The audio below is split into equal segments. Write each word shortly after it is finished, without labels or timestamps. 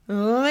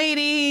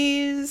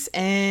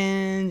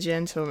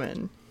and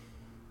gentlemen.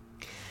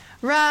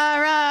 Rah,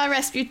 rah,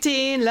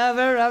 Rasputin,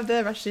 lover of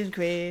the Russian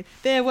queen.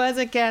 There was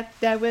a cat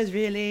that was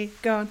really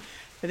gone.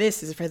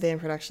 This is a Fred the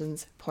End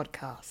Productions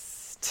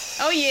podcast.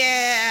 Oh,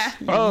 yeah.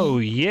 Oh,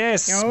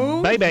 yes,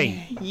 Oh,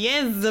 baby.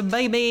 Yes,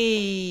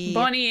 baby.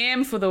 Bonnie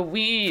M for the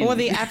win. For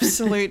the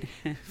absolute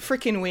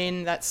freaking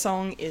win. That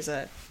song is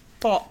a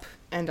bop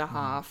and a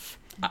half.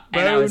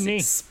 And I was Bonnie.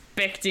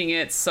 expecting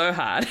it so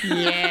hard.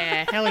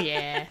 Yeah, hell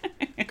yeah.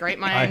 Great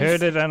minds. I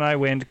heard it and I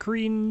went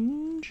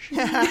cringe. Cue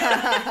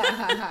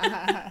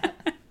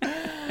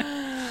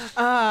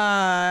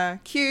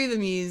the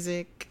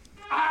music.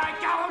 I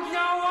don't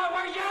know what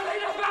we're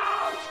yelling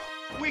about!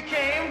 We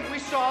came, we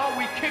saw,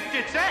 we kicked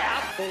its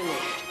ass! Wait a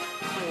minute.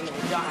 Wait a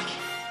minute, Doc.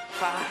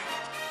 Are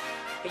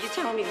you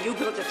telling me you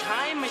built a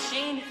time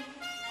machine?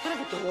 Kind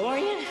of a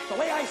DeLorean? The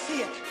way I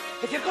see it,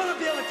 if you're gonna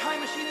build a time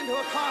machine into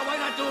a car, why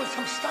not do it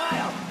some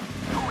style?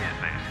 Who is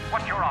this?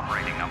 What's your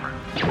operating number?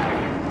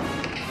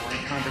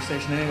 Boring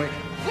conversation anyway.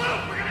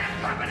 Luke, we're gonna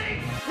have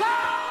company!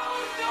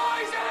 Loud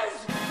noises!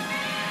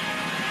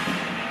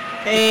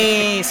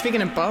 Hey,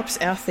 speaking of bops,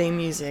 our theme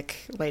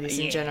music, ladies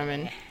and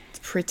gentlemen. It's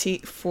pretty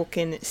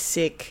fucking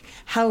sick.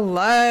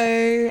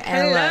 Hello.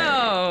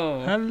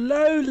 Hello.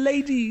 Hello,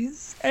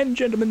 ladies and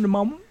gentlemen,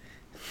 mum.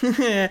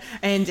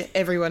 And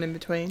everyone in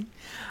between.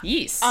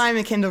 Yes. I'm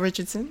a Kendall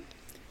Richardson.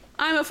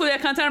 I'm a Fulia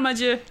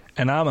Kantarmaju.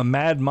 And I'm a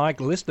Mad Mike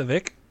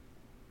Listovic.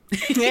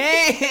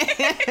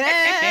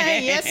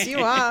 Yes, you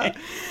are.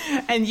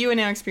 And you are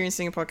now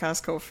experiencing a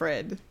podcast called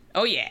Fred.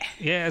 Oh, yeah.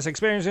 Yes,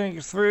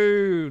 experiencing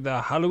through the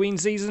Halloween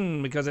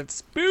season because it's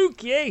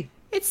spooky.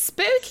 It's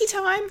spooky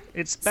time.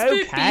 It's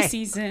Spooky spooky.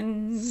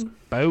 season.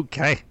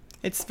 Spooky.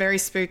 It's very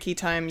spooky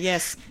time,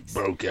 yes.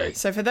 Spooky.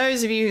 So for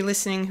those of you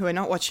listening who are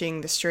not watching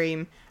the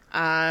stream,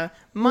 Michael...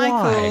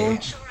 Why?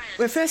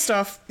 Well, first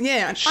off,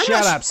 yeah.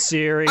 Shut up,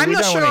 Siri. I'm We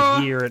not don't sure. want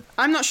to hear it.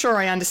 I'm not sure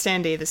I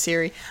understand either,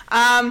 Siri.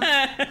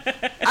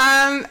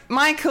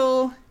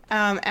 Michael,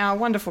 our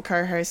wonderful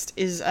co-host,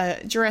 is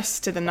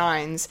dressed to the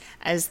nines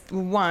as the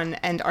one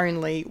and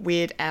only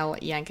Weird Al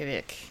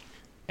Yankovic.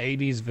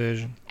 80s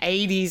version.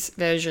 80s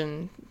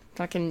version.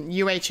 Fucking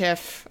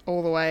UHF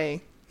all the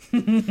way.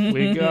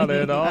 We got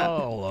it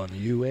all on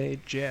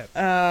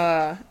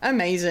UHF.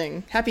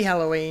 Amazing. Happy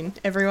Halloween,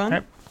 everyone.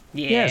 Yep.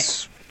 Yeah.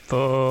 Yes,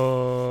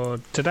 for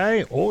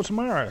today or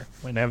tomorrow,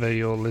 whenever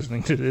you're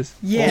listening to this.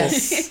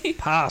 Yes. Or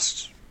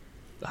past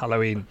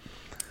Halloween.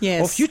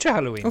 Yes. Or future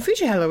Halloween. Or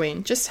future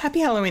Halloween. Just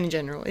happy Halloween in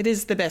general. It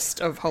is the best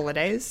of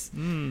holidays.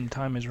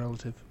 Time is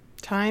relative.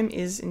 Time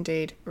is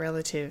indeed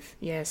relative,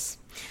 yes.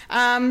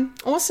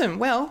 Awesome.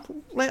 Well,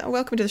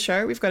 welcome to the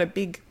show. We've got a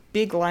big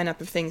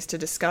lineup of things to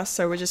discuss,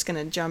 so we're just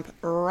going to jump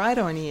right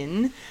on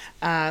in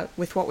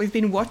with what we've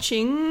been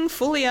watching.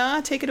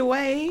 Fulia, take it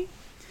away.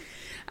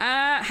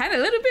 Had a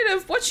little bit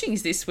of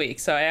watchings this week,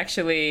 so I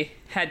actually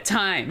had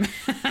time.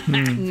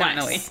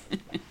 Finally.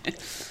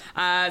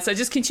 So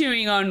just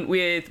continuing on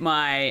with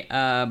my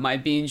my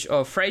binge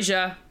of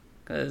Frasier,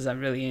 because I'm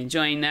really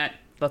enjoying that.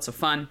 Lots of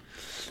fun.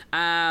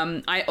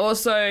 I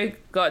also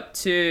got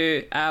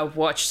to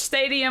watch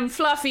Stadium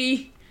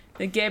Fluffy,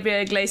 the Gabriel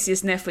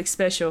Iglesias Netflix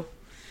special,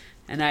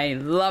 and I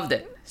loved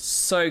it.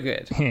 So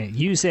good.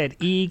 You said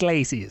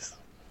Iglesias.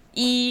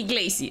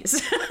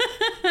 Iglesias.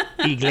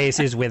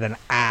 Iglesias with an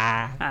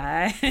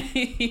I.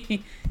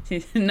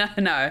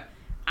 No.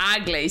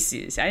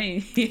 Iglesias.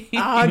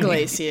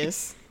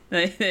 Iglesias.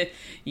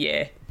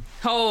 Yeah.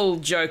 Whole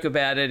joke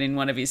about it in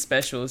one of his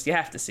specials. You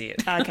have to see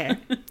it. Okay.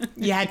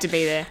 You had to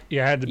be there.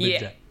 You had to be Yeah.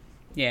 there.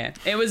 Yeah,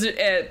 it was,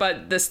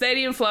 but the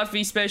Stadium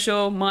Fluffy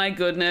special, my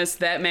goodness,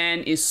 that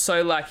man is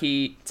so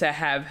lucky to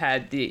have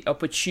had the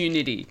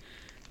opportunity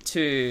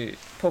to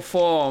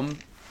perform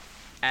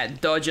at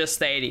Dodger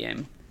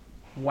Stadium.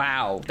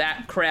 Wow,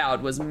 that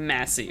crowd was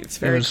massive. It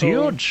Very was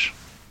cool. huge.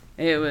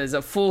 It was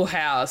a full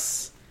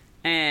house,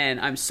 and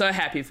I'm so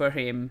happy for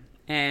him.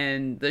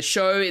 And the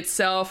show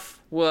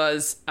itself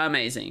was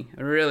amazing.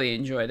 I really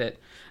enjoyed it.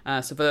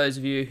 So for those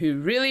of you who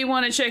really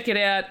want to check it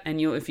out,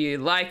 and if you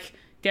like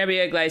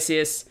Gabriel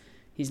Iglesias,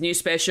 his new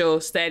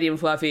special, Stadium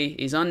Fluffy,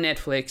 is on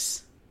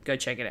Netflix. Go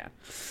check it out.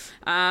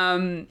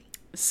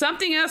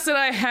 Something else that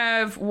I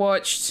have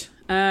watched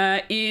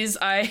is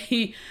I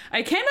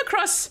came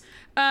across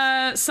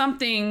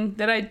something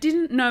that I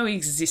didn't know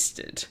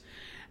existed.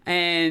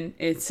 And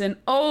it's an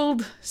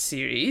old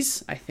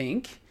series, I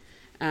think,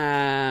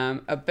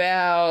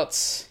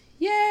 about,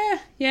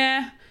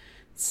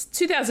 it's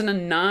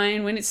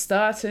 2009 when it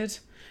started.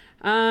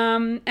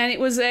 And it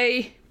was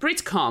a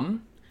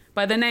Britcom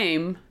by the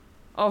name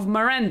of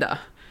Miranda.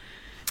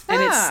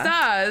 And it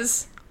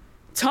stars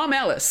Tom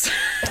Ellis.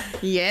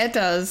 Yeah, it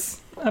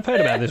does. I've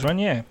heard about this one,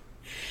 yeah.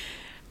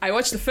 I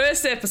watched the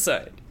first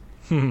episode.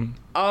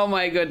 Oh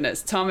my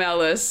goodness. Tom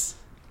Ellis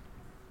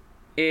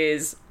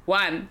is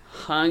one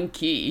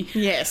hunky.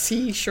 Yes,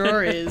 he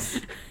sure is.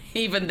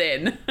 Even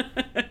then.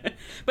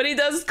 But he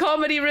does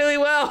comedy really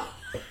well.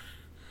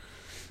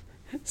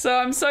 So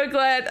I'm so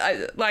glad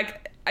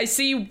I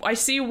see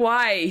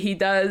why he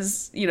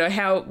does,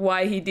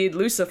 why he did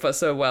Lucifer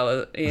so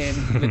well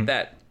with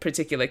that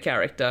particular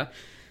character.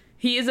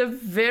 He is a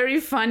very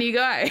funny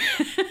guy.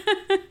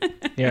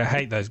 Yeah, I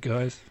hate those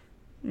guys.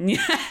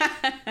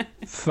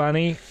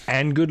 Funny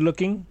and good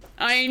looking.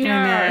 I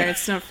know. No,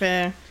 it's not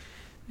fair.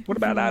 What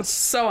about us?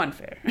 So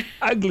unfair.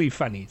 Ugly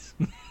funnies.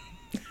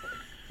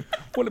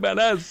 What about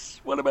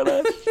us? What about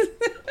us?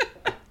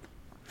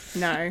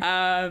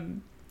 No.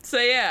 So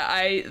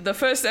yeah, the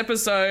first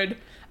episode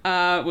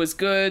was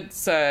good.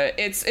 So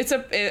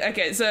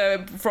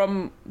So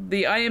from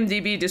the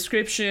IMDb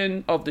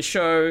description of the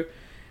show,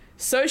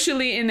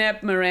 socially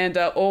inept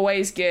Miranda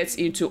always gets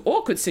into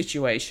awkward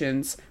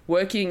situations,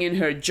 working in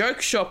her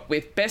joke shop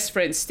with best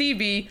friend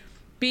Stevie,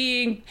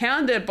 being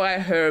hounded by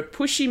her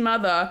pushy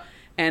mother,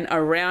 and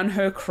around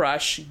her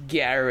crush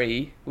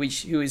Gary,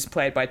 who is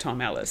played by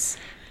Tom Ellis.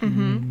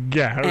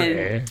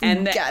 Gary.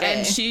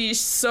 And she's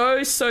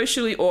so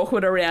socially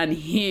awkward around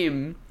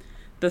him.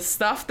 The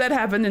stuff that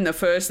happened in the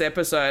first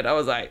episode, I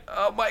was like,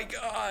 oh my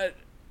God,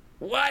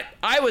 what?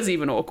 I was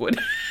even awkward.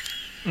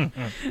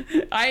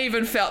 I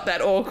even felt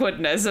that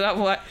awkwardness, and I'm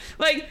like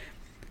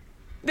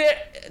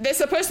they're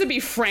supposed to be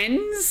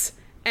friends,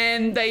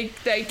 and they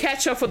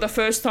catch up for the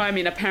first time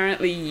in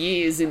apparently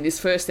years in this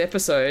first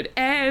episode,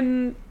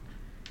 and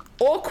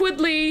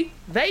awkwardly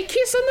they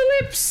kiss on the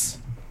lips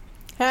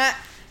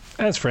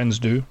As friends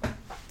do.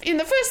 in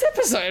the first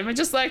episode. We're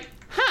just like,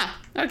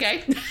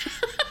 okay.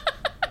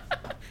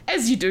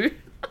 As you do.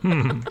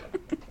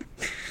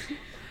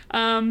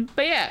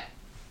 But yeah,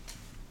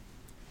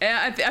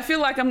 I feel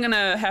like I'm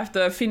gonna have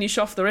to finish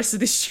off the rest of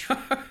this show.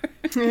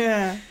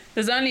 Yeah.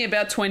 There's only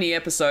about 20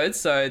 episodes,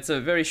 so it's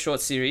a very short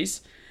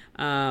series,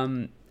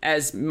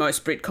 as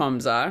most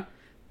Britcoms are.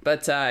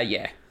 But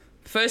yeah,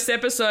 first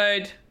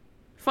episode,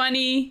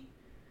 funny.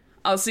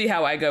 I'll see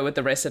how I go with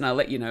the rest, and I'll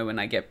let you know when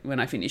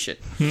I finish it.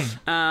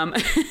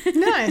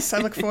 Nice. I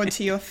look forward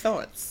to your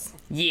thoughts.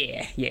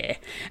 Yeah.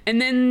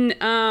 And then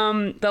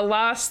the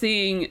last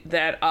thing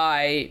that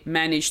I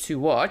managed to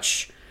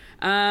watch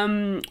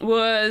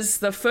was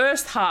the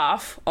first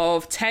half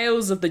of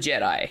Tales of the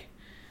Jedi.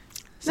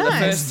 So the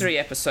first 3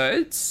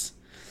 episodes.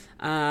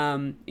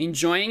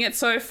 Enjoying it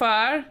so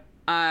far.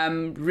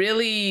 I'm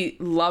really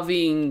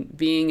loving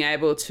being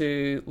able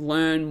to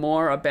learn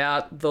more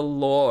about the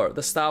lore,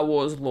 the Star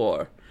Wars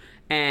lore,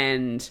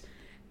 and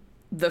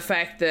the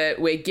fact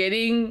that we're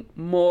getting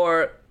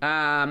more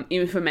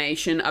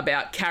information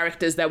about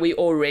characters that we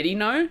already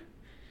know,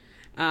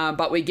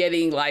 but we're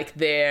getting like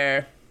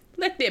their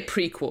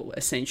prequel,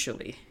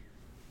 essentially,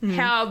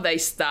 how they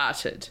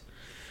started,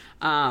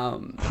 Or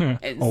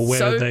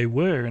where they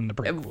were in the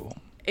prequel.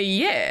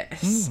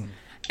 Yes.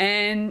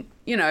 And,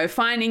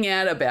 finding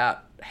out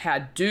about how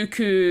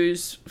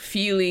Dooku's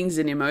feelings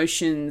and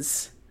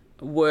emotions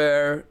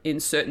were in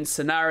certain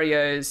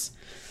scenarios.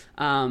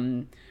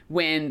 When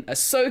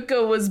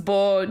Ahsoka was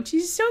born,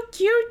 she's so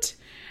cute.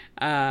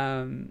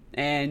 And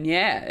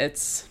yeah,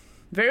 it's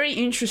very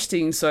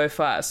interesting so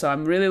far. So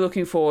I'm really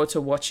looking forward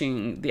to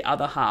watching the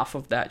other half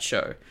of that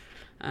show.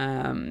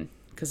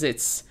 Because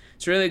it's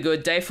really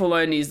good. Dave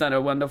Filoni's done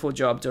a wonderful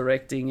job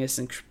directing this,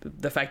 and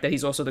the fact that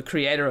he's also the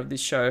creator of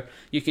this show,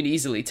 you can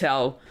easily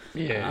tell.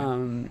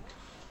 Yeah.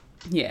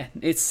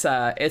 It's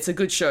a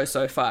good show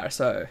so far,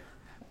 so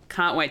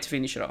can't wait to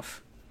finish it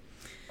off.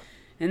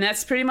 And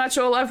that's pretty much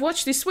all I've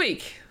watched this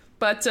week.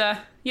 But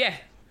yeah,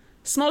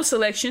 small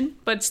selection,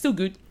 but still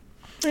good.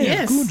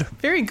 Yes, good.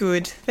 Very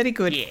good. Very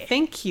good. Yeah.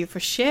 Thank you for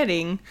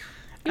sharing.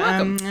 You're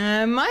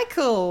welcome.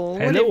 Michael,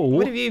 Hello.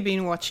 what have you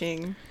been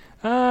watching?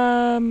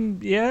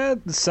 Yeah,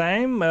 the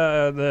same.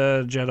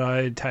 The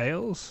Jedi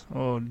Tales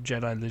or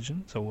Jedi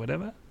Legends or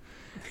whatever.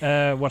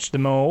 Watched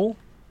them all.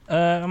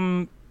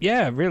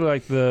 Yeah, really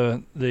like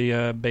the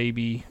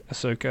baby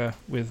Ahsoka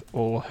with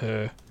all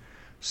her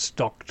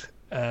stock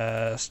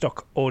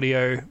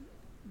audio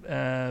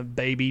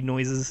baby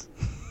noises.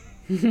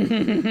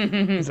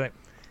 It's like,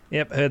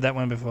 yep, heard that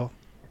one before.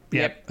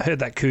 Yep, heard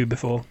that coo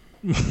before.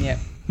 Yeah.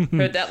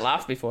 Heard that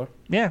laugh before.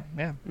 Yeah.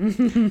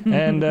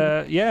 And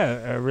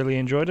I really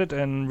enjoyed it,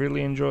 and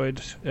really enjoyed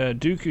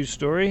Dooku's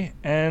story,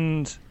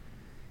 and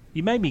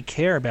you made me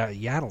care about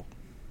Yaddle.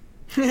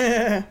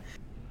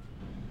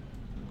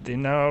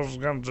 Didn't know I was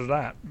going to do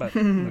that, but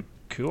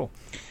cool.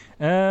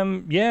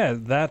 Yeah,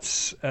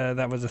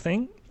 that was a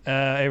thing.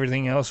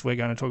 Everything else we're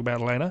going to talk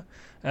about later.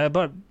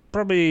 But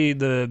probably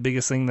the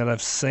biggest thing that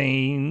I've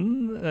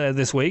seen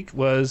this week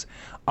was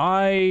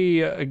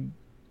I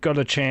got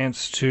a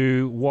chance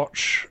to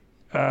watch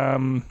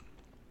Kevin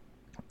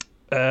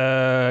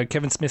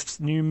Smith's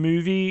new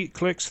movie,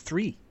 Clerks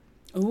 3.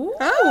 Ooh.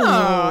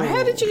 Oh,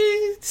 how did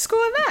you score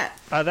that?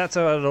 That's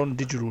out on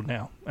digital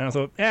now. And I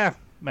thought,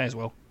 may as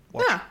well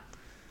watch. Ah,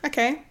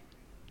 okay.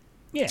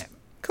 Yeah.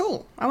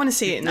 Cool. I want to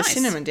see it in the Nice.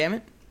 cinema, damn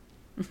it.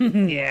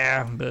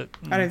 Yeah, but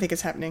I don't think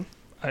it's happening.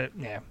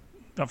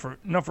 not for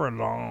a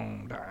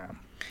long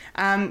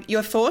time.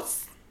 Your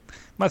thoughts?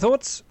 My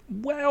thoughts?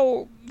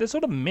 Well, they're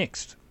sort of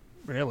mixed,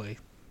 really.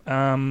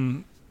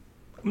 I'm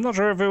not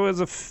sure if it was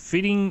a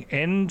fitting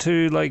end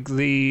to like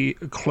the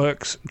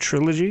Clerks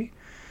trilogy,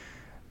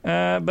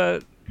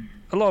 but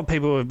a lot of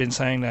people have been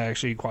saying they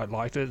actually quite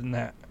liked it, and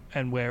that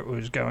where it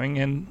was going,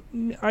 and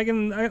I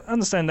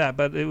understand that,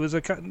 but there was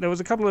a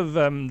couple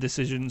of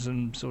decisions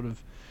and sort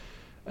of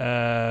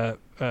what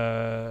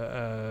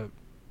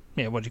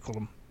do you call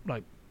them,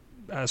 like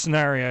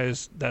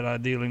scenarios that are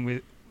dealing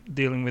with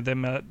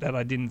them that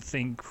I didn't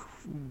think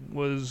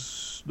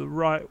was the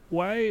right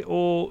way,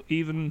 or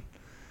even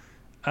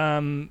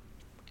I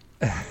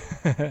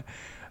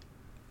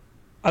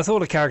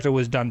thought a character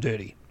was done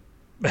dirty.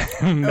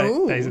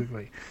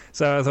 Basically.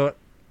 So I thought,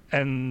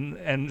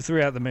 and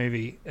throughout the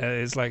movie,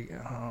 it's like,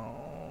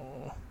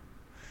 oh,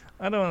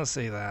 I don't want to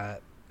see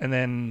that. And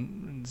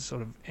then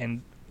sort of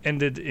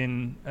ended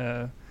in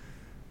a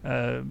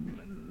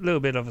little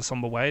bit of a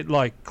somber way,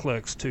 like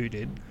Clerks 2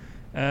 did.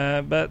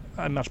 But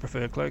I much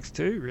prefer Clerks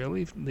 2,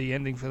 really, the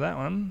ending for that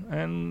one.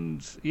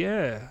 And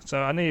yeah,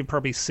 so I need to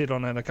probably sit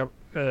on it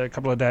a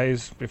couple of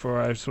days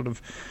before I sort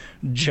of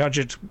judge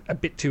it a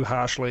bit too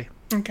harshly.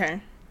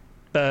 Okay.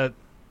 But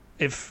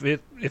if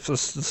it's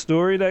the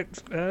story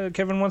that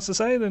Kevin wants to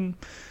say, then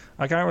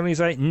I can't really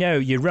say, no,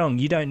 you're wrong,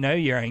 you don't know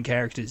your own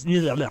characters,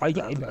 and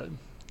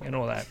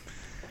all that.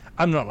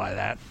 I'm not like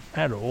that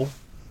at all.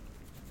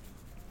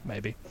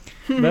 Maybe.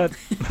 But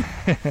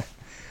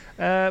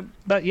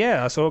but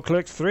yeah, I saw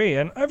Clerks 3,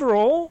 and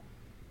overall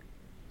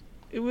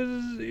it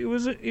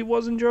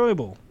was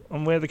enjoyable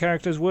on where the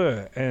characters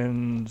were,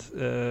 and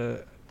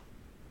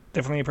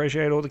definitely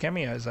appreciate all the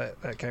cameos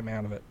that came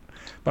out of it.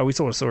 But we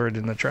sort of saw it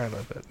in the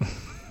trailer, but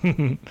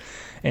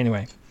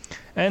anyway.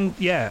 And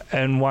yeah,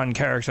 and one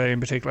character in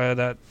particular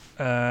that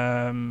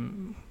I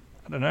don't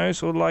know,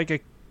 sort of like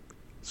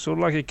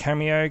a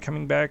cameo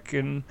coming back,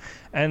 and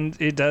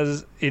it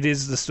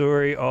is the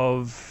story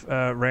of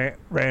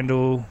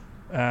Randall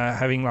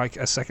having like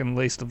a second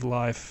lease of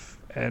life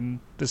and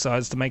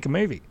decides to make a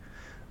movie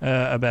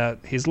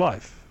about his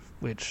life,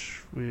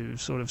 which we've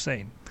sort of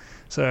seen.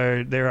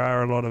 So there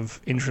are a lot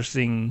of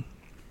interesting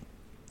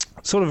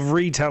sort of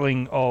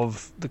retelling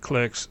of the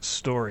Clerks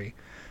story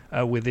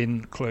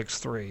within Clerks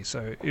 3.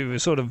 So it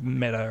was sort of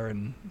meta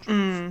and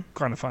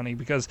kind of funny,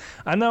 because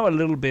I know a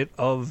little bit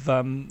of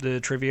the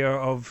trivia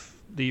of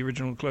the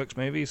original Clerks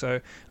movie, so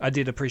I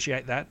did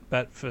appreciate that.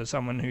 But for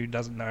someone who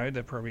doesn't know,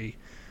 they're probably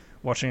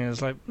watching it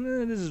as like,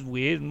 this is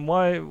weird, and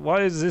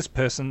why is this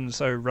person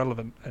so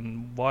relevant,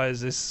 and why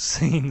is this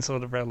scene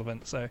sort of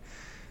relevant? So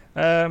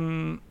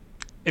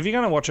if you're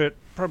going to watch it,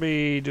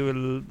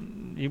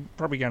 you're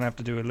probably going to have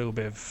to do a little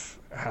bit of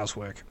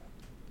housework.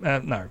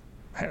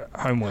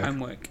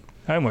 Homework.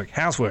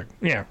 Housework.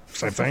 Yeah,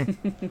 same thing.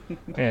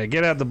 Yeah,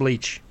 get out the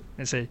bleach.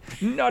 And say,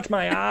 not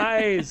my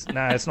eyes.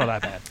 No, it's not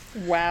that bad.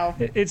 Wow.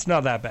 It's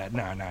not that bad.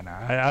 No. No.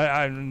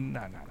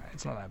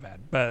 It's not that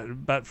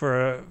bad. But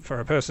for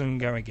a person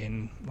going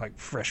in like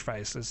fresh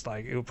faced, it's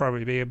like it'll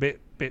probably be a bit.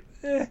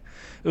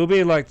 It'll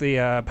be like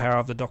the Power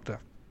of the Doctor,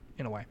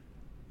 in a way.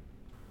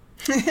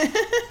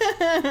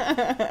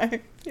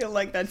 I feel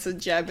like that's a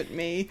jab at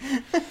me.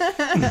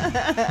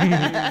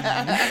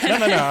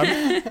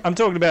 No. I'm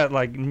talking about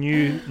like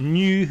new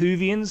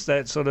Whovians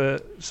that sort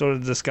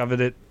of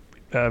discovered it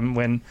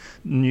when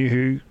New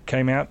Who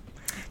came out.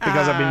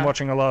 Because I've been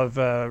watching a lot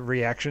of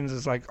reactions.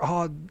 It's like,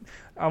 oh,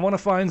 I want to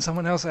find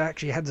someone else that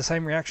actually had the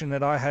same reaction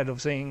that I had of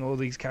seeing all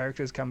these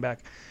characters come back.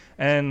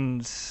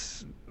 And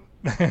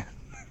there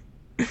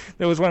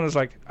was one that's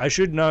like, I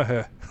should know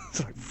her.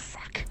 It's like,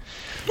 fuck.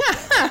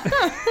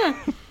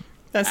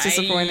 That's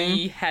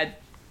disappointing.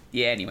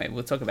 Anyway,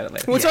 we'll talk about it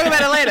later. We'll talk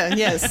about it later.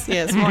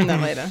 Yes, more on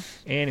that later.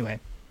 Anyway.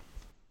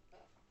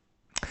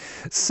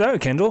 So,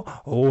 Kendall,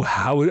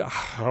 how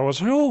was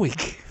your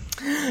week?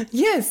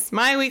 Yes,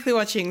 my weekly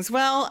watchings.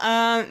 Well,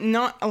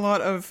 not a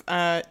lot of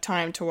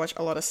time to watch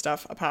a lot of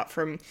stuff apart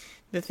from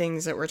the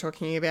things that we're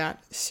talking about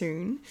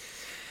soon.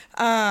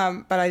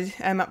 But I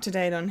am up to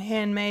date on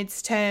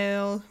Handmaid's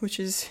Tale, which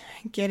is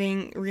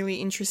getting really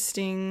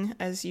interesting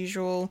as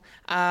usual.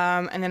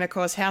 And then, of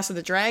course, House of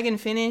the Dragon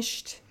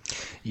finished.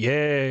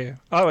 Yeah.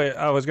 Oh,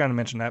 I was going to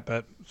mention that,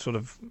 but sort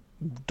of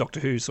Doctor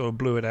Who sort of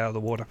blew it out of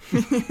the water.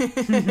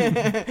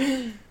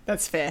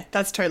 That's fair.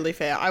 That's totally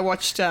fair. I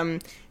watched House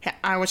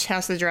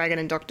of the Dragon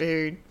and Doctor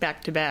Who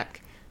back to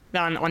back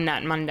on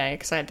that Monday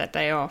because I had that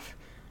day off.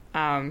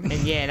 And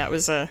yeah, that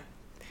was a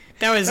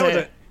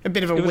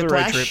bit of a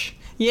whiplash.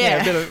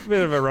 Yeah, a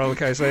bit of a roller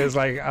coaster. It was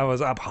like I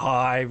was up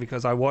high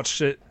because I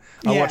watched it.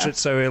 I watched it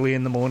so early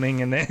in the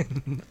morning, and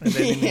then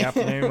in the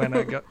afternoon when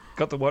I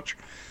got to watch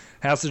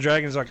House of the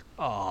Dragon, it's like,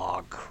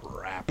 oh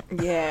crap.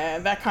 Yeah,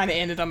 that kind of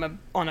ended on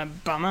a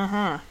bummer,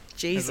 huh?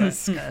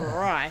 Jesus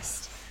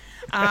Christ.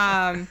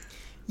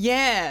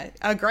 Yeah,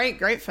 a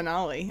great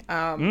finale.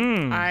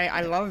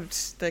 I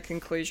loved the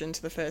conclusion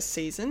to the first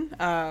season.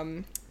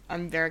 I'm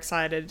very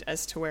excited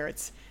as to where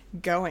it's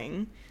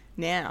going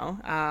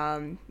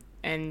now.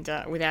 And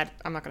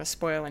I'm not going to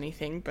spoil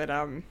anything, but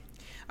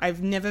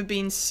I've never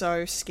been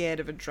so scared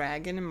of a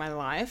dragon in my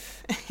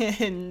life,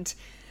 and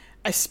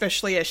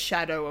especially a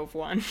shadow of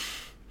one.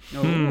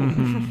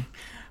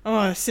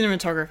 Oh,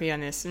 cinematography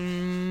on this.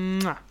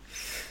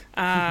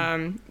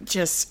 I'm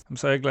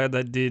so glad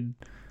they did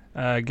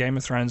Game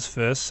of Thrones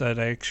first so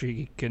they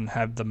actually can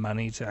have the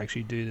money to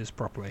actually do this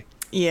properly.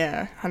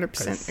 Yeah,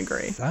 100%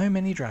 agree. So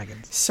many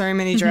dragons. So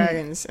many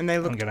dragons, and they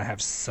I'm look going to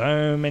have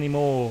so many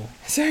more.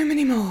 so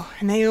many more,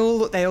 and they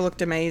all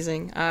looked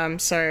amazing.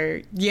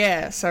 So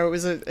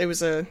it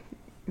was a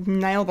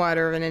nail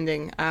biter of an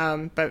ending,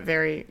 but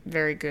very,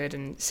 very good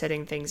and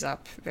setting things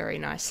up very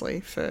nicely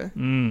for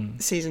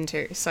season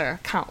 2. So I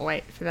can't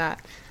wait for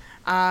that.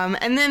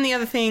 And then the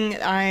other thing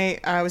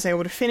I was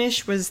able to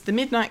finish was The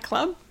Midnight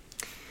Club.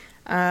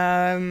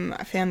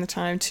 I found the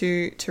time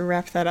to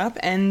wrap that up,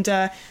 and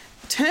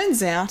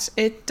turns out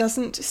it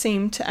doesn't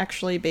seem to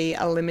actually be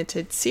a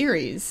limited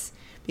series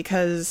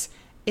because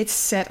it's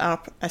set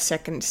up a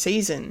second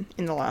season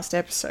in the last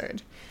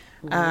episode.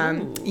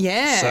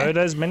 Yeah. So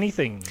does many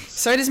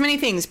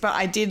things. But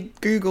I did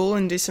Google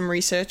and do some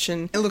research,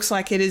 and it looks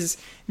like it is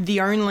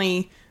the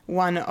only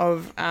one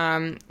of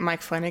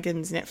Mike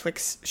Flanagan's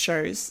Netflix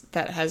shows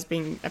that has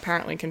been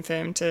apparently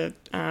confirmed to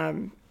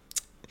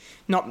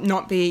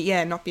not be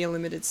a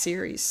limited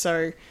series.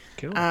 So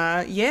Cool.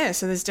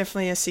 So there's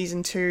definitely a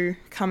season 2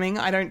 coming.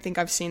 I don't think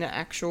I've seen an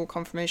actual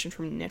confirmation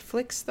from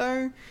Netflix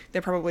though.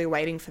 They're probably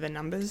waiting for the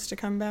numbers to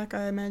come back,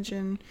 I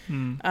imagine.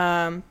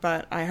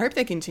 But I hope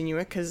they continue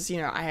it because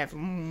I have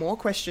more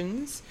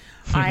questions.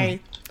 I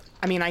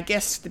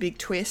guessed the big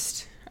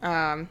twist,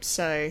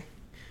 so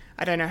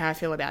I don't know how I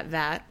feel about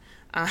that.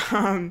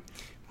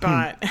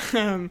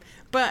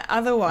 But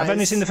otherwise, I've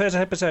only seen the first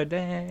episode.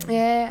 Dang.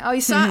 Yeah. Oh,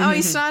 you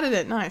started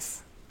it.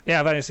 Nice. Yeah,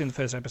 I've only seen the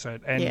first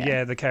episode, and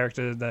Yeah. the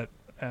character that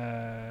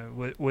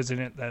was in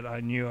it that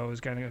I knew I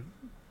was going to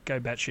go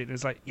batshit. It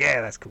was like,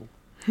 yeah, that's cool.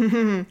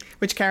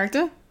 Which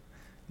character?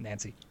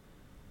 Nancy.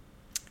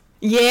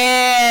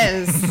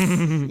 Yes.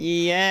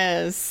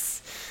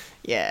 Yes.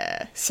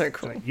 Yeah. So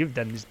cool. Like, you've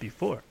done this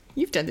before.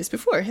 You've done this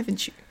before,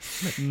 haven't you?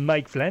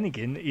 Mike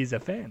Flanagan is a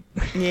fan.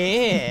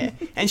 Yeah.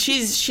 And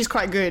she's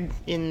quite good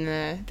in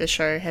the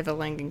show Heather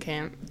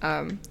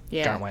Langenkamp.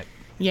 Yeah. Can't wait.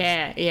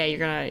 Yeah. You're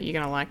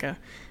gonna like her.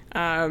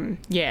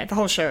 The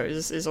whole show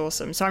is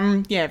awesome. So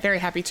I'm very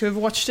happy to have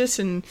watched it,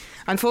 and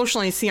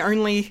unfortunately it's the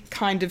only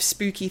kind of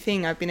spooky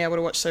thing I've been able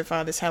to watch so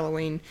far this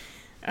Halloween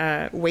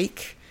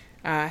week.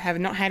 Have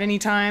not had any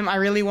time. I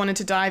really wanted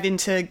to dive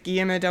into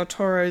Guillermo del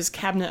Toro's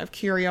Cabinet of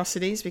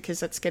Curiosities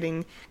because that's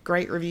getting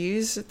great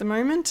reviews at the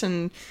moment,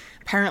 and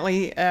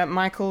apparently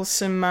Michael's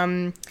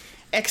some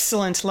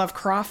excellent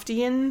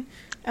Lovecraftian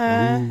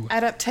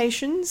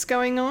adaptations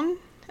going on.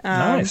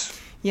 Nice.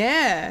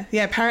 Yeah.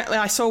 Apparently,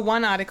 I saw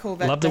one article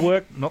that Love the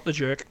work, not the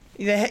jerk.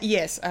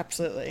 Yes,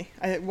 absolutely.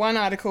 One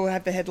article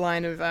had the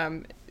headline of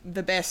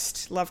the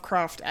best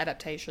Lovecraft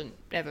adaptation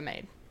ever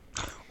made.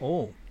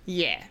 Oh.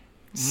 Yeah.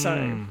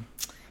 So,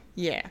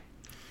 yeah.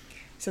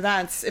 So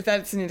if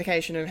that's an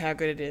indication of how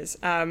good it is.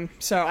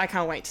 So I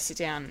can't wait to sit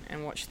down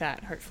and watch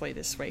that hopefully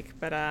this week.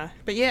 But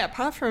yeah,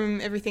 apart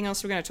from everything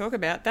else we're going to talk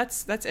about,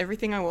 that's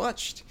everything I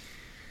watched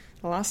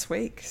last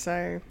week.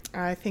 So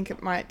I think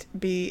it might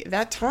be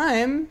that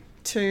time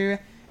to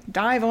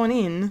dive on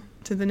in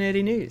to the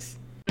nerdy news.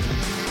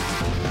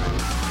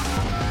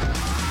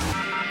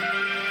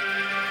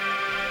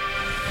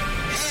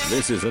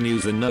 This is the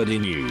news in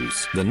nerdy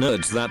news. The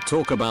nerds that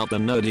talk about the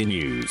nerdy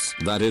news.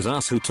 That is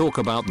us who talk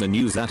about the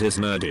news that is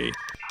nerdy.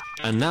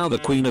 And now the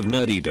queen of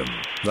nerdydom,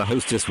 the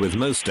hostess with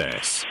most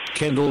S,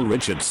 Kendall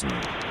Richardson.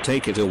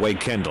 Take it away,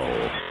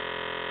 Kendall.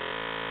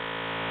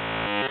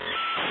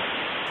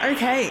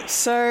 Okay,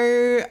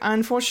 so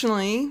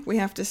unfortunately we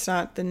have to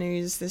start the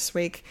news this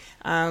week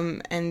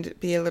and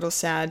be a little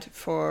sad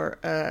for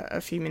a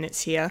few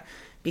minutes here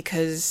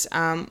because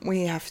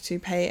we have to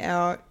pay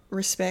our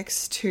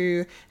respects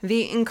to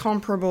the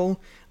incomparable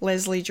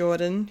Leslie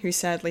Jordan, who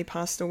sadly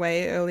passed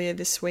away earlier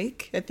this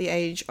week at the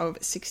age of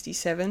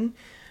 67.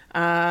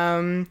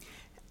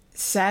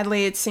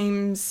 Sadly, it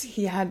seems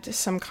he had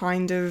some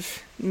kind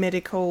of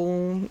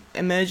medical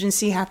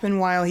emergency happen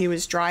while he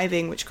was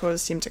driving, which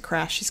caused him to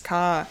crash his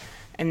car.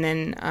 And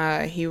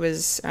then he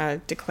was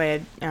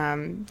declared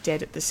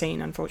dead at the scene,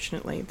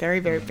 unfortunately. Very,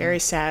 very, very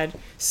sad,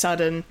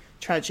 sudden,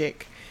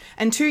 tragic,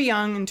 and too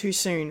young and too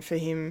soon for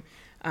him.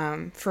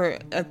 For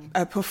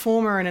a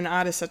performer and an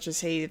artist such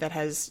as he that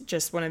has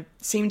just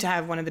seemed to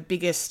have one of the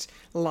biggest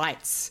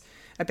lights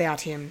about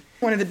him,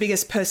 one of the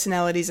biggest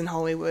personalities in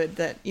Hollywood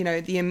that,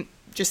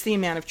 just the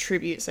amount of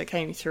tributes that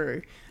came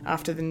through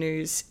after the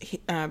news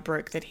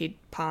broke that he'd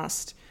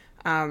passed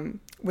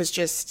was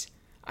just,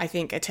 I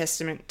think, a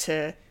testament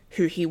to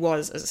who he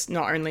was as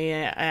not only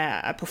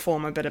a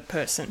performer but a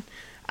person.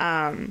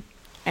 I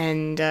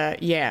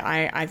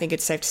think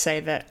it's safe to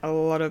say that a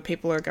lot of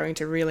people are going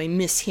to really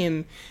miss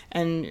him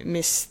and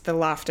miss the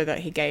laughter that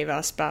he gave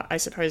us. But I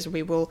suppose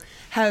we will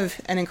have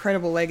an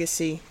incredible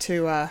legacy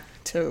to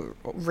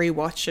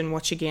rewatch and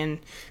watch again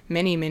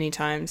many, many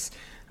times.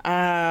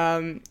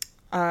 I'm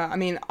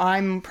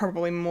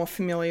probably more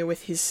familiar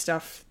with his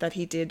stuff that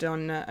he did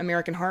on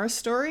American Horror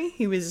Story.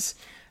 He played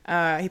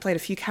a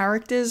few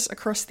characters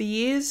across the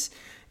years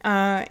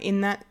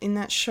in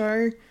that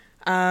show.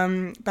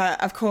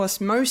 But of course,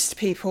 most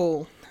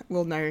people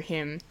will know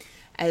him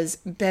as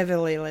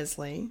Beverly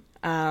Leslie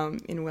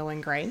in Will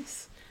and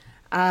Grace.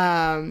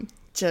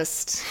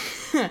 Just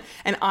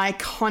an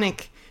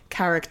iconic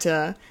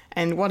character,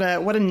 and what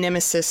a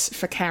nemesis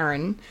for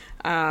Karen.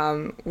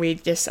 We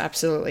just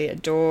absolutely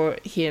adore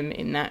him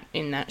in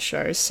that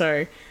show.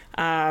 So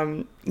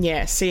seeing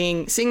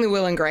the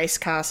Will and Grace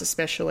cast,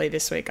 especially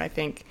this week, I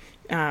think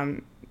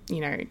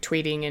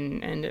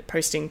tweeting and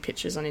posting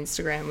pictures on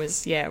Instagram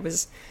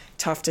was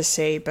tough to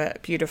see,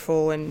 but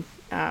beautiful and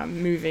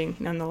moving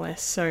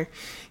nonetheless. So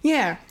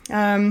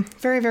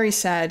very, very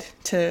sad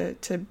to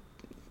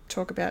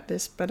talk about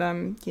this, but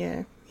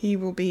he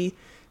will be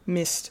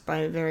missed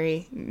by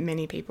very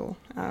many people.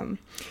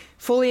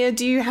 Folia,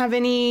 do you have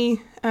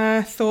any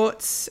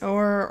thoughts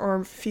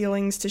or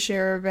feelings to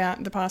share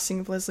about the passing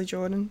of Leslie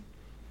Jordan?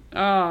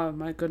 Oh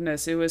my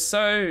goodness, it was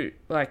so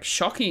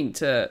shocking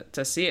to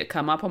see it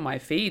come up on my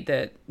feed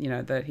that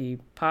that he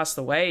passed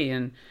away,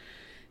 and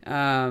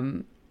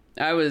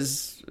I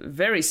was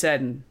very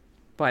saddened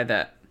by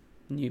that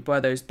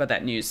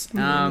news.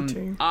 Me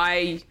too.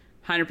 I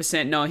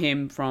 100% know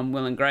him from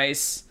Will and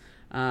Grace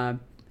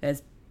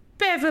as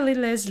Beverly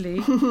Leslie.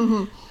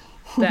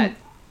 That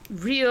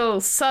real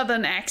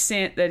southern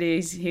accent that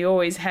he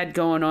always had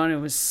going on. It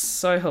was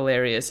so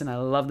hilarious, and I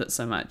loved it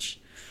so much.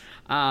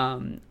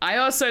 I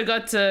also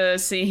got to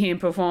see him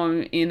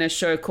perform in a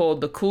show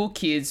called The Cool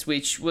Kids,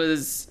 which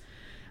was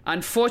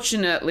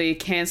unfortunately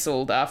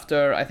cancelled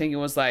after, I think it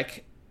was a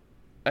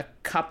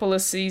couple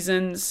of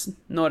seasons,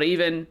 not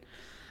even,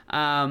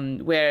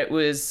 where it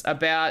was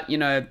about,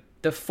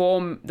 the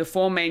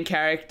four main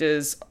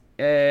characters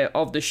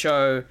of the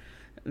show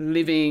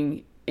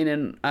living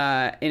in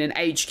an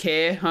aged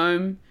care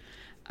home,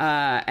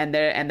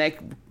 and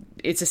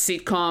it's a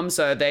sitcom,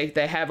 so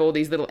they have all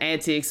these little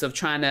antics of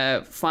trying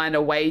to find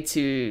a way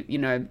to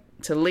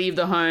to leave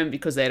the home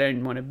because they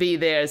don't want to be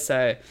there,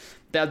 so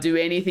they'll do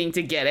anything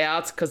to get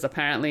out because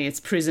apparently it's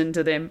prison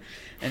to them,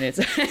 and it's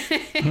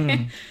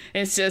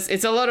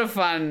it's a lot of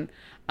fun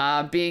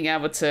being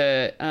able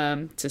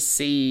to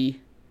see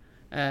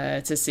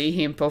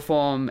him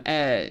perform,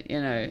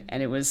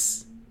 and it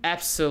was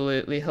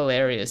absolutely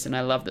hilarious, and I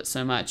loved it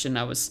so much. And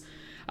I was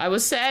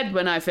sad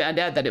when I found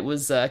out that it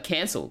was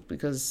cancelled,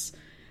 because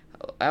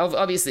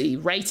obviously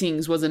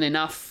ratings wasn't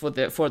enough for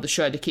the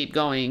show to keep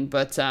going,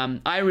 but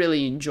I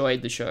really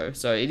enjoyed the show,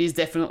 so it is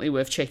definitely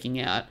worth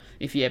checking out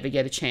if you ever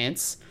get a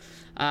chance.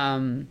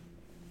 Will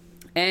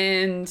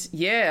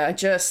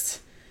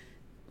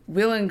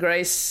and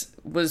Grace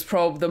was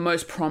probably the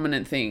most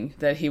prominent thing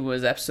that he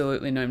was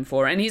absolutely known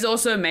for, and he's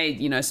also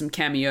made some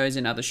cameos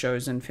in other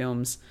shows and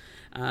films,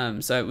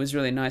 so it was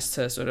really nice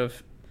to sort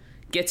of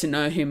get to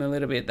know him a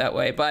little bit that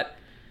way. But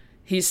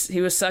he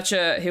was such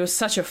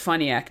a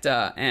funny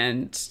actor,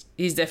 and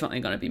he's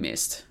definitely going to be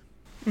missed.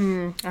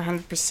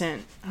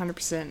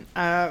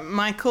 100%.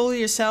 Michael,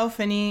 yourself,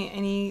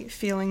 any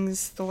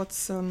feelings,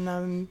 thoughts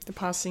on the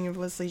passing of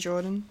Leslie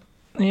Jordan?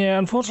 Yeah,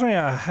 unfortunately,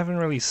 I haven't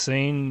really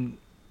seen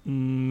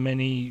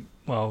many,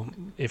 well,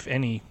 if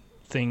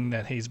anything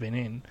that he's been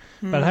in.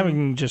 But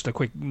having just a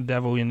quick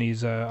dabble in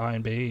his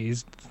IMDb,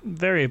 he's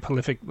very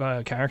prolific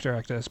character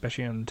actor,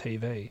 especially on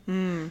TV.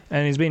 And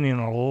he's been in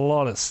a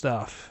lot of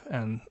stuff,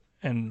 and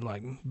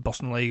like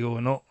Boston Legal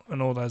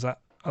and all those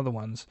other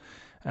ones.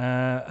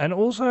 And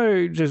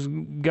also just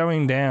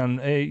going down,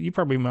 you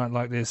probably might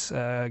like this,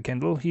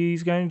 Kendall.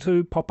 He's going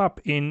to pop up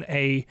in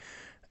a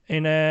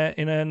Friday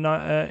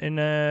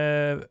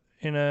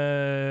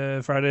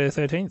the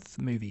 13th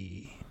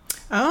movie.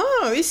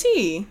 Oh, is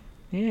he?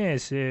 Yeah,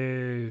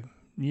 so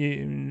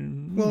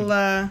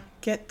we'll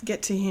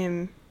get to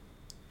him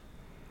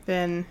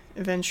then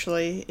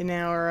eventually in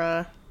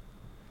our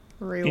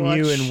rewatch. In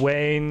you and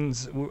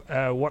Wayne's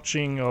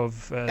watching of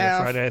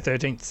Friday the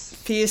 13th.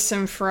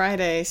 Fearsome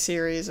Friday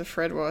series of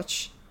Fred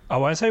Watch. I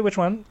won't say which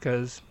one,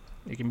 because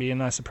it can be a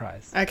nice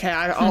surprise. Okay,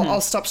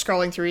 I'll stop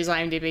scrolling through his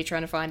IMDb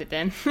trying to find it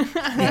then.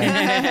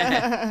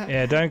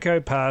 Yeah, don't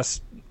go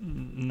past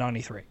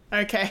 93.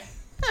 Okay.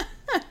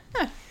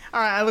 All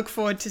right, I look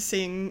forward to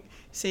seeing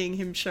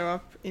him show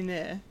up in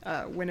there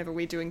whenever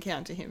we do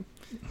encounter him.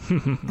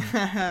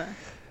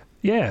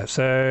 Yeah,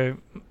 so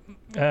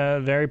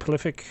very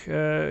prolific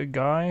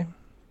guy,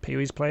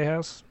 Pee-wee's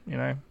Playhouse.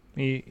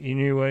 He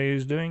knew what he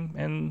was doing,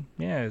 and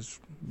it's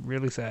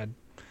really sad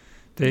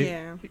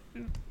to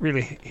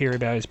really hear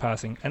about his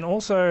passing. And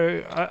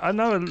also, I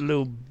know a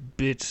little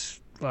bit,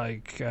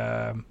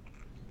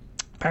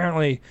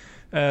 apparently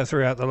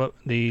throughout the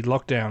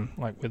lockdown,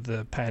 with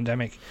the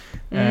pandemic,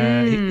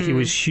 he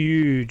was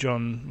huge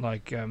on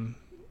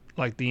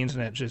the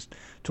internet, just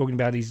talking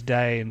about his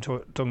day and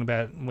talking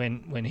about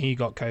when he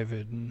got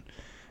COVID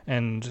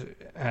and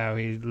how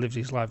he lived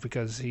his life,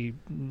 because he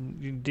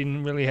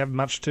didn't really have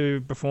much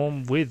to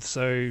perform with,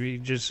 so he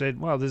just said,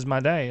 well, this is my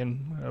day,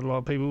 and a lot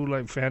of people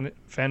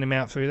found him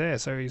out through there,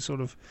 so he's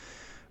sort of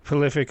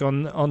prolific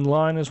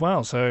online as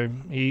well, so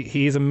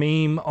he is a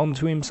meme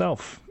unto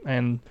himself,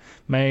 and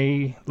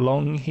may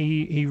long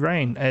he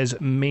reign as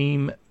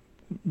meme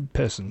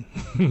person.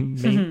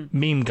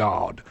 meme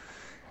god.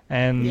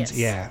 And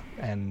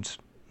and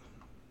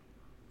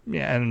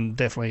yeah, and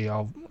definitely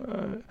I'll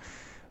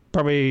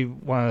probably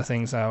one of the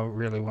things I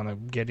really want to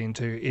get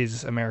into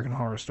is American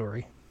Horror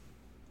Story.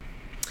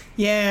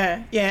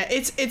 Yeah,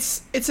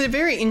 it's a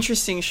very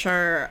interesting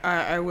show.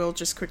 I will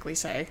just quickly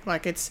say,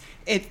 like, it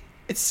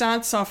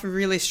starts off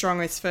really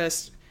strong its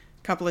first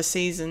couple of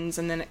seasons,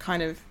 and then it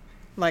kind of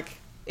like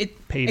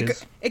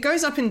it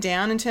goes up and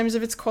down in terms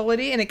of its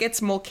quality, and it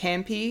gets more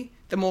campy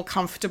the more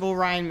comfortable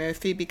Ryan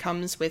Murphy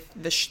becomes with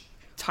the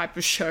type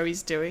of show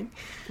he's doing.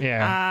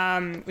 Yeah,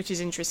 which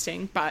is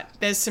interesting. But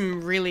there's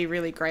some really,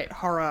 really great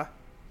horror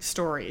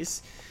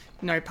stories,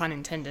 no pun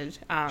intended,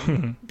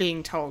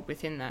 being told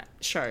within that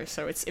show.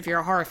 So if you're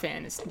a horror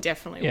fan, it's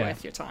definitely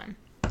worth your time.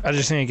 I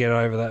just need to get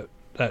over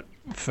that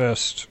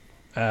first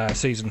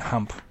season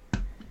hump.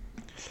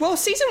 Well,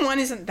 season 1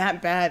 isn't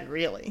that bad,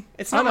 really.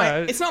 It's not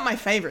my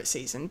favorite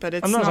season, but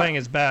it's. I'm not saying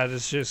it's bad.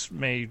 It's just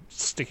me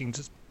sticking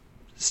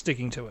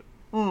to it.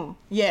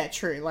 Yeah,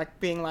 true. Like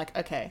being like,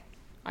 okay,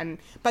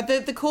 But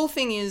the cool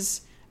thing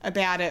is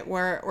about it,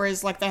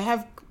 whereas like they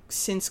have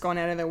since gone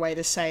out of their way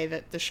to say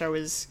that the show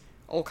is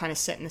all kind of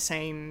set in the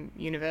same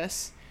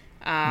universe.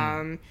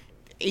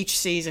 Each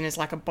season is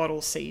like a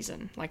bottle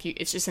season. Like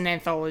it's just an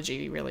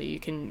anthology, really.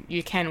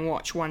 You can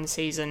watch one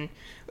season,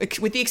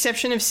 with the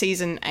exception of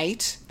season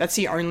 8. That's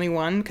the only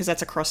one because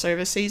that's a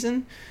crossover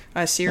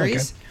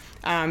series.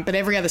 Okay. But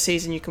every other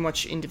season you can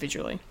watch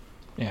individually.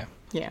 Yeah.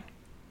 Yeah.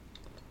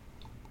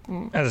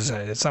 As I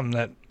say, it's something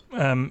that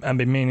I've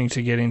been meaning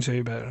to get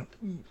into, but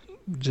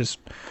just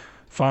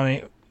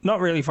not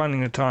really finding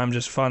the time,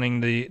 just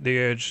finding the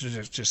urge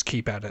to just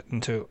keep at it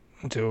until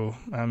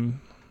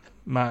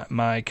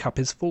my cup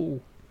is full.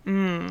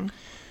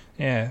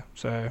 Yeah,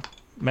 so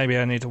maybe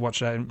I need to watch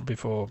that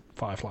before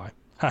Firefly.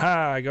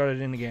 Haha, I got it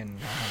in again.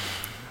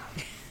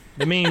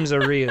 The memes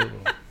are real.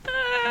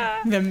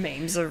 The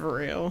memes are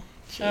real.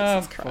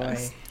 Jesus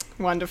Christ.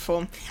 Boy.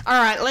 Wonderful.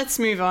 All right, let's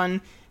move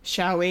on,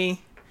 shall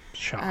we?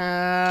 Sure.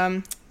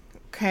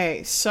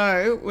 Okay,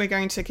 so we're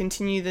going to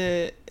continue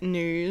the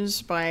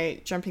news by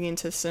jumping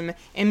into some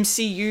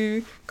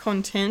MCU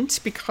content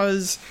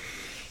because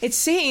it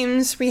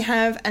seems we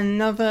have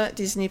another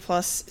Disney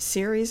Plus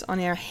series on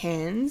our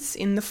hands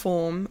in the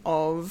form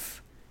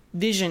of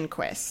Vision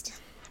Quest.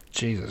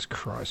 Jesus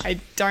Christ. I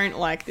don't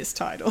like this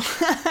title.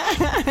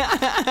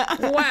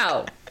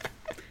 Wow.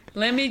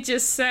 Let me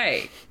just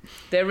say,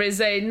 there is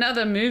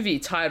another movie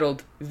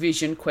titled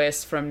Vision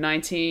Quest from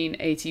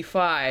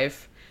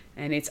 1985,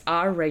 and it's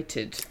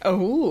R-rated.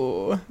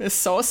 Oh, the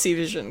saucy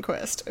Vision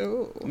Quest.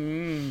 Oh.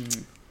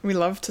 We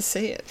love to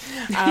see it.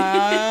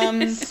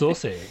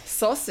 Saucy.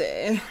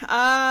 Saucy.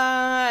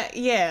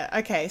 Yeah,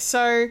 okay.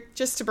 So,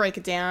 just to break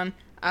it down,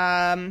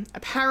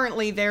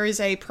 apparently there is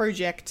a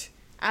project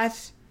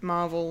at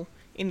Marvel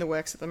in the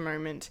works at the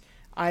moment,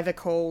 either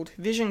called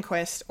Vision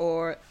Quest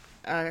or,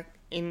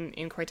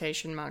 in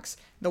quotation marks,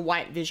 the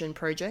White Vision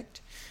Project,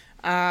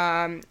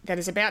 that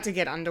is about to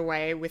get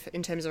underway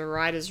in terms of a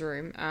writer's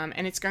room.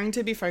 And it's going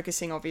to be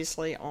focusing,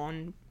 obviously,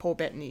 on Paul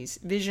Bettany's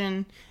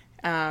vision,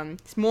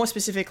 more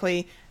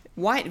specifically,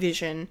 White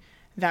Vision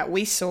that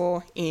we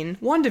saw in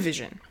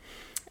WandaVision.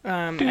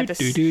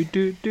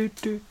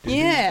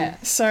 Yeah,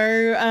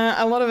 so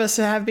a lot of us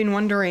have been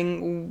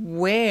wondering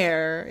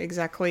where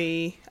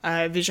exactly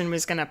Vision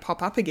was going to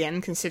pop up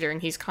again, considering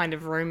he's kind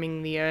of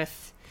roaming the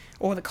Earth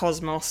or the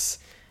cosmos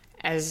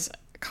as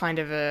kind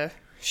of a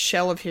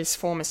shell of his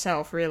former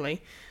self,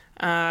 really.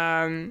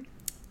 No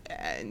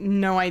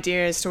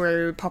idea as to where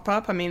he would pop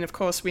up. I mean, of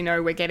course, we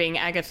know we're getting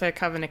Agatha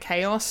Coven of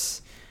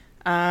Chaos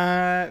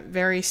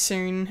very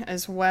soon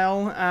as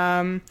well.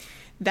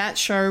 That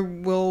show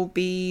will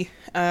be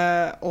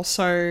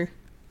also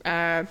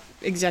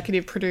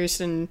executive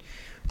produced and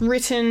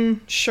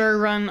written,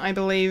 showrun, I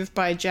believe,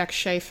 by Jack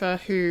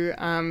Schaefer, who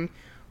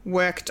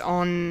worked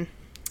on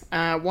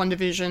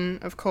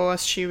WandaVision, of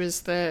course. She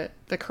was the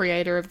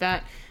creator of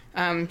that.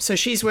 So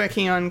she's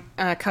working on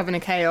Coven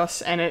of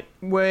Chaos, and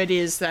word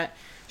is that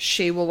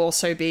she will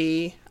also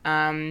be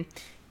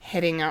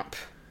heading up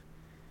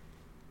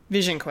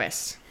Vision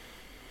Quest.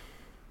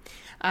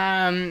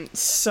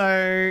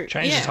 So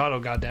change the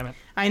title, goddammit.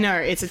 I know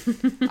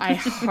I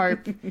hope.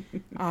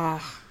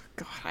 Oh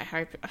God, I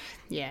hope.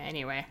 Yeah.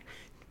 Anyway,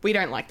 we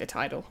don't like the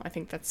title. I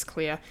think that's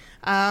clear.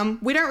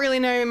 We don't really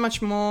know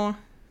much more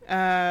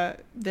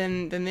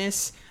than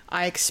this.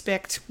 I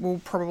expect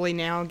we'll probably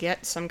now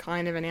get some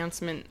kind of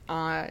announcement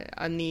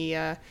on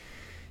the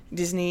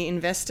Disney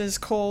investors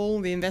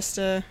call, the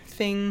investor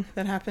thing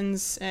that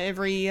happens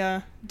every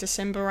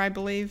December, I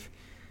believe.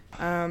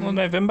 Or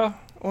November.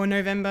 Or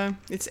November.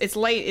 It's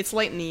late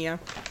in the year.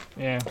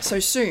 Yeah. So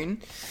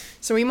soon.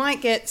 So we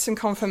might get some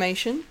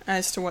confirmation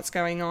as to what's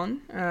going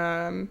on.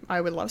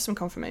 I would love some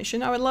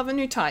confirmation. I would love a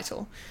new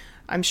title.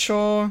 I'm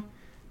sure...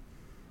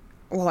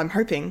 Well, I'm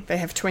hoping they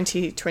have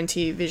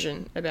 2020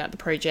 vision about the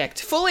project.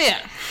 Fulia!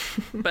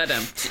 But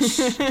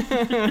wasn't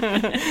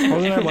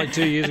that like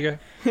 2 years ago?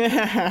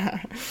 Yeah,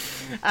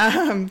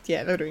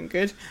 they're doing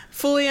good.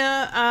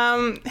 Fulia,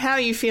 how are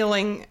you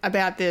feeling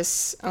about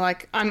this?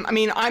 Like,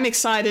 I'm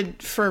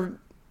excited for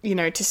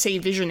to see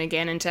Vision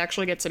again and to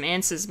actually get some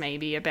answers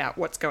maybe about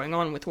what's going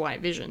on with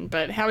White Vision.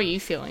 But how are you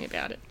feeling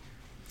about it?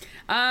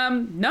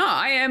 No,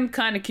 I am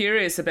kind of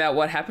curious about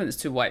what happens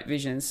to White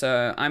Vision.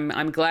 So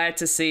I'm glad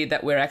to see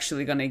that we're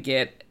actually going to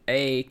get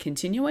a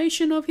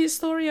continuation of his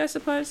story, I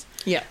suppose.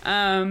 Yeah.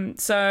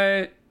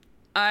 So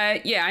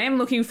I am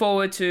looking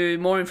forward to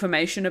more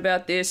information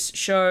about this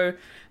show,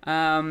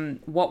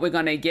 what we're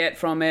going to get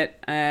from it,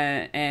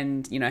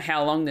 and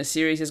how long the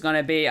series is going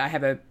to be. I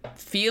have a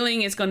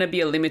feeling it's going to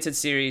be a limited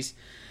series.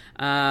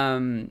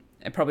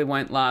 It probably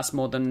won't last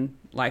more than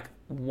like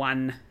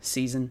one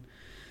season.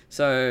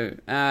 So,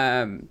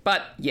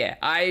 but yeah,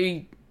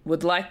 I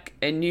would like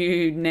a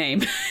new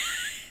name,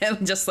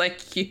 just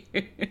like you.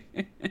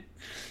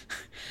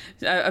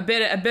 a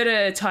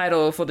better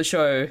title for the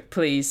show,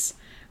 please.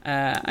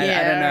 I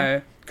don't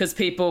know, because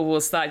people will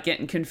start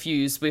getting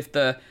confused with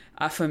the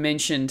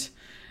aforementioned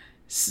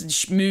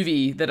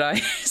movie that I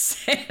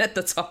said at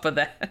the top of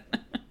that.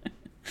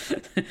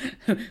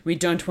 We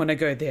don't want to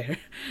go there.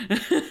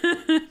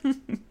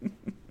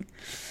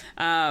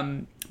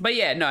 But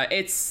yeah, no,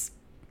 it's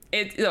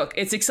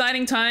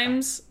exciting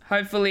times.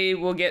 Hopefully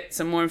we'll get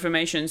some more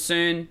information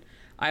soon.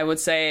 I would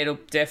say it'll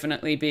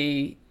definitely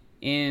be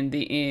in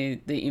the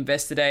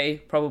Investor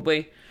Day,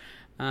 probably.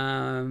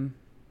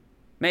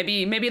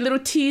 Maybe a little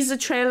teaser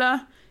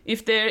trailer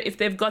if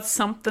they've got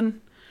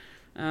something.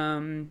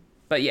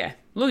 But yeah,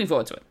 looking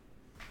forward to it.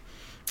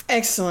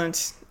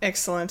 Excellent.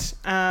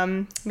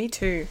 Me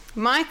too.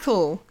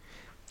 Michael.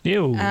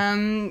 Ew.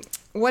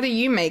 What do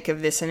you make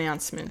of this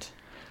announcement?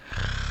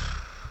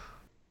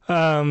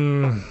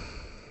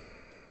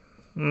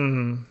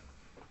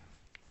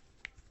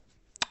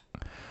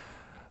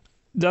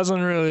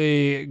 Doesn't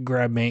really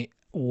grab me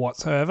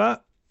whatsoever.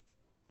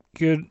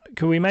 Could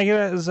we make it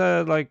as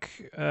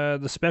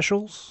the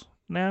specials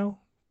now?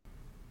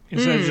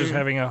 Instead of just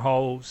having a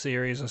whole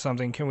series or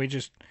something, can we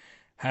just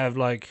have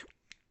like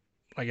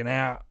an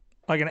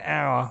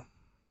hour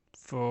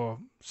for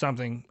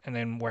something and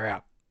then we're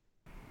out?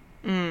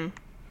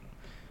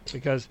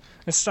 Because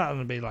it's starting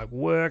to be like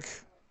work.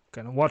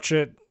 Gonna watch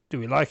it. Do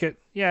we like it?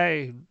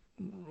 Yay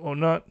or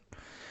not?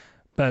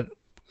 But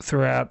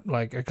throughout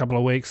like a couple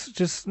of weeks,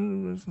 just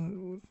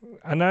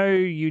I know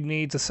you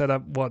need to set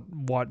up what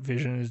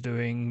Vision is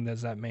doing.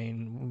 Does that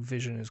mean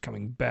Vision is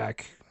coming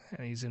back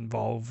and he's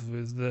involved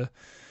with the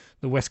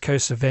West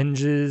Coast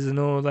Avengers and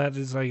all that?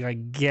 It's like, I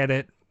get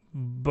it,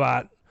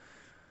 but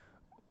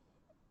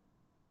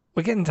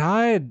we're getting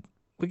tired.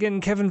 We're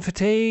getting Kevin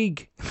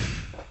fatigue.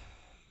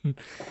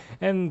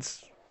 and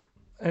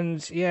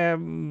yeah, I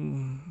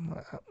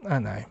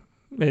know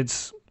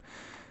it's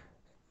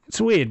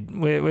weird.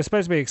 We're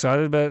supposed to be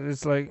excited, but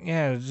it's like,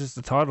 yeah, it's just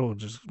the title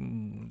just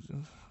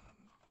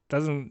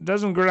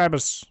doesn't grab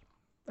us.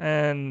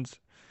 And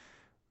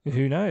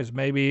who knows?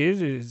 Maybe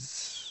it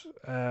is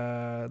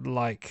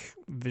like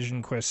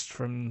Vision Quest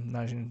from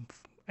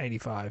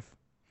 1985.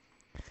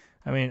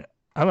 I mean,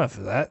 I'm up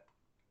for that.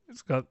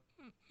 It's got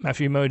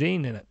Matthew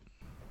Modine in it.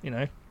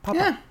 Papa.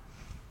 Yeah.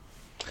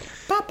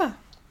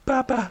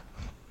 Papa.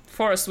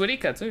 Forrest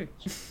Whitaker too.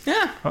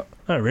 Yeah.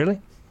 Oh, really?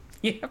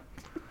 Yeah.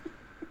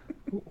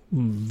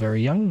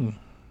 Very young.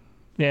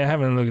 Yeah,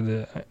 having a look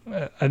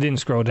at I didn't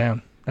scroll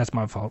down. That's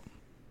my fault.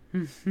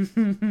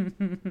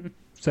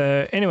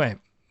 So, anyway,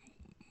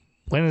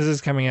 when is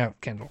this coming out,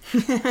 Kendall?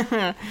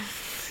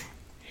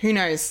 Who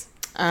knows?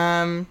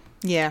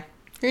 Yeah,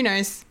 who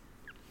knows?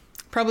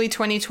 Probably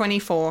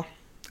 2024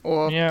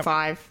 or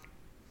 5.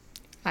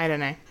 I don't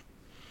know.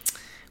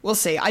 We'll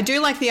see. I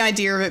do like the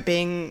idea of it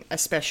being a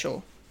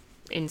special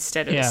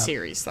instead of a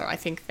series, though. I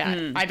think that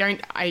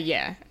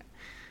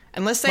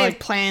unless they have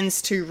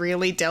plans to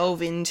really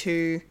delve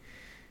into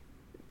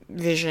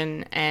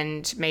Vision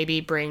and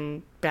maybe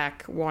bring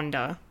back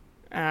Wanda,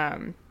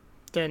 then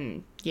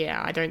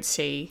I don't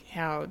see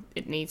how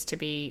it needs to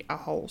be a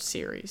whole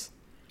series.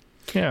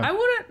 Yeah. I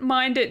wouldn't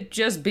mind it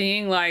just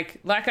being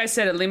like I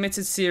said, a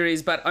limited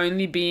series, but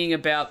only being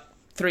about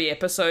 3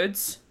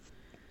 episodes.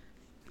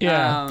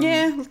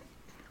 Yeah.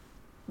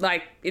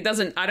 Like, it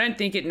doesn't, I don't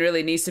think it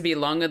really needs to be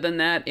longer than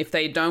that. If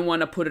they don't want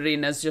to put it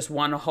in as just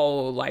one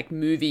whole, like,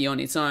 movie on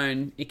its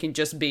own, it can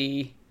just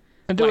be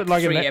and do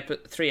like, it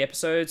like 3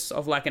 episodes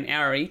of, like, an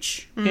hour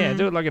each. Yeah,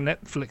 do it like a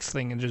Netflix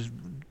thing and just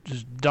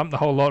dump the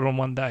whole lot on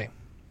one day.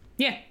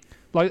 Yeah.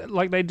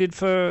 Like they did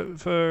for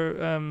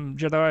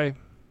Jedi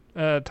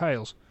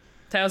Tales.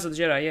 Tales of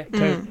the Jedi,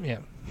 yeah.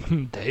 Yeah.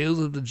 Tales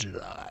of the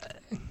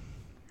Jedi.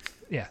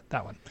 Yeah,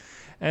 that one.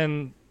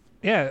 And,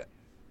 yeah,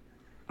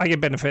 I get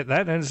benefit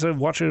that, and so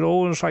watch it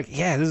all, and it's like,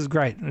 yeah, this is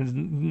great. It's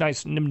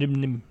nice, num, num,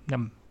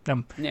 num,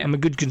 num. Yeah. I'm a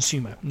good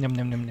consumer. Num,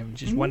 num, num, num.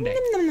 Just one day.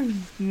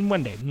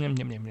 One day. Num,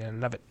 num, num, num.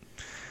 Love it.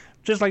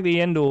 Just like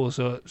the Endor,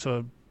 sort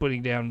of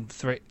putting down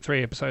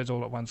three episodes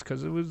all at once,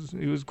 because it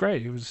was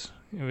great. It was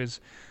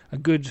a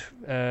good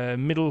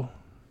middle,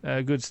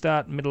 good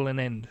start, middle, and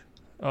end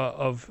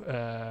of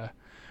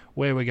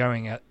where we're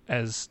going at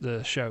as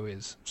the show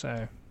is.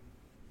 So,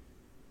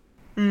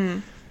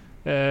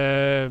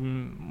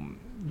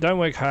 don't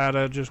work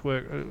harder, just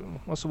work.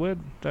 What's the word?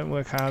 Don't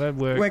work harder.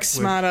 Work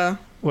smarter.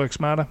 Work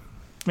smarter.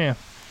 Yeah.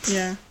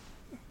 Yeah.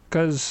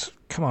 Because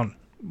come on,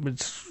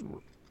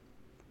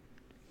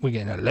 we're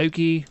getting a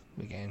Loki.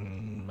 We're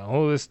getting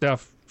all this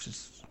stuff.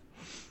 Just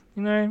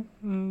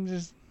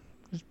just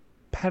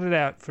pat it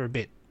out for a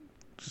bit.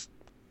 Just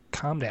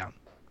calm down.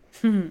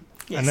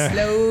 Yeah,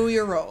 slow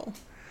your roll.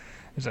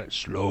 It's like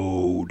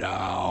slow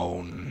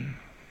down.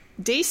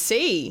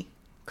 DC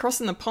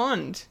crossing the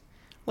pond.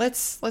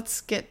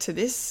 Let's get to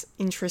this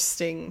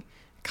interesting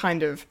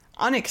kind of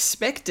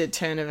unexpected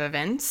turn of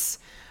events.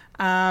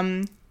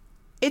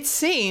 It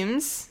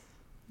seems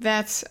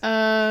that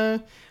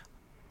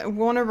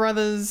Warner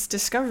Brothers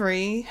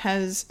Discovery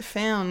has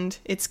found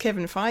its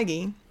Kevin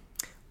Feige,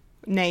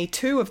 nay,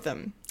 two of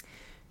them,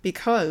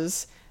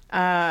 because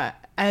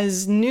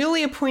as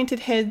newly appointed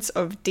heads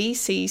of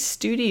DC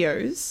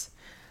Studios,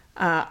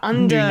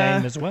 under new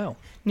name as well.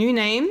 New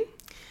name.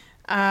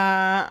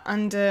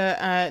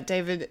 Under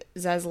David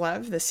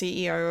Zaslav, the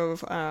CEO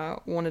of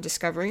Warner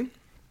Discovery,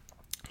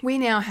 we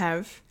now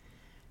have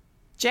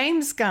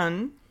James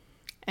Gunn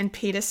and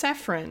Peter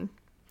Safran,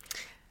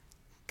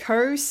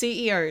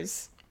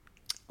 co-CEOs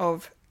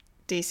of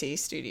DC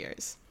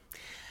Studios.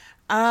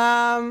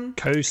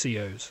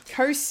 Co-CEOs.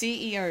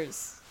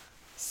 Co-CEOs.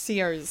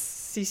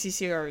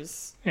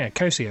 CCCOs. Yeah,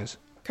 co-CEOs.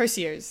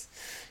 Co-CEOs.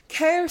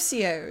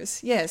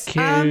 Co-CEOs, yes.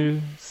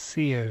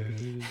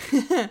 Co-CEOs.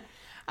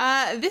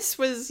 This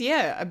was,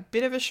 a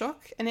bit of a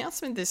shock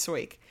announcement this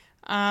week.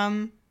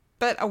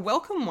 But a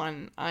welcome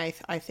one, I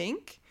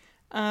think.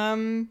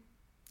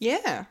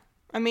 Yeah.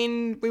 I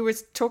mean, we were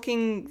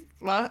talking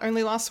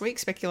only last week,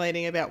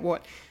 speculating about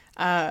what,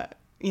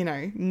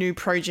 new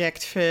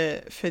project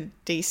for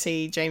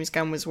DC James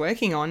Gunn was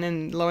working on,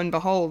 and lo and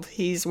behold,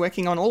 he's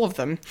working on all of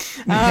them.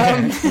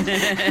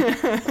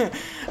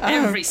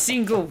 Every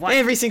single one.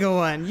 Every single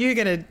one. You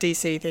get a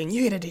DC thing.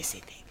 You get a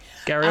DC thing.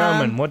 Gary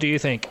Oldman, what do you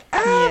think?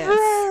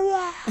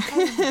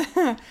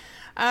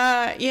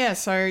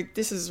 Yes. So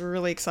this is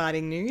really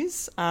exciting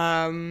news.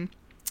 There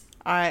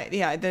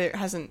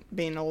hasn't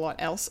been a lot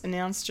else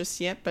announced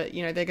just yet, but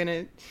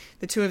the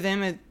two of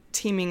them are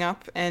teaming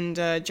up, and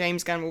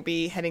James Gunn will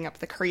be heading up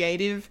the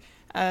creative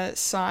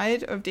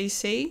side of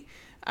DC,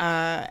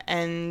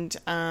 and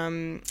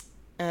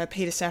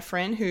Peter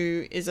Safran,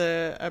 who is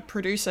a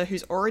producer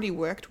who's already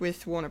worked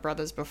with Warner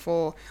Brothers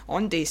before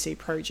on DC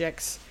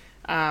projects.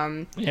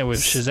 With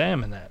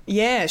Shazam and that.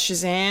 Yeah,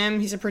 Shazam.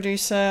 He's a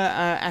producer.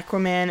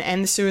 Aquaman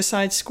and the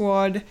Suicide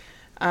Squad.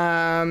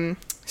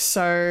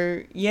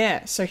 So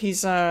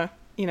he's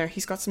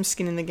he's got some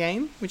skin in the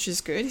game, which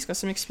is good. He's got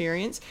some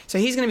experience. So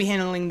he's going to be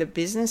handling the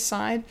business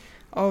side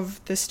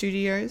of the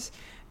studios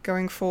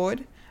going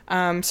forward.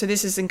 So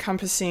this is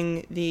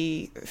encompassing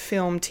the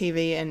film,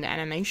 TV, and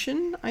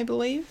animation, I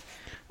believe,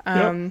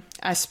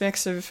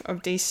 aspects of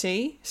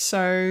DC.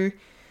 So.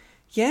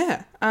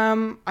 Yeah,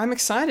 I'm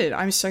excited.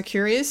 I'm so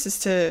curious as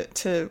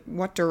to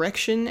what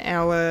direction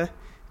our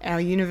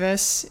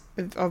universe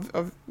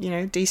of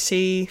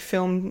DC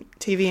film,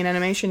 TV, and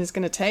animation is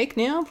going to take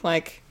now.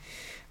 Like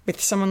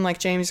with someone like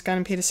James Gunn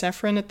and Peter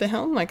Safran at the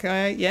helm. I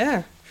don't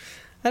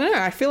know.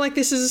 I feel like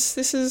this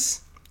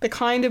is the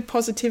kind of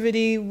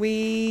positivity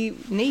we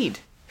need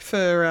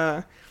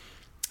for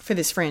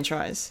this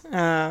franchise.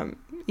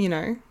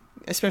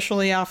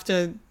 Especially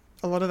after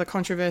a lot of the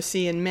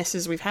controversy and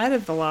messes we've had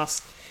of the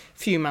last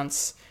few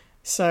months.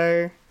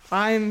 So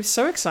I'm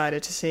so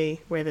excited to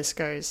see where this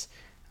goes.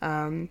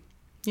 I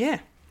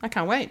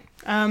can't wait.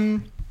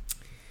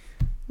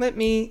 Let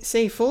me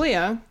see,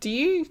 Fulia, do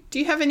you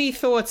have any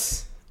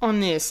thoughts on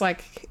this?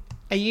 Like,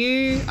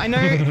 I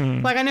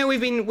know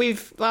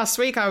we've last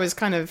week I was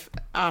kind of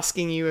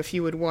asking you if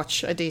you would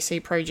watch a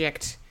DC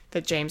project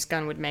that James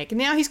Gunn would make, and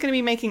now he's going to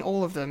be making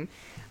all of them.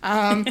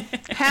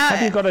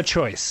 Have you got a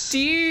choice? Do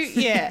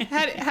you?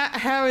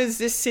 How is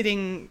this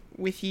sitting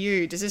with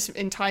you? Does this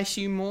entice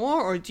you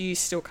more, or do you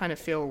still kind of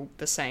feel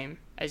the same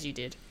as you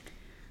did?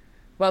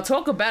 Well,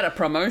 talk about a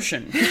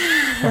promotion.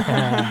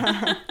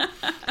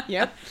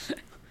 Yep.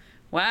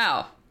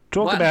 Wow.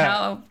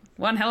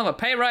 One hell of a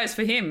pay rise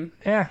for him.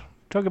 Yeah.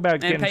 Talk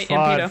about getting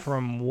fired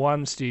from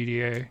one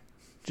studio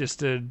just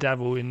to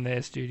dabble in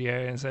their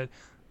studio and said,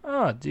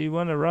 "Oh, do you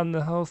want to run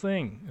the whole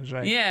thing?" It was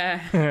like,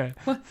 yeah.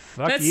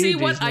 Let's see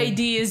Disney. what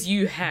ideas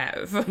you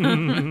have.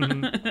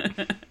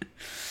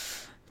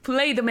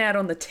 Play them out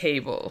on the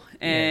table.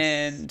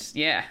 And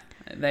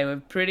they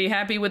were pretty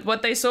happy with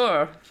what they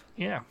saw.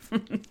 Yeah.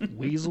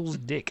 Weasel's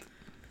dick.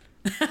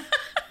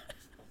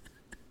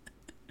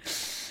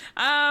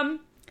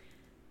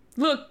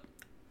 Look,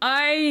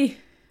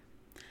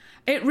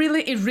 it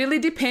really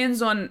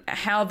depends on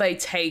how they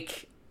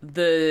take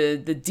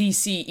the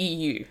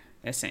DCEU,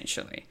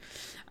 essentially.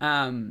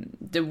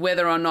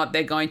 Whether or not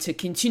they're going to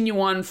continue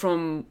on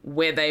from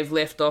where they've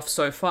left off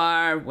so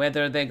far,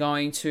 whether they're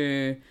going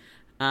to,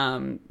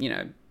 I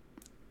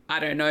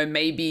don't know,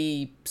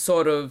 maybe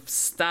sort of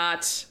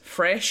start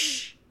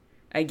fresh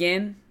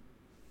again.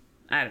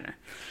 I don't know.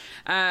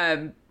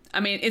 I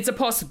mean, it's a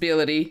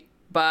possibility,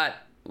 but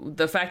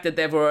the fact that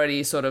they've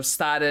already sort of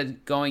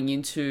started going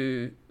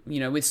into,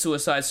 with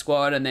Suicide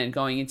Squad and then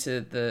going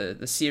into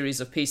the series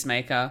of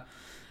Peacemaker,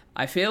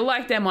 I feel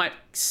like they might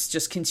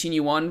just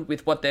continue on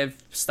with what they've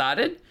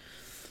started.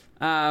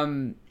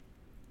 The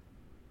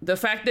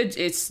fact that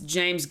it's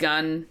James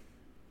Gunn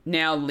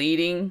now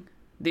leading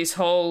this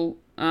whole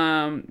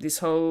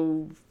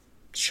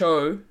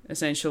show,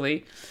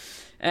 essentially,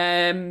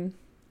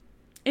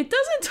 it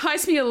does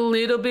entice me a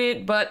little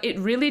bit, but it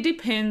really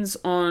depends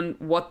on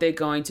what they're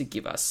going to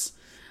give us.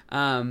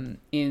 I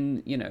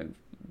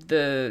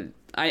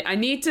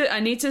need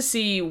to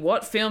see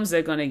what films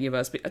they're going to give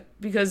us,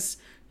 because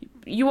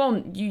you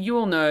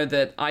all know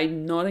that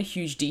I'm not a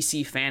huge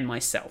DC fan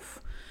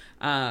myself,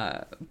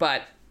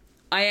 but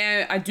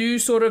I do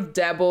sort of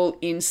dabble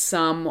in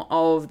some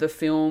of the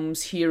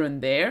films here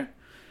and there.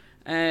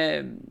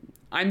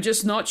 I'm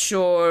just not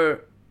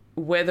sure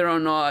whether or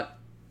not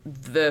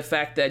the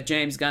fact that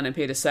James Gunn and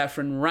Peter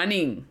Safran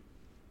running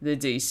the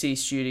DC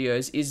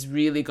studios is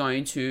really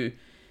going to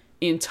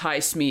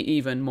entice me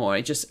even more.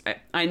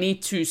 I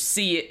need to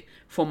see it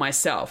for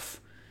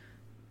myself.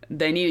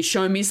 They need to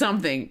show me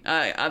something.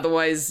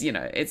 Otherwise,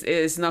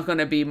 it's not going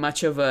to be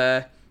much of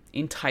a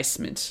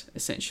enticement,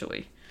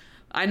 essentially.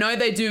 I know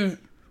they do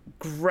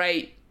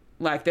great,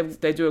 like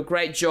they do a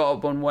great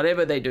job on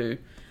whatever they do.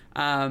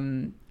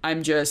 I'm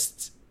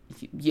just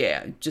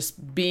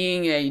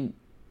being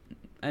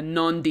a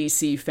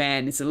non-DC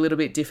fan, it's a little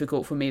bit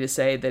difficult for me to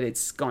say that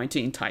it's going to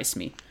entice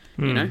me,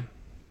 Yeah,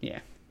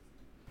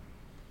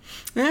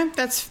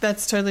 that's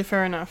totally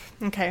fair enough.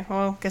 Okay,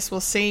 well, guess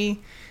we'll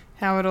see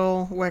how it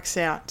all works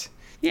out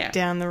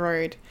down the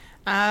road.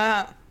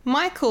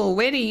 Michael,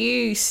 where do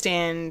you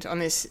stand on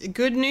this?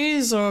 Good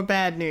news or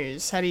bad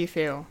news? How do you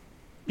feel?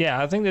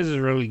 Yeah, I think this is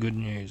really good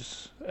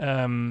news.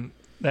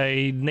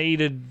 They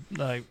needed,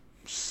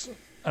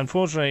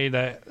 unfortunately,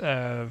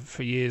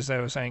 for years they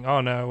were saying, "Oh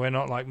no, we're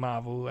not like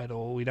Marvel at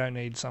all. We don't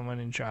need someone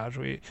in charge.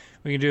 We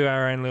can do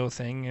our own little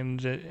thing,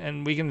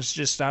 and we can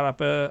just start up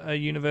a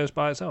universe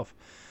by itself,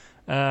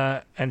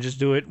 and just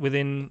do it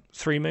within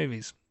 3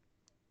 movies."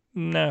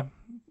 No,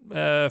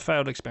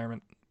 failed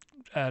experiment.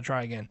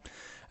 Try again.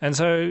 And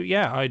so,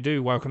 yeah, I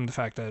do welcome the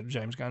fact that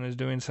James Gunn is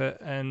doing so,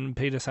 and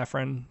Peter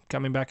Safran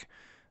coming back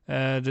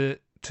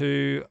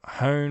to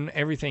hone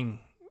everything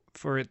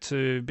for it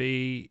to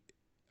be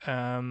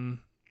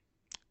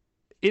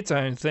its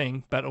own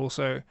thing, but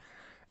also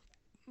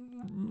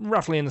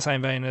roughly in the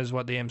same vein as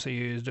what the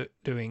MCU is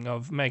doing,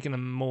 of making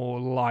them more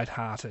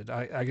light-hearted.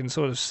 I can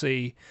sort of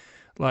see,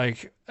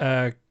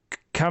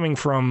 coming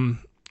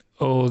from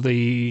all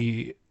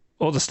the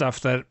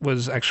stuff that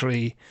was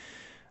actually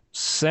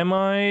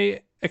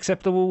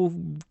semi-acceptable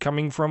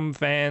coming from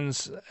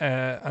fans,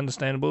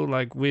 understandable,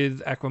 like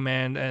with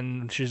Aquaman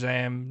and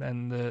Shazam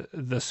and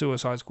the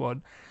Suicide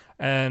Squad,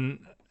 and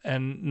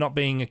not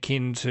being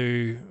akin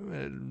to,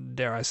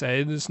 dare I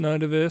say, the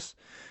Snyderverse,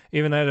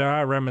 even though there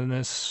are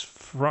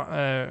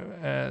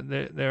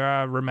there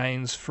are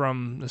remains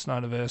from the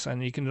Snyderverse,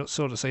 and you can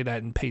sort of see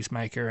that in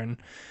Peacemaker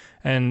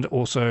and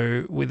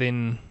also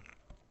within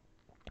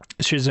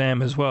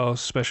Shazam as well,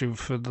 especially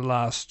for the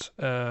last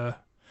the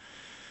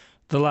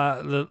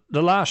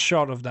last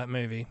shot of that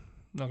movie.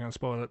 I'm not going to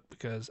spoil it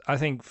because I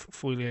think,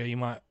 Fulia,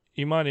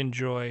 you might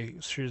enjoy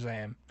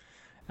Shazam.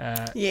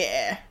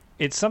 Yeah.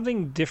 It's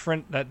something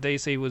different that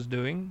DC was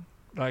doing,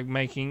 like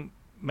making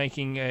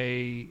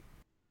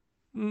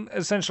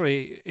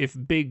essentially, if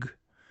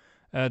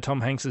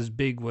Tom Hanks's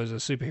Big was a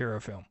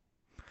superhero film,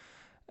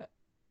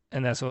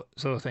 and that sort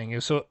of thing. It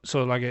was sort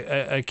of like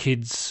a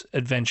kid's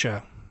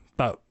adventure,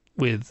 but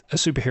with a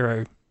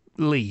superhero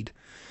lead,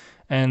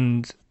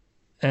 and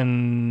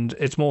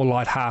it's more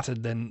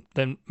lighthearted than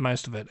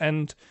most of it.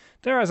 And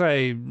dare I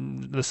say,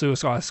 the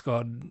Suicide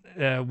Squad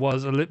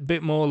was a little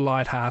bit more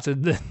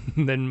lighthearted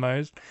than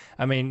most.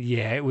 I mean,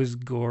 yeah, it was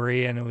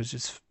gory, and it was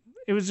just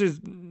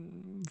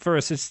for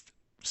a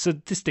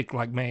sadistic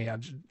like me, I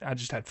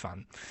just had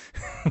fun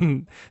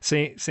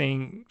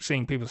seeing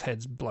people's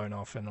heads blown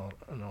off and all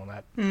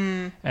that,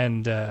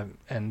 and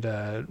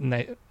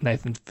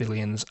Nathan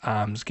Fillion's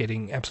arms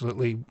getting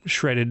absolutely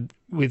shredded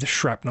with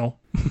shrapnel.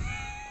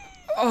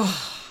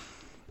 Oh,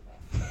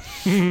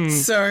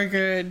 so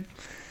good.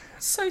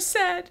 So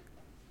sad.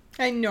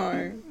 I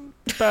know.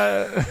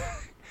 But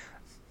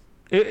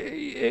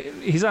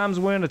his arms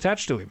weren't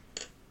attached to him.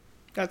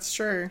 That's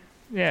true.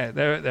 Yeah,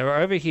 they were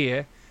over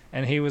here,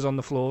 and he was on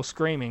the floor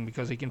screaming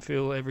because he can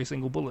feel every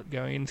single bullet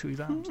going into his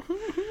arms.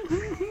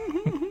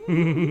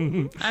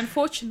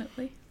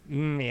 Unfortunately.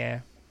 Yeah.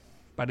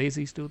 But is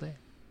he still there?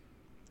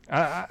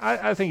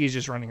 I think he's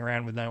just running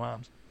around with no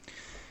arms.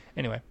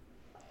 Anyway,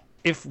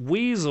 if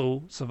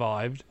Weasel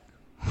survived,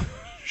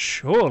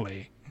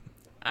 surely...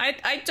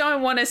 I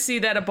don't want to see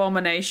that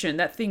abomination.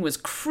 That thing was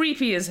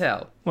creepy as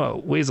hell.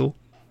 Well, Weasel.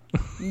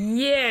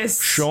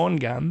 Yes. Sean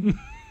Gunn.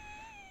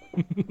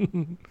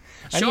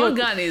 Sean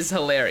Gunn is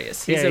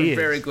hilarious. He's a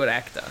very good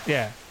actor.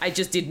 Yeah. I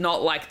just did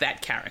not like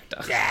that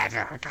character.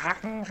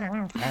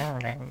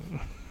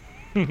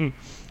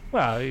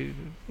 Well, you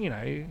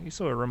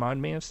sort of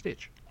remind me of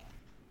Stitch.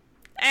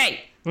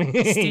 Hey,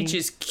 Stitch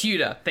is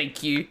cuter.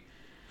 Thank you.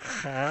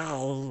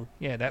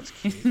 Yeah, that's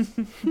cute.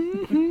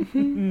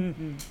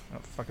 I'll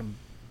fucking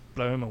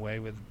blow him away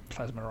with a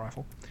plasma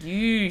rifle.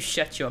 You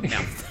shut your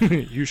mouth.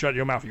 You shut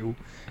your mouth, you.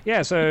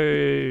 Yeah,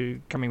 so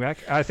coming back,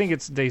 I think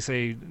it's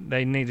DC.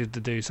 They needed to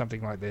do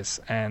something like this,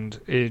 and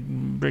it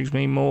brings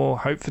me more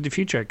hope for the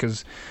future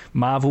because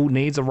Marvel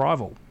needs a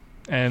rival,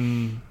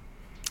 and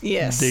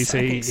Yes, I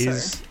think DC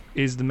so.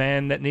 is the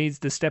man that needs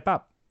to step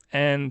up.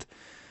 And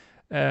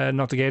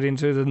not to get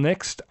into the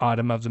next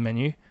item of the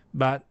menu,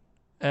 but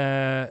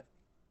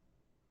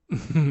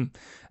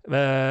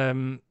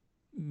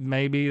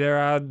maybe there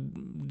are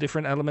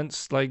different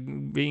elements like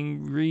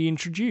being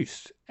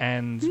reintroduced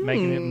and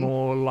making it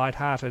more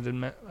lighthearted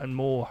and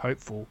more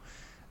hopeful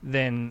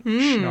than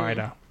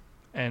Schneider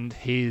and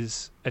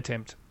his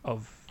attempt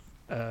of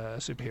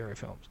superhero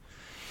films.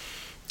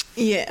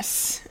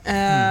 Yes,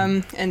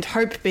 and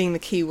hope being the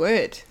key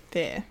word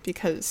there,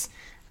 because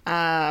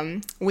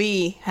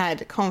we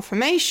had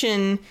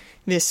confirmation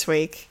this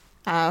week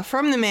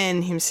from the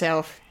man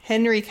himself,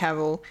 Henry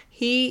Cavill.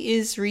 He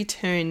is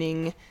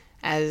returning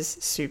as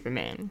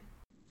Superman.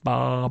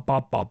 Ba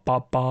ba ba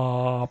ba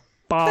ba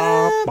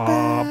ba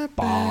ba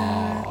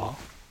ba.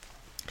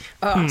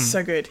 Oh,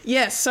 so good.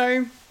 Yeah,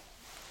 so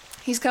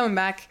he's coming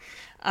back.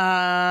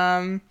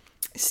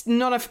 It's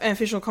not an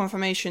official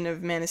confirmation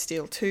of Man of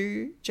Steel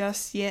 2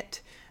 just yet,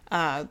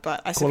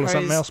 but I suppose... Call it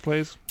something else,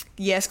 please.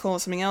 Yes, call it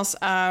something else.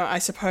 I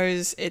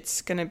suppose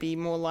it's going to be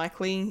more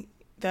likely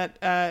that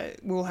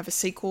we'll have a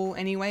sequel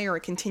anyway, or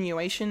a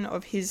continuation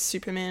of his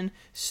Superman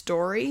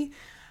story.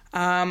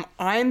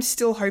 I'm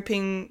still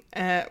hoping,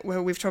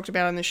 well, we've talked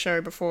about on the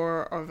show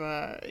before of,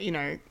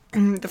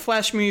 the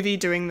Flash movie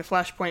doing the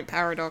Flashpoint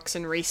paradox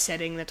and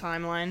resetting the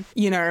timeline,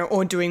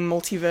 or doing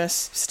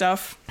multiverse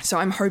stuff. So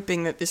I'm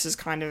hoping that this is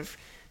kind of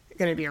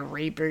going to be a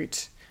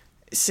reboot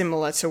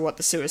similar to what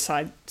the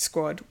Suicide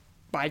Squad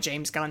by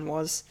James Gunn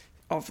was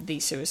of the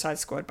Suicide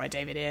Squad by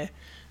David Ayer.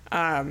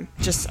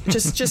 Just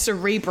a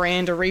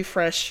rebrand, a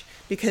refresh,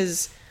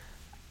 because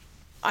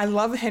I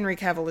love Henry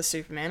Cavill as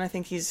Superman. I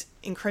think he's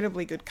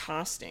incredibly good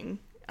casting.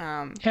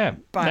 Yeah,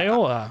 but they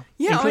all are,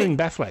 including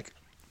Batfleck.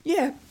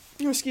 Yeah,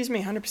 excuse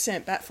me,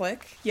 100%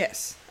 Batfleck.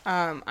 Yes,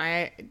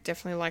 I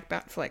definitely like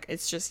Batfleck.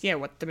 It's just,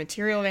 what the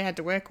material they had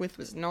to work with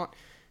was not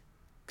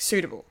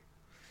suitable.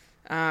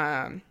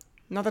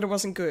 Not that it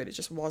wasn't good, it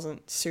just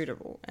wasn't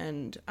suitable.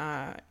 And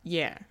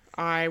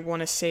I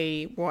want to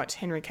see what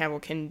Henry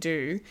Cavill can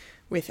do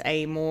with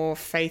a more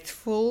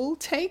faithful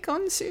take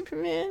on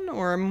Superman,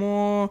 or a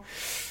more,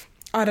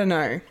 I don't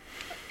know.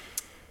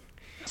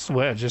 That's the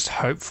word, just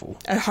hopeful.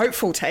 A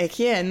hopeful take,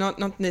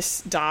 not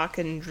this dark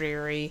and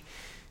dreary,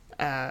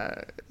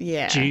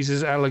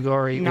 Jesus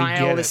allegory,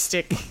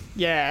 nihilistic,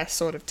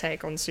 sort of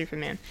take on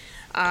Superman.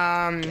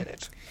 Get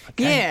it.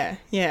 Okay.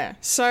 Yeah.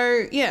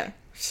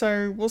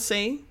 So we'll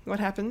see what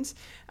happens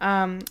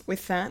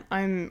with that.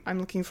 I'm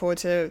looking forward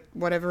to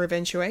whatever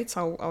eventuates.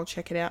 I'll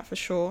check it out for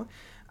sure.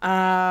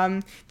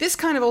 This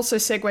kind of also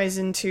segues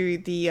into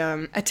the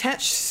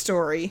attached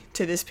story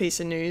to this piece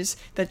of news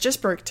that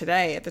just broke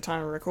today at the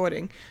time of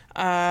recording,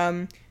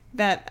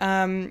 that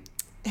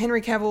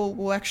Henry Cavill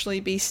will actually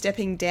be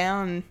stepping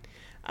down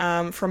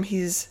from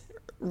his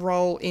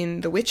role in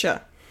The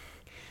Witcher.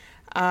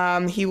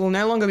 He will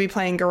no longer be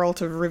playing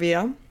Geralt of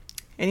Rivia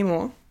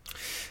anymore.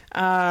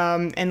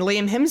 And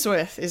Liam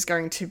Hemsworth is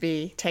going to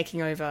be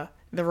taking over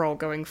the role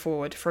going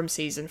forward from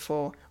season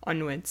 4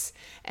 onwards.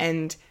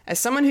 And as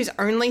someone who's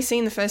only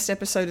seen the first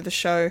episode of the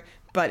show,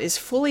 but is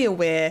fully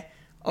aware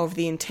of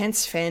the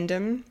intense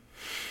fandom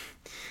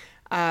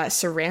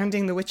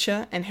surrounding The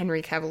Witcher and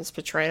Henry Cavill's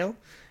portrayal,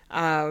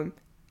 I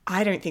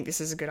don't think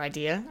this is a good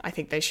idea. I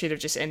think they should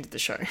have just ended the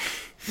show.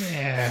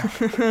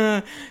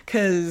 Yeah.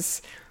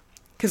 Because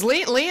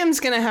Liam's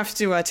going to have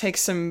to take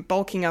some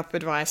bulking up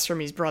advice from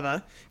his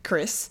brother,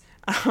 Chris,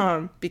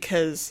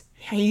 because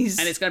he's...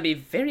 And it's going to be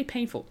very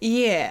painful.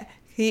 Yeah.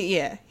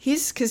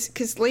 He's...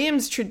 Because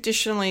Liam's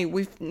traditionally...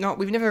 We've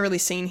never really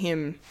seen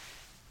him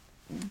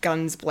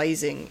guns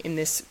blazing in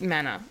this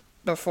manner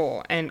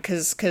before. And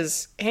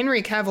because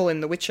Henry Cavill in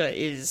The Witcher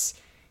is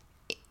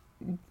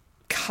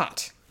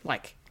cut,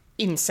 like,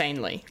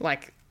 insanely.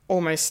 Like,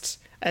 almost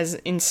as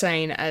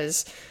insane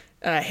as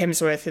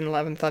Hemsworth in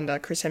Love and Thunder,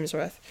 Chris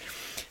Hemsworth.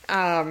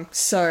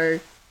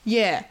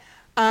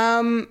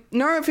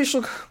 No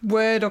official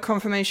word or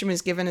confirmation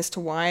was given as to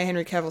why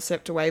Henry Cavill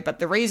stepped away, but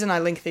the reason I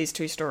link these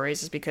two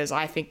stories is because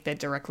I think they're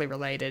directly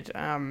related.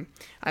 I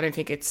don't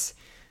think it's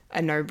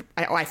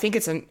I think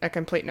it's a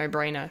complete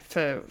no-brainer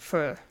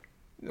for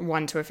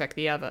one to affect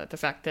the other. The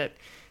fact that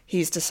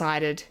he's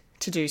decided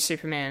to do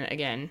Superman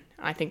again,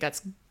 I think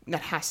that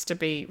has to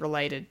be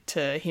related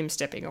to him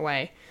stepping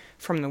away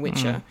from The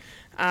Witcher.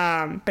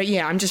 But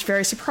yeah, I'm just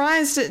very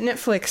surprised at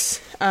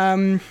Netflix.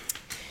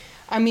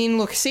 I mean,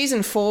 look,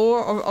 season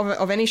 4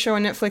 of any show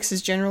on Netflix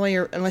is generally,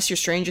 unless you're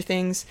Stranger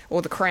Things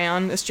or The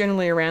Crown, it's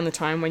generally around the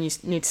time when you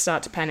need to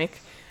start to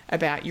panic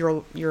about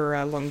your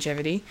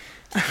longevity.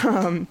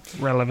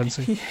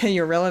 Relevancy.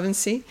 Your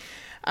relevancy.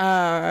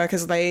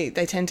 because they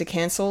tend to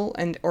cancel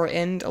or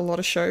end a lot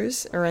of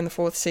shows around the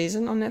 4th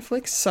season on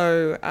Netflix.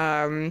 So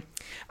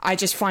I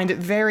just find it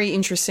very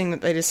interesting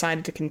that they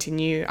decided to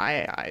continue.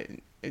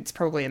 It's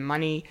probably a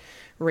money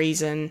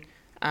reason,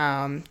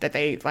 that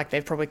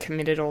they've probably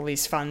committed all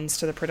these funds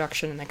to the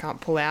production and they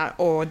can't pull out,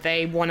 or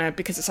they want to,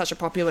 because it's such a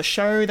popular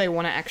show, they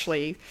want to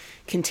actually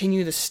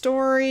continue the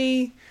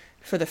story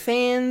for the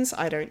fans.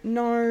 I don't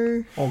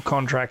know. All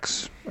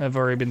contracts have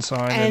already been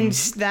signed, and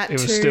that it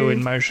was too, still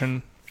in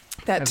motion.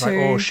 That it's too. like,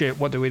 oh shit,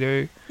 what do we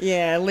do?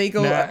 Yeah,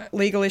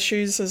 legal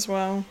issues as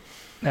well.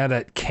 Now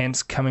that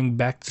Kent's coming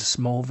back to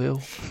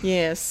Smallville.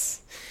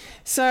 Yes.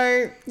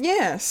 So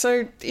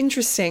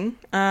interesting.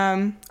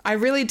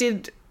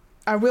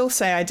 I will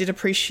say I did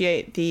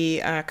appreciate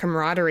the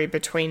camaraderie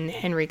between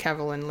Henry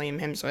Cavill and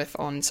Liam Hemsworth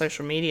on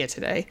social media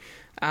today.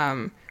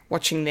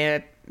 Watching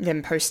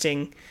them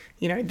posting,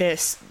 their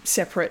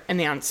separate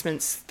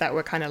announcements that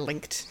were kind of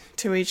linked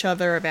to each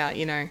other about,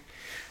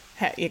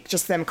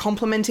 just them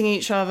complimenting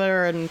each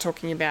other and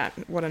talking about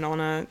what an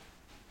honour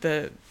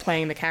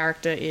playing the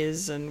character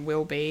is and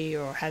will be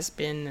or has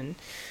been and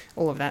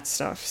all of that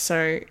stuff. So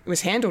it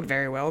was handled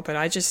very well, but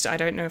I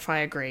don't know if I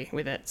agree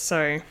with it.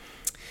 So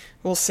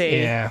we'll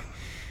see. Yeah.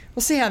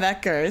 We'll see how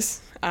that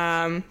goes.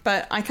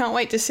 But I can't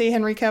wait to see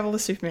Henry Cavill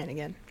as Superman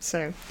again.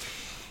 So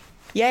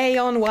yay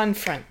on one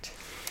front.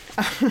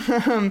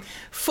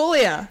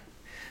 Fulia.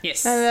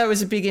 Yes. That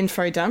was a big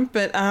info dump,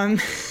 but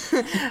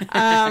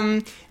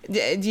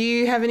do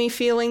you have any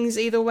feelings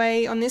either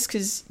way on this?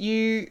 Because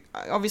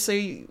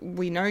obviously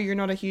we know you're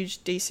not a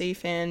huge DC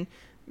fan,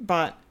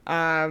 but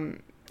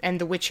and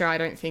The Witcher I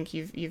don't think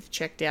you've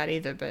checked out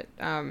either. But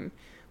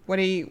what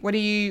are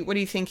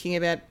you thinking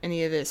about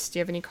any of this? Do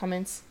you have any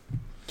comments?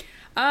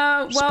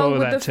 Spoil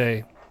that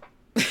tea.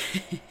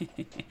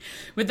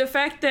 With the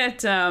fact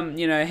that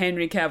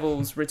Henry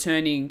Cavill's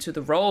returning to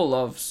the role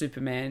of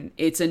Superman,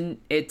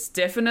 it's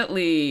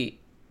definitely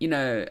a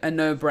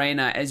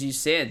no-brainer, as you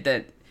said,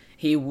 that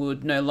he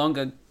would no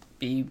longer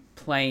be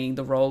playing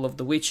the role of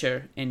The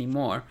Witcher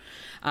anymore.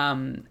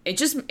 It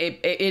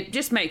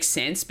just makes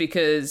sense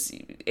because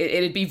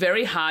it'd be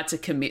very hard to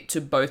commit to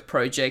both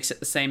projects at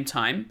the same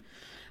time.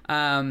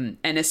 And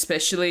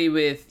especially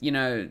with,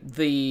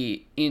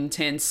 the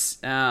intense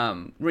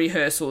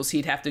rehearsals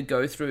he'd have to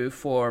go through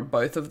for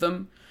both of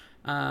them.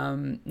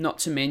 Not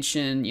to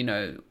mention,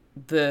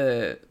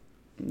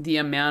 the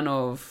amount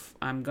of,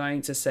 I'm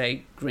going to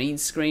say, green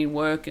screen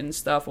work and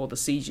stuff, or the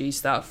CG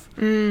stuff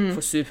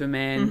for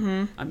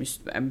Superman.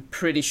 Mm-hmm. I'm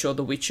pretty sure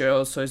The Witcher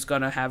also is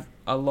going to have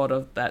a lot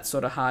of that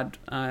sort of hard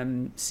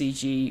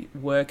CG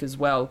work as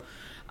well.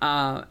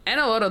 And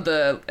a lot of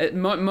the,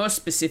 more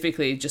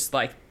specifically, just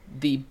like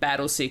the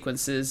battle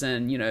sequences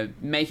and,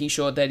 making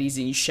sure that he's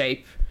in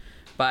shape.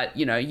 But,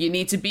 you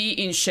need to be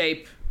in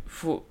shape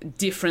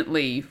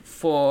differently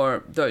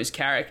for those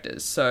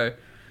characters. So,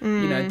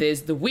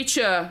 there's the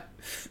Witcher,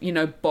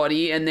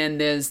 body, and then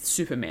there's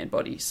Superman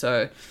body.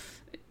 So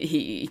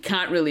he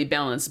can't really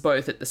balance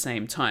both at the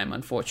same time,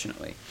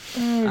 unfortunately.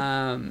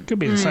 Could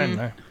be the same,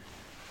 though.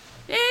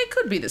 Yeah, it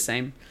could be the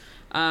same.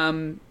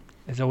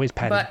 It's always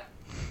padded.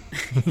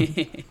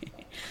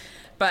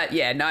 But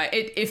yeah, no.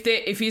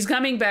 If he's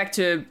coming back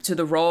to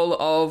the role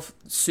of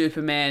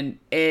Superman,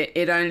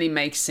 it only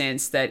makes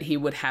sense that he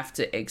would have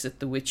to exit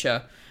The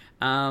Witcher.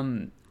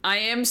 I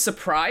am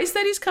surprised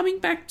that he's coming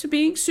back to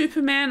being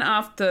Superman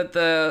after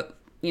the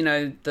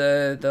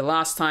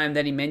last time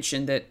that he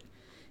mentioned that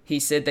he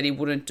said that he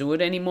wouldn't do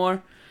it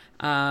anymore.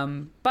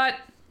 But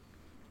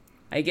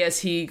I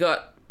guess he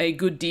got a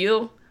good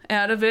deal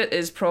out of it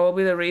is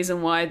probably the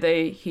reason why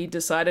he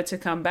decided to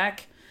come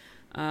back.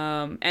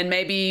 And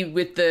maybe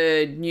with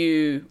the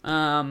new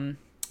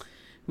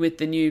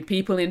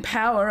people in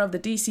power of the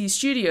DC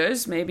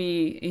studios,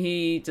 maybe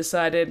he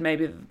decided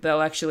maybe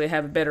they'll actually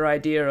have a better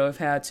idea of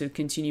how to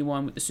continue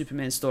on with the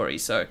Superman story.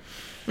 So,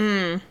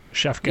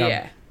 Chef Gum.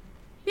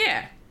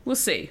 Yeah, we'll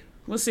see.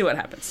 We'll see what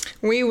happens.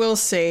 We will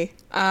see.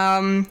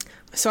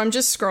 So I'm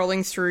just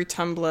scrolling through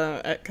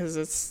Tumblr because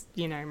it's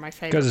my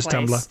favorite place.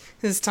 Tumblr.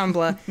 It's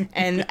Tumblr,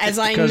 and as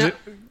I know,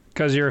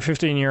 because you're a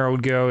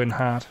 15-year-old girl in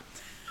heart.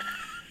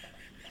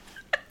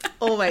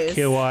 Always.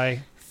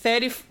 KY.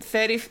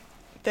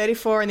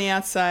 34 on the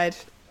outside,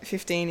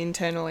 15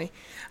 internally.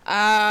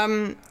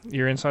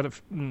 You're inside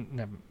of...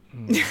 Never.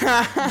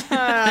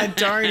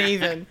 Don't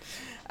even.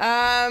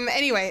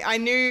 Anyway, I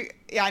know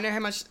how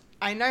much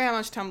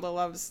Tumblr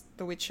loves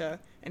The Witcher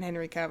and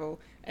Henry Cavill,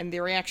 and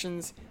the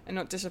reactions are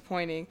not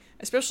disappointing,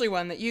 especially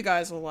one that you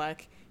guys will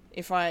like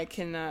if I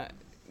can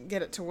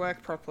get it to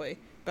work properly.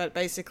 But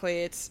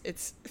basically,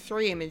 it's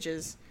 3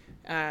 images.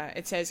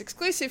 It says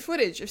exclusive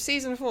footage of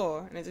season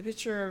 4, and it's a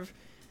picture of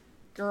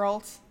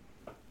Geralt,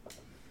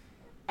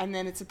 and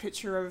then it's a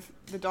picture of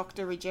the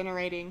Doctor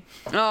regenerating.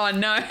 Oh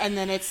no! And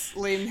then it's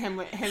Liam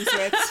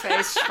Hemsworth's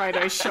face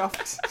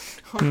photoshopped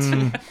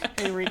onto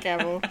Henry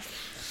Cavill.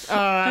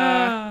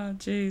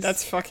 Jeez,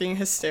 that's fucking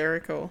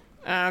hysterical.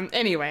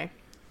 Anyway,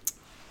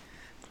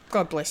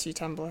 God bless you,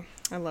 Tumblr.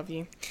 I love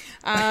you.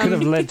 That could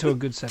have led to a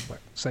good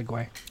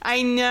segue.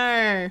 I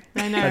know.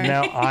 But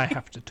now I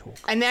have to talk.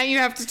 And now you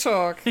have to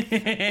talk.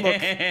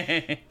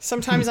 Look,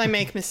 sometimes I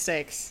make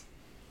mistakes.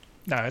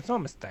 No, it's not a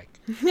mistake.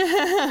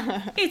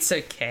 It's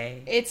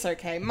okay. It's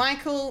okay.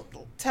 Michael,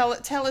 tell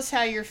us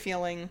how you're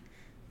feeling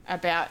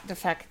about the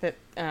fact that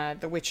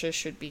The Witcher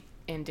should be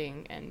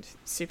ending and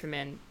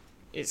Superman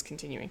is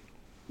continuing.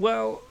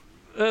 Well,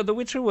 The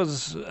Witcher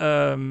was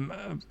a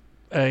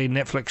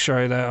Netflix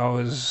show that I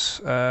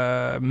was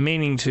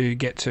meaning to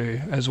get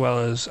to, as well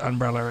as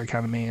Umbrella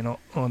Academy and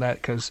all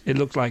that, because it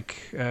looked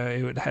like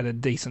it had a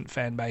decent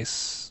fan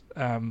base.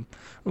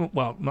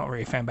 Well, not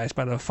really a fan base,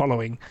 but a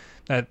following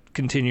that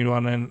continued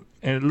on, and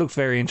it looked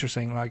very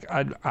interesting. Like,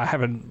 I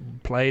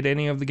haven't played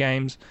any of the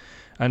games.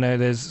 I know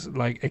there's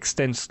like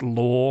extensive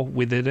lore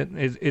within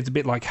it. It's a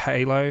bit like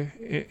Halo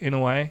in a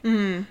way.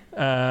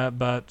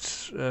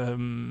 But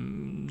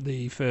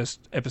the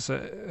first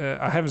episode,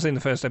 I haven't seen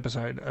the first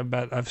episode,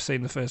 but I've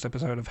seen the first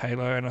episode of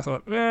Halo, and I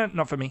thought,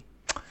 not for me,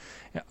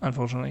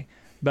 unfortunately.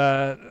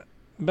 But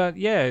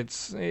yeah,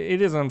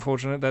 it is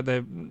unfortunate that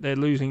they're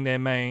losing their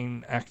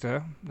main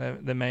actor,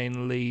 the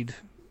main lead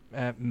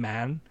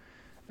man.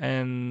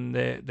 And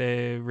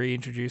they're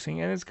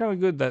reintroducing, and it's kind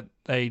of good that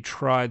they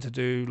tried to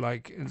do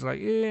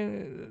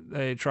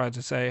they tried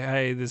to say,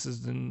 hey, this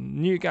is the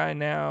new guy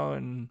now,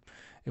 and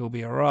it will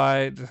be all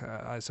right,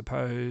 I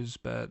suppose.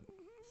 But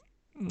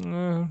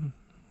who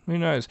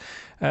knows?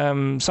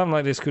 Something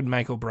like this could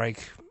make or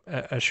break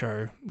a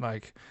show.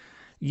 Like,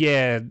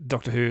 yeah,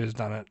 Doctor Who has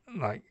done it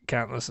like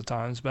countless of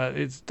times, but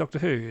it's Doctor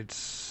Who.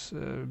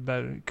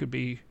 But it could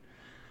be.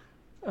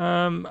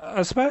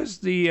 I suppose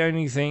the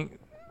only thing.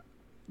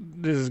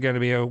 This is going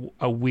to be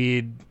a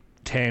weird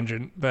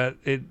tangent, but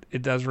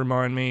it does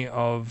remind me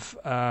of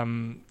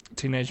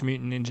Teenage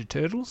Mutant Ninja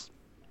Turtles.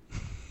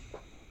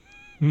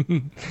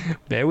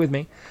 Bear with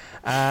me.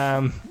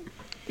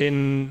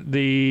 In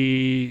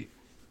the,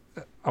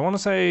 I want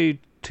to say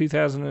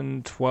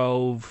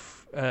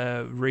 2012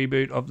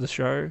 reboot of the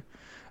show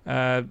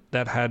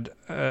that had,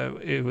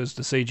 it was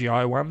the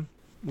CGI one,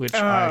 which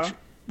I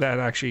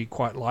actually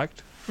quite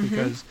liked.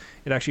 Because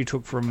it actually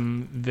took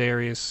from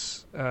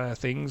various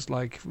things,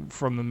 like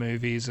from the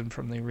movies and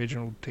from the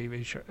original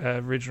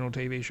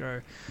TV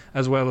show,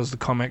 as well as the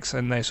comics,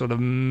 and they sort of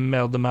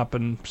melded them up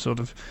and sort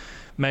of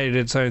made it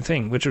its own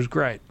thing, which was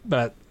great.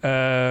 But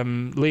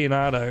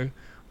Leonardo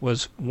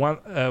was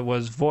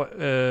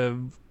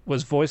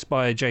voiced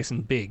by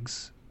Jason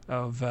Biggs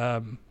of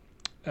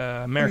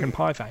American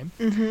Pie fame.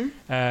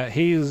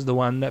 He is the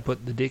one that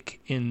put the dick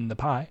in the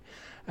pie.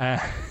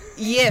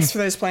 Yes, for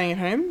those playing at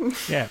home.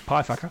 Yeah,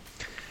 pie fucker.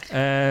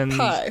 And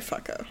pie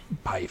fucker.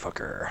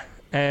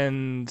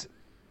 And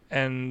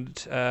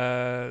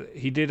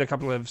he did a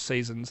couple of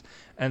seasons,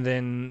 and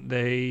then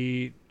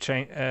they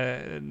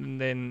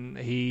then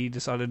he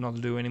decided not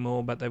to do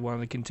anymore, but they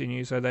wanted to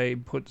continue, so they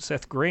put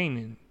Seth Green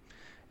in.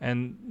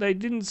 And they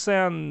didn't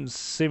sound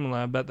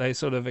similar, but they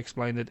sort of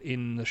explained it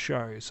in the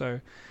show. So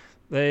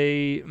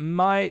they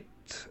might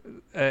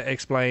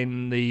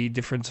explain the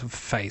difference of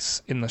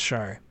face in the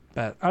show.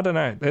 But I don't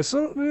know. They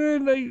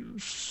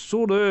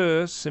sort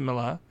of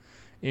similar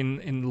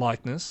in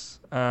likeness.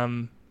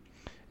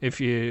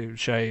 If you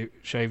shave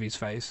his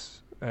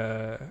face,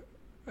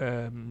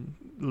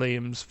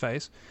 Liam's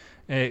face,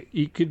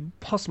 you could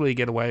possibly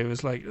get away with.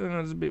 It's like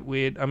it's a bit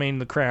weird. I mean,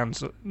 the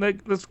Crown's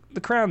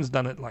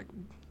done it like,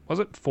 was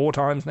it 4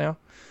 times now?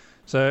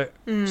 So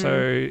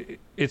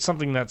it's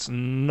something that's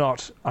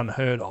not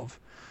unheard of.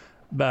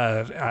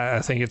 But I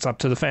think it's up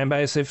to the fan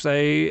base if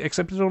they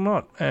accept it or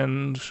not,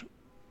 and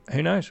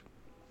who knows?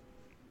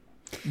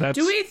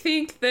 Do we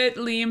think that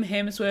Liam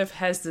Hemsworth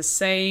has the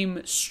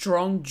same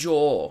strong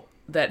jaw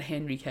that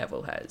Henry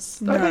Cavill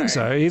has? No. I think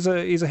so. He's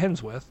a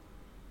Hemsworth.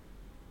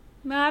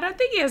 No, I don't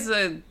think he has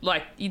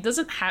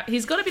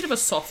he's got a bit of a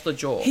softer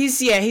jaw. He's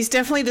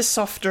definitely the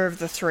softer of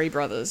the 3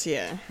 brothers,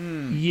 yeah.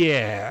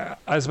 Yeah,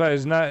 I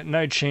suppose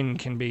no chin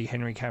can be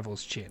Henry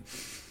Cavill's chin.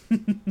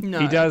 No.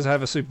 He does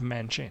have a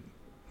Superman chin.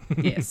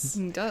 Yes.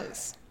 He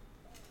does.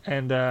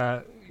 And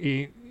all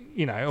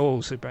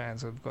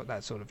Supermans have got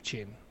that sort of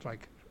chin,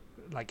 like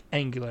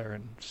angular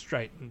and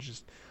straight and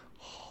just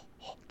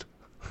hot.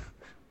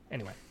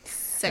 Anyway,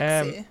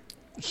 sexy,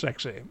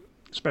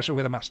 especially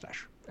with a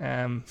mustache.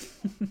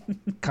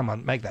 Come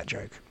on, make that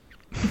joke.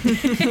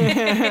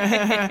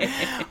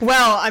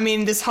 Well, I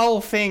mean, this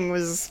whole thing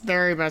was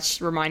very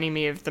much reminding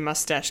me of the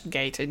mustache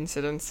gate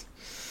incidents.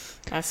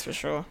 That's for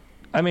sure.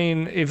 I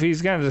mean, if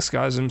he's going to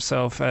disguise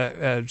himself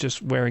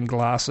just wearing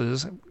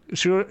glasses,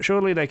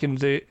 surely they can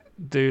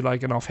do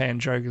like an offhand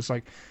joke. It's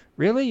like,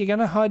 really, you're going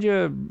to hide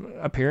your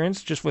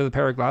appearance just with a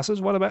pair of glasses?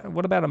 What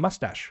about a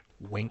mustache?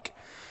 Wink,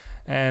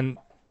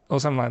 or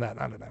something like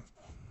that. I don't know.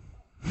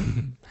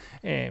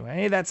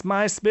 Anyway, that's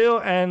my spiel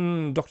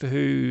and Doctor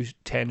Who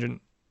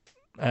tangent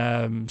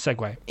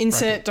segue.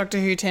 Insert right Doctor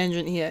Who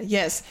tangent here.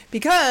 Yes,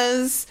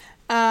 because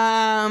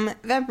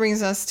that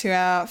brings us to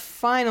our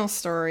final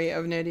story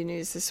of nerdy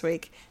news this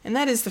week, and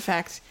that is the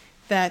fact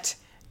that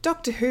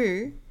Doctor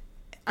Who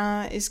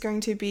is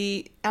going to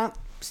be out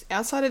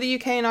outside of the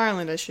UK and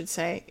Ireland, I should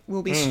say,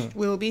 will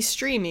be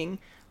streaming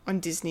on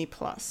Disney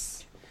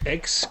Plus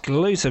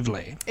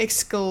exclusively.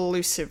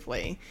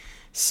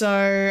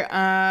 So,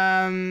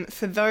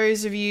 for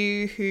those of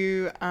you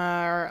who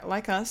are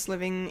like us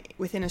living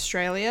within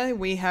Australia,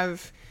 we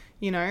have,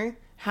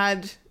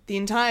 had the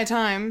entire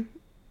time,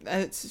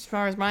 as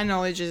far as my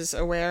knowledge is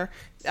aware,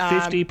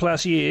 50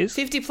 plus years.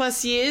 50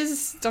 plus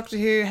years, Doctor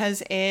Who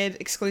has aired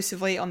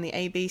exclusively on the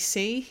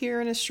ABC here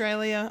in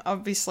Australia.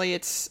 Obviously,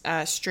 it's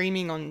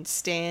streaming on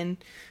Stan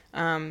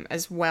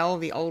as well,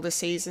 the older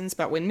seasons.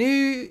 But when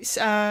new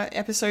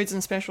episodes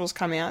and specials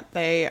come out,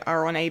 they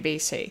are on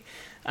ABC.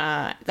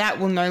 That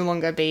will no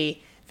longer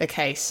be the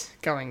case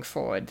going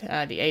forward.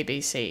 The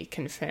ABC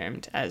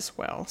confirmed as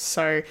well.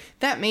 So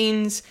that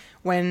means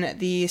when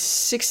the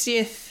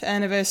 60th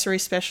anniversary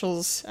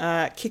specials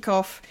kick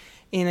off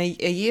in a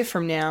year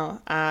from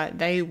now,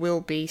 they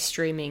will be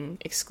streaming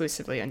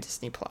exclusively on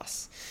Disney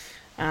Plus.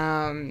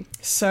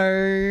 So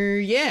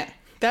yeah,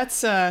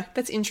 that's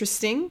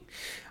interesting.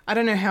 I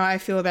don't know how I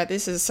feel about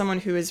this as someone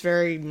who is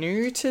very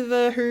new to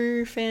the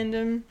Who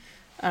fandom.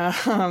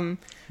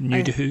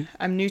 New to Who?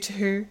 I'm new to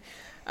Who.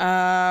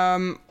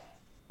 I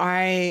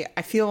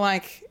feel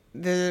like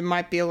there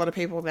might be a lot of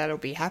people that'll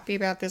be happy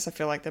about this. I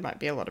feel like there might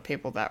be a lot of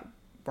people that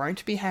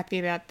won't be happy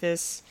about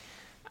this.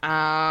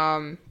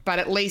 But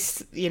at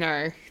least,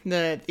 the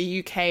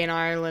UK and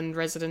Ireland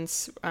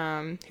residents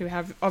who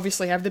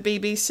obviously have the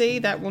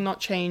BBC, that will not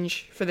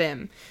change for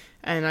them.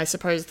 And I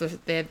suppose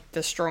they're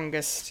the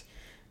strongest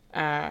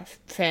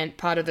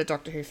part of the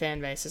Doctor Who fan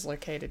base is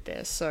located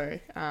there. So,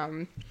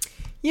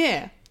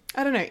 yeah,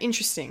 I don't know,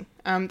 interesting.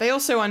 They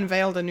also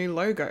unveiled a new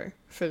logo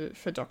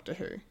for Doctor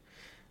Who,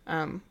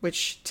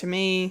 which to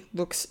me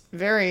looks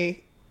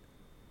very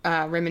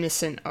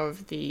reminiscent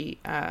of the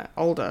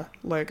older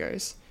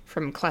logos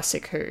from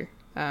Classic Who.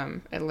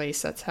 At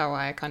least that's how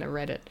I kind of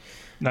read it.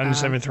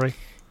 1973.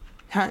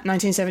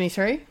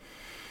 1973?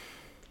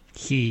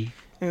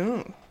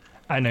 Ooh.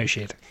 I know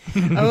shit.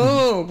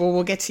 Oh, well,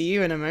 we'll get to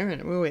you in a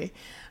moment, will we?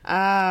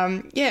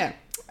 Yeah.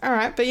 All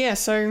right. But yeah,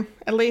 so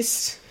at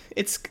least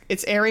it's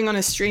airing on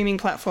a streaming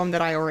platform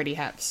that I already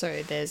have.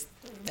 So there's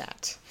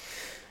that.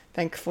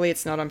 Thankfully,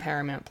 it's not on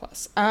Paramount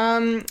Plus.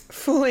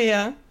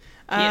 Fulia,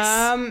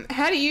 Yes.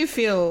 How do you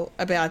feel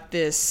about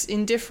this?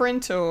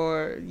 Indifferent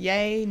or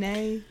yay,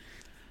 nay?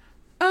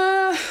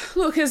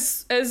 Look,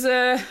 as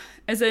a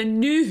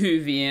new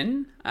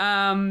Whovian,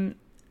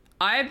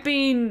 I've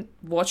been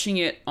watching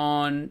it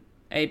on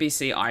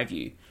ABC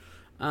iView.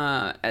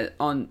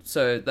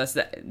 So that's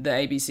the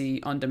ABC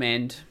on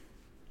demand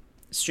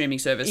streaming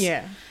service.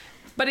 Yeah.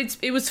 But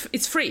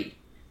it's free,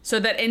 so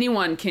that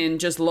anyone can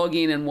just log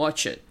in and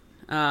watch it.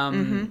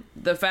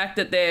 The fact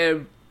that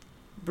they're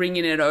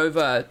bringing it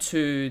over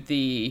to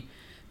the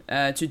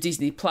to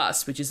Disney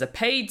Plus, which is a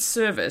paid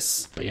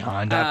service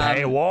behind a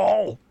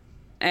paywall,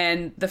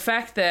 and the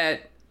fact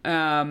that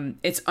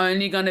it's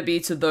only going to be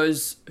to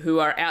those who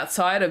are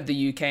outside of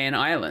the UK and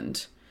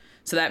Ireland,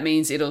 so that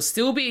means it'll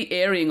still be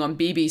airing on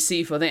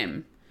BBC for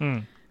them.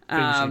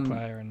 BBC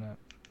player and that.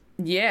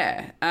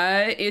 Yeah,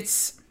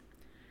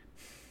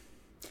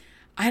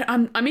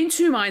 I'm in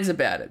two minds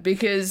about it,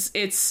 because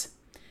it's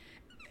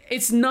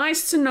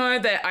nice to know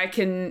that I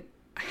can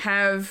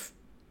have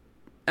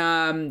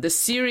the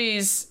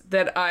series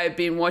that I've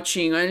been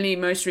watching only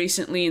most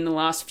recently in the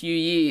last few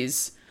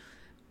years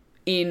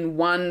in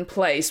one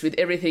place with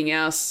everything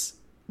else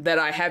that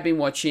I have been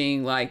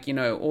watching, like,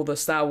 all the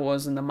Star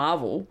Wars and the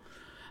Marvel.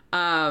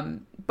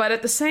 But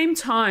at the same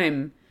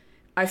time,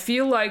 I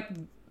feel like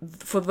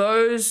for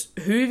those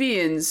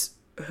Whovians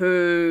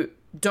who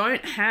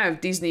don't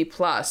have Disney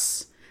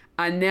Plus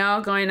are now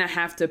going to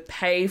have to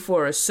pay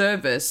for a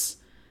service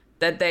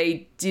that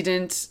they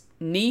didn't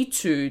need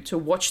to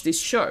watch this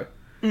show.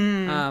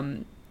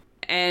 And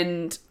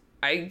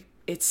I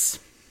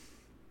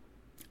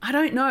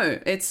don't know.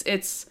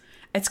 It's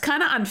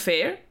kind of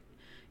unfair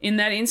in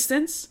that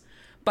instance,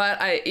 but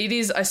it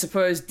is, I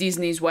suppose,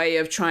 Disney's way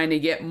of trying to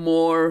get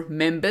more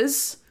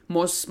members,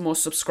 more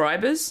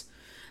subscribers,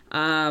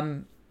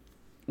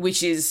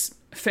 which is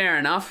fair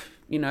enough,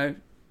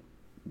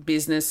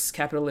 business,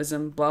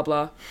 capitalism, blah,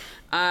 blah.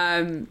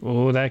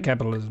 That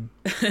capitalism.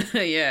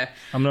 Yeah.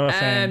 I'm not a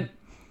fan.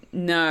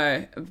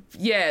 No.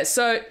 Yeah,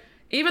 so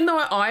even though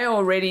I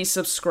already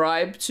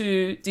subscribe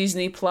to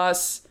Disney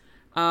Plus,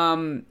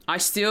 I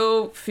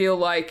still feel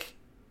like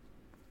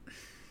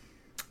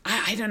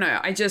I don't know.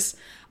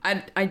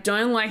 I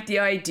don't like the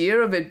idea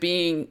of it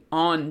being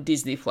on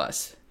Disney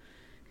Plus.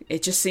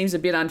 It just seems a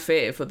bit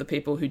unfair for the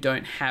people who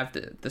don't have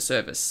the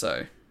service.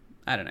 So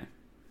I don't know.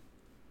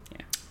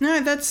 Yeah. No,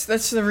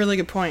 that's a really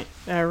good point.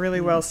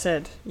 Really well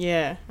said.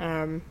 Yeah.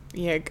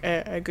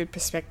 A good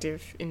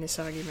perspective in this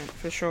argument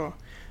for sure.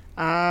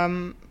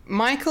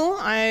 Michael,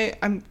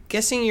 I'm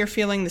guessing you're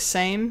feeling the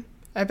same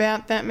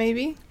about that,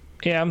 maybe?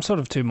 Yeah, I'm sort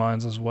of two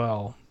minds as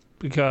well,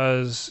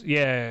 because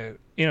in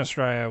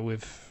Australia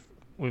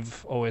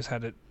we've always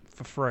had it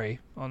for free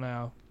on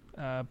our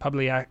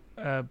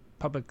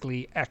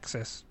publicly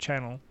access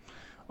channel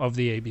of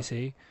the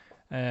ABC,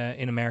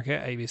 In America,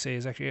 ABC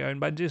is actually owned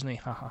by Disney.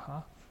 Ha ha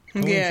ha.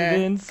 Yeah.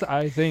 Coincidence?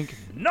 I think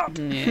not.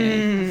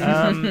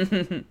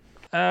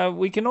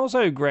 We can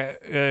also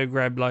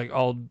grab like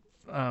old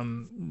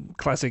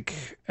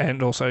classic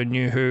and also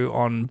New Who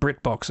on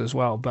BritBox as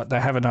well, but they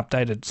haven't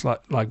updated. It's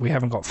like we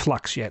haven't got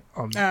Flux yet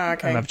on,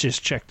 okay. and I've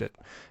just checked it,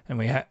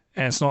 and and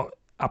it's not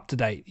up to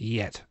date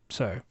yet.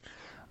 So,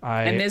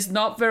 and there's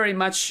not very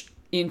much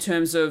in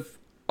terms of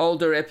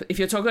older. If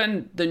you're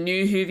talking the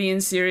new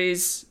Whovian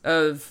series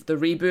of the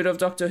reboot of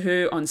Doctor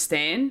Who on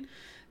Stan,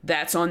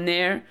 that's on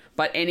there,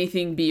 but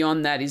anything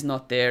beyond that is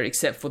not there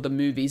except for the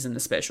movies and the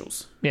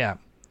specials. Yeah,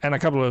 and a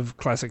couple of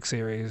classic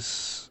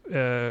series,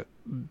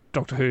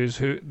 Doctor Who's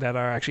that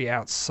are actually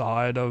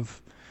outside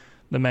of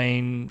the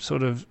main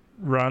sort of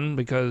run,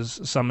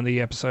 because some of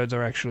the episodes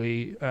are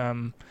actually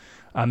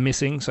are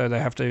missing, so they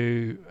have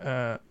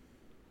to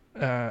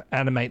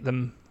animate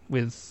them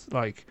with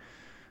like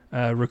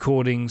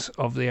recordings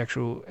of the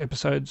actual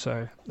episode.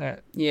 So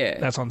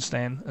that's on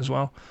Stan as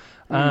well.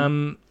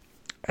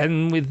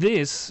 And with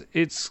this,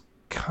 it's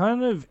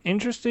kind of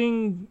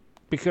interesting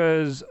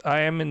because I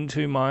am in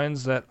two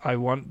minds that I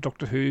want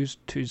Doctor Who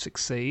to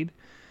succeed,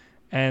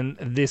 and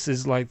this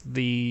is like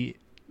the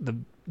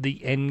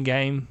end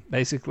game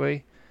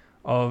basically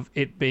of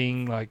it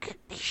being like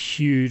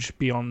huge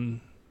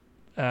beyond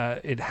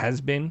it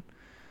has been.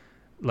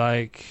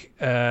 Like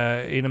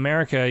in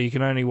America, you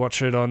can only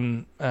watch it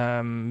on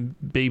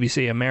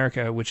BBC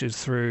America, which is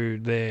through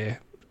their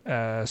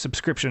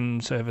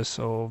subscription service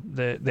or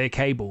their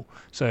cable.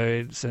 So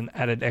it's an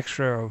added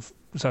extra of.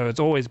 So it's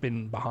always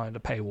been behind a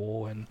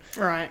paywall and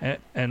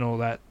all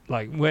that.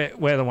 Like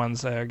we're the ones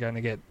that are going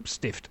to get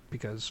stiffed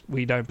because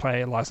we don't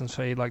pay a license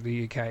fee like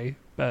the UK,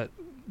 but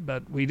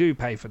we do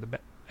pay for the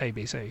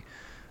ABC,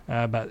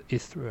 but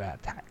it's through our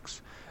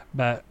tax.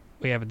 But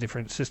we have a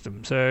different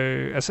system. So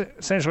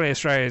essentially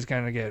Australia is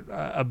going to get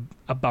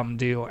a bum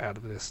deal out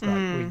of this. Like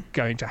we're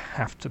going to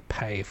have to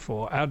pay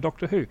for our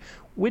Doctor Who,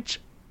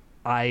 which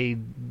I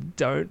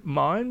don't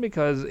mind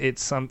because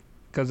it's a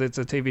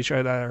TV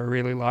show that I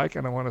really like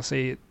and I want to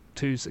see it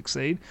to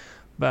succeed.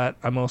 But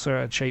I'm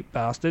also a cheap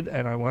bastard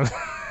and I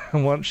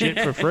want shit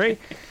for free.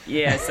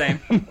 Yeah,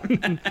 same.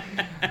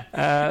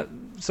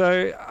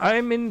 So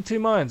I'm in two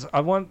minds.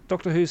 I want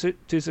Doctor Who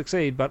to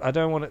succeed, but I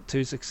don't want it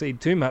to succeed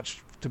too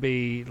much to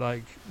be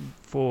like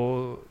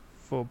for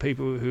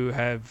people who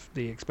have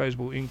the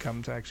exposable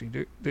income to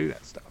actually do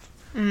that stuff.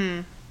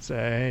 So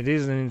it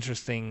is an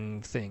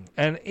interesting thing,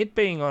 and it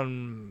being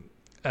on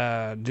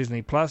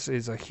Disney Plus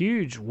is a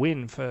huge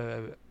win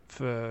for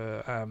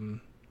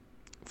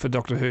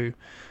Doctor Who.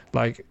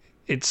 Like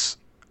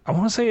I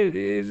want to say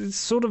it's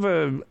sort of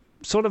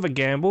a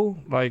gamble.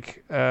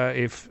 Like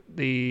if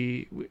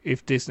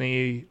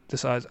Disney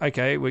decides,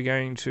 okay, we're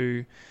going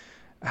to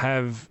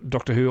have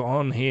Doctor Who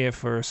on here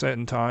for a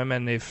certain time,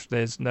 and if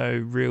there's no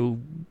real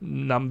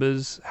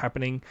numbers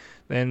happening,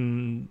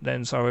 then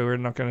sorry, we're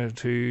not going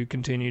to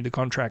continue the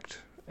contract.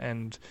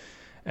 And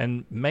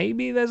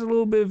maybe there's a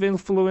little bit of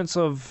influence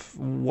of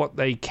what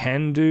they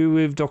can do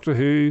with Doctor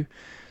Who.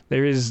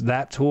 There is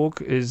that talk.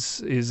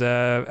 Is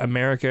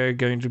America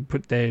going to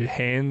put their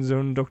hands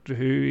on Doctor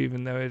Who,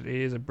 even though it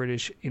is a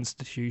British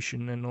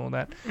institution and all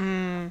that?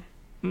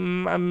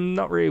 I'm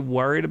not really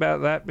worried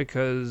about that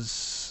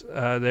because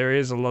there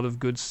is a lot of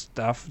good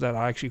stuff that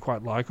I actually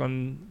quite like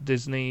on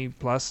Disney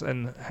Plus,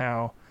 and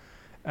how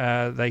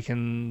they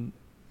can.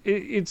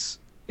 It's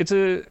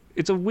a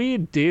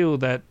weird deal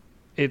that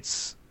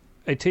it's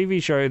a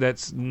TV show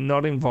that's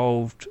not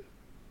involved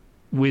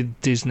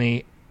with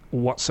Disney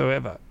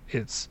whatsoever.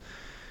 It's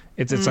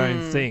its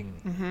own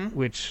thing,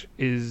 which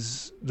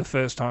is the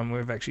first time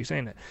we've actually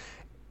seen it.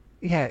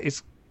 Yeah,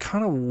 it's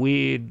kind of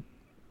weird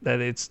that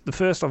it's the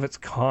first of its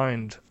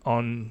kind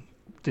on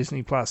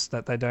Disney Plus,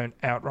 that they don't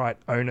outright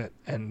own it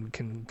and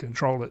can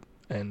control it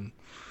and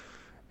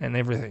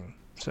everything.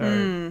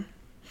 So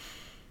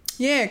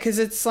yeah, because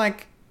it's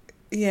like,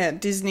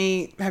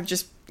 Disney have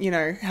just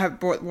have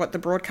bought the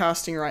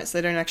broadcasting rights.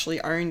 They don't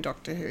actually own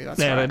Doctor Who. That's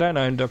right. They don't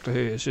own Doctor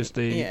Who. It's just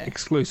the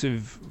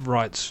exclusive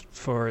rights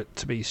for it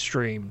to be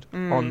streamed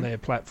on their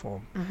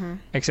platform,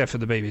 except for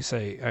the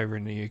BBC over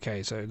in the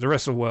UK. So the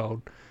rest of the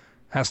world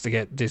has to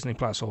get Disney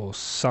Plus or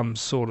some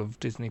sort of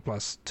Disney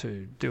Plus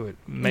to do it.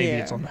 Maybe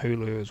it's on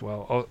Hulu as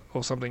well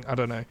or something. I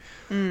don't know.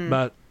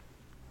 But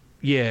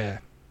yeah.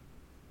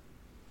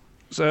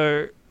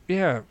 So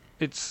yeah,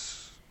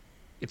 it's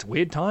a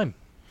weird time.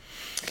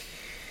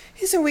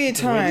 It's a weird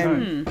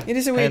time. It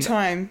is a weird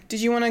time. Did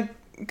you want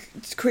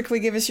to quickly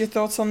give us your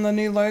thoughts on the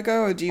new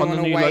logo, or do you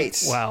want to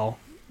wait?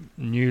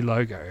 New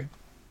logo.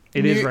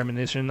 It is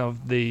reminiscent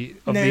of the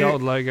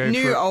old logo from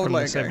the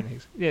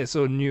 70s. Yeah,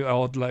 so new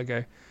old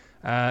logo.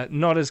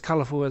 Not as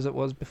colourful as it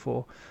was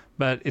before,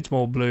 but it's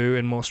more blue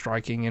and more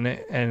striking in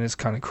it, and it's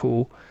kind of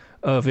cool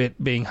of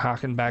it being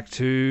harkened back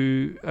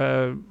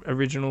to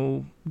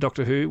original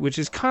Doctor Who, which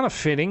is kind of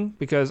fitting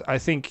because I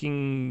think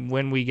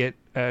when we get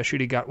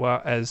Ncuti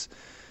Gatwa as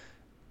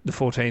the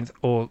 14th,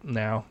 or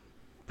now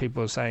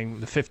people are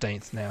saying the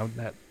 15th now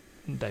that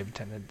David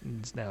Tennant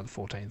is now the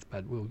 14th,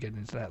 but we'll get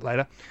into that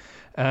later.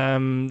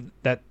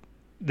 That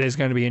there's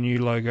going to be a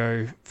new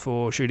logo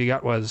for Ncuti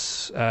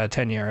Gatwa's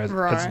tenure as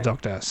a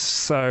Doctor.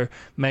 So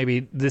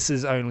maybe this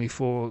is only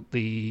for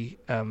the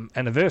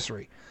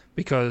anniversary,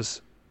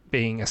 because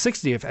being a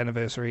 60th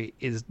anniversary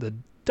is the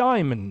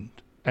diamond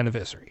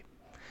anniversary.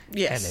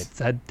 Yes. And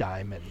it's a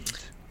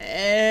diamond.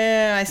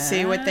 I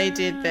see what they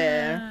did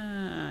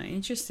there.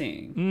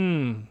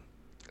 Interesting.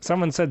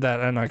 Someone said that,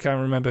 and I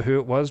can't remember who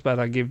it was, but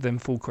I give them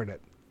full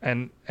credit.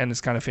 And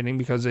it's kind of fitting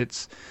because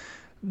it's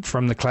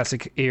from the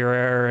classic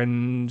era,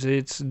 and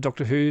it's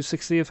Doctor Who's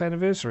 60th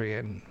anniversary,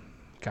 and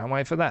can't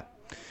wait for that.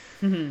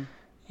 Mm-hmm.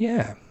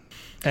 Yeah.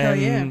 Oh,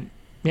 yeah.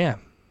 Yeah.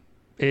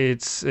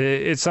 It's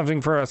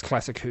something for us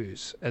classic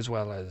Who's, as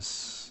well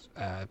as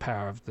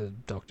Power of the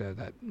Doctor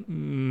that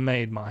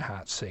made my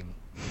heart sing.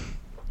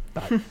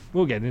 But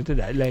we'll get into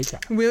that later.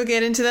 We'll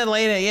get into that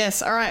later,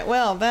 yes. All right,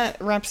 well, that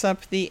wraps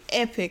up the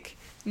epic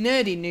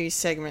nerdy news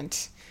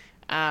segment.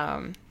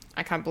 I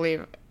can't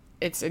believe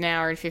it's an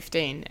hour and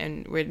 15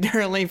 and we're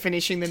nearly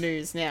finishing the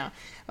news now.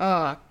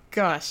 Oh,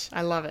 gosh,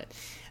 I love it.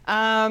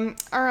 All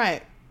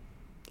right,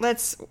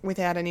 let's,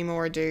 without any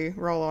more ado,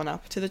 roll on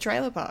up to the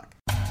trailer park.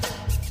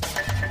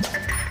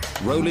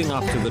 Rolling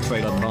up to the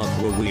trailer park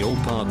where we all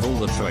park all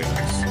the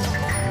trailers.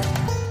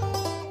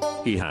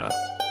 Hee-ha.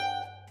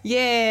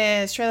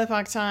 Yeah, it's trailer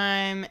park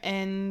time,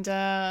 and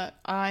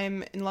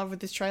I'm in love with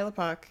this trailer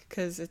park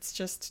because it's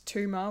just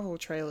 2 Marvel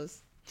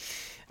trailers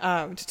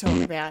to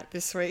talk about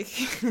this week.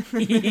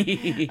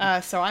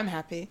 So I'm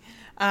happy.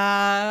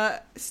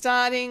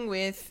 Starting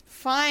with,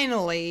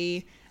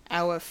 finally,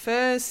 our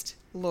first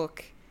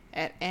look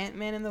at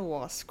Ant-Man and the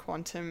Wasp: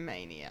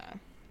 Quantumania.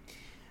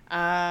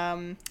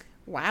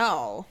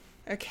 Wow.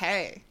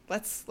 Okay,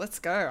 let's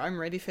go. I'm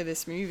ready for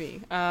this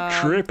movie.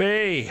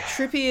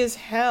 Trippy as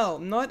hell.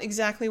 Not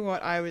exactly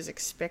what I was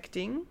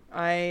expecting.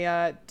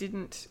 I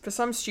didn't, for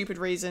some stupid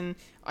reason,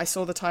 I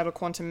saw the title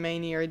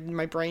Quantumania and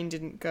my brain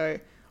didn't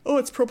go, oh,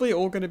 it's probably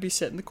all going to be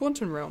set in the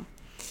quantum realm.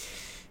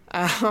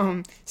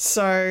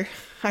 So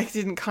I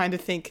didn't kind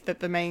of think that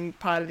the main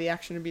part of the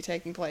action would be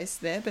taking place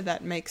there, but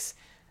that makes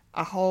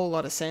a whole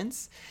lot of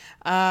sense.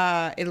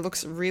 It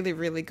looks really,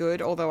 really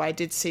good, although I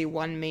did see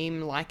one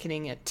meme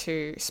likening it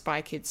to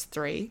Spy Kids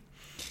 3.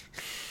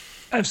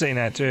 I've seen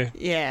that too.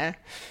 Yeah.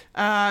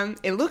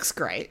 It looks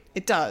great.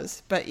 It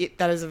does, but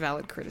that is a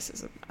valid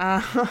criticism.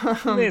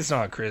 It's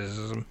not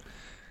criticism.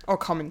 Or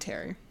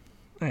commentary.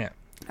 Yeah.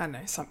 I don't know,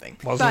 something.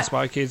 Wasn't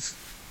Spy Kids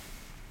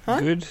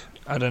good?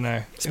 I don't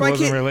know. Spy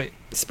really...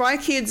 Spy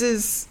Kids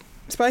is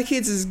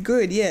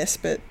good, yes,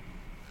 but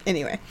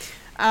anyway.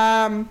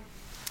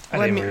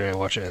 I didn't really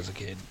watch it as a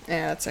kid.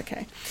 Yeah, that's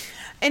okay.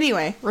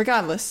 Anyway,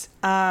 regardless,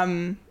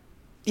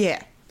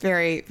 yeah,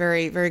 very,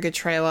 very, very good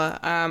trailer.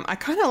 I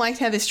kind of liked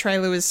how this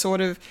trailer was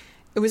it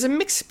was a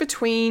mix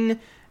between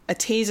a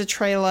teaser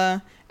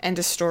trailer and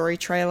a story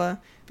trailer,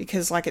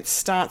 because like it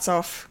starts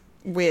off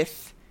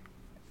with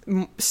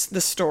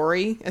the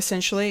story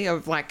essentially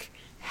of like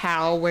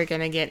how we're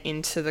going to get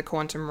into the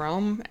quantum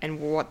realm and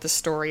what the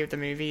story of the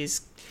movie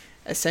is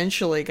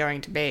essentially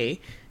going to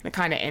be. And it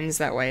kind of ends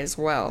that way as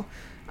well.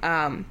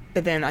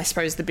 But then I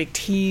suppose the big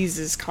tease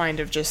is kind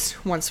of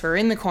just once we're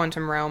in the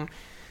quantum realm,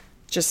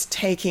 just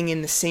taking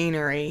in the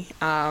scenery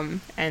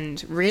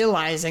and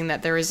realizing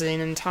that there is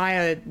an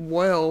entire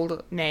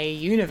world, nay,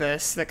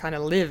 universe that kind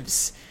of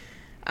lives.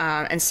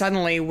 And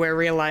suddenly we're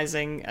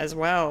realizing as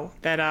well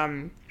that,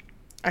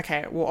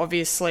 okay, well,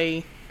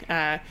 obviously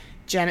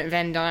Janet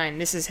Van Dyne,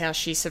 this is how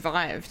she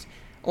survived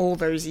all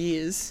those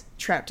years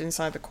trapped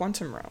inside the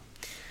quantum realm.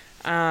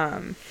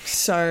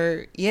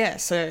 So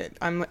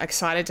I'm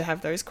excited to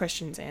have those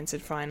questions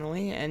answered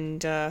finally,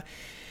 and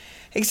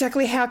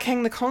exactly how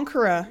Kang the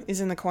Conqueror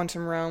is in the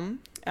quantum realm,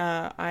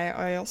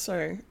 I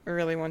also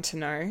really want to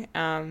know.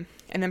 And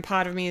then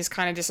part of me is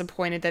kind of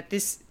disappointed that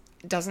this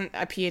doesn't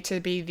appear to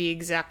be the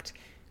exact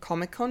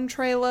Comic-Con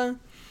trailer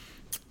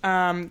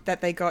that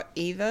they got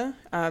either,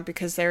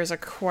 because there is a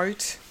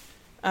quote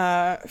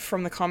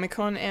from the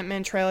Comic-Con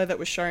Ant-Man trailer that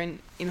was shown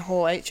in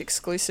Hall H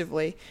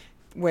exclusively,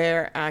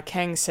 where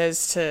Kang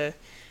says to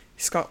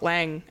Scott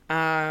Lang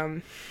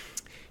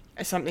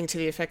something to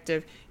the effect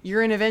of,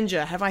 "You're an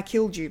Avenger, have I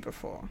killed you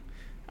before?"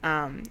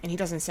 And he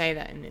doesn't say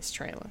that in this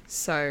trailer,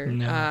 so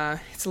no.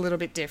 It's a little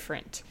bit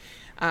different.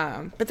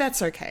 But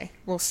that's okay.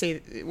 We'll see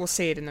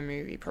it in the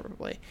movie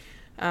probably.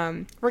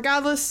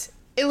 Regardless,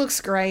 it looks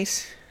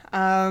great.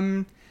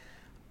 I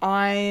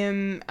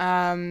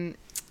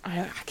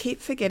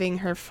keep forgetting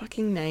her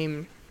fucking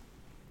name.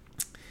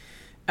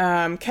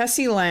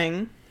 Cassie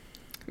Lang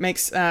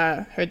makes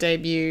her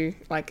debut,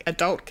 like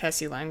adult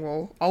Cassie Lang,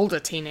 well, older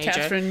teenager.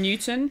 Catherine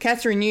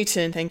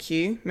Newton, thank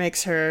you,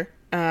 makes her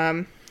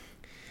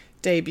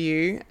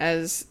debut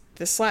as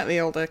the slightly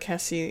older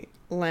Cassie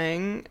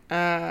Lang.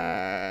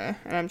 And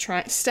I'm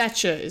trying.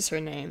 Stature is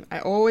her name.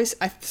 For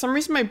some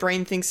reason my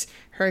brain thinks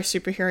her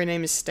superhero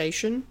name is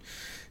Station,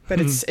 but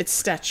it's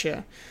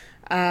Stature.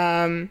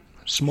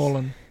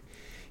 Smallin.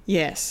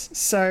 Yes.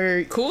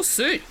 So cool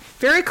suit.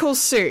 Very cool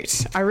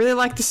suit. I really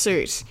like the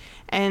suit.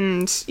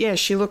 and yeah,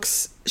 she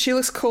looks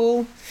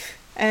cool,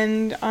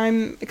 and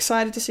I'm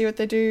excited to see what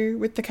they do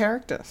with the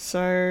character.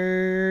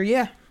 So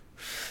yeah,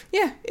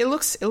 it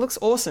looks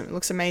awesome. It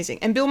looks amazing.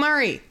 And Bill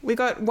Murray, we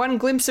got one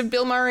glimpse of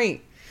Bill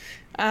Murray,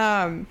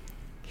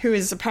 who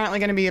is apparently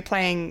going to be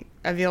playing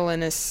a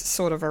villainous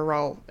sort of a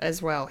role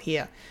as well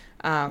here.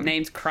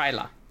 Name's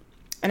Kryler.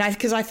 And I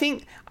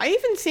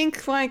even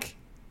think like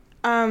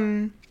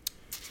Kang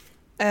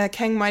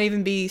might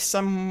even be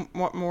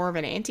somewhat more of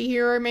an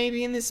anti-hero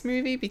maybe in this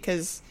movie,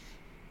 because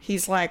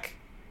he's like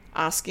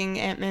asking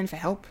Ant-Man for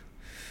help,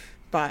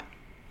 but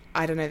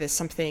I don't know, there's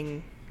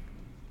something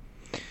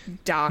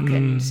dark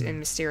and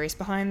mysterious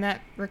behind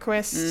that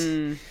request.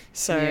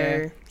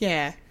 So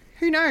yeah,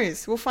 who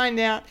knows? We'll find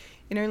out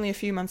in only a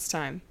few months'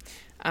 time.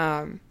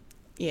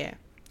 Yeah,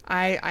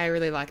 I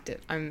really liked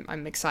it.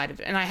 I'm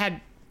excited, and I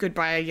had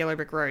Goodbye Yellow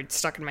Brick Road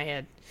stuck in my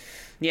head.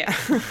 Yeah.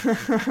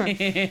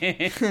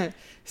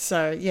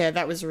 So yeah,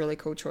 that was a really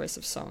cool choice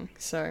of song.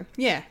 So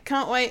yeah,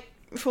 can't wait.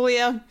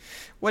 Fulia,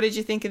 what did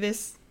you think of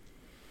this?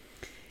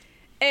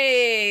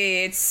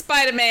 Hey, it's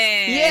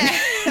Spider-Man.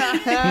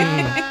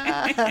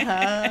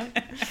 Yeah.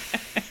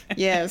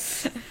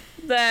 Yes.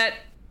 That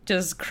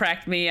just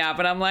cracked me up,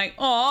 and I'm like,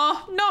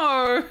 oh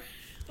no.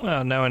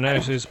 Well, no one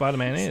knows who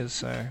Spider-Man is,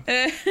 so...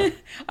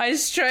 I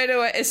straight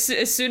away, as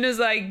soon as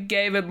I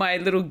gave it my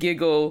little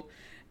giggle,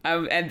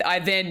 and I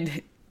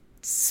then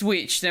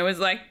switched, and it was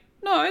like,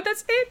 no,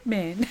 that's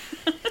Ant-Man.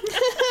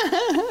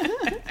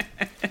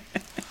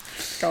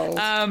 Gold.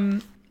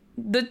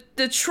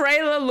 The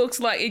trailer looks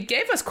like it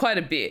gave us quite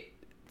a bit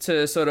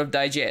to sort of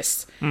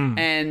digest,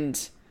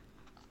 and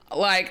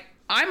like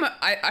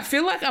I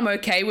feel like I'm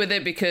okay with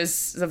it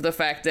because of the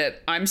fact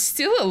that I'm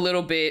still a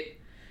little bit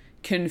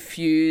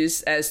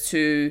confused as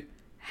to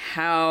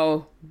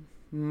how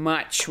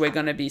much we're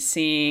going to be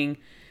seeing,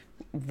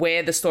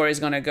 where the story is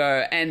going to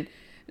go. And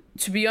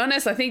to be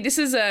honest, I think this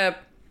is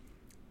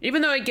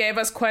even though it gave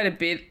us quite a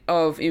bit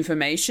of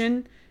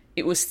information,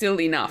 it was still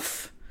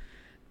enough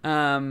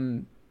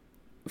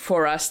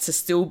for us to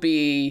still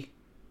be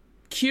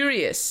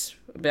curious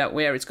about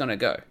where it's going to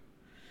go.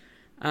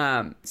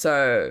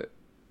 So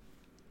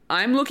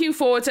I'm looking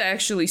forward to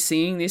actually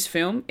seeing this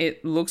film.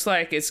 It looks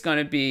like it's going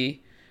to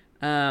be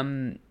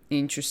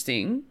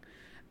interesting.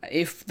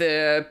 If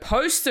the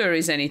poster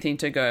is anything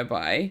to go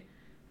by,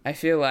 I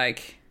feel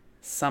like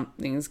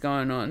something's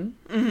going on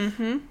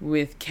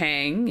with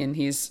Kang, and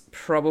he's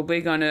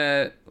probably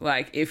gonna,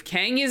 like, if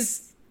Kang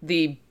is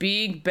the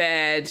big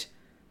bad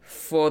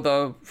for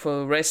the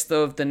rest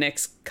of the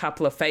next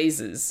couple of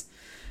phases,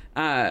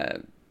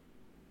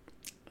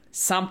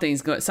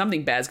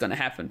 something bad's gonna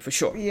happen for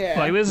sure. Yeah.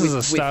 Like, this is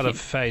the start of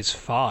Phase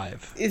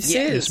 5. It This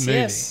is, movie.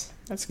 yes.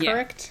 That's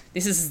correct. Yeah.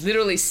 This is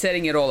literally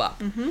setting it all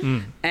up.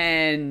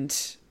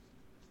 And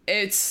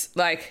it's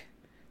like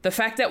the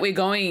fact that we're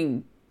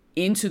going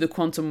into the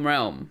quantum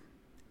realm,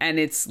 and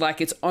it's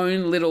like its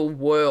own little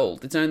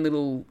world, its own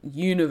little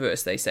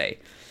universe, they say,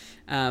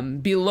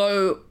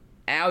 below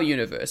our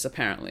universe,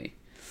 apparently,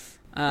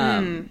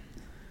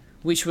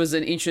 which was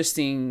an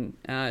interesting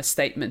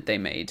statement they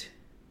made.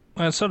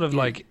 Well, it's sort of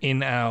like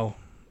in our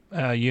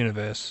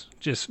universe,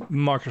 just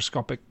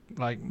microscopic,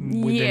 like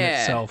within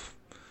itself,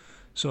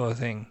 sort of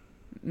thing.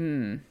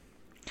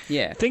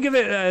 Yeah. Think of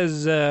it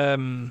as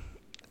the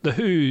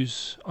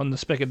Who's on the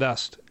speck of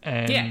dust,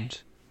 and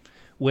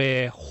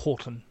we're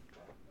Horton.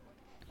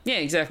 Yeah,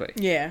 exactly.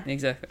 Yeah.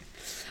 Exactly.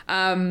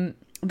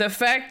 The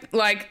fact,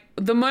 like,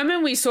 the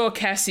moment we saw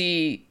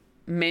Cassie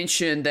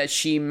mention that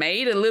she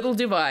made a little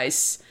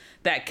device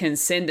that can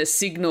send a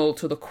signal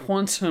to the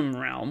quantum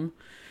realm,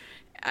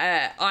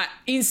 I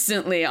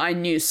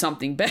knew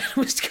something bad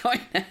was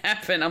going to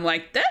happen. I'm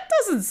like, that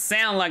doesn't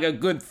sound like a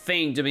good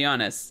thing, to be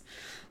honest.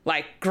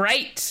 Like,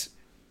 great.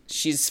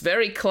 She's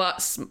very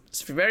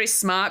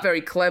smart,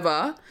 very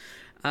clever.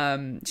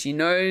 She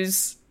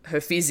knows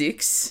her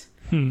physics.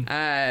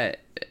 I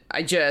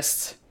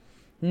just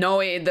know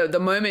it. The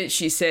moment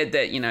she said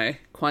that,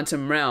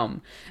 quantum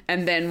realm,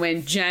 and then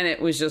when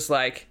Janet was just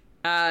like,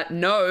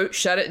 no,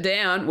 shut it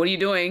down. What are you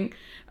doing?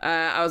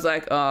 I was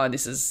like, oh,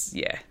 this is,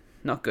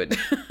 not good.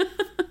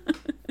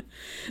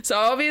 So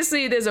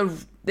obviously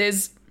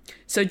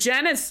so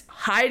Janet's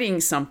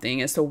hiding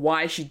something as to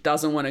why she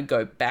doesn't want to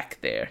go back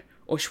there,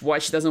 or why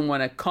she doesn't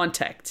want to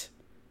contact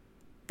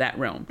that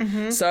realm.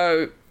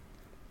 So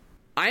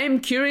I am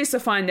curious to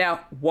find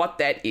out what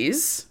that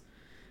is.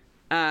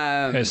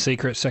 Her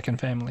secret second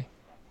family.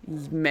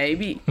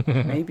 Maybe.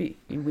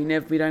 We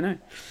don't know.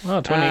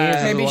 Well, 20 years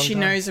is a Maybe long she time.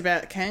 knows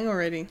about Kang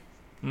already.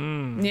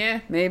 Yeah,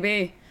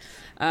 maybe.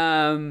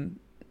 And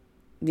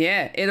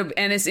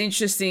it's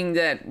interesting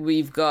that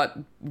we've got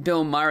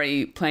Bill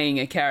Murray playing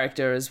a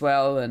character as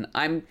well, and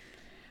I'm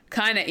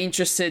kind of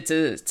interested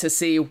to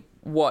see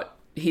what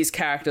his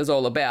character's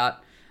all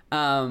about.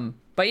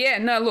 But yeah,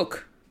 no,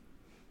 look,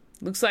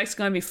 looks like it's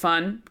going to be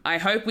fun. I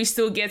hope we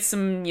still get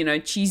some,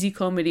 cheesy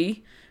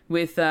comedy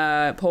with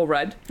Paul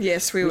Rudd.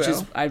 Yes, we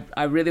will.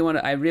 I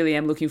really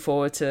am looking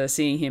forward to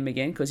seeing him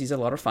again because he's a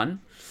lot of fun.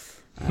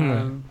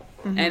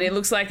 And it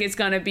looks like it's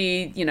going to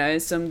be,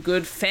 some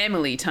good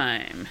family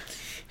time.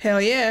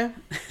 Hell yeah.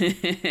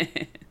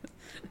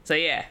 So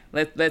yeah,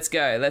 let's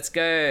go. Let's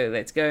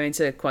go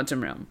into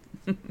Quantum Realm.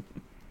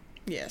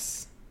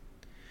 Yes.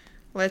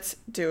 Let's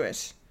do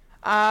it.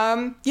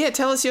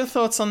 Tell us your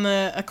thoughts on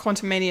the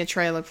Quantumania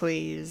trailer,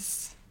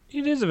 please.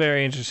 It is a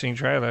very interesting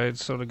trailer. It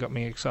sort of got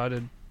me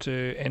excited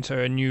to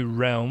enter a new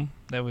realm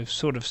that we've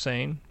sort of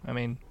seen. I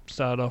mean,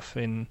 start off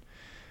in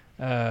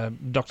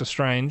Doctor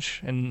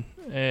Strange and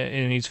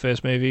in his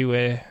first movie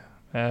where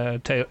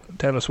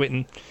Taylor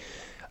Swinton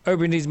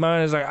opened his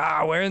mind and was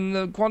like, we're in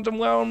the quantum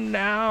realm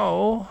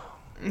now.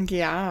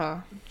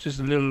 Yeah. Just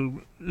a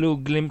little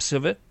glimpse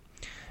of it.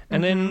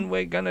 And then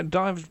we're gonna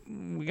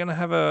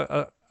have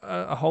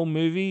a whole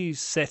movie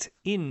set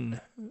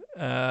in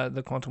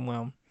the quantum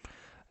realm.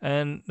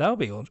 And that'll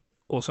be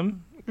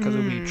awesome because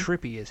it'll be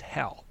trippy as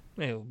hell.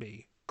 It'll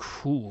be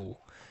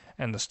cool.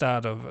 And the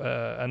start of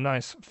a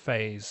nice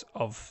phase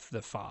of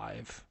the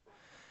 5.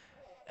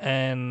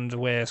 And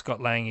where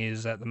Scott Lang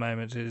is at the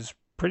moment is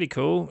pretty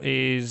cool.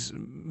 He's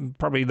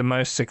probably the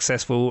most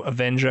successful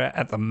Avenger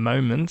at the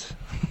moment.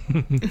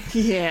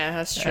 Yeah,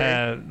 that's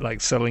true.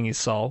 Selling his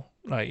soul.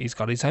 He's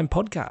got his own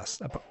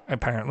podcast,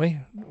 apparently,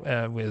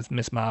 with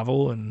Miss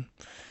Marvel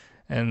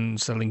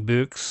and selling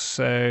books.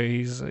 So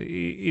he's a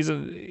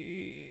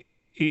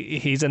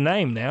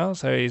name now.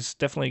 So he's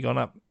definitely gone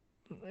up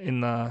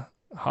in the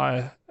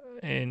higher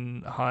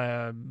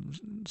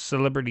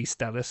celebrity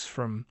status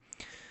from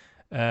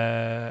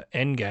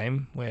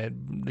Endgame, where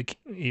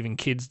even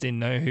kids didn't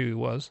know who he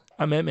was.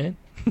 I'm Ant-Man.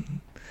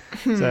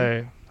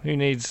 So who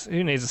needs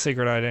a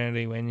secret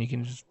identity when you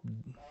can just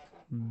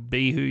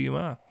be who you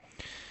are?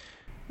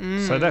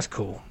 So that's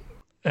cool.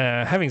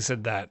 Having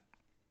said that,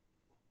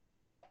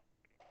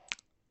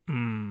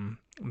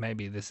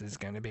 maybe this is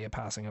going to be a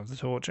passing of the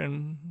torch,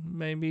 and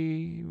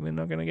maybe we're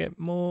not going to get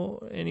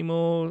any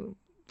more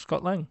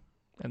Scott Lang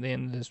at the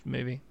end of this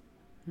movie.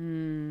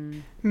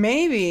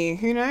 Maybe.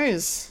 Who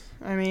knows?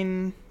 I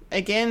mean,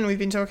 again, we've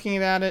been talking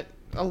about it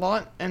a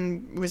lot,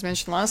 and it was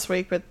mentioned last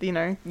week, but,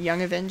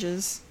 Young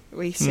Avengers,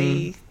 we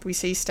see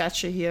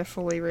stature here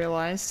fully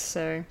realised,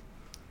 so...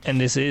 And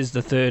this is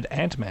the third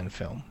Ant-Man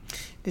film.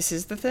 This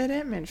is the third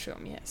Ant-Man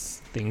film, yes.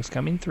 Things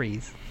come in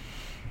threes.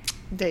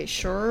 They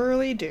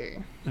surely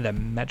do. The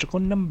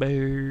magical number.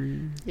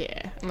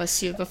 Yeah,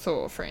 unless you're the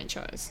Thor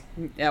franchise.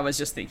 I was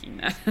just thinking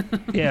that.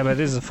 Yeah, but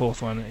this is the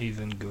fourth one,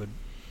 even good.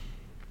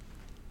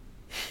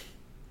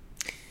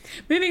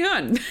 Moving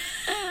on.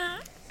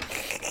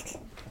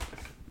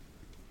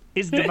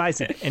 It's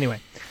divisive. Anyway,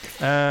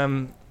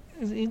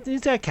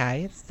 it's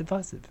okay. It's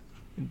divisive.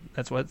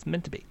 That's what it's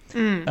meant to be.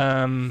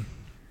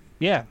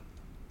 Yeah.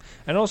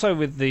 And also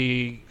with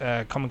the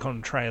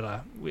Comic-Con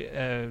trailer,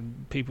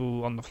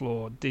 people on the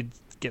floor did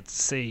get to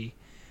see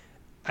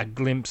a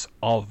glimpse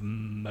of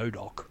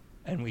MODOK,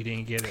 and we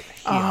didn't get it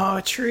here.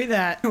 Oh, true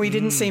that. We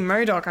didn't see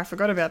MODOK. I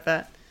forgot about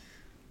that.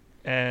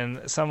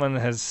 And someone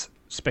has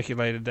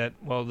speculated that,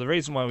 well, the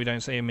reason why we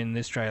don't see him in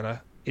this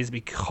trailer is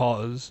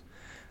because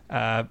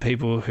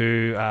people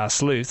who are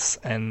sleuths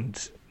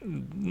and we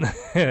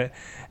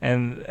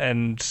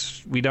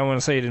don't want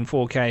to see it in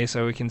 4K,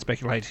 so we can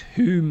speculate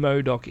who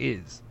MODOK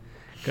is,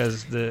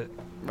 because the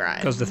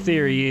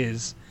theory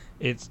is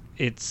it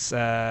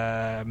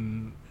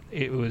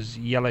was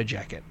Yellow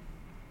Jacket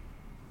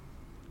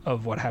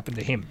of what happened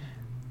to him.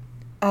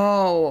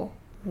 Oh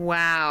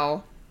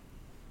wow,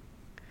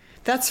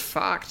 that's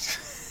fucked.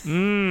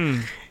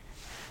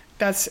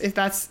 That's if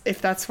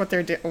that's what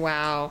they're doing.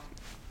 Wow.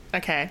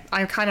 Okay,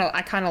 I kind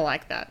of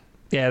like that.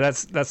 Yeah,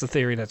 that's the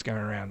theory that's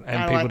going around,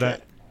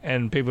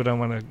 and people don't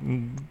want to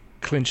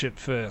clinch it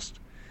first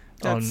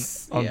on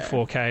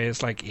 4K.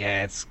 It's like,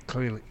 yeah, it's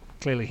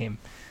clearly him,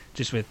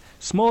 just with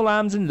small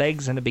arms and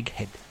legs and a big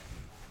head,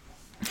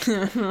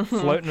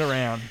 floating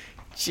around.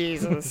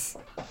 Jesus,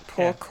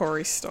 poor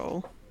Corey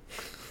Stoll.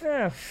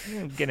 Yeah,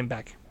 get him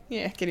back.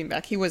 Yeah, get him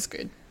back. He was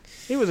good.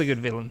 He was a good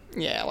villain.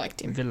 Yeah, I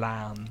liked him.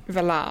 Villain.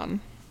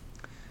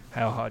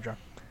 Hail Hydra.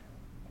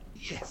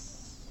 Yes.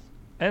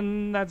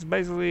 And that's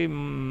basically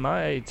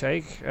my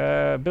take.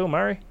 Bill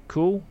Murray,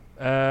 cool.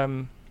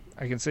 I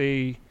can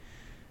see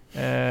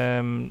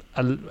a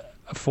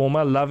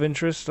former love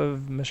interest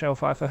of Michelle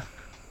Pfeiffer.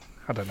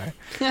 I don't know.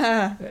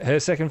 Her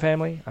second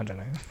family? I don't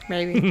know.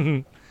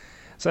 Maybe.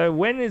 So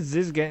when is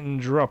this getting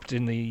dropped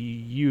in the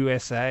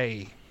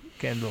USA,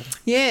 Kendall?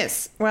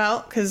 Yes,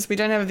 well, because we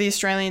don't have the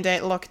Australian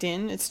date locked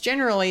in. It's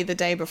generally the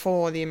day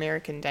before the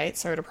American date,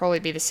 so it'll probably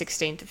be the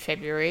 16th of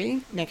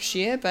February next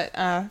year. But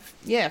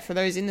yeah, for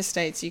those in the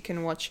States, you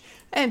can watch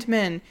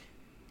Ant-Man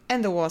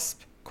and the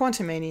Wasp,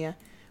 Quantumania,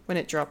 when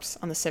it drops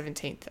on the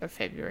 17th of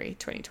February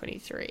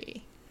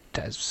 2023.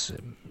 That's,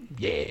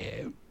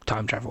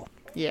 time travel.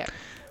 Yeah.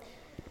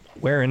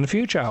 We're in the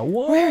future.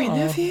 Whoa. We're in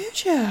the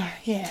future.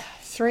 Yeah,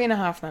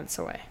 3.5 months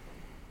away.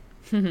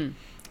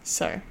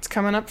 So, it's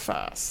coming up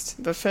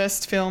fast. The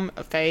first film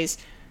of Phase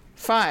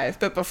 5.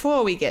 But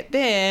before we get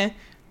there,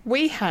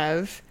 we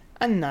have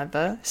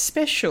another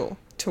special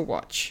to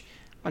watch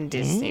on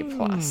Disney+.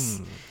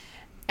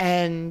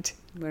 And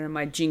Where are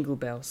my jingle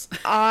bells?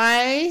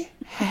 I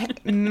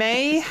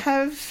may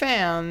have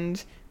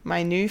found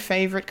my new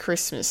favorite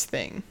Christmas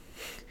thing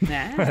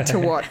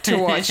to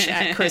watch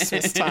at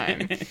Christmas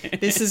time.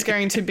 This is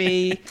going to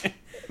be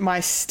my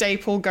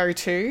staple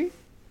go-to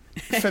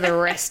for the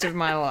rest of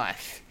my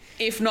life.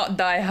 If not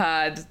Die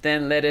Hard,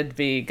 then let it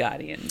be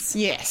Guardians.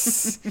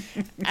 Yes,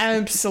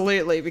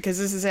 absolutely, because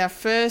this is our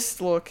first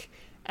look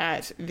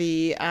at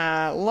the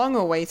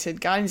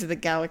long-awaited Guardians of the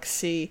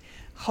Galaxy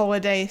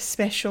holiday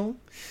special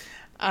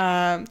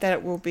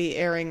that will be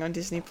airing on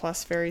Disney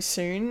Plus very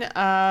soon.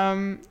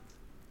 Oh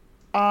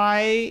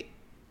my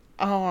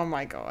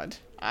god,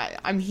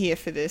 I'm here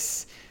for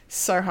this.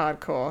 So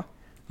hardcore.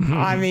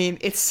 I mean,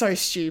 it's so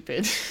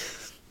stupid.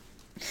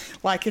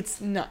 Like,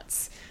 it's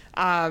nuts.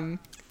 The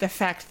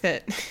fact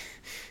that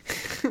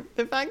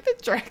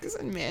Drax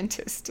and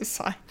Mantis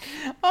decide,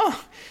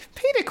 oh,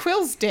 Peter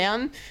Quill's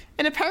down,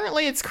 and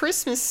apparently it's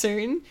Christmas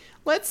soon.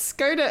 Let's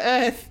go to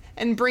Earth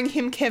and bring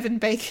him Kevin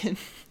Bacon.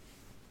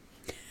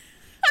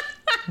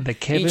 The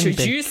Kevin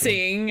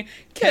Introducing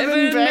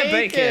Kevin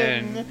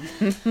Bacon.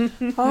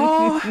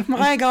 Oh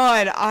my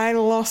god, I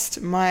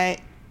lost my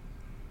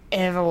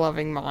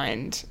ever-loving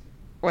mind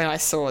when I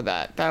saw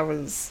that. That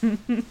was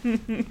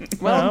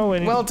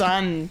well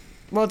done.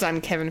 Well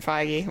done, Kevin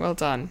Feige. Well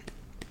done.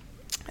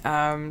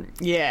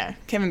 Yeah,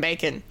 Kevin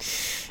Bacon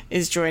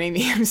is joining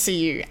the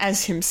MCU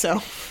as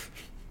himself.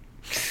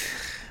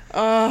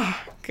 Oh,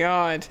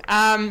 God.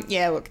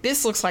 Yeah, look,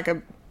 this looks like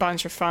a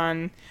bunch of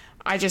fun.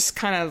 I just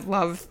kind of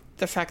love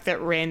the fact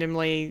that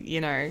randomly, you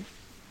know,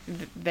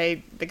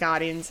 the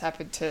Guardians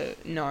happen to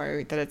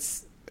know that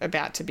it's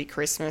about to be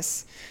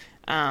Christmas.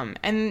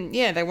 And,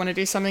 yeah, they want to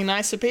do something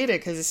nice for Peter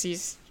because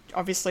he's...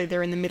 Obviously,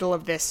 they're in the middle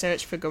of their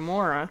search for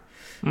Gamora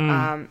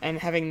and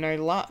having no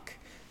luck.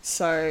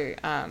 So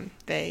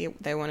they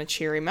want to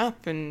cheer him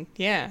up. And,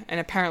 yeah, and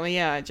apparently,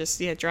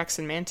 Drax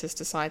and Mantis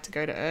decide to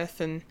go to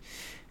Earth and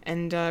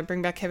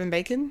bring back Kevin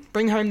Bacon.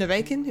 Bring home the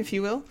bacon, if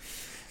you will.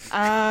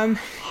 Ha.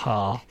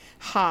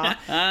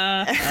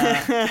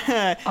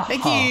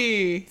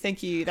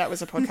 Thank you. That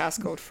was a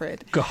podcast called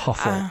Fred.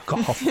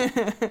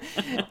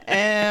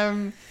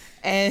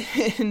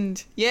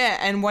 And yeah,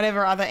 and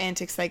whatever other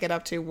antics they get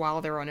up to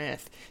while they're on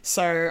Earth.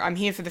 So I'm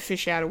here for the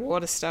fish out of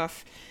water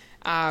stuff,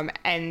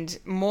 and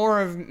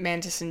more of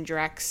Mantis and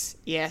Drax.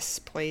 Yes,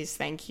 please,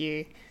 thank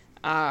you.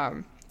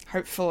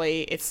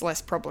 Hopefully it's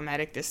less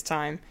problematic this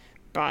time,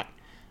 but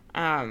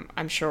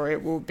I'm sure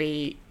it will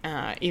be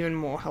even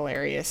more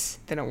hilarious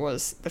than it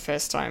was the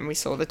first time we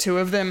saw the two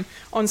of them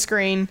on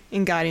screen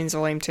in Guardians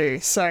Volume 2.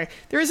 So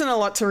there isn't a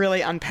lot to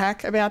really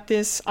unpack about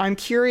this. I'm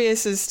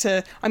curious as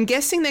to... I'm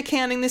guessing they're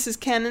counting this as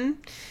canon.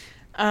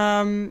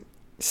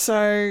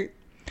 So,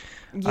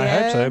 yeah. I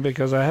hope so,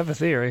 because I have a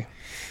theory.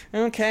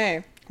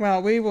 Okay.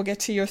 Well, we will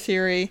get to your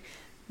theory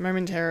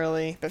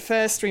momentarily. But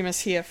first, we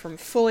must hear from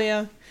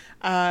Fulia.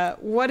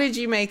 What did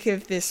you make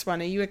of this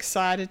one? Are you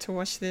excited to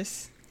watch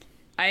this?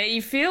 I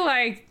feel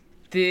like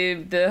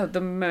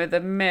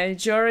the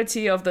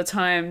majority of the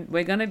time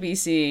we're going to be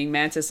seeing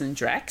Mantis and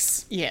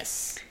Drax.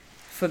 Yes.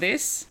 For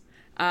this.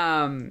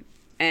 And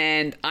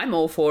I'm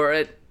all for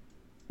it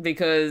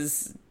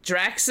because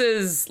Drax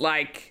is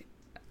like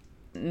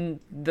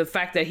the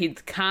fact that he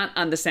can't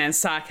understand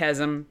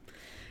sarcasm.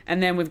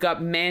 And then we've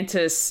got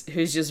Mantis,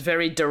 who's just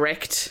very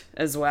direct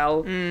as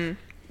well.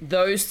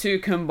 Those two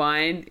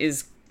combined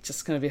is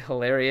just going to be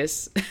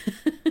hilarious.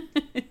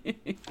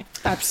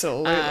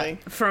 Absolutely.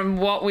 From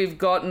what we've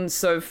gotten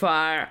so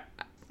far,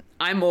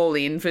 I'm all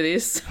in for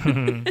this.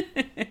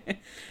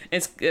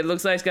 It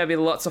looks like it's going to be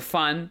lots of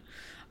fun.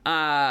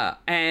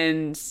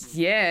 And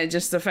yeah,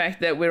 just the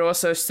fact that we're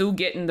also still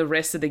getting the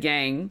rest of the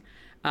gang.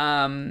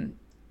 And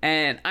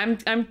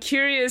I'm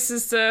curious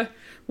as to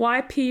why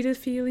Peter's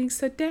feeling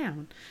so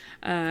down.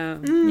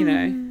 You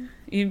know,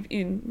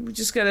 you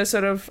just got to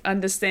sort of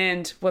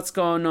understand what's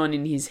going on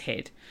in his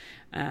head.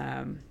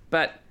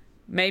 But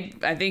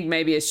I think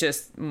maybe it's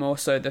just more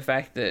so the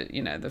fact that,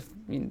 you know,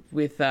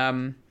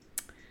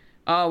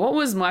 what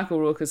was Michael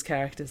Rooker's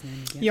character's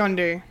name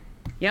again?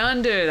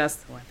 Yondu, that's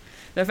the one.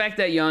 The fact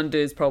that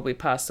Yondu's probably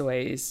passed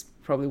away is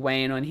probably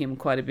weighing on him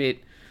quite a bit.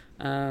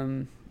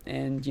 And,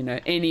 you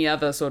know, any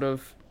other sort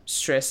of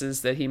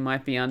stresses that he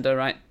might be under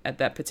right at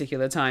that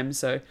particular time.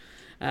 So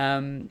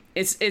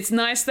it's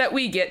nice that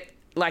we get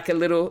like a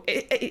little...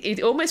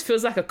 It almost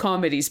feels like a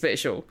comedy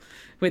special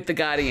with the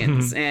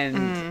Guardians.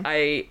 And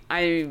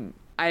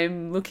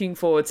I'm looking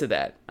forward to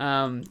that.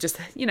 Just,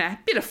 you know, a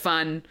bit of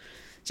fun.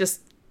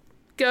 Just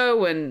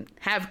go and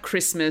have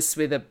Christmas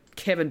with a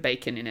Kevin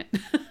Bacon in it.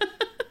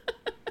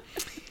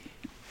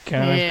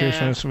 Can't have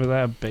Christmas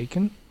without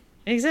bacon?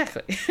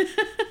 Exactly.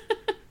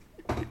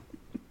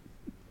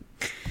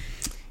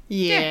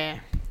 Yeah.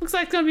 Looks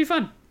like it's going to be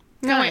fun.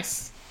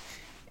 Nice.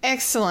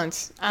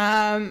 Excellent.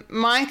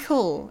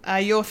 Michael,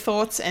 your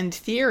thoughts and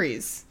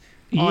theories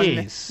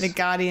on the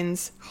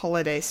Guardians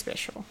holiday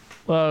special?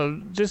 Well,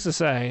 just to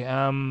say,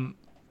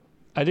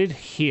 I did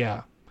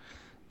hear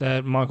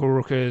that Michael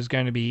Rooker is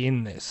going to be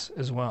in this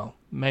as well.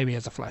 Maybe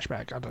as a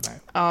flashback, I don't know.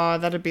 Oh,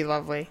 that'd be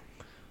lovely.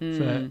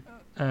 So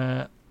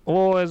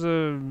or as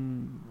a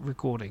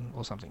recording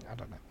or something. I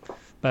don't know,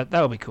 but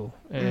that'll be cool.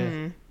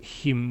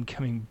 Him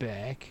coming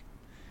back.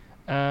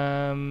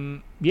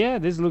 Yeah,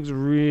 this looks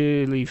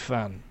really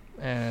fun.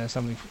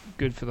 Something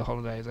good for the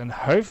holidays, and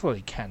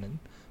hopefully canon,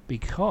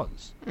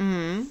 because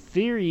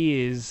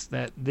theory is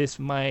that this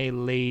may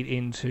lead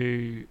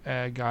into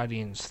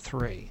Guardians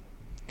 3.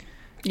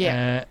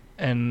 Yeah.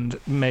 And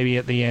maybe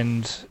at the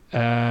end,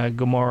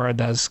 Gamora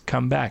does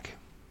come back.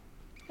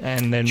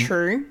 And then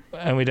True.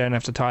 And we don't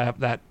have to tie up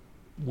that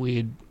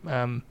weird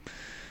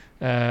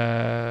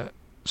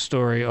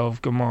story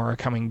of Gamora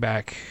coming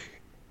back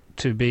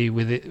to be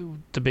with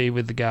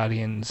the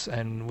Guardians,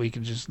 and we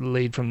can just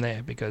lead from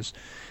there, because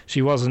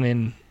she wasn't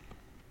in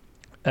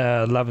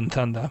Love and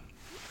Thunder,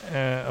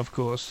 of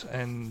course,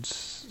 and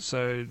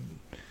so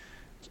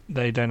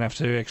they don't have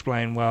to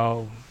explain.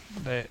 Well,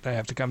 they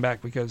have to come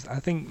back, because I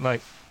think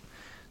like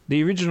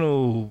the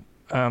original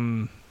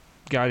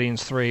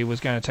Guardians 3 was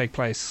going to take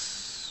place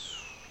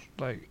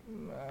like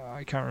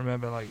I can't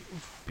remember, like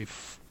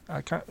it's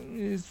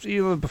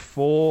either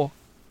before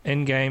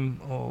Endgame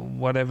or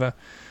whatever.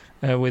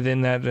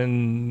 Within that,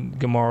 and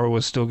Gamora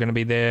was still going to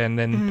be there, and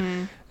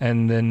then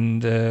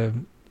the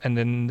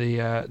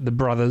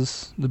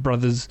brothers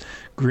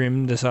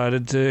Grimm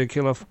decided to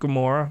kill off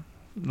Gamora,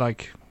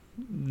 like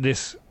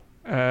this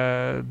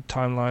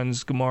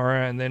timeline's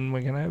Gamora, and then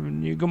we're going to have a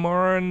new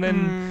Gamora, and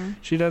then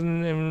she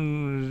doesn't.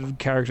 And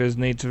characters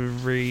need to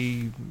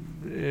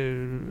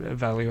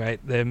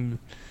evaluate them.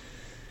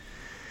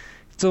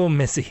 It's all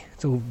messy.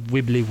 It's all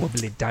wibbly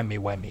wobbly, dimey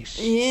whammy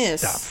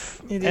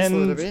stuff. It is a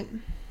little bit.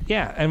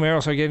 Yeah, and we're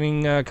also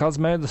getting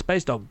Cosmo, the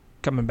space dog,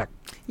 coming back.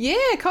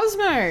 Yeah,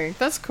 Cosmo.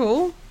 That's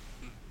cool.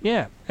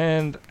 Yeah,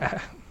 and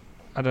I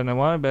don't know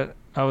why, but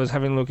I was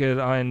having a look at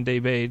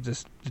IMDb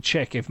just to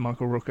check if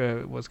Michael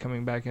Rooker was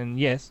coming back, and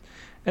yes.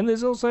 And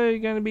there's also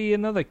going to be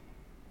another,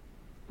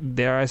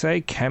 dare I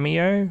say,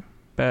 cameo,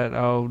 but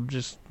I'll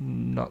just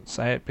not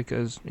say it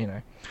because,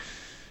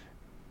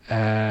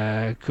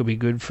 could be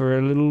good for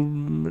a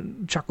little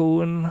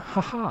chuckle and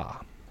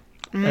ha-ha.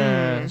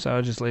 So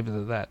I'll just leave it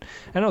at that.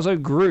 And also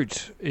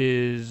Groot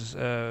is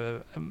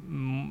in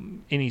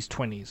his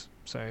 20s,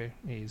 so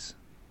he's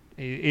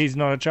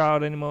not a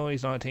child anymore,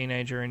 he's not a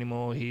teenager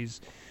anymore, he's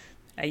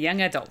a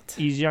young adult.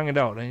 He's young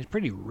adult, and he's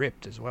pretty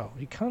ripped as well.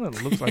 He kind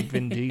of looks like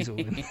Vin Diesel.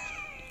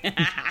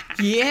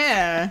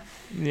 Yeah.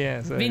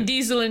 Yeah. So. Vin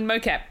Diesel in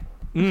mocap.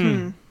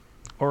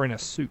 Or in a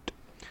suit.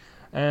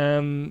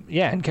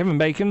 Yeah, and Kevin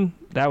Bacon,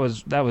 that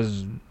was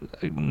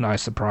a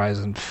nice surprise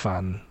and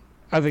fun.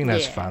 I think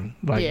that's fun.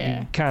 Like,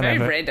 you can't very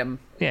have random.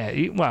 Yeah,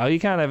 you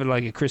can't have it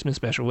like a Christmas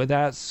special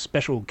without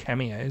special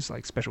cameos,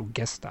 like special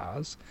guest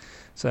stars.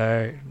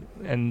 So,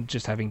 and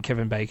just having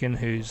Kevin Bacon,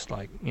 who's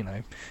like,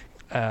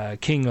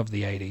 king of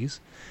the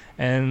 80s.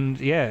 And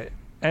yeah,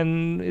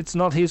 and it's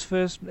not his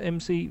first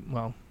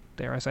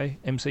dare I say,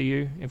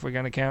 MCU, if we're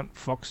going to count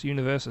Fox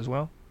Universe as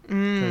well.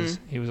 Because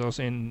he was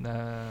also in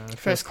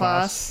First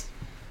Class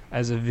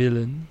as a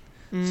villain.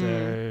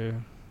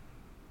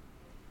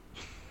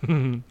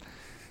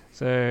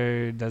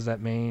 So does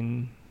that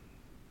mean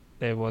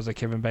there was a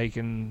Kevin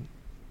Bacon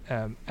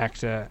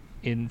actor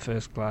in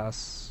First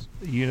Class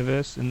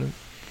universe, in the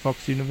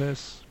Fox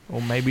universe?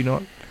 Or maybe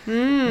not.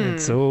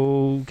 It's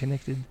all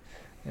connected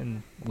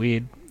and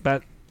weird.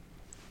 But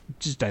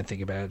just don't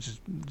think about it.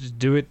 Just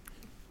do it.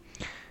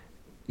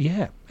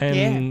 Yeah.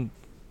 And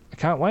I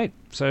can't wait.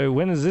 So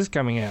when is this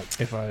coming out,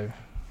 if I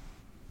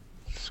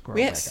scroll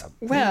back up?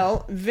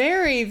 Well,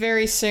 very,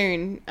 very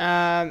soon.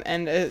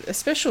 And a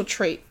special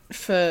treat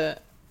for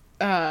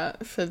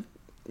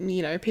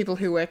people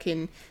who work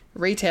in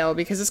retail,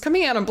 because it's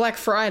coming out on Black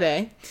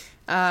Friday.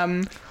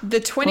 The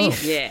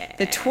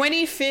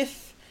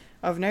 25th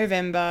of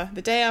November,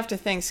 the day after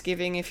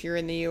Thanksgiving if you're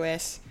in the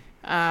US,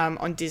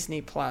 on Disney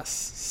Plus.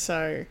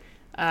 So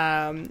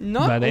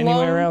but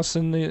anywhere else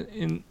in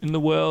the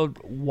world,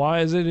 why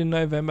is it in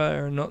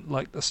November and not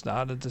like the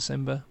start of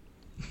December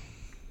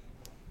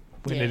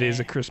when it is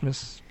a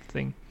Christmas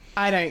thing?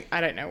 I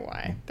don't know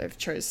why they've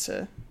chose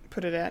to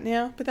put it out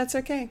now, but that's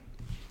okay.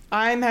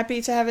 I'm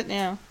happy to have it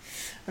now.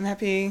 I'm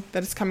happy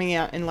that it's coming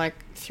out in like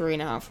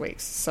 3.5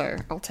 weeks, so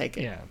I'll take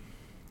it. Yeah.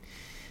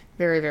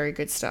 Very, very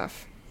good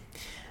stuff.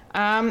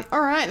 All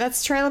right,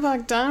 that's Trailer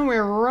Park done.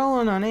 We're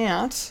rolling on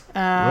out.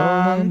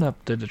 Rolling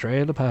up to the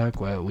trailer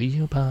park where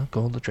we park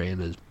all the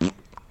trailers.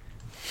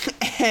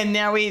 And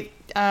now it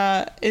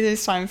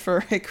is time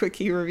for a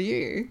quickie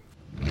review.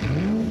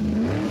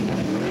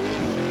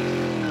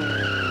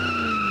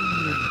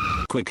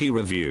 Quickie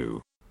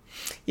review.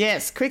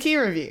 Yes, quickie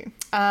review.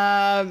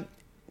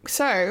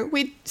 So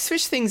we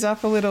switched things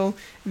up a little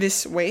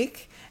this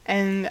week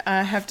and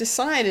have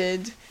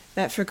decided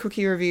that for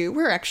quickie review,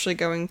 we're actually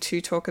going to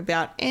talk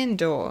about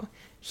Andor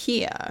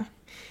here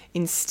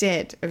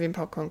instead of in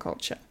Popcorn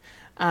Culture,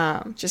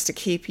 just to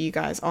keep you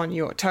guys on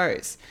your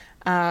toes.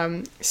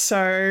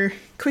 So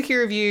quickie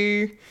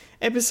review,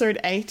 episode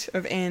 8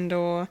 of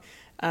Andor.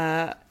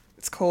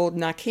 It's called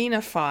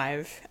Narkina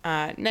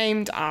 5,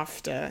 named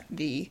after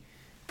the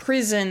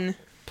prison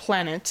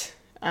planet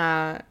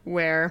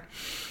where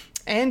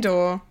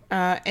Andor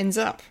ends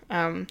up.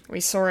 We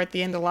saw at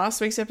the end of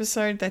last week's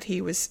episode that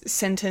he was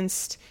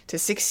sentenced to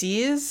 6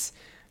 years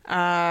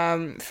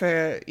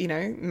for,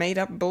 made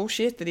up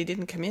bullshit that he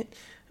didn't commit.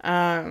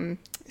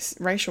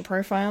 Racial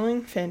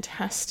profiling,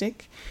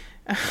 fantastic.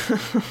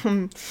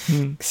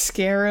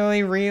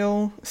 Scarily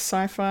real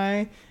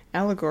sci-fi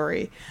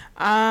allegory.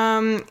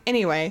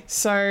 Anyway,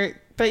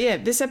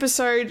 this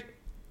episode,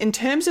 in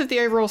terms of the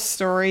overall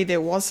story, there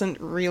wasn't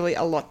really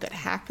a lot that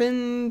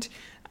happened.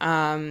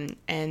 And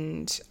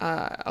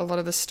a lot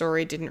of the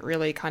story didn't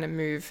really kind of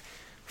move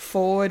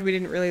forward. We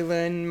didn't really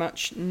learn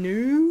much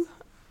new,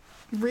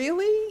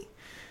 really.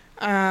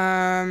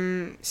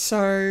 But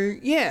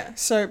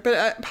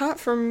apart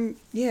from,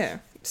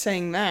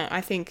 saying that,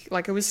 I think,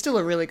 it was still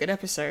a really good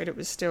episode. It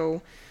was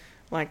still,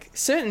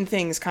 certain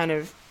things kind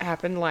of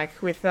happened,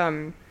 with,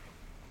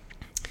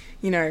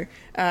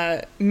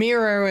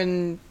 Miro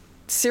and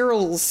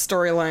Cyril's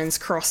storylines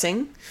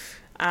crossing.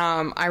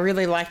 I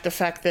really liked the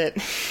fact that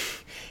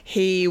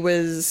he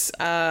was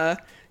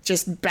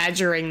just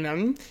badgering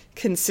them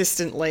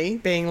consistently,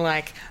 being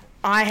like,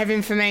 I have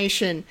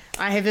information,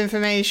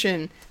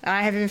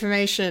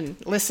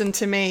 listen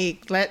to me,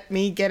 let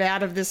me get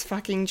out of this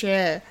fucking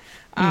chair.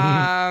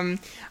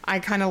 I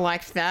kind of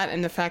liked that,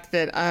 and the fact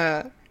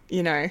that,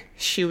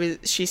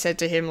 she said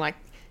to him,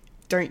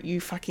 don't you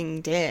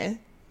fucking dare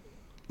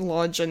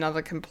lodge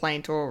another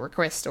complaint or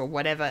request or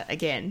whatever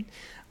again.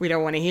 We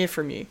don't want to hear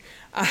from you.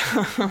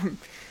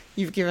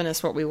 You've given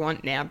us what we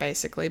want now,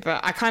 basically. But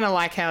I kind of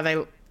like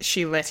how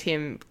she let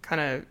him kind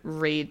of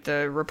read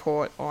the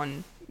report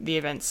on the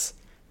events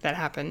that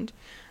happened.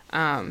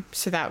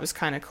 So that was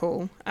kind of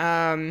cool.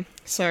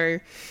 So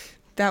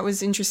that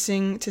was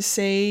interesting to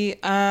see.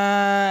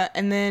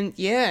 And then,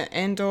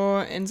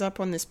 Andor ends up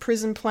on this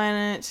prison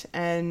planet,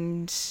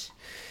 and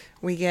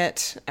we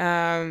get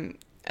a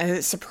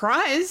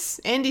surprise.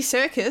 Andy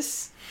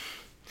Serkis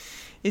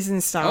is in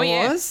Star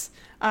Wars.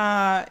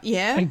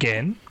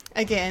 Again,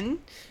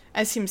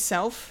 as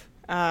himself,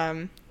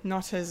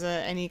 not as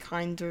any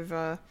kind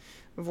of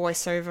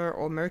voiceover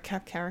or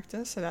mocap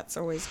character, so that's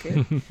always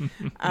good.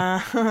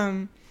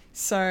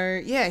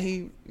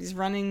 He's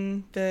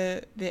running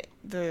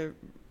the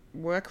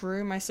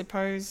workroom, I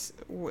suppose,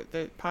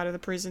 the part of the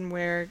prison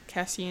where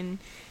Cassian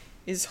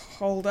is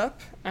holed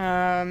up,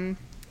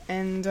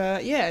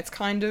 it's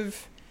kind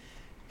of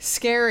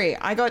scary.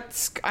 I got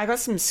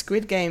some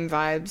Squid Game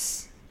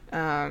vibes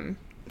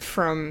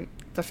from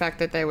the fact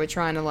that they were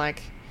trying to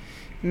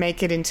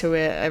make it into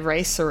a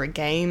race or a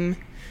game,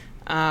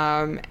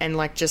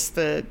 and just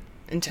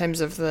in terms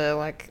of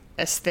the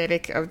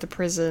aesthetic of the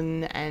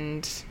prison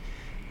and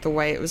the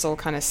way it was all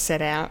kind of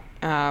set out,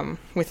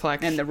 with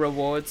and the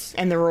rewards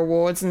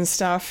and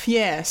stuff.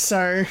 Yeah,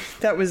 so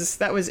that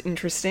was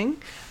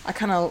interesting. I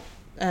kind of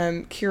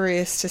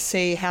curious to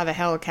see how the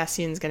hell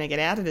Cassian's going to get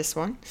out of this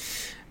one.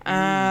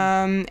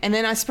 And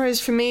then I suppose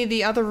for me,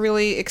 the other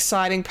really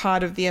exciting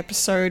part of the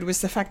episode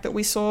was the fact that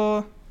we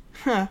saw,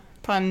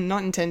 pun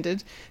not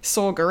intended,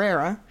 Saw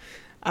Gerrera.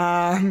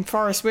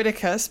 Forrest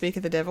Whitaker, speak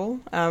of the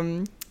devil,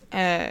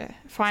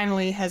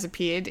 finally has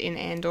appeared in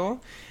Andor.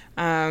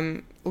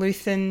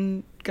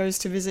 Luthen goes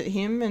to visit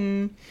him,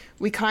 and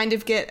we kind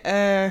of get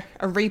a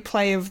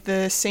replay of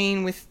the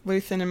scene with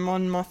Luthen and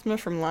Mon Mothma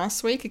from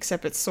last week,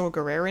 except it's Saw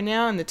Gerrera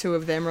now, and the two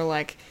of them are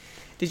like,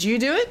 did you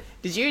do it?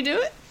 Did you do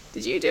it?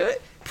 Did you do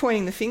it?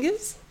 Pointing the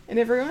fingers at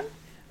everyone.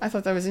 I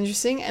thought that was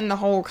interesting, and the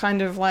whole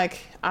kind of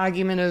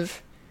argument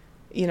of,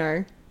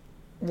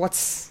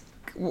 what's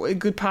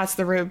good parts of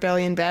the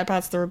rebellion, bad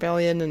parts of the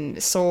rebellion,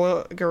 and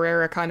Saw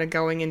Gerrera kind of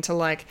going into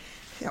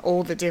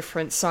all the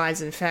different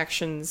sides and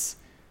factions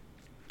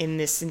in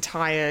this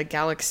entire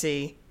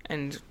galaxy,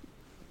 and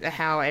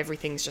how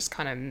everything's just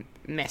kind of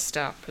messed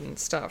up and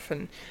stuff.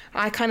 And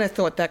I kind of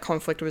thought that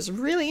conflict was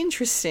really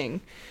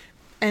interesting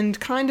and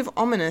kind of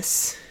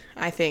ominous,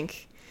 I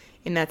think,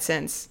 in that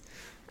sense.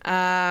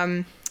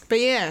 But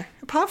yeah,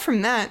 apart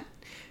from that,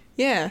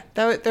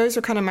 those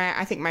were kind of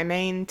my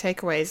main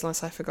takeaways,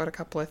 unless I forgot a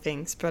couple of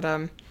things. But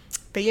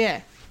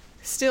yeah,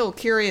 still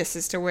curious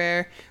as to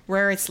where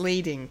it's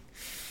leading.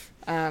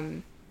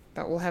 But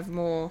we'll have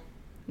more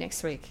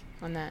next week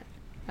on that.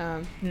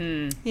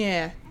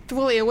 Yeah,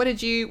 Dwalia, what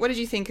did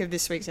you think of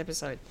this week's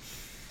episode?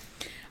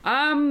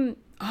 There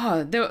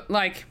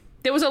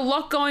was a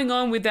lot going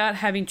on without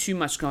having too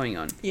much going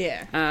on.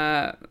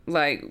 Yeah.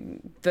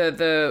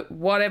 The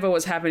whatever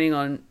was happening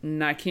on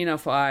Narkina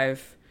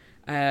 5.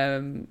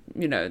 The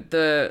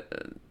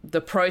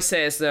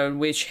process in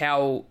which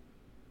how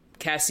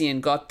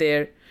Cassian got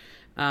there,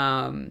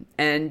 and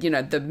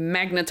the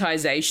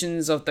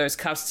magnetizations of those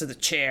cuffs to the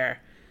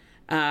chair,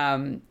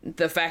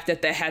 the fact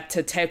that they had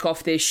to take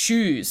off their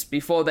shoes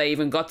before they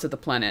even got to the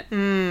planet,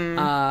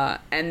 and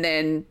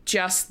then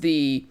just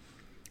the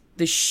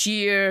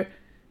sheer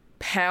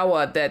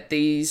power that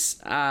these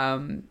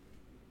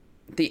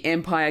the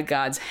Empire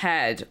guards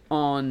had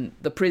on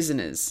the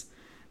prisoners.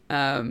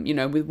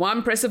 With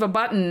one press of a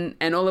button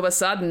and all of a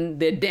sudden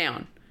they're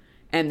down.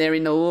 and they're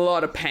in a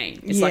lot of pain.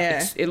 It's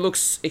Yeah. it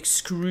looks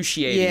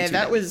excruciating. Yeah, to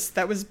that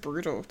me. was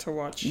brutal to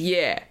watch.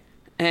 Yeah,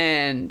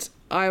 and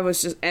I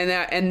was just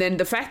and then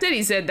the fact that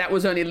he said that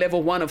was only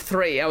level 1 of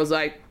 3, I was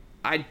like,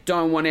 I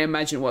don't want to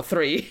imagine what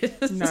 3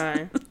 is.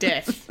 No,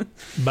 death.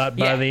 But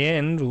by Yeah. the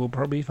end, we'll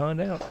probably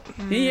find out.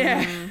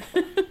 Yeah.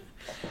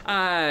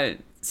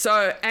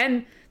 So,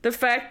 and the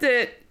fact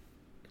that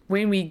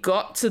when we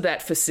got to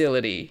that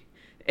facility,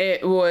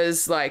 it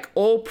was like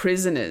all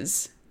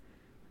prisoners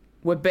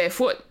were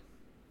barefoot,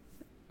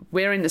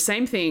 wearing the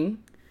same thing.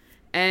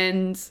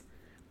 And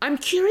I'm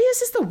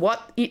curious as to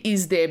what it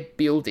is they're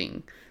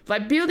building.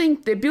 Like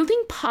they're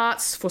building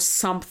parts for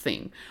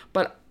something,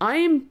 but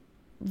I'm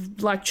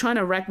like trying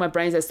to rack my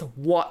brains as to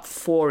what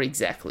for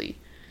exactly.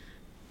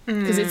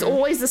 Because it's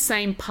always the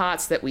same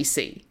parts that we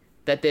see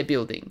that they're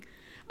building.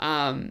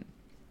 And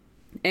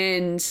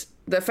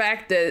the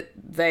fact that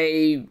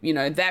they,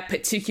 that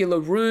particular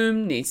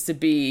room needs to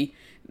be,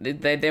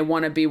 they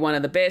want to be one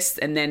of the best,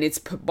 and then it's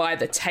by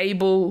the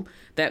table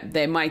that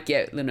they might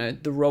get,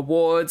 the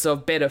rewards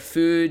of better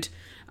food.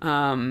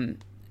 And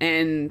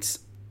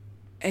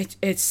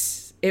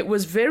it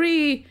was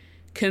very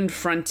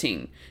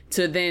confronting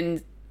to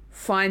then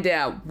find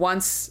out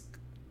once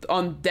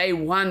on day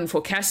 1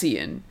 for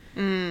Cassian,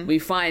 we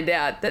find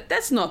out that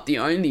that's not the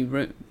only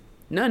room.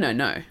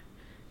 No.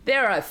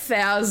 There are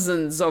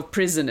thousands of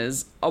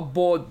prisoners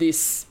aboard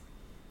this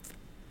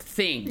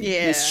thing,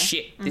 this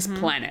ship, this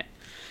planet.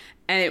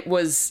 And it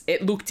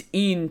looked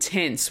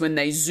intense when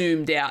they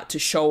zoomed out to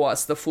show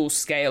us the full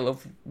scale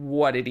of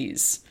what it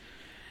is.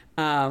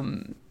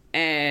 And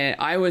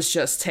I was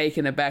just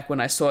taken aback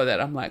when I saw that.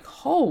 I'm like,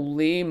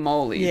 holy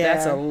moly,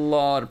 that's a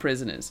lot of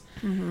prisoners.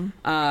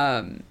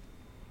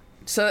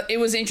 So it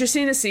was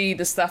interesting to see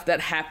the stuff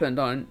that happened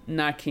on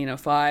Narkina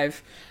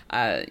 5.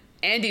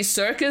 Andy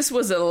Serkis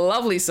was a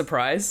lovely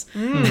surprise.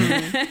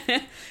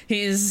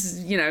 He's,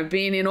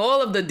 been in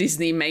all of the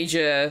Disney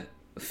major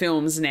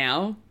films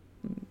now.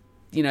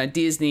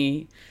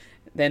 Disney,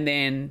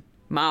 then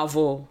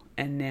Marvel,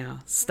 and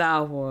now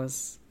Star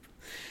Wars.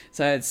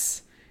 So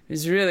it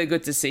was really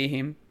good to see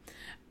him.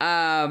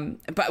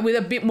 But with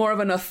a bit more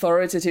of an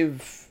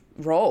authoritative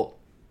role,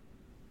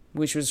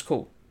 which was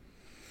cool.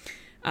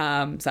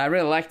 So I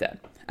really like that.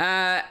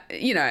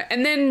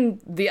 And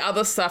then the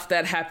other stuff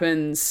that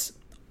happens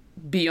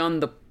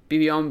beyond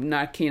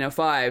Narkina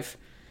 5,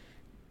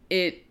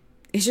 it's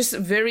just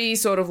very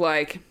sort of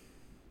like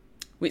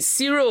with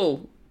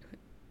Cyril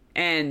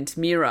and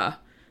Mira,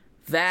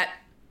 that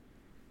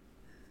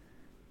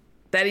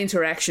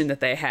interaction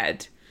that they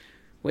had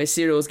where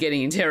Cyril's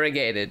getting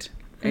interrogated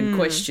and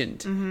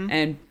questioned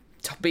and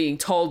being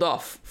told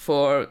off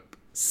for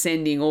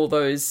sending all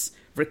those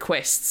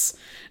requests.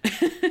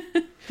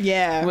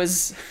 Yeah.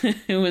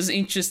 It was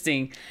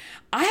interesting.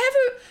 I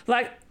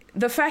have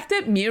the fact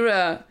that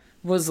Mira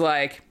was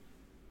like,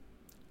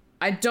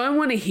 I don't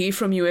want to hear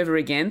from you ever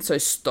again, so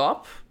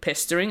stop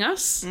pestering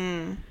us.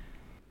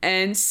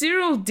 And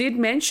Cyril did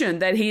mention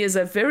that he is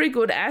a very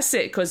good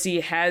asset because he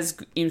has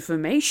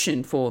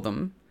information for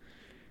them,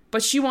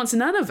 but she wants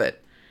none of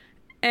it.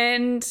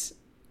 And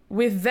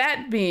with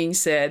that being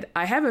said,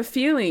 I have a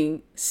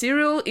feeling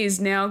Cyril is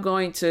now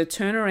going to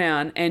turn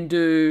around and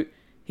do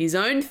his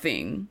own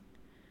thing,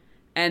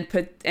 and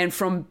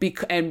from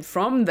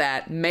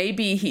that,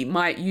 maybe he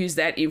might use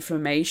that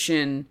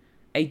information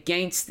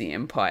against the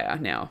Empire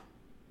now.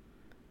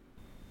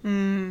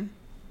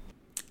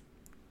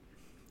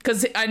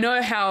 Because I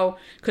know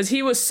because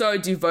he was so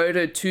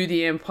devoted to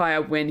the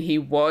Empire when he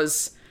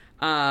was,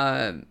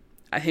 I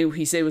think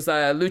he said he was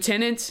a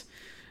lieutenant,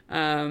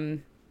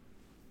 in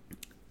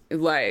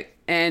a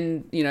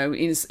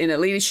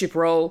leadership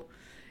role,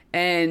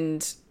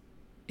 and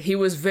he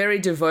was very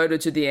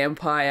devoted to the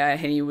Empire,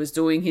 and he was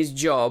doing his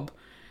job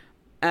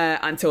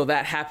until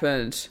that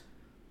happened,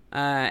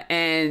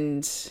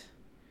 and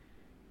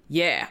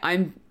yeah,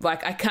 I'm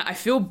like, I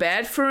feel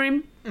bad for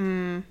him.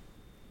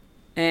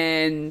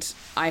 And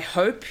I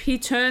hope he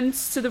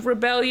turns to the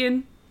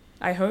rebellion.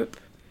 I hope.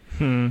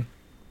 I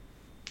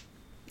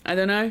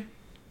don't know.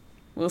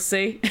 We'll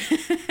see.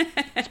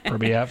 He's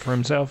probably out for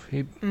himself.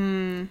 He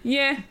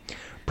Yeah.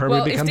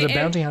 probably becomes a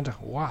bounty hunter.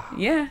 Wow.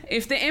 Yeah.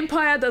 If the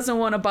Empire doesn't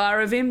want a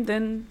bar of him,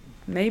 then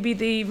maybe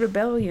the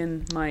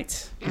rebellion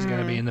might. He's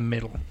going to be in the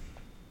middle.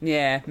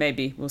 Yeah,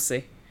 maybe. We'll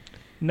see.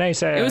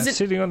 Naysayer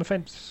sitting on the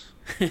fence.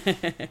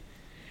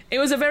 It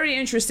was a very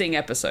interesting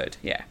episode.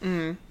 Yeah.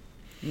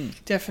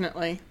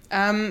 Definitely.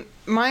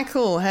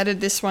 Michael, how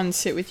did this one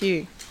sit with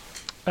you?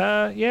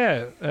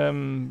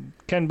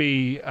 Can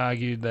be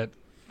argued that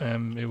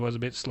it was a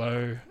bit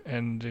slow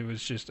and it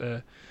was just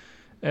a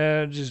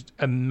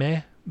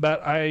meh.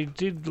 But I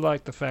did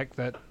like the fact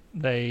that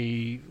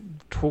they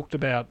talked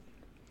about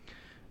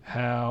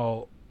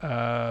how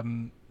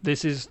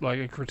this is like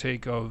a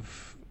critique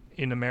of,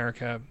 in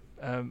America,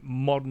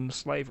 modern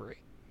slavery,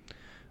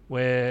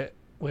 where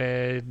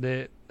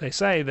they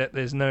say that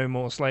there's no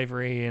more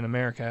slavery in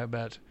America,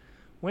 but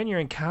when you're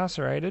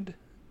incarcerated,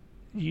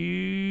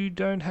 you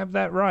don't have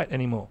that right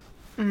anymore.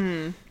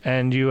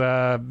 And you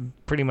are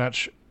pretty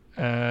much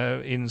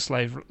in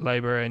slave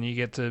labor, and you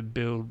get to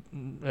build,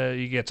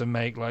 you get to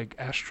make like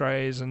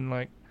ashtrays and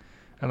like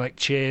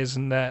chairs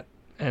and that,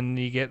 and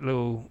you get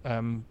little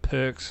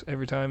perks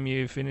every time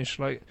you finish.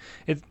 Like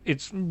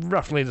it's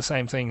roughly the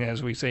same thing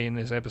as we see in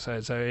this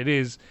episode. So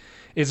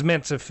it's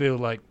meant to feel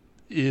like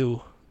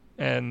ew,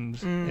 and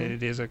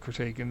it is a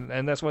critique,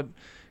 and that's what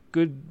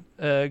good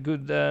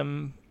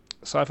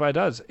sci-fi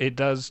does. It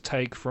does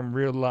take from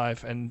real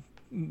life and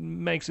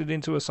makes it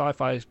into a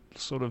sci-fi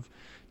sort of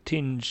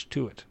tinge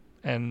to it,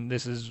 and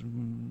this is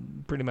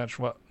pretty much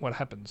what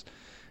happens.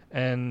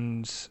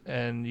 And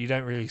you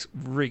don't really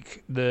reap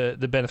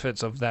the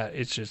benefits of that.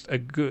 It's just a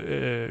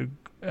good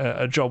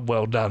a job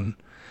well done,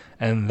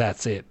 and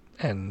that's it,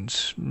 and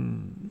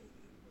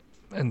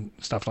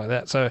stuff like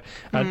that. So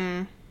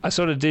I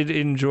sort of did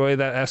enjoy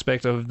that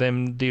aspect of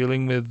them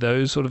dealing with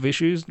those sort of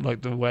issues,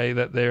 like the way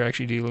that they're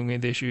actually dealing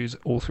with issues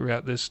all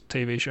throughout this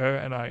TV show.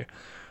 And I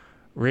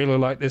really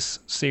like this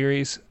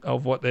series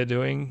of what they're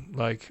doing.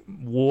 Like,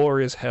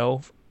 war is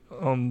hell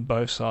on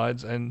both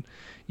sides, and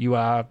you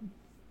are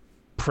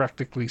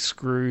practically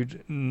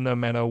screwed no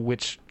matter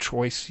which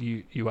choice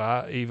you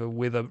are, either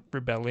with a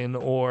rebellion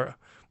or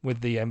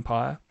with the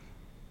Empire.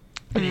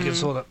 And you can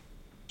sort of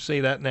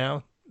see that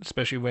now,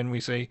 especially when we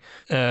see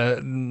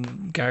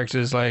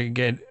characters like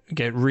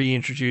get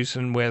reintroduced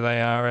and where they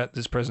are at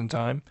this present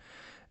time.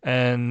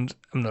 And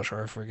I'm not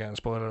sure if we're going to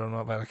spoil it or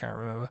not, but I can't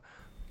remember.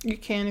 You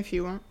can if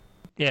you want.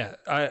 Yeah,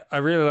 I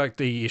really like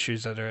the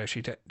issues that are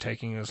actually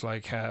taking us,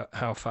 like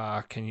how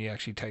far can you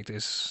actually take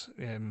this,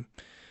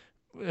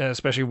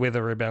 especially with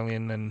a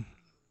rebellion,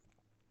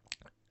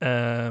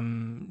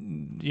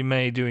 and you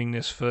may be doing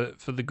this for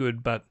the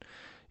good, but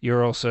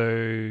you're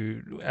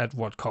also at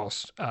what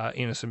cost?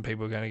 Innocent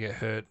people are going to get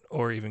hurt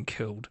or even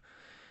killed.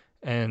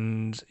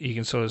 And you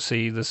can sort of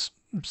see this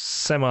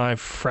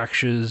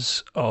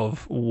semi-fractures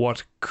of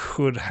what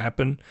could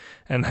happen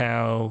and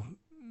how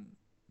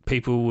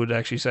people would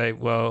actually say,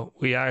 well,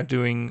 we are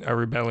doing a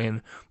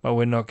rebellion, but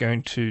we're not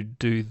going to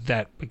do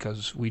that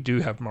because we do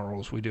have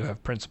morals, we do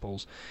have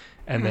principles.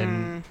 And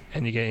then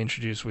you get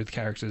introduced with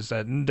characters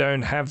that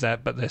don't have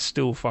that, but they're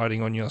still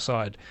fighting on your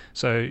side.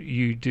 So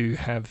you do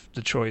have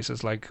the choice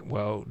as like,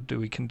 well, do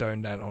we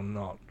condone that or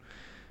not?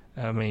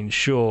 I mean,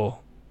 sure,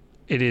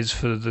 it is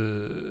for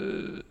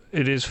the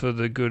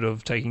good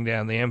of taking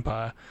down the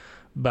Empire,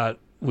 but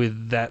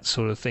with that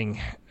sort of thing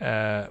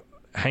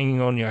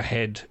hanging on your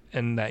head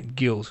and that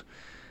guilt,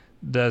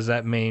 does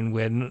that mean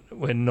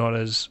we're not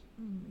as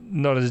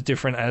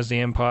different as the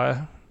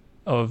Empire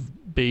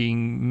of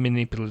being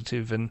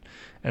manipulative and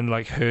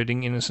like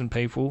hurting innocent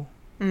people,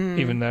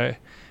 even though,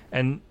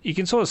 and you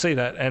can sort of see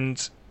that,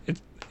 and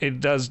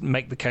it does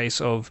make the case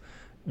of,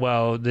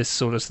 well, this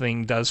sort of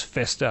thing does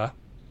fester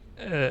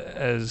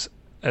as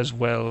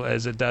well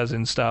as it does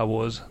in Star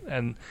Wars,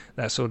 and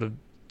that sort of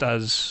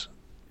does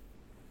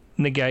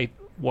negate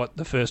what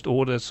the First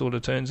Order sort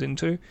of turns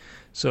into.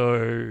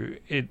 So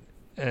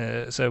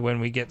so when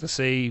we get to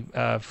see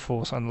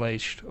Force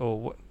Unleashed,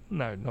 or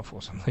no, not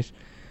Force Unleashed,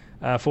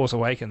 Force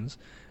Awakens,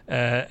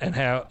 and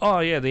how, oh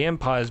yeah, the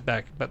Empire's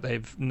back, but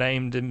they've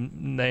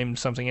named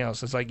something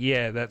else. It's like,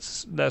 yeah,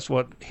 that's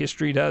what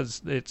history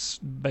does. It's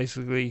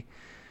basically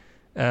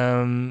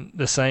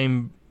the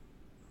same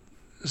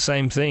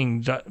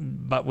thing,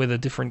 but with a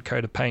different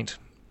coat of paint.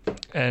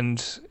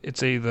 And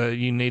it's either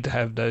you need to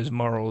have those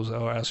morals,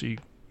 or else you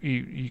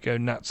go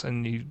nuts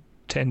and you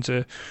tend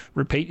to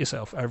repeat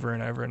yourself over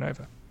and over and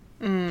over.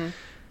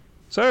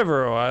 So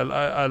overall,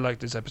 I like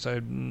this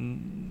episode,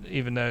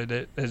 even though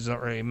there's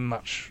not really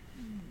much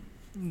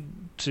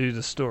to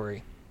the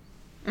story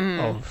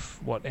of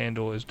what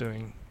Andor is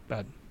doing.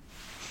 But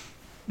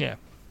yeah,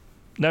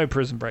 no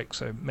Prison Break,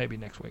 so maybe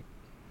next week.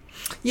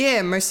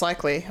 Yeah, most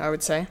likely, I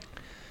would say.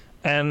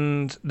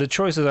 And the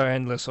choices are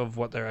endless of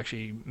what they're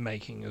actually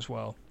making as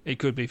well. It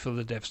could be for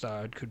the Death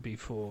Star, it could be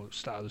for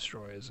Star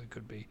Destroyers, it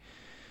could be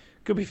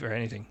for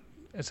anything.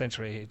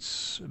 Essentially,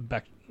 it's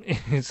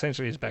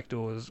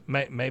backdoors.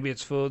 Maybe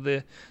it's for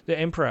the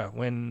Emperor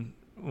when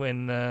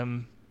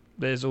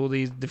there's all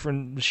these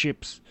different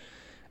ships.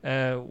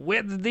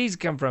 Where did these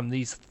come from?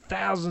 These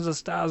thousands of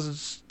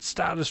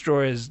Star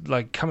Destroyers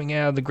like coming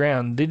out of the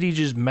ground. Did he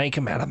just make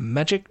them out of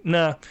magic?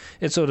 Nah,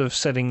 it's sort of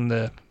setting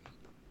the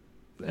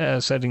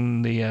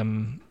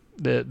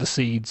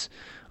seeds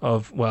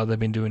of, well, they've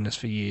been doing this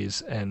for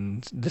years,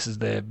 and this is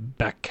their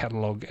back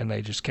catalogue, and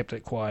they just kept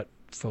it quiet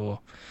for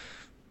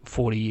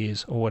 40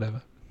 years or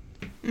whatever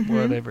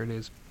it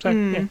is. So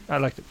yeah, I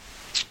liked it.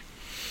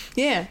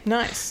 Yeah,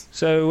 nice.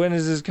 So when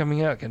is this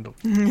coming out, Kendall?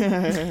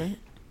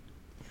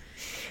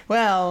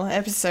 Well,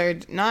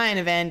 episode 9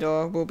 of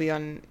Andor will be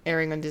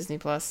airing on Disney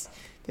Plus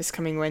this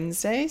coming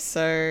Wednesday,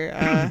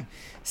 so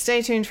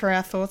stay tuned for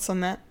our thoughts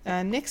on that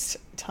next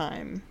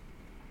time.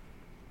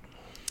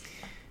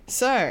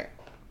 So,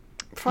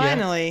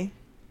 finally,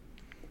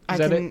 yeah. Is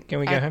that it? Can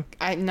we go home?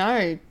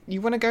 No.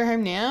 You want to go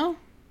home now?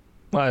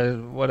 Well,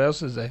 what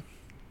else is there?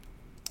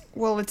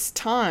 Well, it's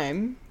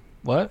time.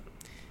 What?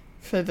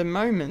 For the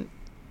moment.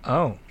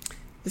 Oh.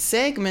 The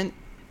segment.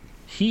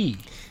 The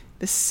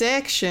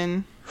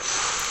section.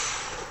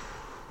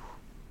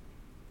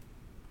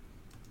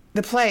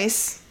 the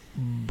place,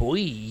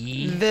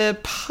 Boy. the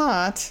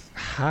part,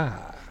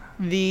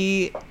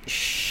 the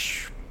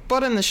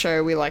spot in the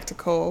show we like to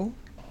call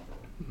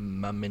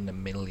Mum in a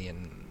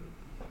Million.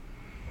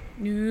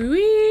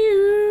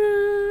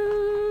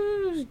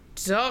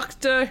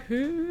 Doctor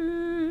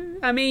Who.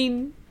 I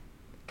mean,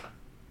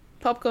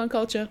 popcorn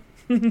culture.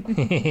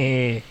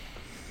 Yes.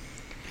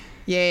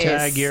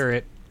 Tag, you're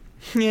it.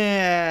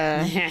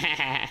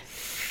 Yeah.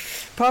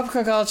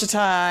 Popcorn culture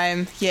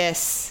time.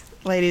 Yes.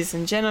 Ladies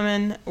and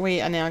gentlemen,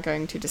 we are now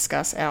going to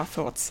discuss our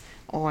thoughts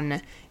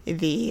on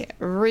the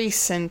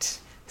recent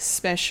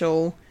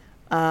special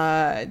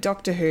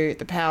Doctor Who,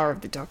 The Power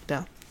of the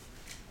Doctor.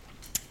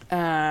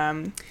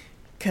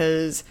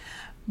 Because,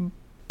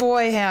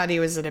 boy, howdy,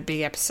 was it a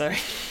big episode.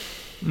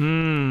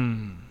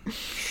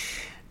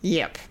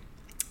 Yep.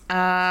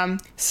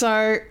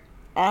 So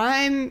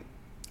I'm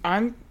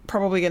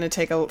probably going to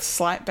take a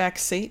slight back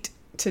seat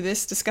to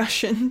this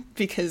discussion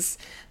because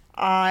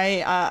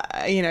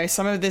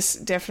some of this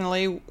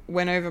definitely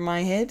went over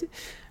my head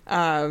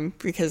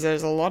because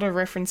there's a lot of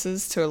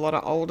references to a lot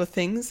of older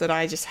things that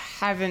I just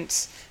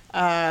haven't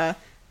had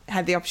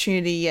the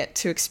opportunity yet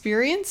to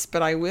experience,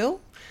 but I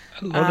will.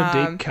 A lot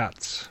of deep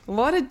cuts. A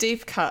lot of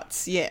deep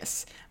cuts,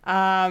 yes.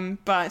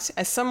 But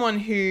as someone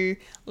who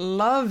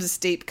loves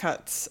deep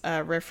cuts,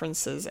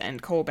 references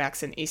and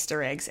callbacks and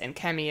Easter eggs and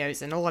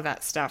cameos and all of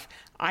that stuff,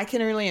 I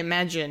can only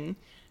imagine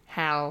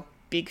how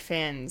big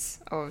fans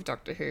of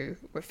Doctor Who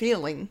were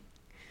feeling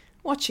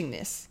watching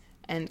this.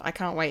 And I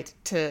can't wait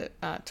to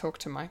talk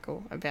to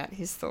Michael about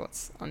his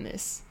thoughts on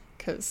this,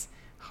 because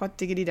hot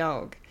diggity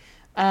dog.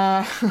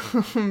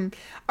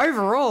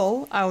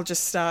 Overall, I'll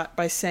just start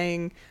by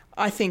saying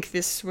I think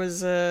this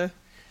was a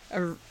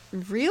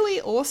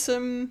really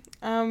awesome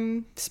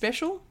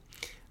special.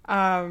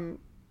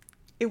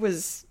 It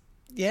was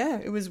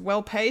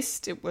well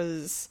paced. It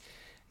was,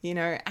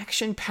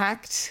 action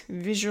packed,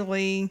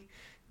 visually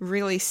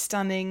really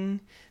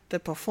stunning. The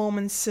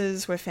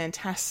performances were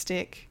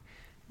fantastic.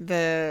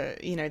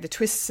 The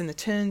twists and the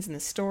turns in the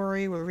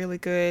story were really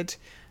good.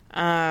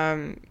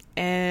 And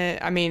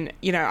I mean,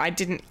 I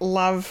didn't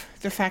love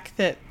the fact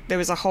that there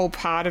was a whole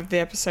part of the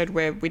episode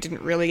where we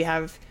didn't really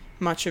have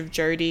much of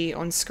Jodie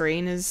on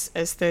screen as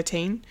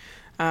 13.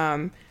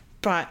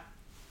 But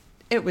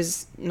it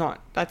was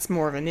not, that's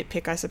more of a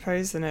nitpick, I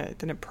suppose, than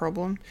a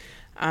problem.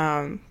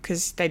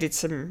 Because they did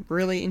some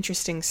really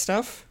interesting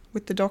stuff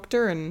with the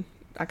Doctor, and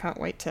I can't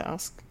wait to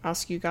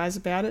ask you guys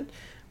about it,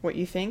 what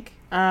you think.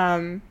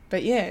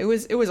 But yeah, it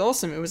was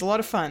awesome. It was a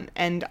lot of fun,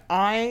 and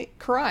I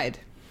cried.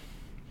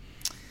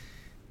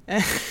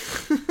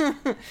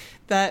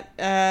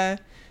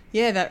 That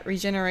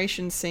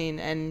regeneration scene,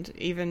 and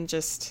even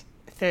just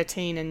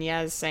 13 and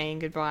Yaz saying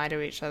goodbye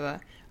to each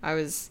other.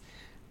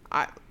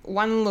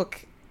 One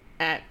look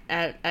at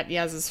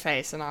Yaz's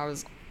face and I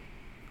was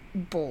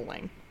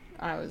bawling.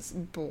 My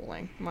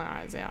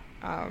eyes out.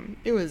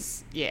 It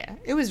was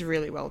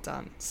really well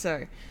done.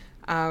 So,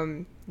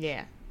 I'm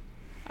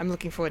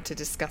looking forward to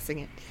discussing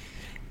it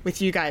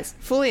with you guys.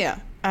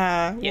 Fulia,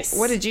 yes.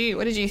 What did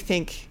you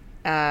think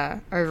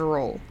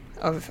overall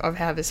of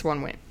how this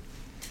one went?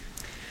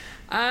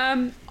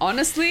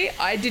 Honestly,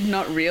 I did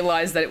not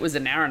realize that it was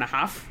an hour and a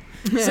half.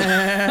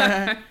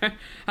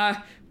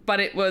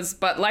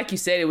 But like you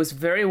said, it was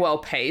very well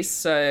paced,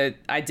 so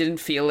I didn't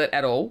feel it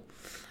at all.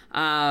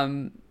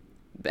 And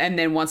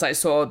then once I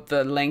saw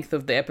the length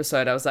of the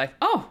episode, I was like,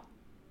 oh,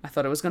 I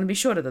thought it was going to be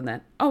shorter than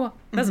that. Oh, well,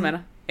 doesn't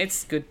matter.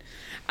 It's good.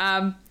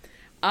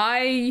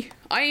 I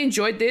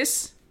enjoyed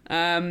this.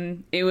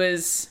 It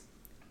was,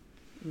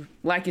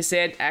 like you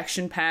said,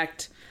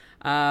 action-packed.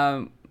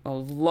 A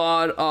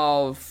lot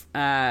of,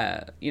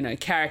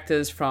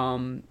 characters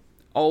from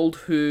old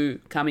Who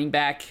coming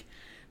back,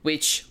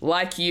 which,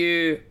 like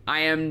you,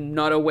 I am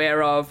not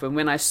aware of. And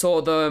when I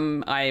saw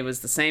them, I was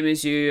the same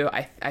as you.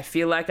 I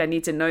feel like I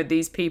need to know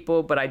these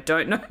people, but I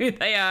don't know who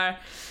they are.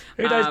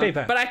 Who those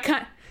people?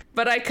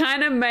 But I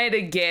kind of made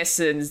a guess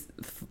and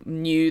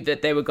knew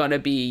that they were going to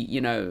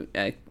be,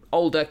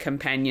 older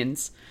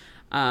companions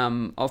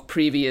of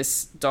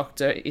previous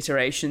Doctor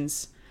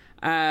iterations.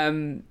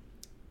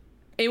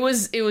 It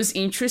was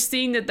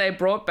interesting that they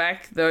brought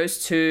back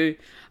those two.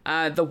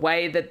 The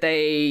way that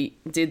they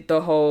did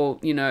the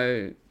whole,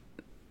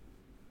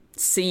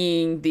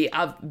 seeing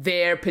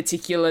their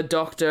particular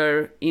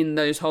Doctor in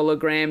those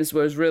holograms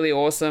was really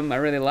awesome. I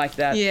really liked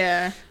that.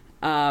 Yeah.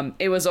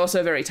 It was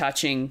also very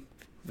touching,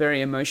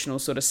 very emotional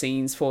sort of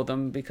scenes for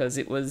them, because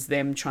it was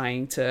them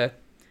trying to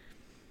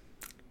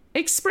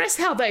express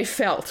how they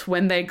felt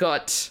when they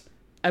got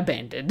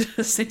abandoned,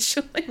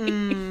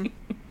 essentially.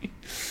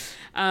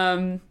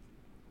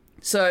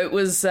 So it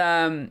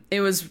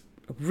was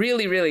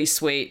really, really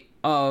sweet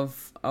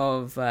of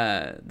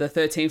the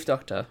 13th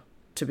Doctor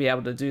to be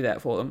able to do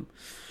that for them.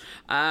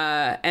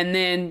 And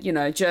then,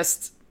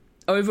 just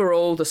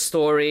overall the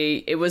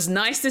story, it was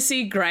nice to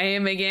see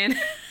Graham again.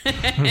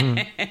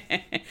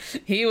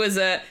 He was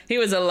a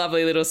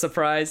lovely little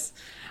surprise.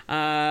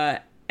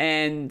 And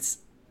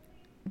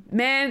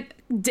man,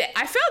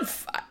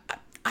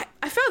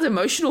 I felt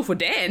emotional for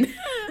Dan.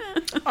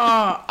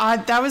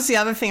 That was the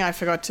other thing I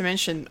forgot to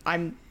mention.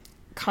 I'm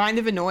kind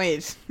of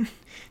annoyed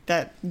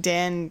that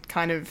Dan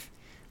kind of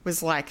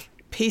was like,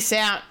 peace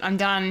out, I'm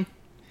done.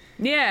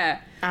 Yeah.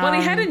 Well,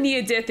 he had a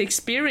near-death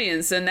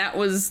experience, and that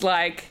was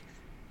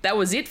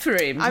it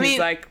for him. He's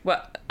like,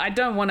 well, I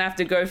don't want to have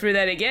to go through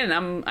that again.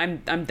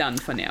 I'm done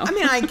for now. I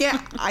mean, I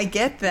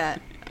get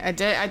that.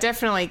 I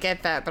definitely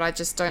get that, but I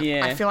just don't.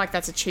 Yeah. I feel like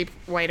that's a cheap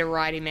way to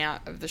write him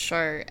out of the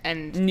show.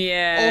 And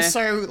yeah.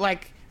 Also,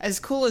 like, as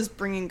cool as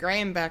bringing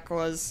Graham back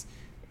was,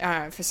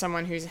 for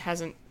someone who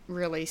hasn't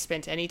really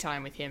spent any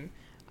time with him,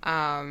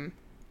 I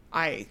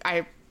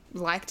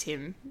liked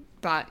him,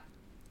 but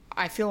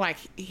I feel like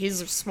his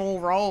small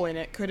role in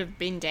it could have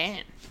been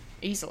Dan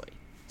easily.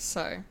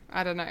 So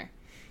I don't know.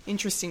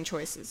 Interesting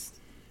choices.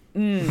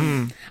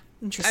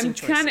 Interesting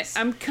choices.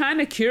 I'm kind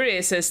of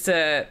curious as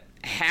to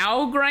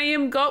how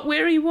Graham got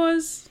where he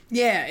was.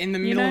 Yeah, in the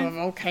middle of a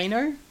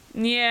volcano.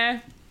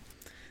 Yeah.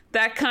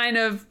 That kind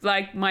of,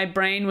 like, my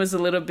brain was a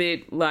little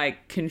bit,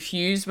 like,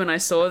 confused when I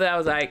saw that. I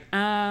was like,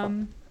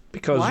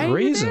 Because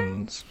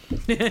reasons.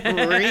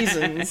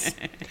 Reasons.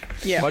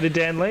 Yeah. Why did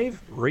Dan leave?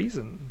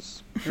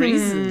 Reasons.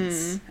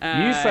 Reasons.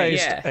 You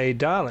faced a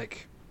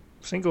Dalek,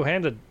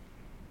 single-handed.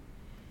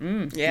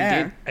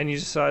 Yeah. And you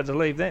decided to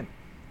leave then.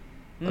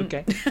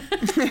 Okay.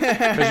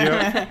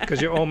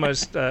 Because you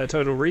almost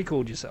total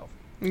recalled yourself.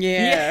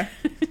 Yeah.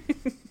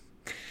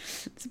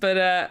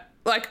 But,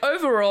 like,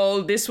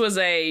 overall, this was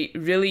a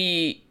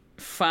really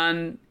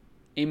fun,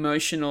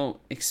 emotional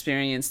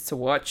experience to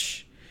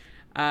watch.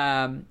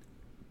 I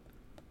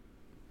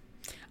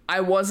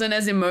wasn't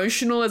as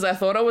emotional as I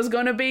thought I was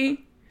going to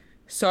be.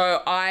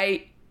 So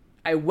I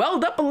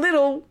welled up a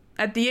little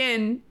at the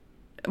end,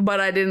 but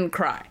I didn't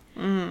cry,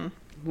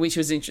 which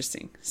was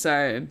interesting.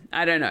 So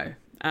I don't know.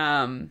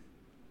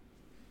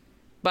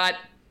 But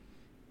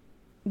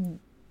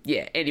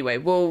yeah, anyway,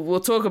 we'll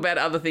talk about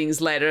other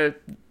things later.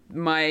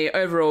 My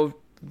overall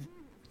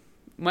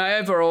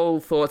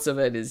thoughts of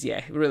it is,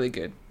 really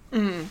good.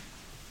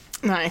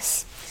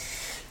 Nice.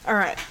 All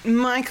right,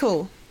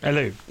 Michael.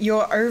 Hello.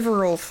 Your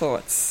overall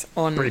thoughts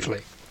on...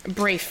 Briefly.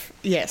 Brief,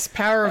 yes.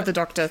 Power of the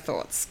Doctor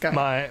thoughts. Go.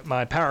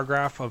 My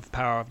paragraph of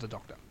Power of the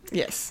Doctor.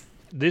 Yes.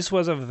 This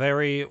was a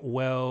very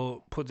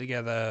well put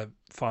together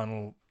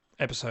final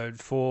episode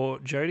for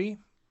Jodie.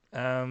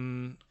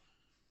 And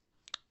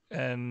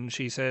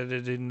she said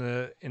it in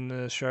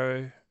the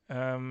show.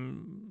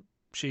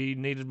 She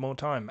needed more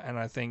time, and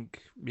I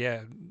think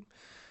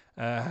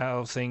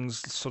how things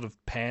sort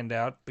of panned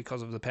out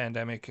because of the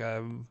pandemic.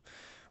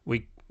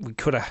 We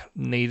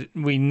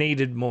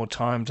needed more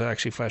time to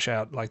actually flesh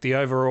out like the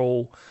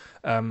overall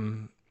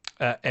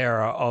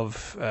era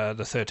of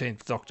the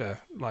 13th Doctor.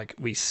 Like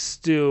we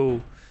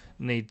still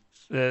need.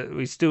 I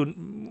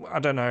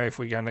don't know if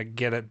we're going to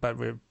get it, but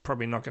we're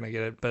probably not going to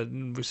get it. But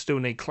we still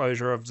need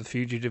closure of the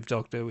Fugitive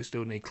Doctor. We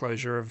still need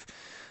closure of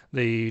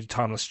the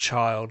Timeless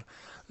Child.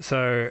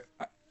 So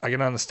I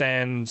can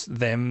understand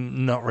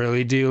them not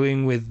really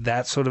dealing with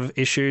that sort of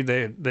issue.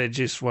 They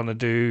just want to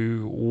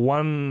do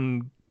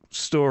one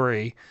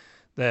story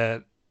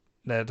that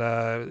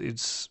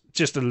it's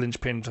just a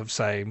linchpin of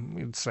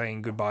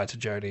saying goodbye to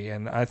Jodie,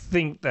 and I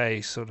think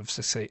they sort of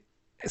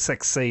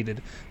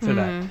succeeded for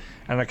that.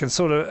 And I can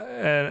sort of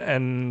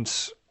and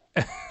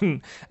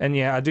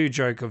yeah, I do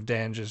joke of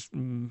Dan just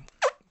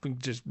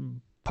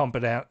pump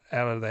it out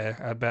of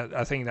there. But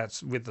I think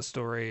that's with the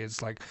story.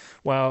 It's like,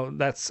 well,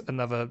 that's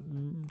another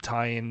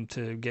tie-in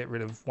to get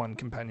rid of one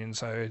companion,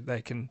 so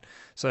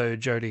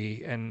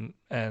Jodie and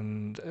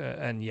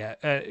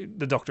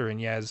the Doctor and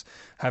Yaz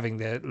having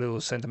their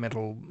little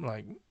sentimental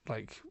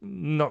like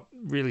not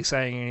really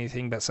saying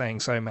anything but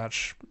saying so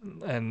much,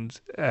 and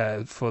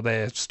for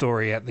their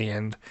story at the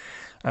end.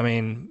 I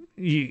mean,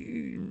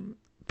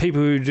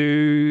 people who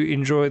do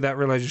enjoy that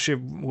relationship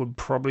would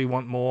probably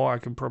want more. I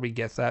could probably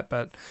get that,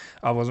 but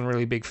I wasn't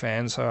really a big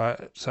fan. So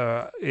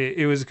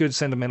it was a good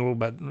sentimental,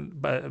 but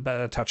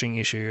a touching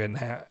issue. And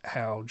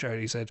how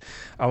Jodie said,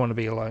 "I want to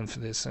be alone for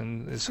this,"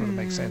 and it sort of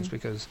makes sense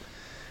because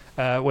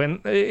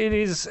when it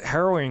is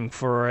harrowing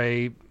for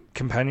a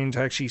companion to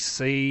actually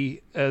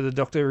see the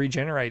Doctor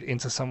regenerate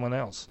into someone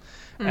else.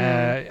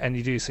 And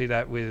you do see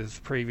that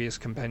with previous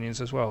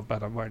companions as well,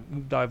 but I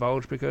won't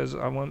divulge because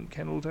I want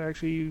Kendall to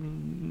actually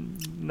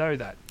know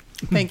that.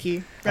 Thank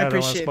you. I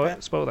appreciate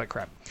that. Spoil that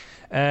crap.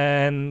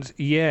 And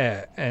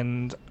yeah,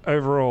 and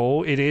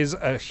overall, it is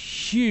a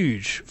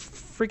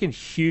freaking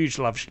huge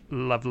love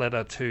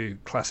letter to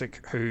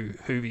classic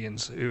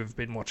Whovians who have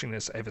been watching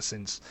this ever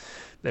since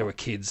they were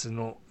kids and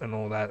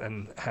all that,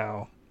 and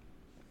how.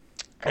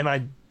 And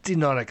I did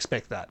not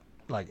expect that,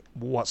 like,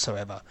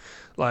 whatsoever.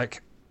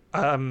 Like,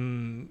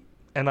 and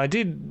I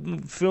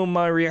did film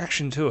my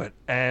reaction to it,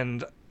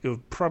 and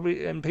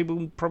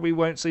people probably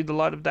won't see the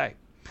light of day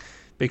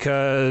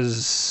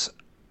because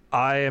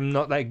I am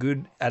not that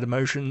good at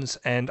emotions,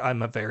 and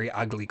I'm a very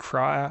ugly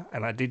crier,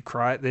 and I did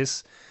cry at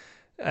this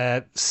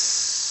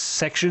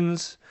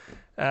sections,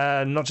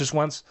 not just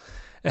once.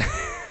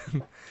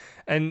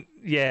 And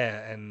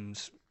yeah,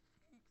 and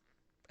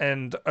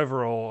and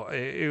overall,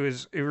 it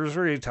was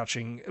really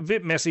touching. A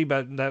bit messy,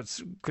 but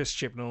that's Chris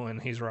Chibnall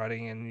and his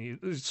writing, and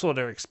you sort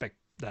of expect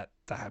that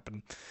to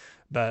happen.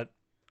 But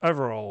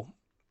overall,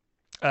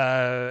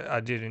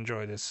 I did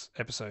enjoy this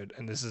episode,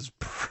 and this is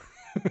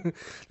this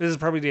is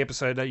probably the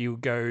episode that you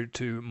go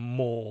to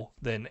more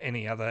than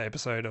any other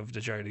episode of the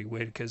Jodie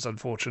Whittaker's,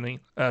 unfortunately.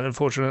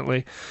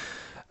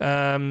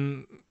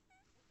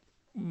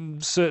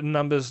 Certain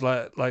numbers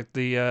like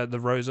the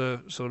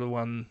Rosa sort of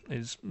one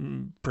is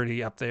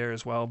pretty up there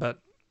as well, but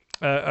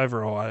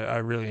overall I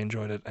really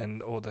enjoyed it,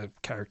 and all the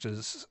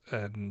characters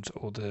and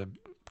all the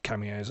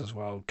cameos as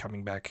well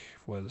coming back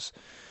was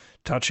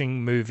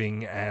touching,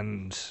 moving,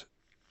 and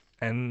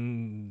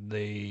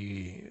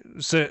the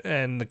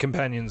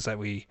companions that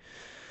we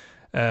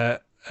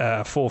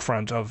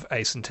forefront of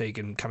Ace and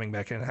Tegan coming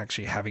back and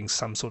actually having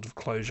some sort of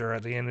closure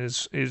at the end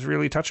is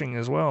really touching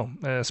as well,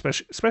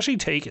 especially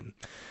Tegan.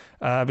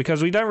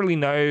 Because we don't really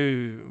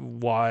know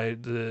why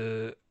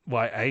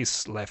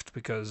Ace left,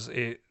 because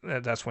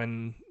that's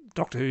when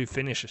Doctor Who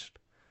finished,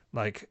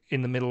 like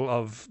in the middle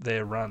of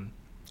their run.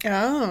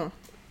 Oh.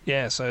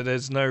 Yeah, so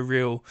there's no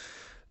real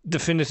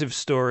definitive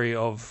story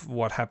of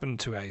what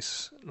happened to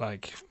Ace,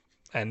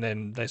 and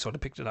then they sort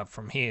of picked it up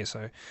from here.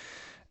 So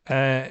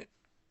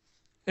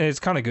it's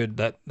kind of good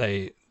that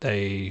they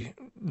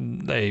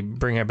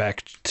bring her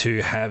back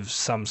to have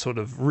some sort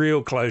of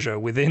real closure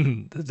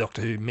within the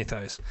Doctor Who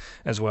mythos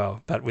as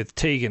well. But with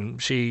Tegan,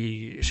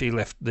 she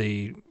left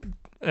the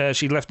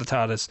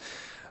TARDIS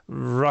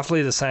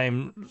roughly the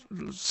same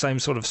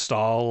sort of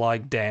style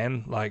like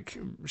Dan. Like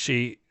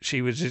she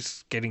was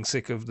just getting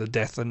sick of the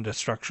death and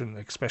destruction,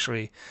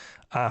 especially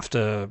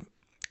after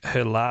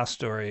her last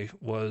story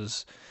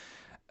was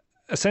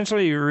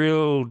essentially a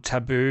real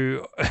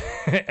taboo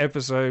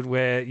episode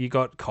where you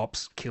got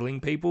cops killing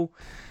people,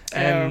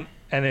 and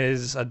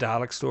there's a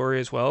Dalek story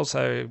as well.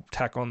 So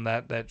tack on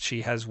that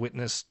she has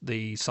witnessed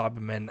the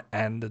Cybermen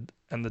and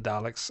the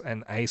Daleks,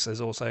 and Ace has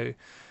also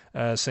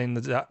seen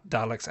the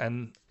Daleks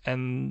and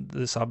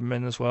the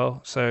Cybermen as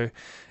well. So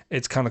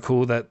it's kind of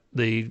cool that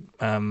the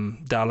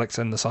Daleks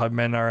and the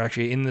Cybermen are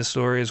actually in this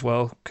story as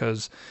well,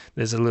 because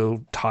there's a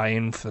little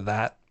tie-in for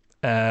that.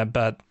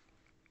 But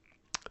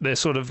they're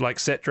sort of like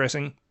set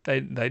dressing. They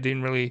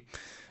didn't really,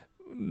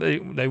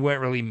 they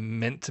weren't really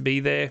meant to be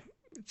there.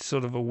 It's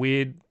sort of a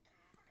weird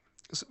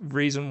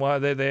reason why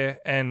they're there.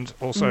 And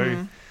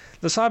also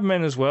the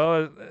Cybermen as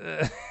well.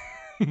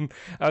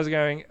 I was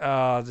going,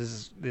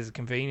 there's a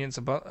convenience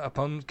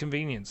upon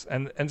convenience,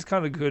 and it's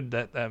kind of good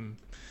that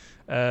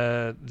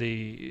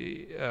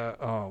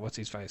what's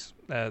his face,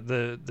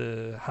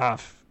 the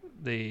half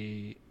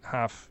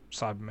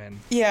Cyberman.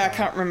 Yeah, I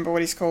can't remember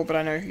what he's called, but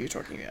I know who you're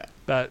talking about.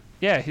 But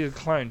yeah, he's a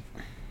clone.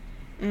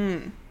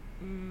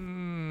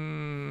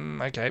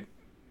 Okay,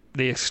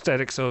 the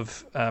aesthetics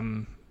of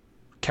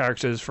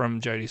characters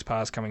from Jodie's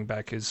past coming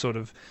back is sort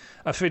of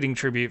a fitting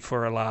tribute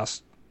for a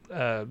last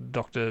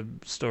Doctor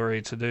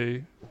story to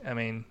do. I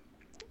mean,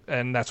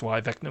 and that's why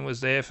Vecna was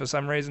there for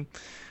some reason,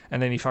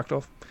 and then he fucked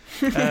off.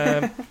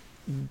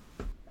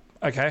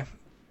 Okay,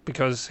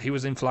 because he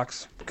was in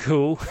flux.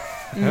 Cool,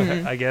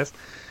 I guess.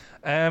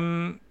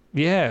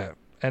 Yeah,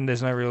 and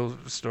there's no real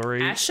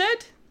story. Ashed,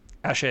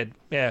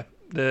 yeah.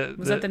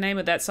 Was that the name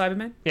of that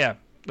Cyberman? Yeah,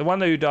 the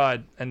one who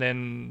died, and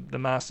then the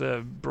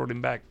Master brought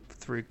him back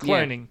through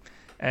cloning,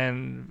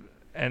 and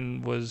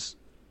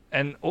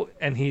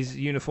his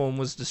uniform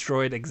was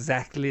destroyed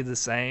exactly the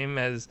same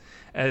as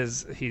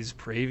his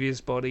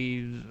previous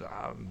body.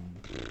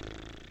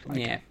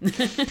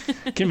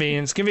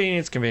 Convenience.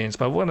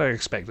 But what do I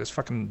expect? It's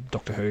fucking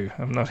Doctor Who.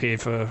 I'm not here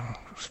for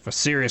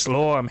serious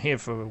lore. I'm here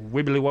for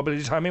wibbly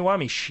wobbly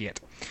timey-wimey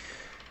shit.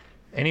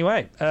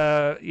 Anyway,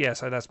 so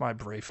that's my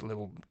brief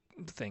little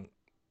thing.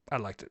 I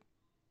liked it.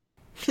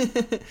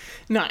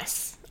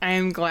 Nice. I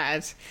am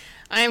glad.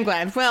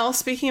 Well,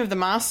 speaking of the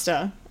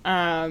Master,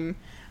 I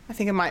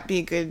think it might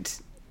be good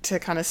to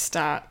kind of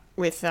start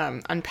with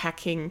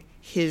unpacking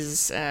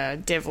his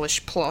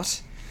devilish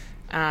plot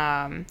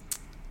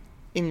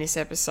in this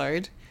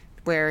episode,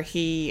 where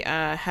he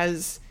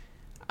has,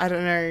 I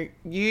don't know,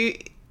 he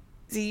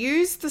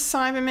used the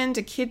Cybermen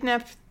to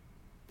kidnap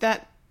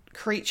that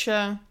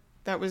creature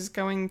that was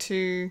going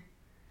to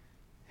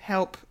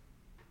help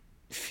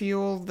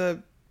fuel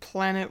the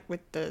planet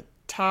with the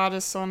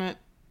TARDIS on it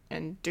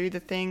and do the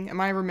thing. Am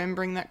I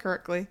remembering that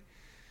correctly?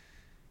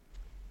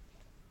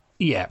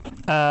 Yeah.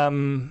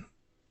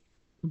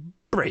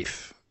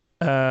 Brief.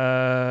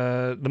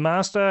 The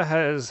Master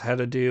has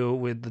had a deal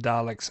with the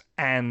Daleks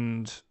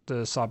and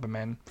the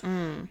Cybermen,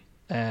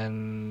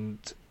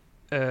 and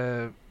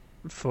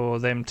for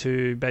them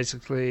to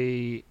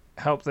basically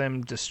help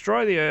them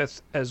destroy the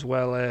Earth as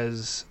well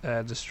as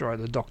destroy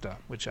the Doctor,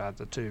 which are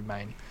the two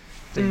main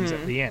things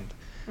at the end.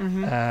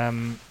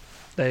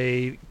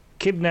 They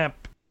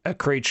kidnap a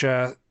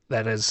creature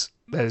that is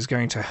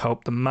going to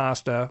help the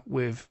Master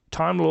with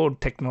Time Lord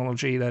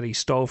technology that he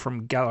stole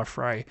from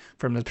Gallifrey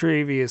from the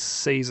previous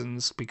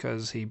seasons,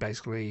 because he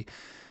basically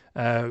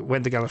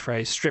went to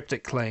Gallifrey, stripped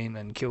it clean,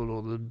 and killed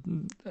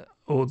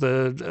all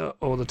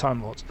the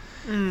Time Lords.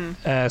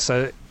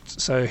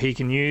 So he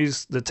can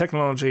use the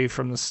technology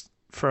from the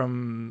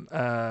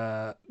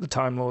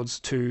Time Lords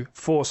to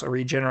force a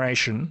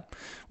regeneration,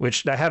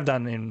 which they have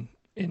done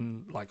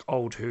in like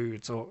old Who.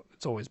 It's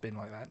always been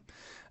like that,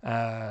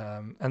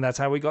 and that's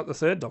how we got the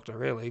third Doctor.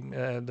 Really,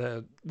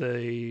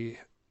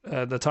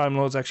 the Time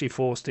Lords actually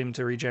forced him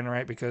to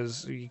regenerate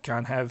because you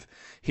can't have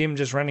him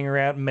just running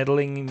around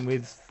meddling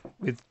with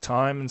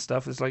time and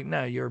stuff. It's like,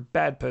 no, you're a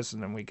bad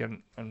person, and we're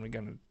going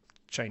to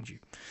change you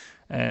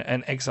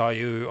and exile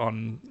you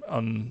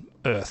on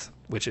Earth,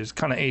 which is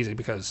kind of easy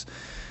because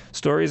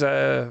stories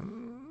are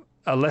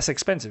less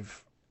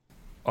expensive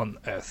on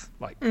Earth,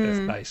 like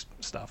Earth-based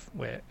stuff,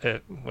 where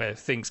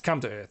things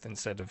come to Earth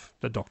instead of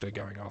the Doctor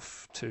going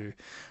off to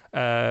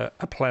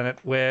a planet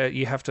where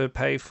you have to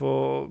pay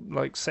for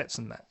like sets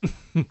and that.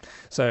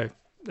 So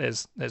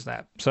there's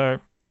that. So,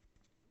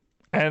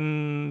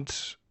 and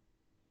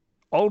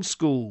old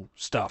school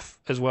stuff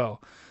as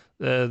well.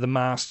 The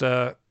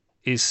Master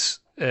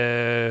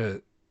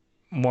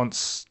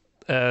wants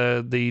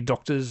the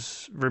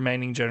Doctor's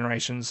remaining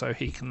generation so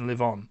he can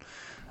live on.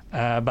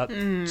 But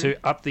to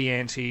up the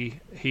ante,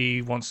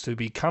 he wants to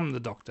become the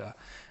Doctor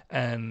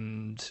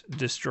and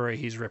destroy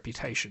his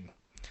reputation.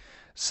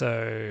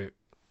 So,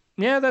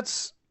 yeah,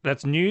 that's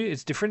new.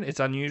 It's different. It's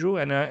unusual,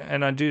 and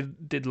I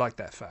did like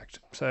that fact.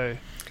 So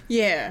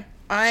yeah,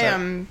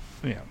 I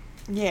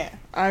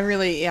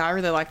really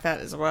like that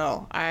as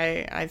well.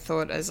 I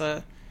thought as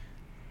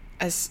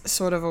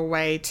sort of a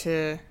way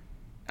to,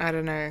 I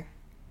don't know,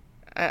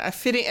 a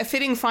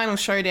fitting final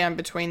showdown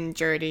between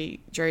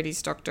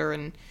Jodie's Doctor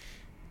and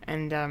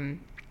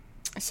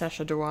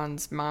Sacha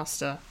Dhawan's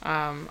Master.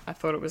 I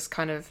thought it was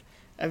kind of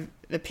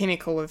the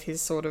pinnacle of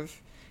his sort of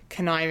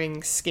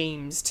conniving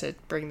schemes to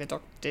bring the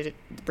Doctor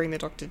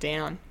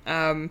down.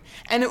 And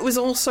it was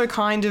also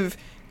kind of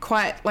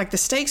quite like the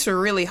stakes were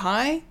really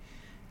high.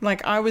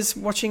 Like I was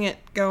watching it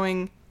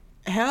going,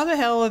 how the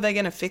hell are they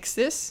going to fix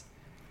this?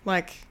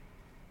 Like,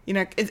 you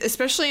know,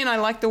 especially, and I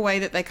like the way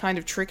that they kind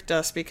of tricked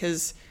us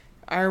because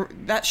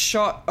that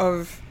shot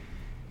of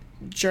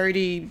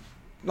Jodie,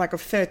 like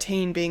of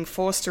 13 being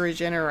forced to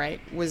regenerate,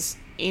 was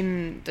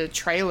in the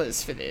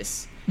trailers for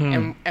this,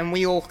 and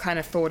we all kind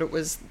of thought it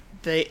was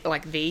the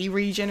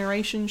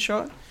regeneration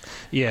shot.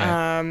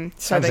 Yeah.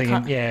 So I'm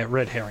thinking,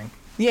 red herring.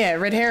 Yeah,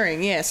 red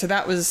herring. Yeah, so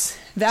that was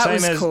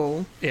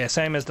cool. Yeah,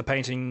 same as the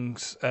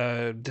paintings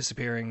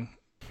disappearing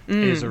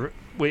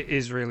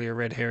is really a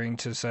red herring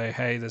to say,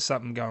 hey, there's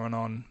something going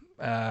on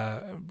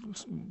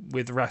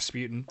with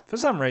Rasputin for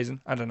some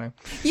reason. I don't know.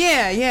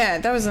 Yeah,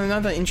 that was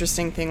another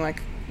interesting thing.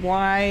 Like,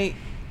 why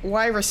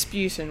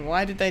Rasputin?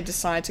 Why did they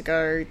decide to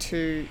go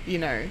to,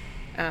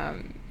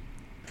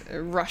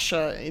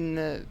 Russia in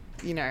the,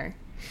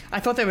 I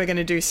thought they were going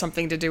to do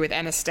something to do with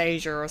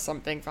Anastasia or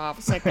something for half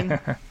a second.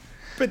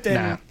 But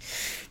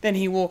then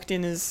he walked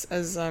in as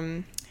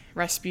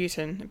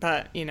Rasputin.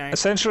 But,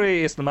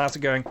 essentially it's the Master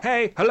going,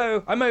 hey,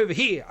 hello, I'm over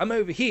here, come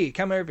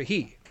over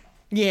here.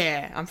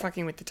 Yeah, I'm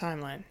fucking with the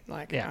timeline.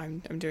 Like, yeah.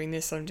 I'm doing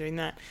this, I'm doing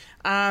that.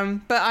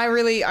 But I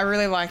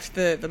really liked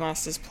the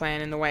Master's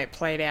plan and the way it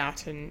played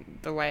out and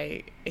the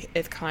way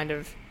it kind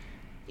of,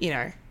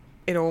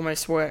 it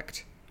almost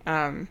worked.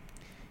 It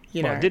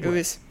did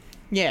work.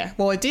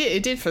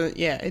 It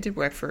did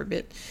work for a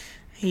bit.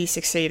 He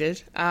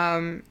succeeded.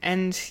 And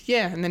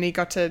then he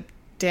got to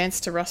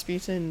dance to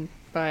Rasputin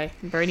by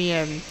Boney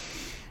M. And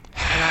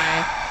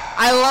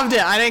I loved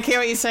it. I don't care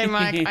what you say,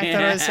 Mike. I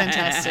thought it was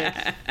fantastic.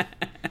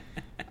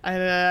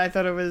 I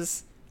thought it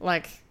was,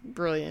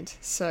 brilliant.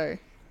 So,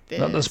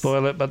 not to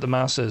spoil it, but the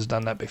Master has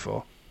done that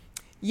before.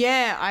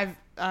 Yeah,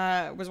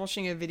 I was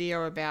watching a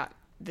video about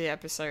the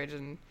episode,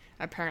 and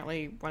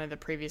apparently one of the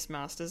previous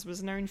Masters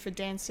was known for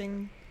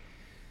dancing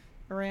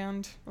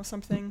around or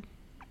something.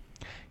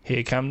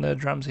 Here come the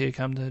drums, here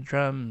come the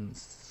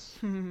drums.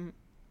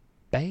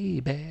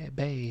 Baby,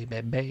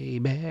 baby,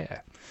 baby.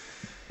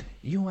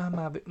 You are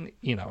my...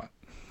 You know it.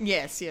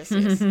 Yes. Yes,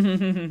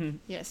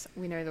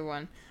 we know the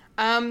one.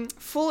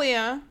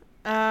 Fulia,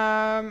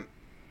 how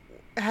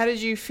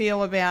did you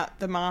feel about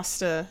the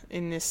Master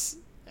in this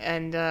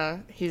and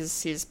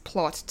his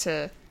plot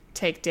to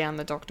take down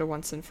the Doctor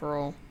once and for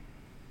all?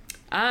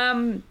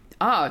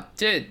 Oh,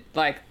 dude,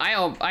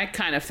 I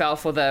kind of fell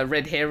for the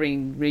red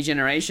herring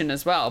regeneration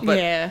as well. But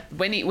yeah.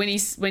 when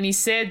he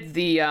said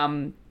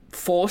the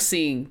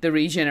forcing the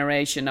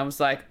regeneration, I was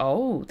like,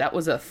 oh, that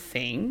was a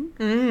thing.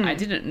 I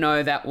didn't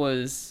know that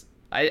was.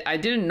 I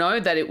didn't know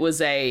that it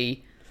was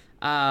a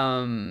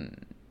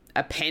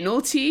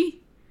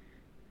penalty,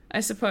 I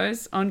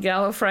suppose, on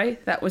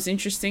Gallifrey. That was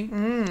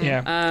interesting.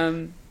 Yeah.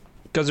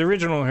 Because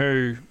original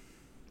Who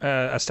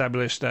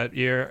established that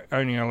you're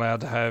only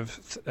allowed to have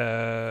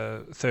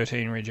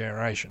 13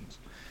 regenerations.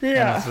 Yeah. And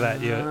after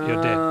that,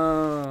 you're dead.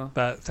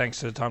 But thanks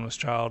to the Timeless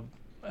Child,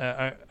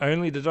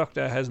 only the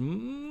Doctor has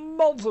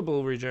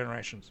multiple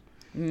regenerations.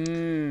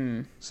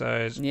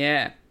 So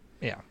yeah.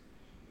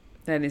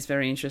 That is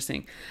very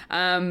interesting.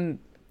 The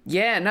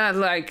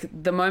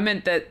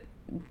moment that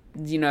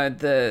you know,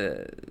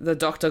 the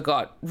Doctor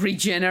got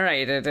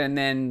regenerated and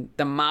then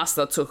the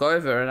Master took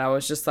over, and I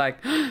was just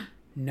like,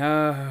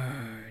 no.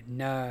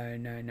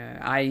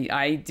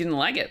 I didn't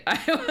like it. I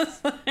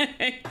was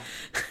like,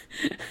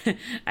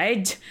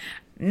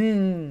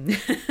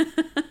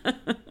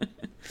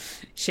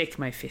 shake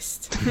my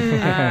fist.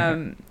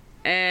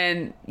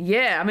 And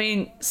yeah, I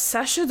mean,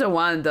 Sacha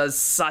Dhawan does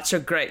such a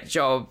great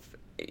job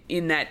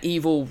in that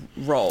evil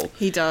role.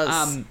 He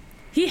does.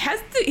 He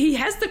has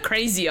the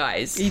crazy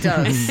eyes. He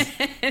does.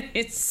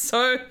 It's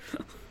so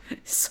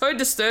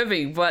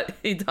disturbing, but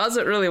he does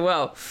it really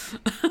well.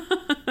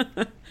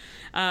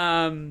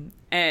 And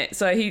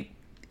so he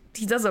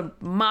does a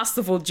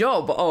masterful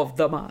job of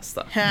the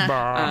Master.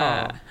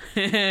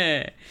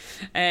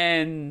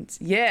 And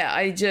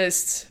yeah,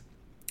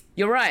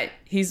 you're right.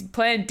 His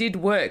plan did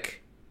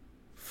work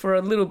for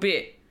a little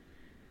bit,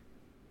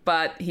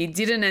 but he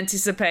didn't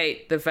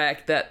anticipate the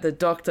fact that the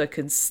Doctor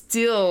can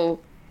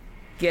still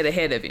get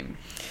ahead of him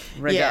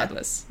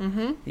regardless.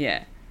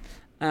 Yeah.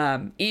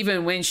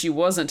 Even when she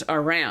wasn't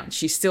around,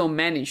 she still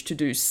managed to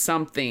do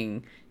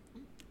something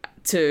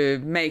to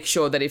make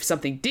sure that if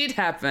something did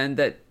happen,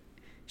 that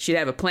she'd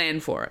have a plan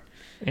for it.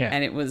 Yeah.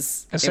 And it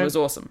was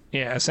awesome.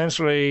 Yeah,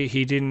 essentially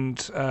he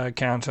didn't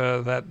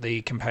counter that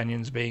the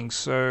companions being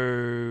so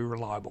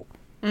reliable.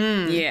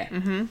 Yeah.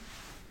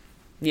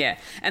 Yeah.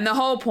 And the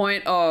whole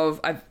point of,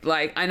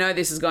 I know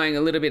this is going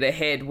a little bit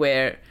ahead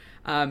where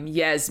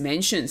Yaz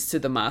mentions to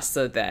the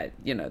Master that,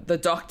 you know, the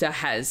Doctor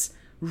has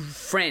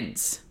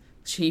friends.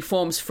 He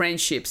forms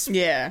friendships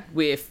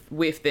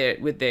with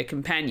their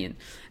companion.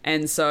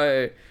 And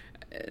so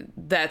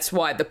that's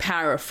why the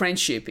power of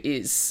friendship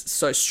is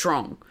so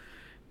strong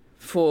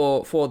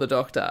for the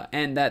Doctor,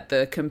 and that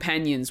the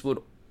companions would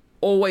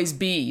always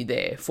be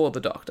there for the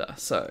Doctor.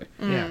 So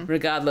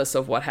regardless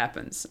of what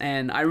happens.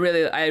 And I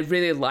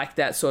really like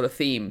that sort of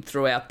theme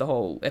throughout the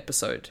whole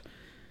episode.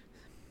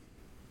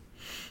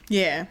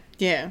 Yeah.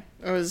 It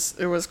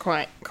was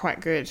quite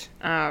good.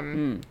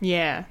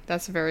 Yeah,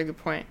 that's a very good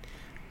point.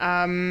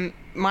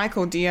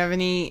 Michael, do you have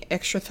any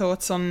extra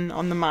thoughts on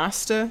the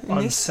Master in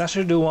this?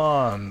 Sacha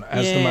Dhawan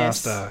as the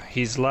Master,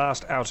 his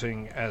last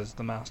outing as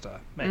the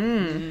Master,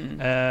 maybe.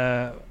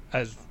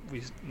 As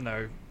we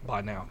know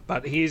by now.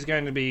 But he's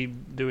going to be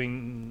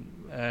doing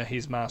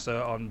his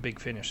Master on Big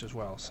Finish as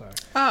well. So.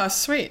 Oh,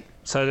 sweet.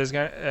 So there's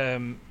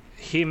going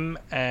him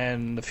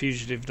and the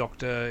Fugitive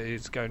Doctor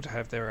is going to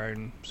have their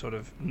own sort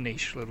of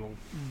niche little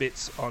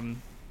bits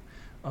on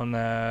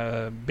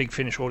Big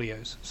Finish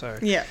audios. So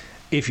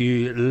if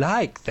you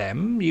like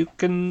them, you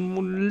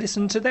can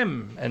listen to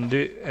them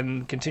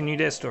and continue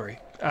their story.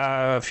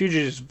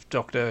 Fugitive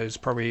Doctor is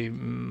probably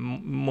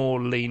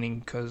more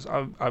leaning because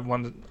I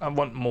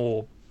want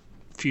more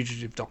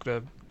Fugitive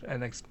Doctor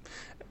and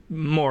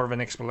more of an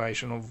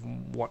explanation of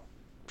what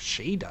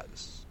she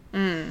does.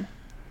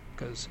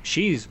 Because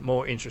she's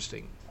more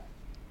interesting.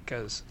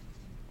 Because,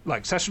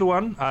 like Sacha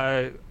Dhawan,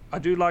 I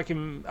do like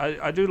him.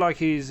 I do like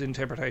his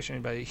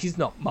interpretation, but he's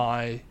not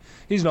my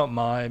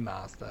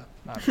Master.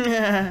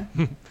 Yeah,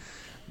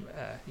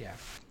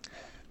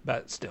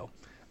 but still,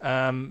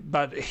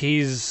 but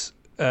his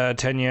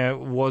tenure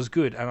was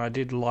good, and I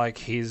did like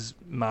his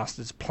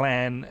Master's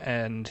plan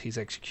and his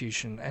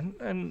execution,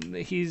 and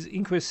his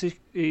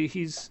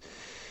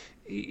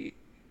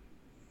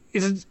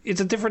it's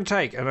a different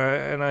take,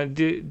 and I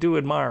do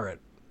admire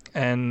it,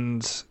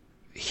 and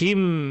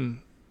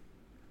him,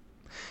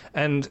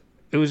 and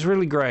it was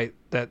really great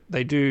that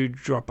they do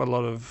drop a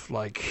lot of,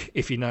 like,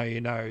 if you know,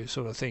 you know,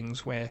 sort of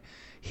things where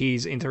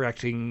he's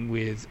interacting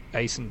with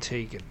Ace and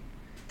Tegan,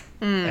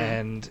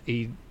 and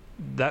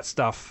that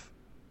stuff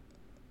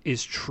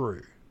is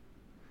true.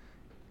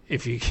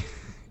 If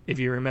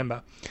you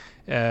remember,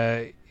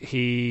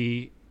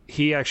 he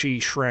actually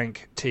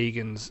shrank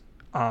Tegan's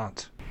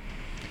aunt.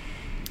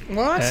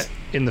 What?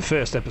 In the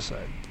first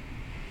episode.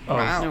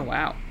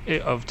 Wow.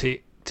 Of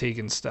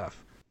Tegan's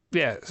stuff.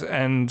 Yeah,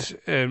 and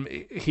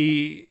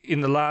he,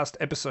 in the last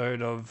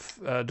episode of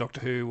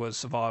Doctor Who, was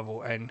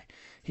Survival, and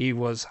he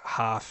was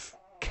half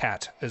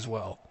cat as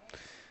well.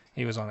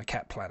 He was on a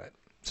cat planet.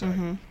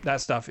 So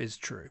that stuff is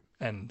true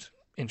and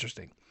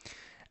interesting.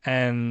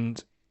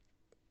 And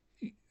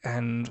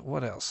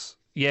what else?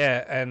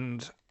 Yeah,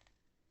 and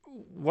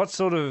what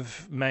sort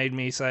of made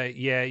me say,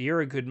 yeah, you're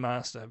a good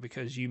Master,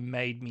 because you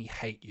made me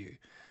hate you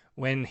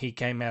when he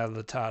came out of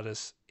the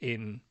TARDIS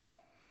in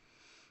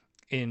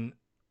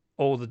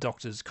all the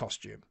Doctor's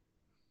costume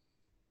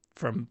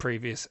from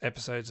previous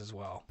episodes as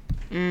well.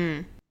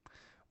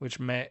 Which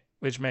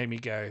made me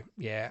go,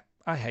 yeah,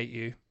 I hate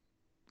you.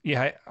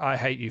 Yeah, I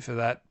hate you for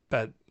that,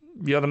 but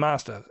you're the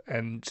Master,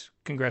 and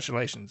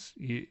congratulations.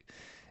 You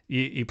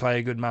play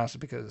a good Master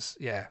because,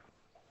 yeah,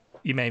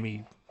 you made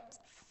me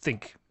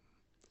think.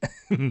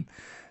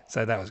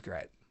 So that was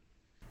great.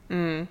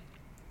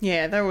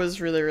 Yeah, that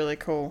was really, really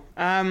cool.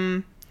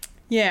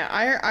 Yeah,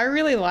 I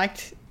really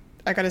liked,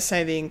 I gotta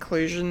say, the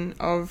inclusion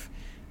of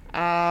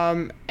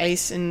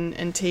Ace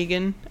and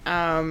Tegan,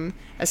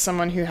 as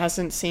someone who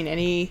hasn't seen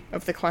any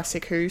of the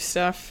classic Who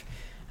stuff,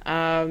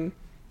 to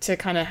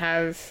kind of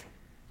have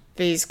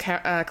these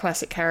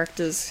classic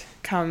characters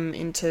come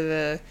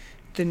into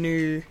the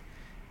new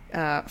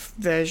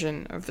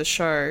version of the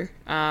show,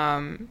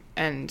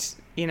 and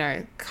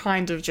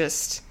kind of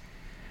just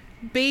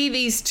be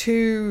these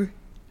two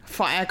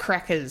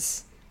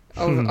firecrackers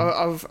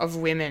of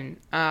women.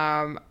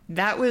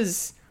 That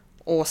was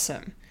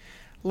awesome.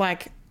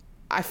 Like,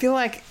 I feel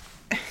like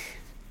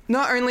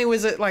not only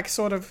was it like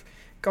sort of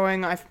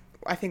going, I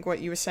think what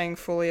you were saying,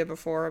 Fulia,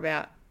 before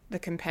about the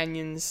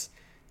companions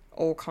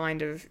all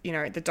kind of,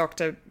 the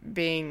Doctor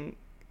being,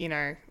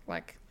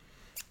 like,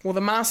 well,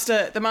 the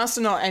master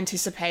not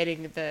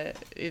anticipating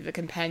the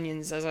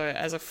companions as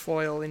a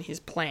foil in his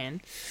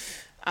plan,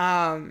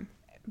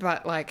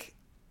 but like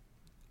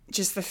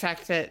just the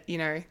fact that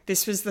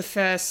this was the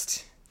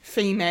first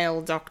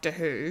female Doctor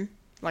Who,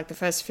 like the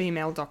first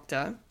female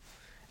Doctor,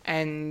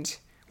 and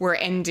we're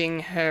ending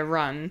her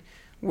run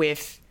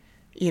with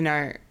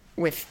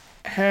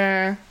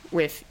her,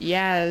 with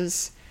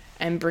Yaz,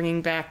 and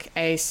bringing back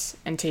Ace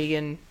and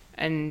Tegan,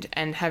 and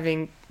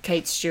having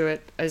Kate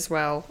Stewart as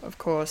well, of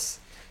course.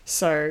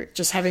 So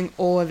just having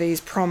all of these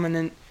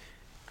prominent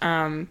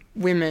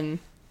women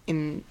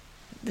in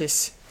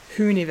this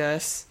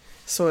Who-universe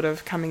sort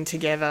of coming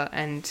together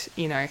and,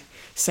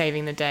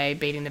 saving the day,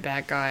 beating the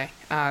bad guy,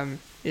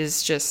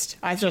 is just...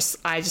 I just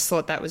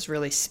thought that was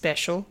really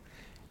special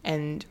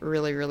and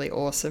really, really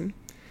awesome.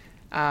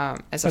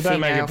 As a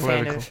female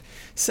fan of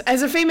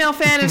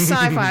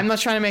sci-fi, I'm not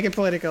trying to make it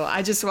political.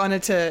 I just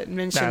wanted to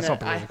mention it's not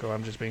political.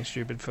 I'm just being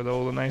stupid for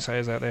all the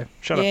naysayers out there.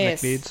 Shut up,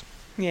 Nick Beards.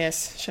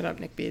 Yes, shut up,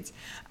 Nick Beards.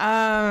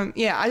 I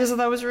just thought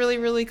that was really,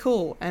 really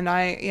cool, and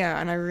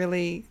I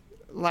really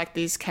like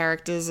these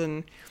characters,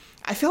 and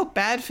I felt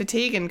bad for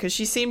Tegan because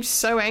she seemed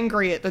so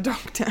angry at the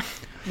Doctor.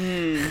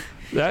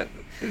 That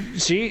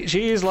she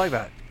is like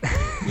that.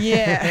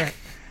 Yeah.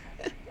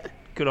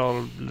 Good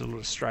old little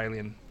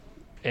Australian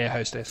air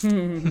hostess.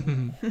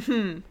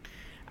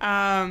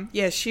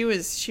 She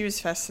was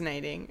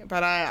fascinating,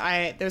 but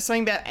I there was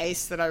something about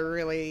Ace that I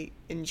really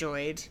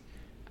enjoyed,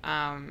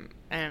 and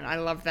I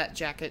love that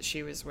jacket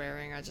she was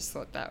wearing. I just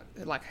thought that,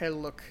 like, her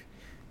look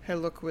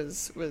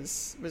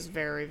was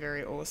very,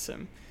 very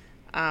awesome.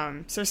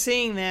 So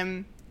seeing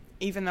them,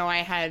 even though I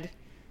had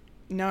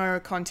no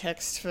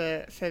context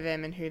for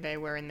them and who they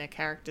were in their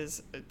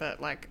characters,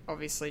 but like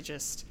obviously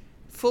just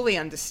fully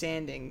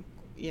understanding,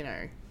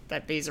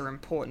 that these are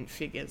important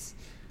figures,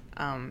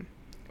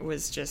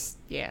 was just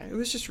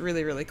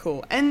really, really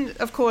cool. And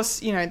of course,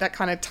 that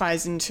kind of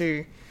ties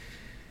into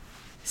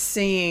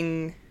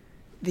seeing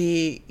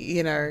the,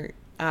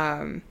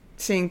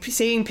 seeing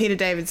Peter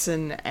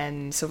Davidson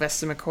and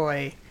Sylvester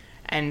McCoy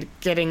and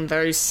getting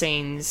those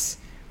scenes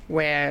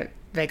where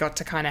they got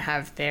to kind of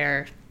have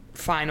their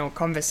final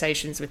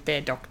conversations with their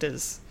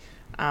doctors.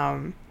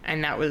 And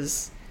that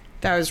was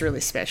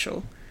really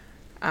special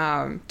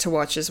to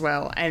watch as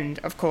well. And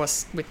of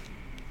course, with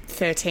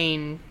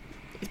 13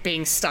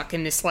 being stuck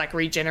in this like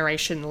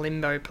regeneration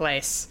limbo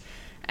place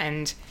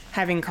and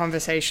having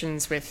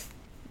conversations with,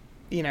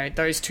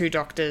 those two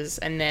doctors,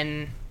 and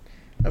then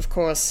of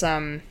course,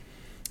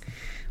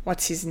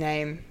 what's his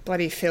name?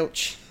 Bloody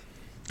Filch.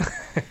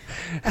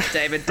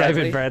 David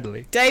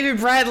Bradley. David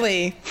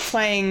Bradley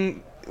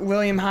playing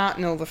William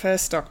Hartnell, the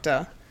first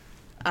Doctor,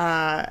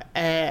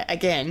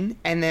 again,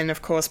 and then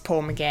of course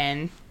Paul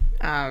McGann,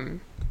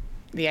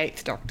 the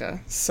 8th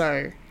Doctor.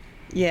 So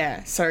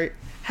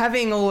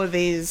having all of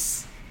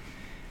these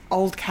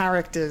old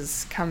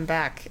characters come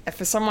back,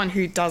 for someone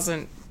who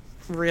doesn't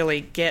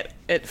really get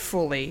it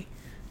fully,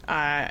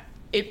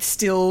 it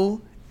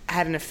still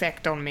had an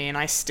effect on me, and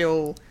I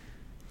still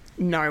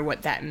know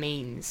what that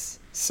means.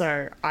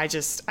 So I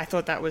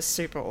thought that was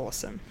super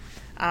awesome.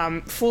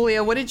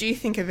 Fulia, what did you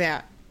think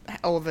about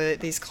all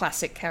these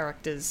classic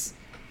characters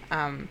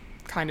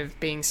kind of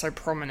being so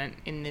prominent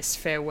in this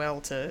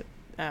farewell to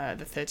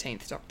the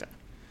 13th Doctor?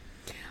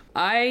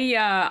 I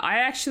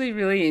actually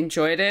really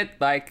enjoyed it.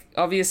 Like,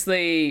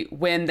 obviously,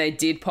 when they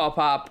did pop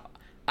up,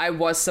 I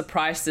was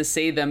surprised to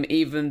see them,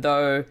 even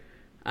though,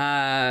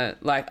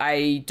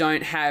 I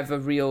don't have a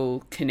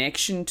real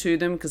connection to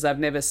them because I've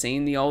never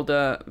seen the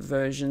older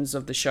versions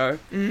of the show.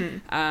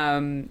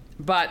 Mm-hmm.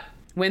 But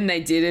when they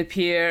did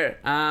appear,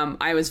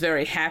 I was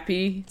very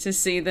happy to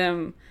see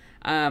them.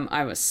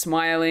 I was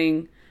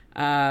smiling.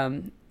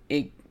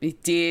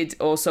 It did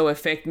also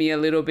affect me a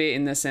little bit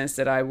in the sense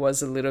that I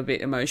was a little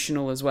bit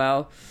emotional as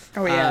well.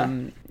 Oh, yeah.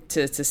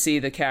 To see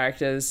the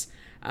characters.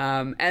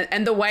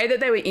 And the way that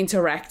they were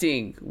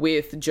interacting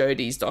with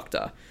Jodie's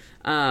Doctor,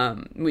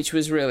 which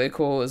was really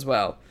cool as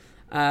well.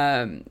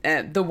 And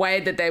the way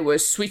that they were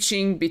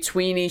switching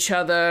between each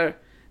other,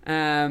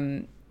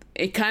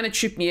 it kind of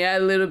tripped me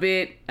out a little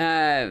bit,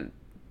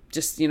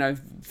 just,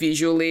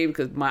 visually,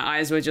 because my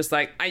eyes were just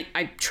like,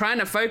 I'm trying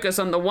to focus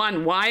on the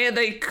one. Why are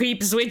they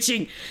keep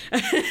switching?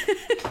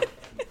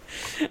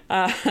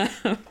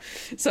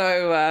 So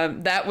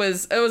it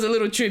was a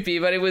little trippy,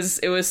 but it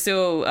was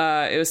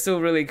still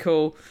really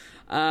cool.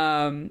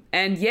 And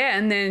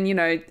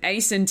then,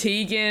 Ace and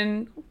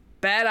Tegan,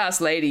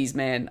 badass ladies,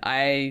 man.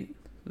 I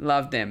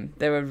loved them.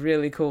 They were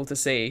really cool to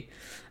see.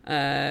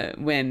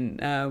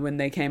 when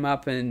they came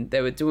up and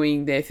they were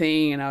doing their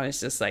thing, and I was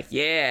just like,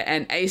 yeah.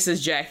 And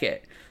Ace's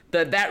jacket,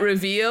 that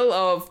reveal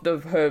of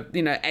her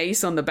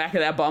Ace on the back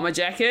of that bomber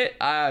jacket,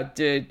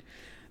 dude,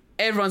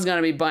 everyone's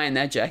gonna be buying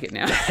that jacket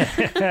now.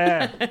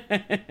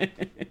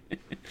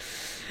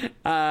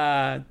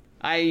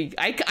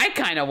 I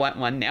kind of want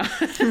one now.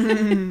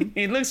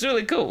 It looks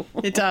really cool.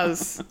 It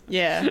does.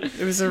 Yeah,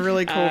 it was a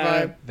really cool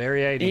vibe.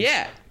 Very 80s.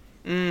 Yeah.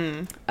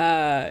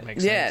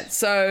 Makes sense.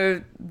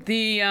 So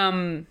the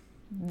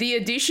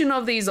addition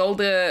of these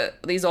older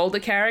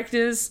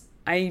characters,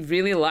 I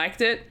really liked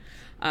it.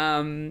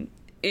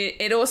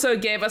 It also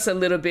gave us a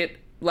little bit,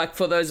 like,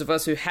 for those of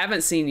us who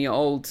haven't seen the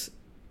old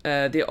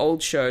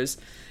shows,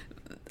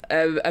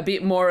 a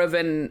bit more of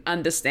an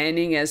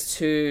understanding as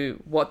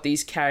to what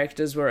these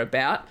characters were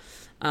about.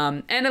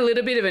 And a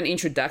little bit of an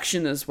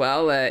introduction as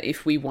well,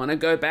 if we want to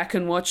go back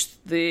and watch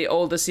the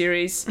older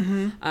series.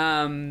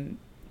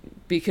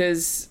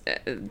 Because,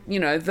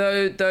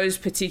 those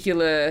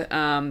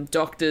particular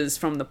doctors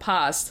from the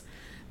past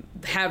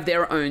have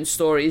their own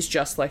stories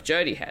just like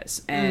Jodie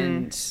has.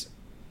 And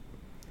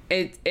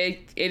it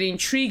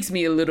intrigues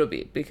me a little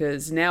bit,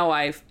 because now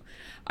I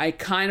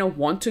kind of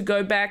want to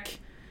go back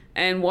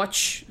and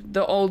watch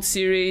the old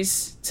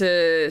series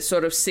to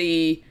sort of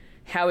see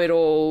how it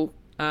all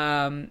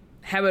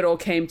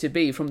came to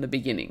be from the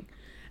beginning.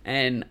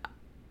 And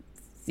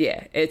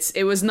yeah,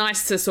 it was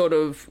nice to sort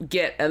of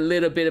get a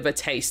little bit of a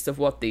taste of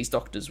what these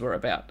doctors were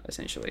about,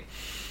 essentially.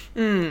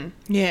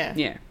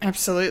 Yeah,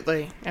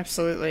 absolutely.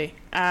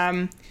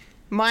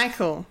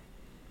 Michael,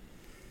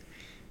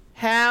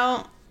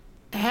 how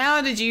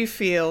did you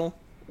feel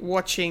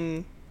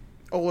watching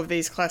all of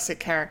these classic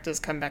characters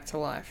come back to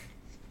life?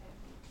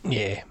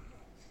 Yeah.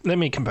 Let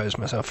me compose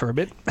myself for a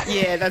bit.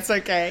 Yeah, that's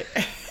okay.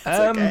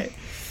 Okay.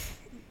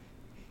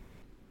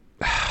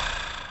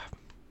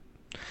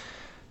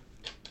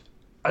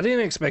 I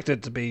didn't expect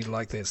it to be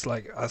like this.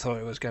 Like, I thought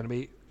it was going to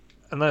be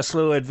a nice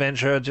little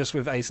adventure just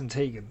with Ace and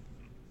Tegan.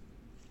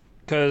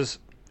 Because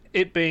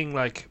it being,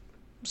 like,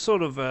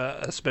 sort of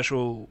a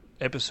special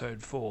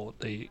episode for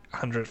the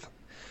 100th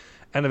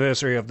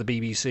anniversary of the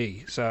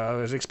BBC. So I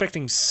was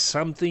expecting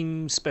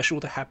something special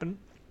to happen.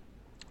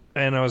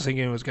 And I was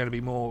thinking it was going to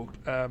be more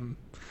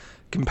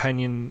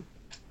companion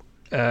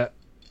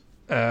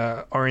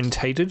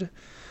orientated.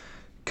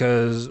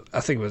 Because I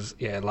think it was,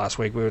 last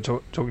week we were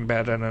talking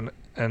about it,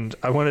 and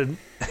I wanted...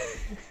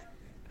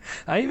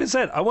 I even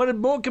said I wanted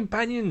more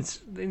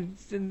companions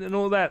and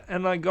all that,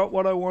 and I got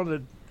what I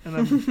wanted,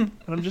 and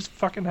I'm just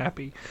fucking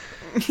happy.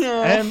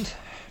 And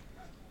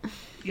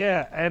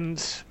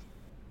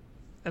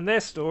and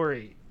their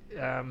story,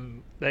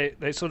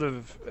 they sort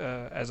of,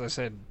 as I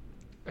said,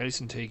 Ace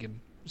and Tegan,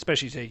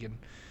 especially Tegan,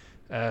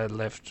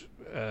 left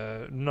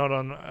not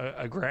on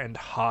a grand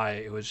high.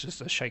 It was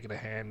just a shake of the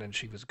hand, and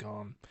she was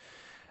gone.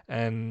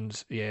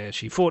 And yeah,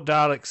 she fought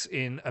Daleks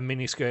in a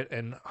miniskirt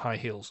and high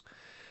heels.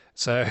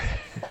 So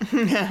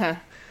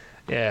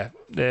yeah,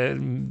 there's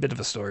a bit of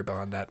a story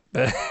behind that,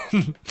 but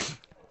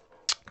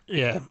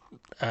yeah,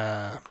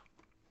 and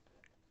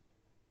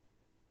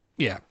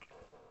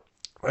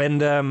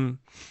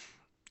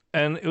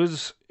it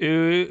was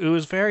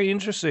very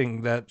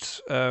interesting that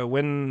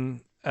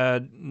when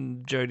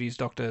Jodie's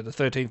Doctor, the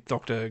 13th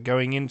Doctor,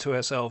 going into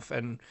herself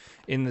and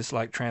in this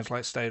like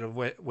trance-like state of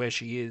where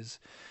she is,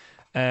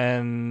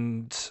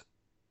 and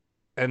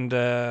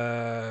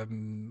where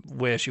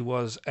she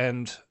was,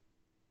 and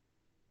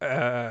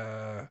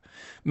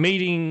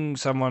meeting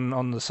someone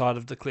on the side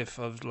of the cliff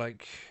of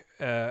like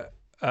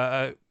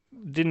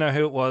didn't know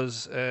who it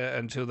was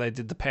until they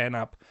did the pan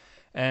up,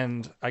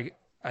 and I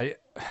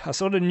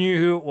sort of knew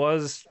who it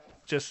was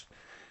just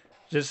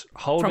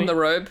holding from the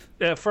robe.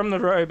 Yeah, from the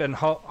robe, and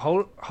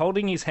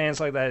holding his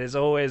hands like that is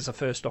always a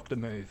First Doctor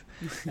move.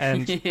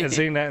 And, and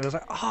seeing that, I was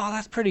like, oh,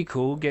 that's pretty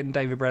cool. Getting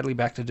David Bradley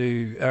back to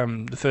do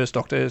the First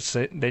Doctor,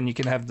 so then you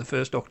can have the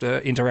First Doctor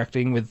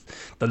interacting with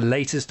the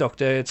latest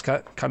Doctor. It's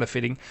kind of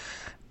fitting.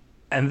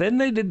 And then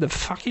they did the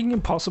fucking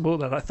impossible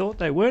that I thought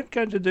they weren't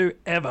going to do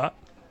ever.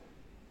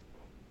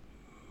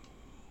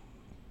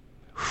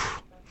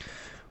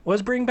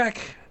 Was bring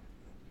back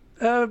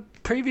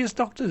previous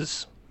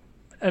Doctors.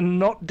 And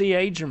not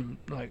de-age them,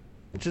 like,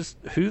 just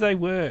who they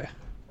were.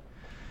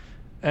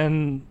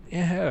 And,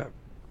 yeah,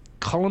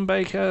 Colin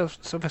Baker,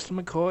 Sylvester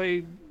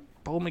McCoy,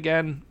 Paul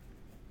McGann,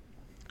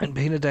 and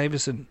Peter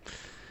Davison.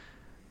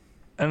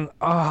 And,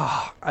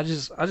 I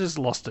just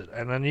lost it.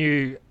 And I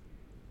knew...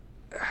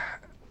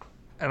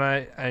 And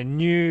I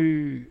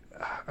knew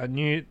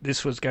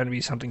this was going to be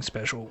something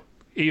special,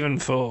 even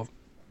for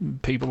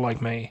people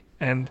like me.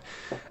 And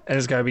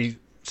it's going to be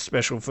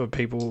special for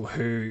people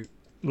who...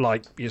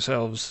 like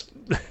yourselves,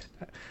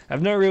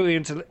 have no real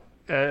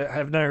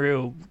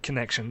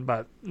connection,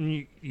 but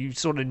you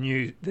sort of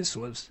knew this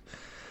was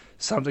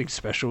something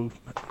special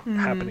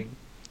happening,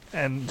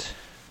 and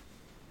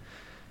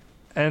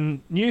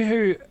New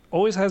Who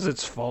always has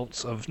its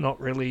faults of not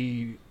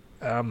really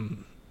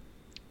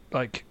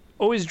like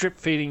always drip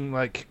feeding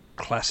like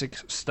classic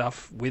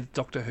stuff with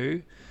Doctor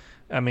Who,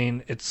 I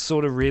mean, it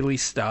sort of really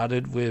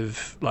started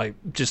with like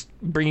just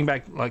bringing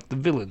back like the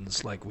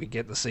villains. Like we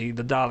get to see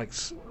the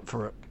Daleks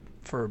for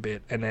a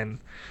bit, and then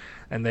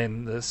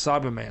the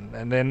Cybermen,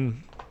 and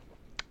then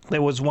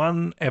there was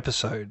one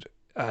episode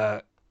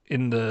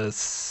in the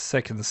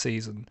second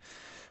season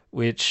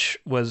which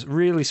was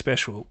really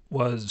special.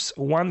 Was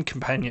one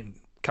companion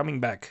coming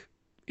back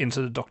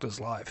into the Doctor's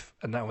life,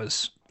 and that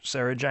was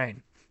Sarah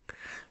Jane,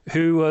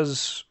 who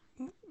was,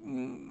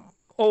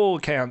 all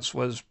accounts,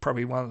 was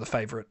probably one of the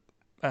favourite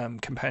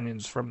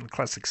companions from the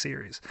classic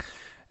series,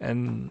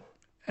 and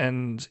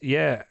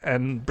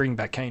bring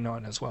back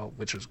K9 as well,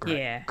 which was great.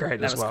 Yeah,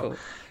 great that as was well. Cool.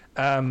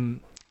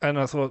 And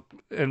I thought,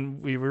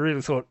 and we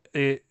really thought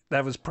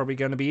that was probably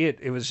going to be it.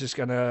 It was just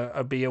going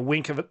to be a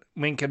wink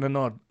and a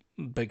nod,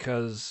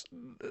 because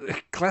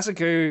Classic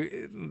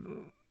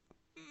Who,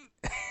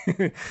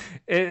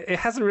 it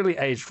hasn't really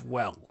aged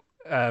well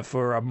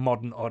for a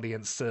modern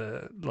audience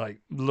to like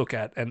look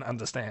at and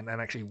understand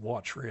and actually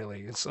watch.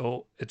 Really, it's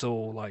all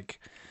like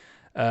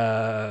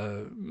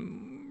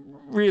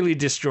really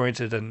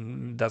disjointed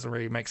and doesn't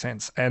really make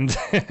sense. And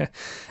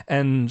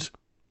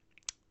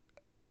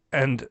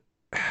and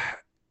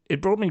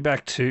it brought me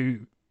back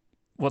to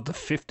what the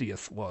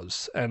 50th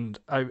was, and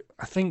I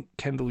think,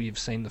 Kendall, you've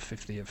seen the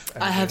 50th.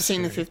 I have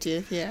seen the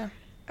 50th, yeah.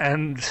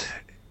 And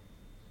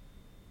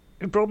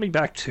it brought me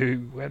back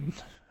to when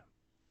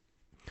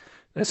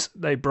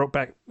they brought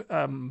back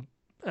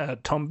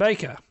Tom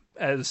Baker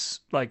as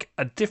like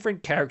a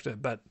different character,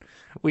 but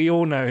we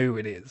all know who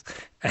it is,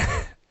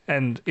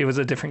 and it was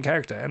a different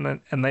character,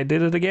 and they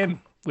did it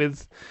again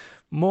with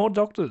more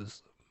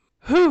Doctors.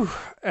 Whew,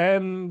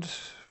 and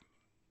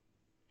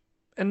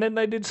then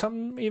they did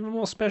something even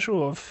more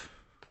special of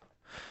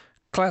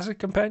classic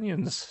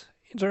companions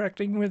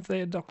interacting with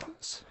their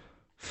Doctors.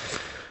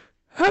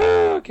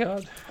 Oh,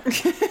 God.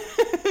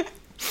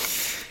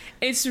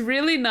 It's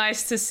really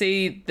nice to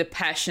see the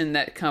passion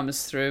that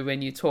comes through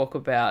when you talk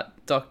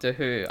about Doctor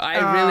Who.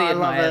 I really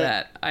admire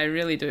that. I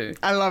really do.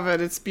 I love it.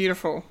 It's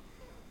beautiful.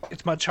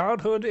 It's my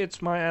childhood. It's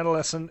my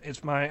adolescent.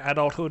 It's my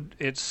adulthood.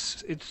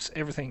 It's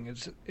everything.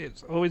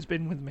 It's always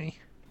been with me.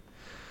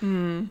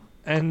 And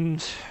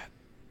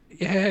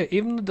yeah,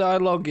 even the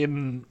dialogue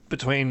in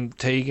between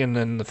Tegan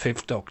and the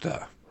Fifth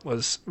Doctor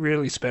was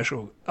really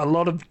special. A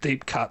lot of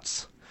deep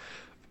cuts.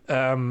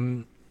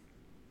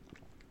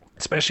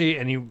 Especially,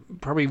 and you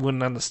probably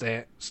wouldn't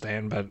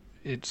understand, but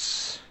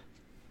it's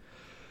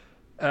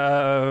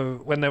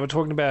when they were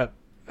talking about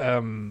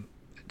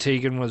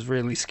Tegan was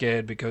really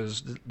scared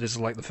because this is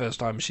like the first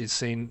time she's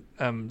seen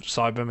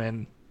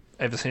Cybermen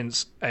ever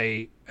since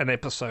an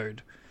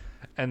episode,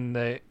 and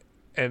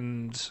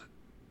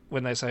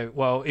when they say,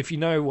 well, if you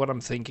know what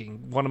I'm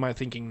thinking, what am I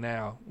thinking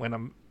now when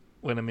I'm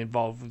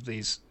involved with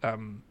these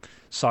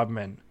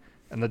Cybermen?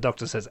 And the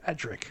Doctor says,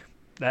 Adric.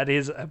 That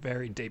is a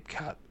very deep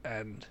cut,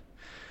 and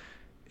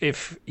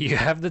if you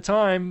have the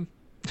time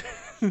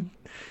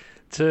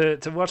to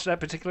watch that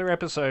particular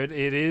episode,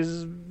 it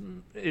is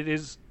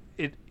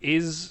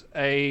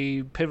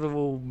a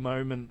pivotal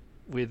moment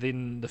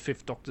within the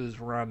Fifth Doctor's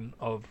run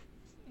of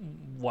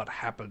what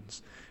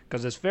happens,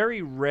 because it's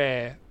very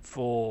rare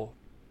for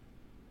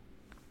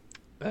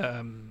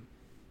no,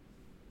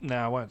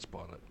 I won't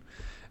spoil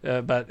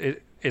it. But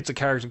it's a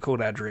character called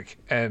Adric,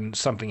 and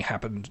something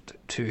happened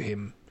to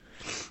him.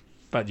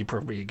 But you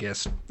probably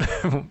guessed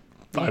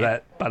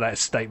by that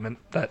statement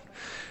that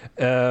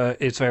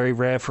it's very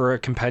rare for a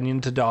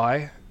companion to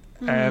die,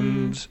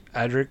 and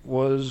Adric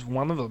was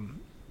one of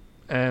them.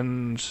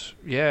 And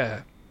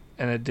yeah,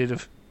 and it did,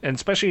 and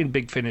especially in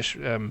Big Finish,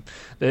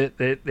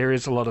 there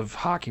is a lot of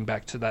harking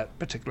back to that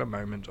particular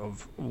moment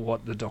of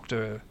what the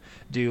Doctor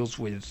deals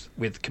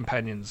with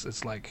companions.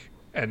 It's like,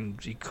 and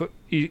you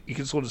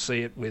can sort of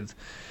see it with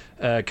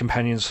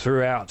companions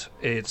throughout.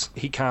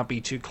 He can't be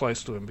too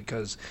close to him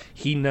because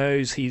he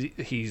knows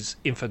he's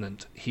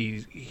infinite.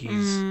 He's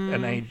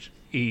an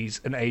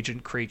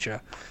agent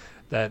creature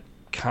that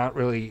can't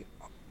really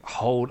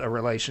hold a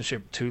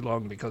relationship too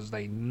long because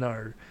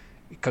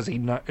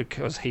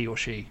he or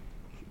she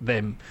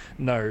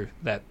know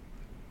that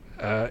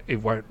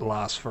it won't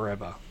last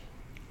forever.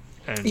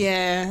 And,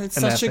 yeah, it's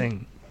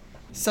and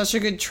such a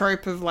good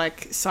trope of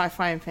like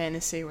sci-fi and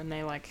fantasy when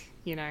they like,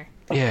 you know,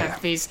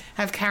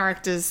 have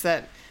characters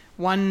that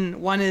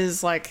one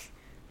is like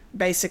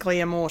basically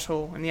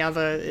immortal and the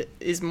other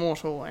is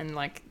mortal, and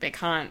like they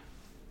can't,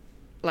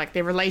 like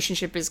their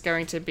relationship is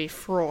going to be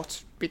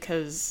fraught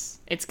because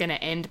it's going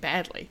to end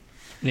badly.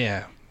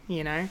 Yeah.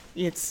 You know,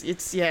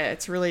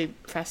 it's really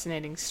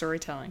fascinating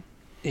storytelling.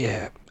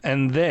 Yeah,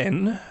 and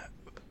then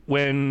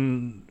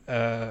when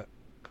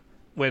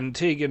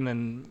Tegan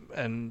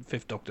and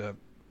Fifth Doctor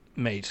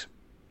meet,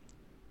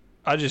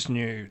 I just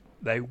knew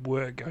they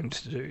were going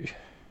to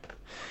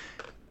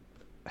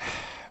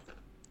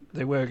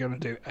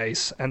do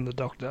Ace and the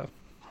Doctor.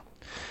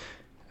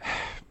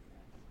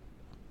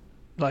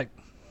 Like,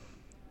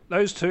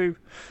 those two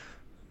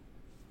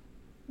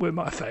were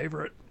my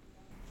favourite.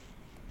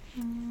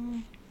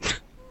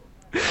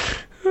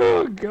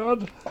 Oh,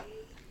 God.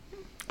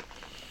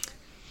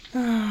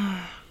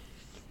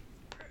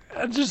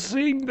 And just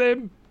seeing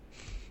them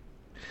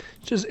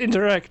just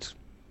interact.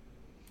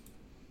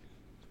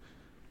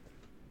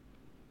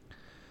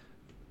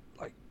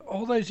 Like,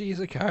 all those years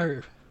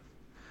ago.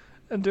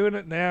 And doing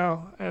it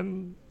now.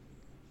 And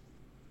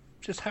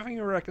just having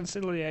a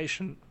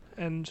reconciliation.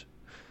 And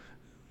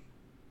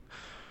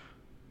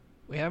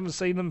we haven't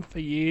seen them for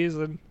years.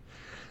 And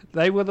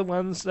they were the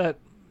ones that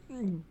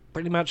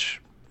pretty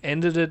much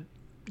ended it,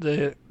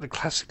 the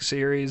classic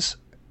series.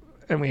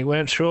 And we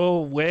weren't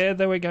sure where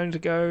they were going to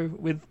go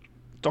with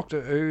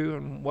Doctor Who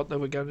and what they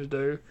were going to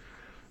do.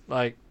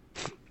 Like,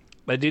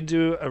 they did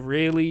do a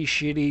really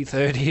shitty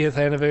 30th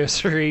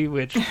anniversary,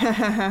 which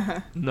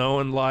no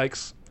one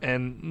likes.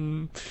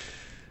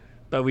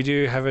 But we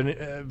do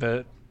have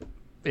but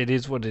it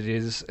is what it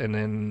is.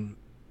 And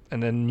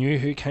then New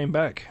Who came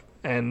back,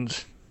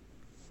 and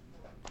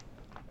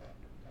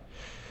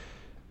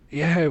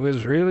yeah, it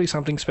was really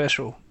something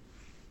special.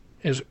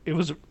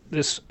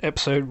 This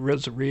episode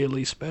was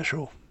really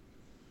special.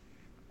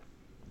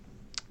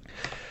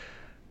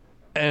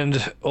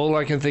 And all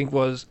I can think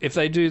was, if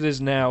they do this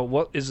now,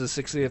 what is the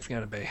 60th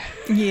going to be?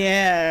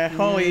 Yeah,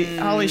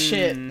 holy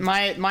shit.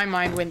 My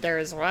mind went there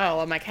as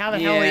well. I'm like, how the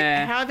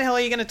hell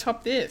are you going to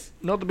top this?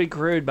 Not to be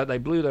crude, but they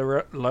blew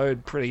their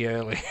load pretty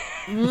early.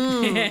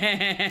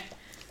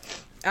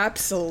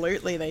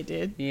 Absolutely, they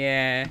did.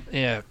 Yeah.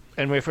 Yeah,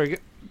 and we're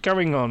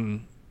going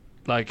on,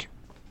 like,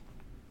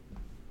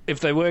 if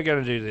they were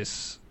going to do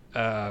this,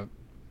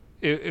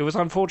 it was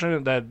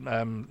unfortunate that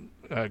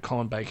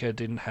Colin Baker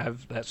didn't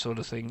have that sort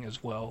of thing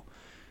as well.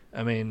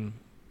 I mean,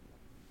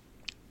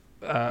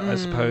 I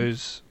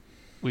suppose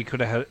we could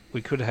have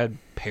had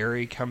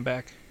Perry come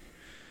back,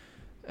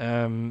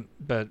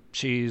 but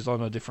she's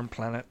on a different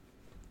planet.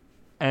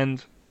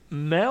 And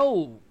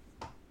Mel,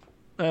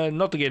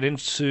 not to get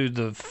into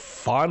the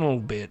final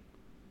bit,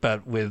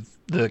 but with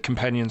the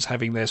companions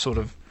having their sort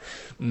of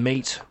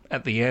meet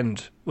at the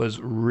end was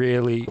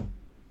really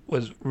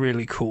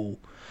cool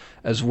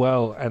as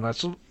well. And I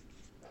saw,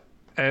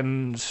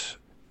 and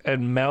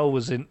Mel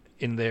was in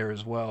there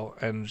as well,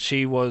 and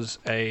she was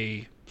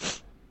a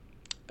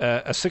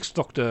Sixth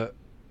Doctor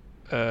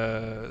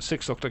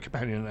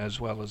companion as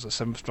well as a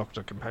Seventh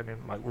Doctor companion,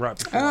 like right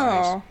before.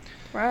 Oh,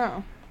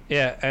 wow.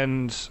 Yeah,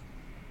 and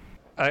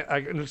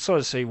I can sort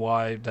of see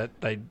why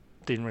that they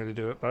didn't really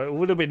do it, but it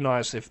would have been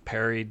nice if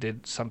Perry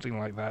did something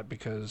like that,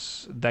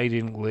 because they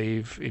didn't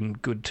leave in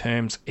good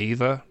terms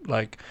either.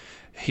 Like,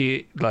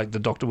 the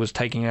Doctor was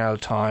taking out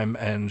of time,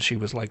 and she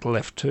was like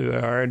left to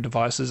her own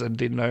devices and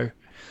didn't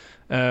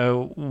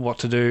know what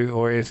to do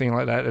or anything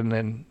like that, and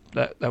then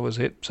that was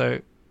it. So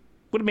it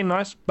would have been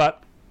nice,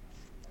 but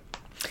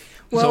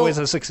there's always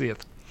a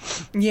 60th.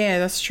 Yeah,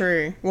 that's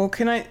true. Well,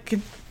 can I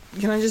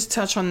just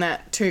touch on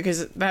that too,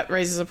 because that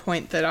raises a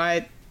point that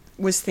I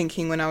was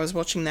thinking when I was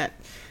watching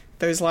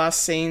those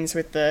last scenes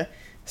with the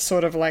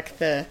sort of like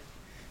the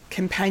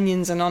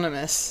Companions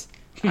Anonymous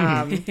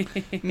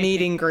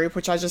meeting group,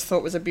 which I just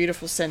thought was a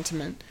beautiful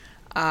sentiment.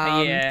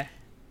 Yeah.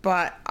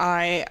 But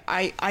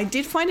I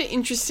did find it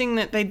interesting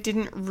that they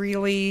didn't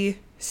really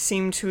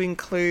seem to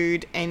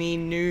include any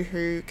New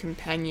Who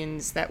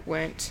companions that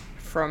weren't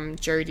from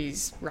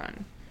Jodie's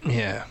run.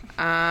 Yeah.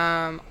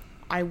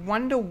 I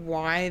wonder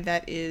why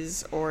that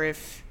is, or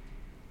if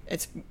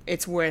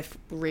it's worth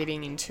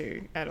reading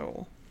into at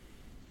all.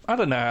 I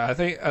don't know. I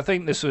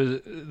think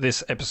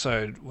this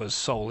episode was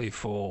solely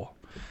for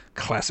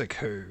classic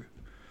Who,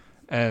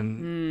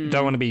 and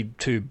don't want to be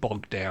too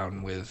bogged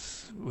down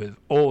with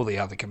all the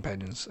other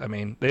companions. I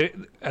mean,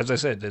 as I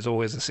said, there's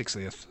always a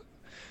 60th,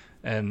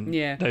 and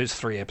those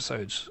 3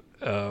 episodes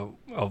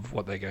of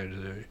what they're going to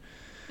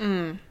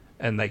do,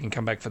 and they can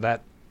come back for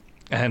that,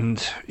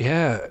 and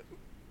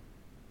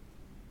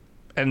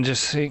and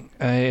just think,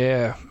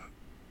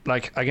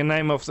 like, I can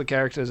name off the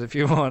characters if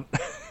you want.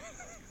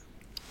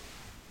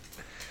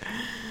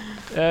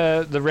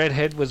 The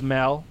redhead was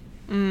Mel.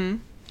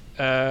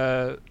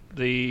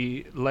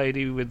 The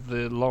lady with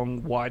the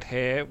long white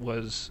hair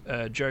was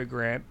Jo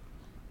Grant.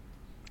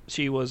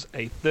 She was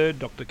a 3rd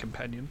Doctor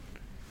companion.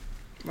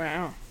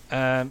 Wow.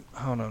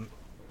 Hold on.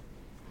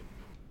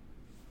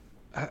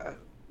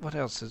 What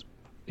else is...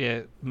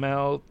 Yeah,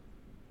 Mel,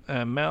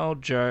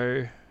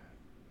 Jo,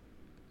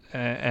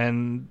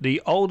 and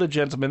the older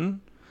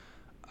gentleman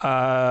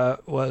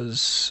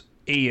was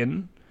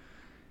Ian,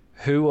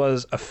 who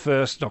was a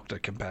 1st Doctor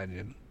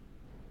companion.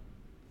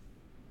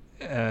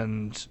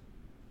 And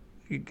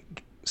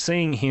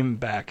seeing him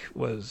back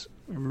was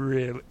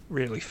really,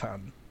 really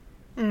fun.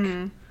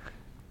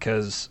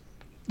 Because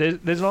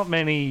there's not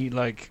many,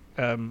 like,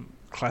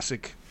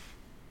 classic,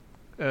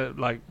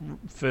 like,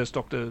 1st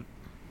Doctor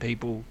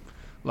people,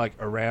 like,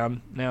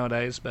 around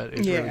nowadays, but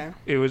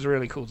it was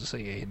really cool to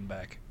see Ian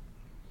back.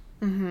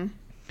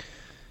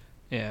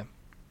 Yeah.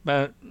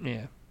 But,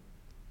 yeah.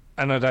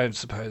 And I don't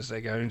suppose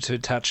they're going to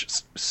touch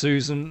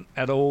Susan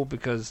at all,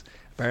 because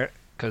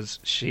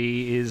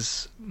she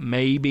is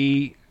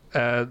maybe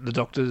the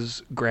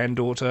Doctor's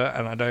granddaughter,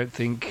 and I don't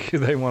think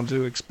they want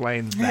to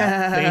explain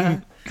that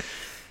thing.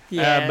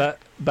 Yeah.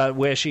 But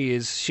where she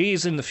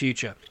is in the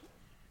future.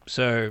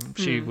 so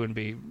she wouldn't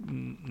be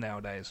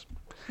nowadays.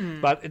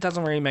 But it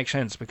doesn't really make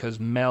sense because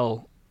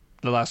Mel,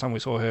 the last time we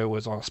saw her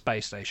was on a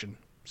space station.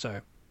 So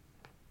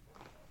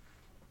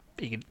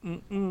you could,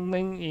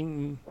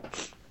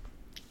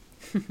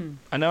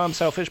 I know I'm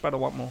selfish, but I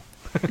want more.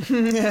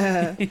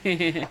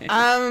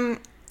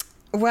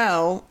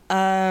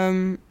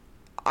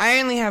 I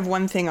only have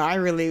one thing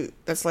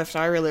that's left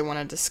I really want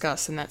to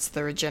discuss, and that's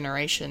the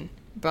regeneration.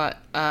 But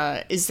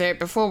is there,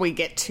 before we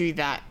get to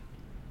that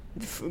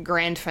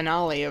grand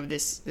finale of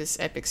this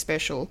epic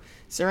special,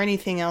 is there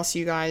anything else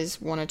you guys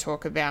want to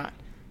talk about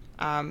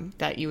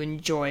that you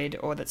enjoyed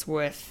or that's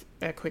worth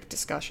a quick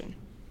discussion?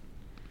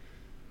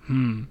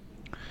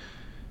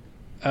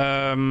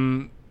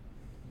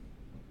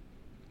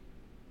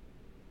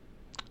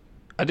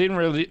 I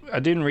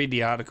didn't read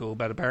the article,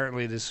 but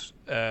apparently this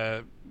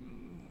had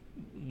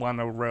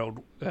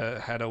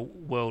a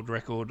world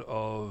record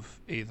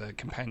of either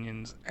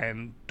companions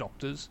and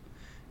doctors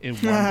in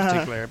one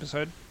particular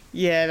episode.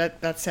 Yeah,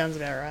 that sounds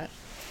about right.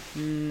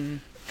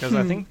 Because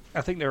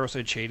I think they're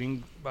also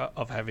cheating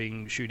of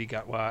having Ncuti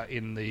Gatwa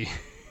in the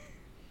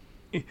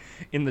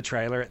in the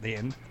trailer at the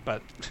end,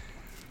 but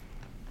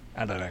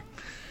I don't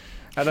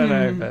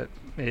know. But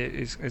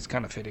it's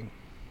kind of fitting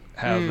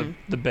how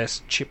the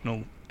best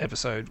Chibnall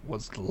episode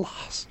was the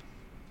last.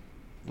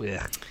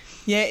 Yeah.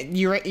 Yeah,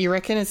 you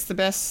reckon it's the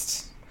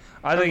best?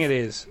 I think it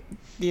is.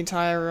 The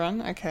entire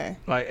run? Okay.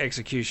 Like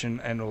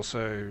execution and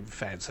also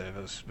fan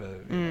service,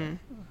 but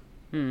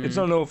it's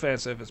not all fan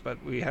service.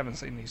 But we haven't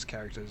seen these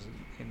characters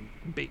in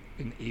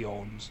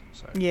eons.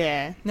 So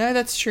yeah, no,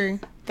 that's true.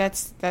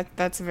 That's a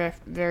very,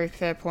 very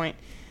fair point.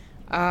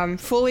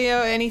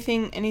 Folio,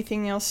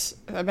 anything else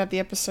about the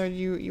episode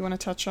you want to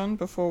touch on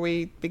before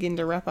we begin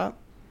to wrap up?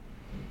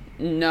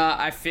 No,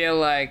 I feel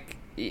like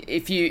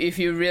if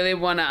you really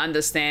want to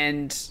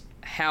understand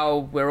how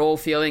we're all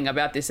feeling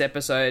about this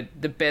episode,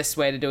 the best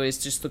way to do it is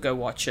just to go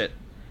watch it.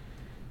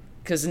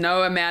 Because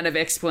no amount of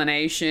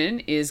explanation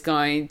is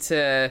going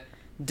to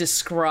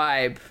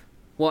describe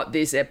what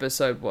this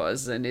episode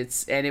was, and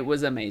it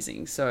was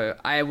amazing. So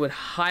I would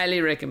highly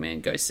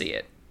recommend go see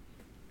it.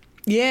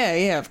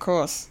 Yeah, of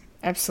course.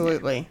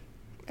 Absolutely.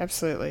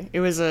 It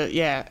was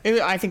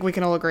I think we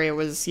can all agree it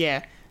was,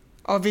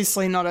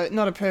 obviously not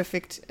a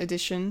perfect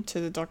addition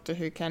to the Doctor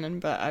Who canon,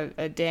 but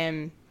a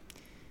damn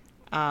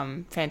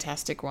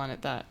fantastic one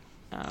at that.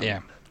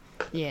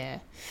 Yeah.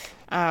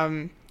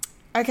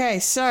 Okay,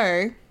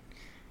 so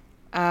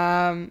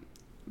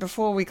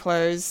before we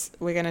close,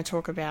 we're going to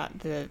talk about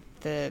the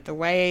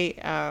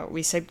way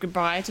we said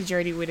goodbye to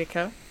Jodie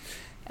Whittaker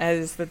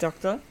as the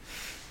Doctor.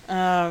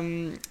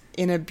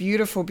 In a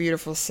beautiful,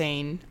 beautiful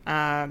scene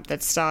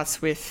that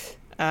starts with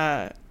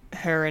her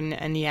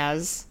and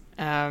Yaz,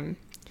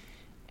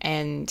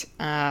 and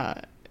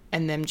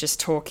them just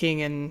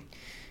talking, and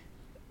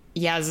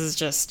Yaz is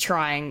just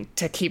trying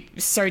to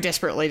so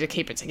desperately to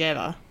keep it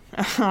together,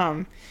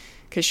 because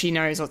she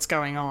knows what's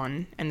going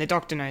on, and the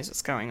Doctor knows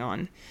what's going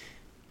on.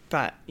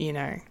 But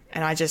and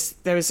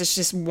there was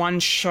just one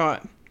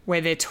shot where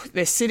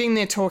they're sitting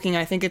there talking.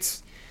 I think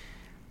it's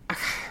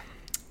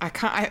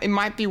it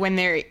might be when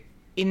they're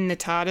in the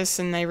TARDIS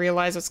and they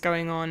realize what's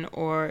going on,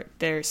 or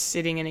they're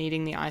sitting and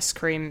eating the ice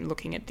cream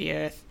looking at the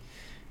Earth.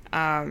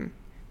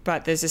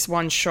 But there's this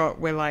one shot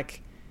where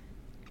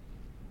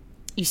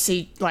you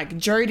see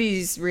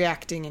Jodie's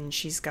reacting, and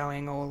she's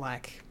going all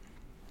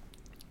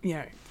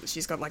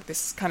she's got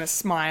this kind of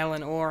smile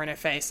and awe in her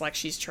face, like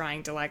she's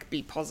trying to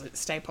be positive,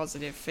 stay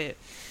positive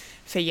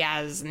for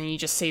Yaz, and then you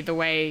just see the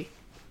way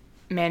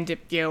Mandip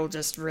Gill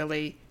just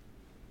really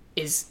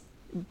is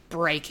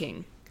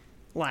breaking,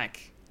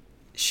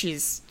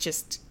 she's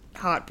just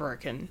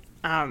heartbroken.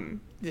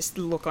 This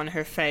look on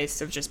her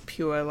face of just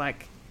pure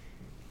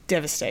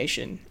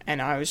devastation,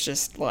 and I was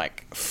just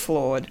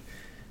floored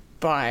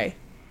by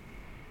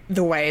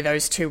the way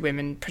those two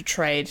women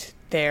portrayed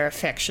their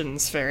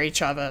affections for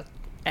each other,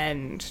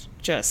 and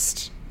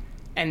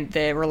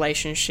their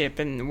relationship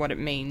and what it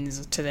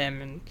means to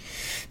them, and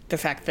the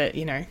fact that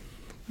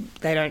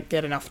they don't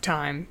get enough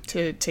time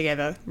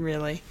together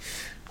really.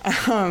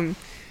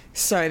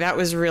 So that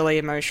was really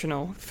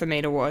emotional for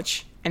me to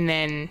watch. And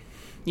then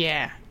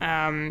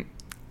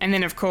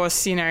of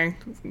course I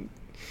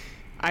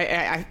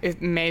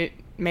it made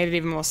it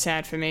even more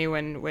sad for me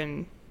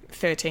when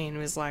 13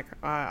 was like,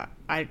 I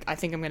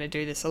think I'm going to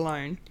do this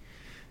alone.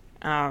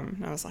 I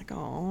was like,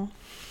 oh,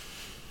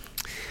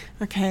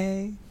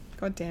 okay,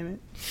 god damn it.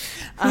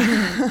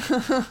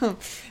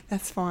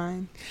 That's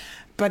fine.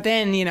 But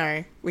then,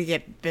 we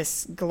get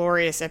this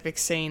glorious epic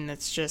scene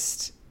that's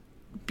just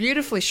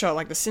beautifully shot.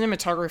 The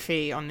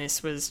cinematography on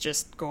this was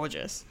just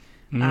gorgeous.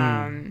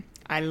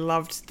 I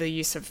loved the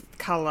use of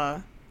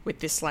colour with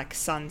this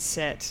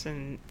sunset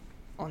and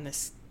on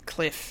this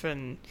cliff,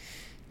 and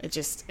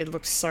it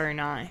looked so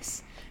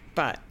nice.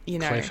 But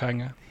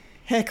cliffhanger.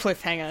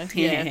 Cliffhanger,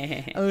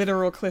 yeah. A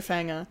literal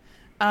cliffhanger.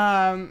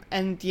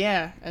 And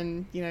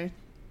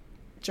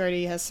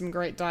Jodie has some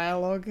great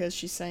dialogue as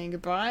she's saying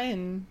goodbye,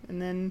 and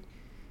then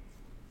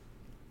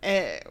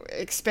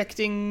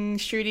expecting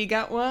Shruti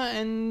Gatwa,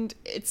 and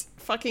it's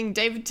fucking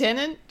David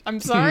Tennant. I'm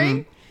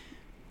sorry.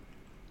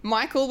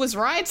 Michael was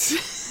right.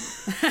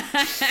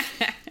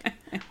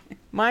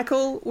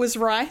 Michael was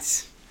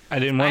right. I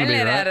didn't want to be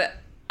right.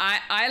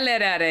 I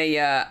let out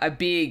a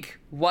big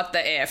what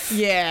the F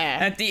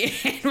at the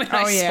end when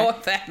I saw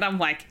that. I'm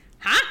like,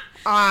 huh?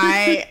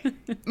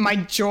 My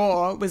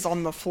jaw was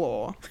on the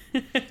floor.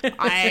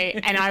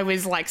 I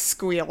was like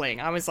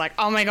squealing. I was like,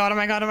 oh my god, oh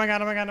my god, oh my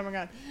god, oh my god, oh my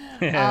god.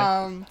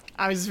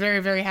 I was very,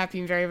 very happy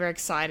and very, very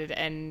excited,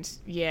 and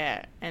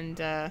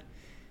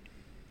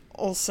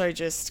also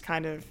just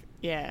kind of,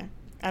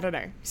 I don't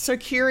know, so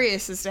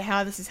curious as to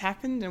how this has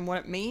happened and what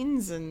it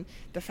means, and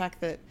the fact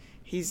that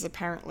he's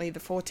apparently the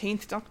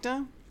 14th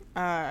Doctor,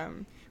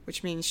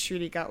 which means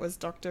Shruti Gatwa's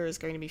Doctor is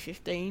going to be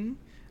 15,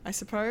 I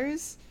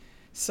suppose.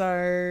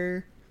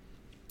 So,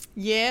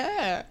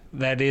 yeah.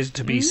 That is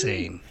to be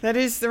seen. That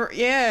is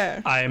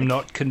I am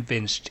not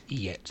convinced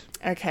yet.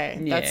 Okay,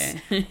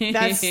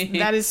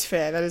 that is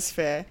fair. That is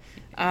fair.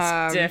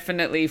 It's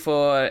definitely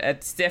for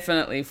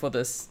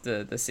the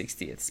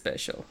 60th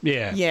special.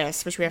 Yeah.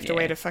 Yes, which we have to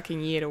wait a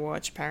fucking year to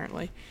watch.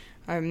 Apparently,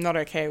 I'm not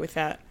okay with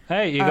that.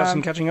 Hey, you got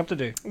some catching up to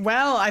do.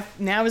 Well,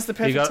 now is the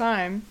perfect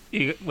time.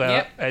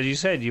 As you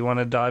said, you want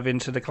to dive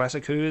into the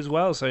classic Who as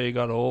well, so you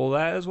got all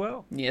that as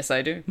well. Yes,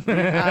 I do. We've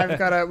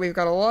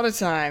got a lot of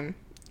time.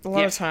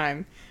 Of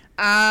time.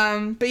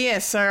 But yeah,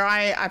 so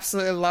I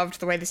absolutely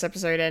loved the way this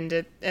episode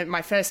ended.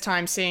 My first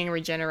time seeing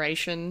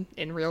regeneration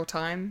in real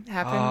time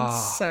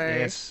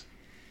happen.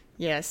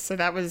 Yes, so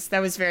that was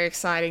very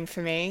exciting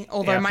for me.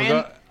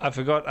 Although I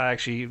forgot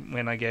actually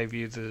when I gave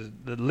you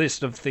the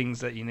list of things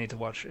that you need to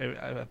watch.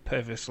 I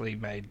purposely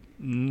made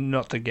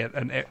not to get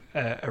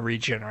a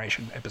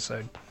regeneration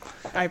episode.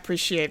 I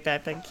appreciate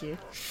that, thank you.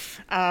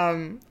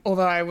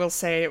 Although I will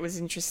say it was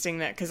interesting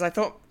that because I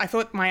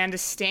thought my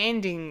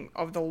understanding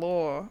of the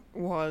lore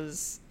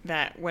was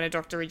that when a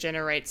Doctor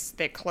regenerates,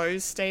 their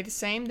clothes stay the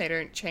same. They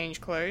don't change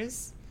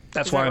clothes.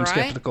 That's why I'm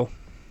skeptical.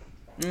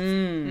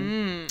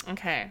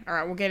 Okay. All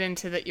right. We'll get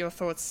into your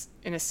thoughts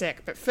in a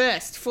sec. But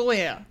first,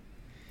 Fulia.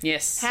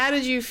 Yes. How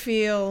did you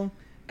feel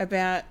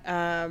about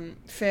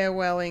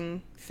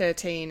farewelling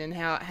 13 and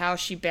how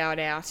she bowed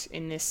out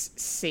in this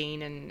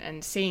scene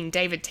and seeing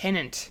David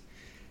Tennant,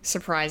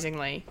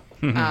 surprisingly,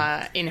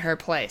 in her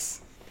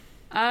place?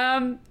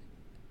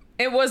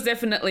 It was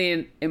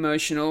definitely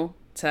emotional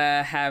to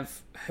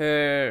have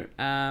her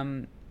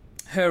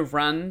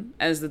run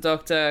as the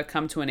Doctor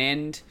come to an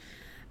end.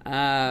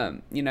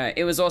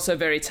 It was also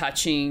very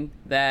touching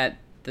that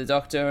the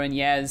Doctor and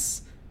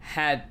Yaz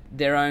had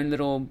their own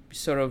little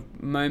sort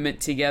of moment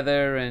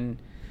together, and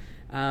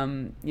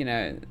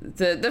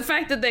the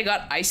fact that they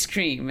got ice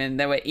cream and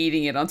they were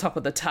eating it on top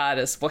of the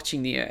TARDIS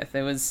watching the Earth.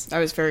 That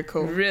was very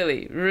cool.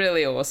 Really,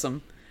 really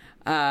awesome.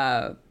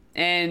 Yeah,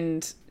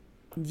 and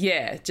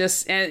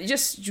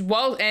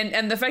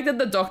the fact that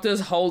the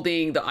Doctor's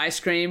holding the ice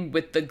cream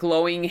with the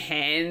glowing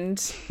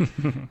hand,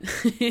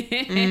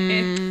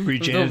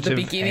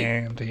 regenerative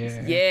hand,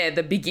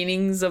 the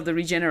beginnings of the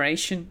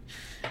regeneration.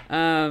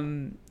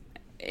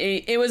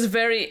 It was a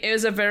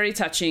very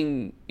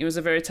touching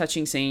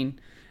scene,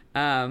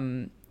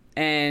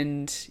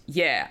 and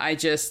yeah,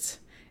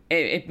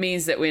 it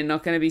means that we're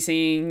not going to be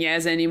seeing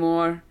Yaz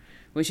anymore,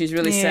 which is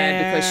really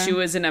sad because she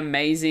was an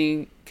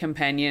amazing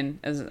companion.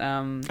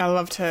 I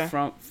loved her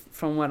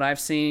from what I've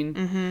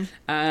seen.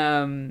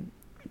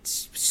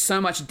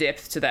 So much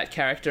depth to that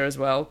character as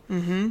well.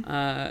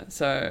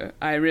 So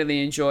I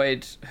really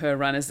enjoyed her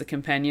run as the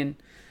companion.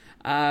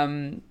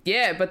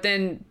 But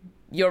then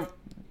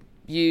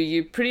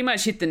you pretty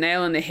much hit the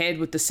nail on the head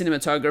with the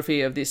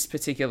cinematography of this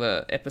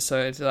particular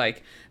episode.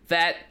 Like,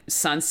 that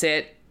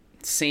sunset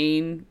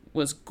scene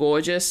was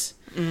gorgeous.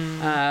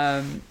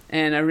 And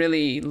I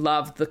really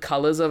loved the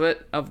colors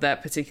of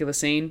that particular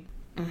scene.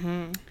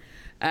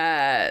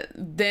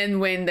 Then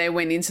when they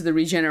went into the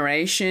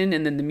regeneration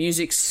and then the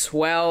music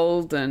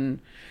swelled, and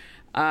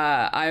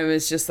I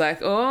was just like,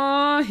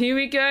 oh, here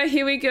we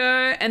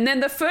go. And then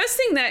the first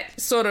thing that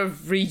sort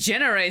of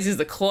regenerates is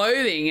the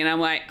clothing, and I'm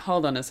like,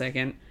 hold on a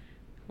second,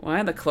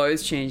 why are the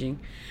clothes changing?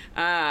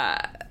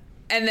 And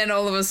then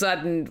all of a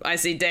sudden I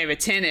see David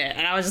Tennant,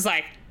 and I was just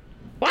like,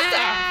 what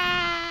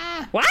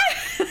what?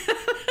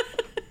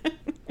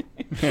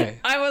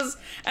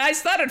 I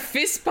started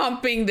fist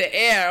pumping the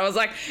air. I was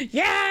like,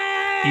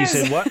 yes! You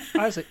said what?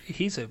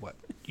 He said what?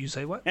 You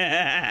say what?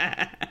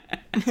 And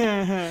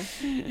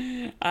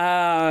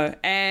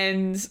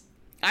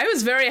I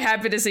was very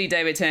happy to see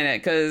David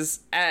Tennant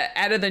because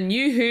out of the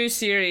new Who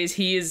series,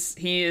 he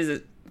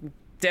is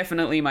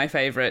definitely my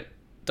favorite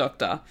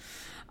Doctor,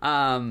 the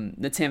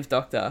 10th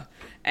Doctor.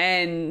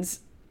 And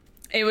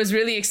it was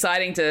really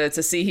exciting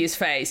to see his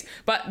face.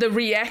 But the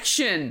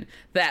reaction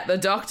that the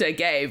Doctor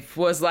gave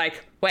was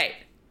like, wait,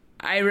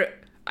 I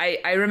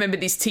remember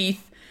these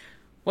teeth.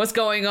 What's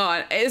going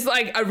on? It's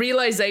like a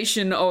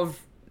realization of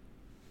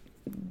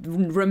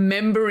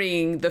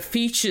remembering the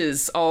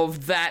features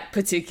of that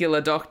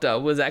particular Doctor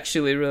was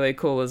actually really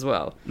cool as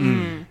well.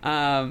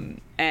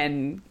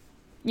 And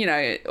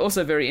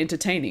also very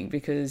entertaining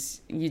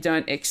because you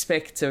don't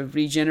expect to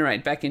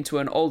regenerate back into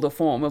an older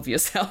form of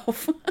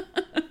yourself.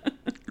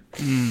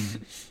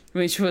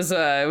 Which was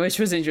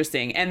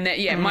interesting.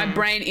 And my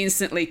brain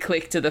instantly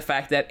clicked to the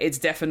fact that it's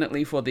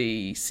definitely for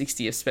the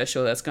 60th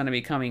special that's going to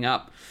be coming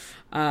up.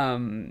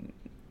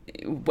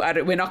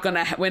 We're not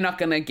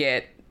gonna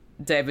get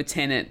David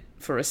Tennant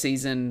for a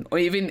season, or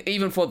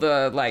even for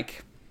the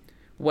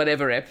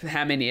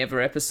how many ever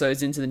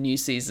episodes into the new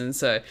season.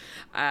 So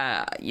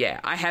I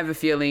have a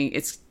feeling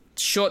it's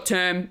short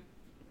term,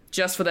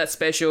 just for that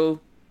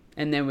special,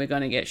 and then we're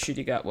gonna get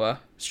Ncuti Gatwa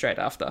straight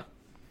after.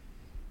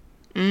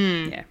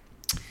 Yeah.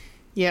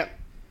 Yep.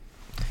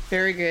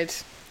 Very good.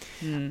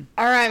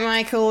 All right,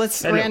 Michael,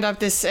 let's round up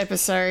this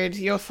episode.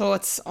 Your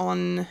thoughts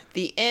on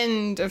the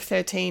end of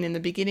 13 and the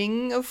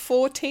beginning of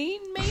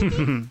 14,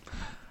 maybe?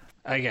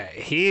 Okay,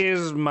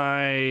 here's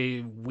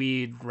my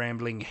weird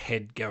rambling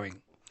head going.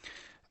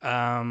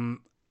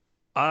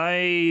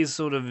 I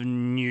sort of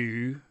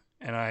knew,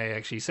 and I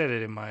actually said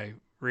it in my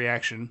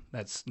reaction,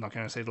 that's not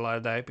going to see the light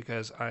of day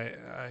because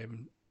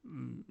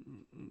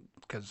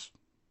because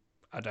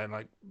I don't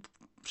like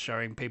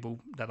showing people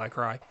that I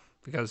cry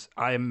because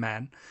I am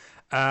man.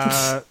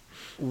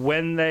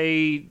 When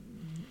they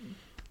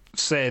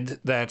said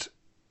that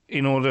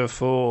in order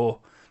for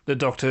the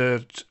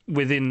Doctor,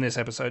 within this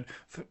episode,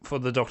 for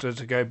the Doctor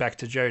to go back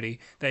to Jodie,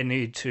 they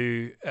need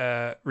to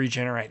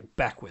regenerate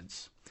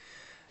backwards.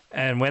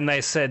 And when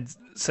they said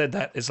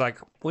that, it's like,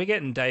 we're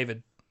getting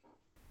David.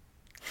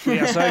 We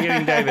are so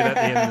getting David at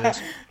the end of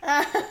this.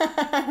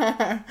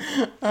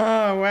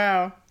 Oh,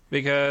 wow.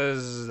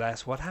 Because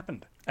that's what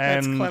happened.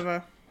 That's And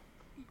clever.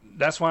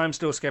 that's why I'm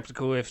still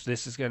skeptical if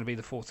this is going to be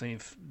the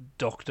 14th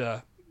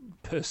Doctor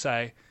per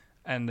se,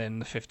 and then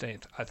the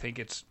 15th. I think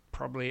it's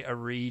probably a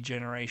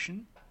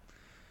regeneration,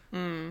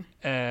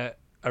 a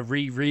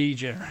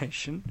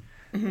regeneration,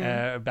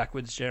 a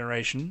backwards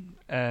generation,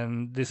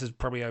 and this has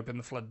probably opened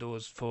the flood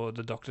doors for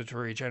the Doctor to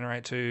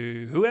regenerate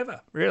to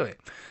whoever, really.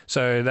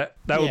 So that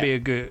will be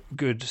a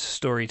good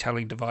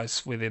storytelling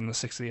device within the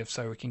 60th,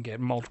 so we can get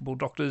multiple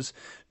Doctors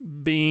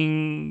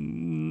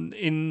being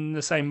in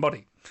the same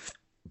body.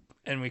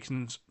 And we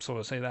can sort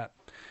of see that.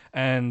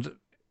 And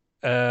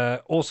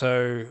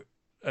also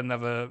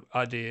another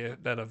idea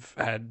that I've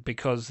had,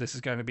 because this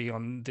is going to be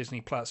on Disney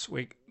Plus,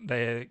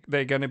 they're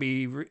going to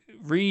be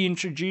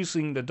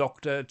reintroducing the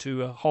Doctor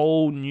to a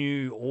whole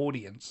new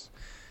audience,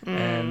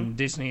 and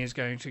Disney is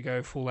going to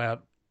go full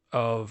out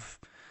of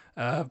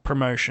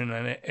promotion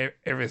and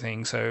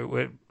everything. So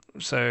we're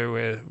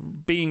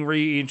being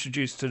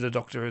reintroduced to the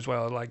Doctor as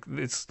well. Like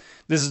this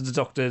is the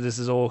Doctor. This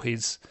is all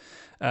his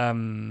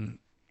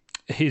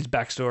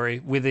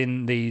backstory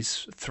within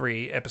these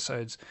 3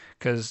 episodes,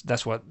 because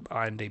that's what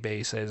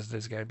IMDb says.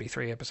 There's going to be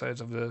 3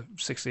 episodes of the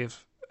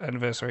 60th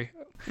anniversary,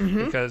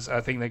 because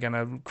I think they're going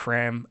to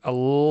cram a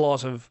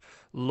lot of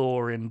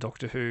lore in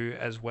Doctor Who,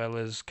 as well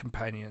as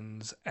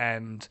companions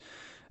and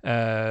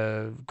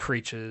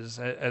creatures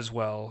as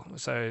well.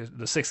 So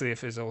the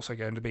 60th is also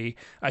going to be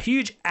a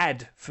huge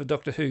ad for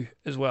Doctor Who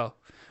as well,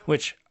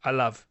 which I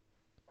love.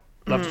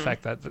 Love the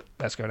fact that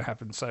that's going to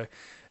happen. So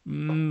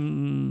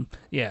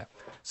yeah.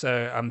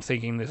 So I'm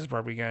thinking this is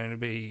probably going to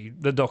be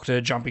the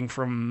Doctor jumping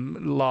from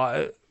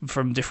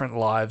different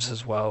lives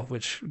as well,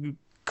 which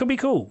could be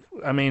cool.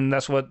 I mean,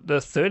 that's what the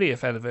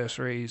 30th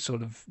anniversary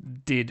sort of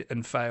did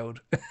and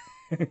failed.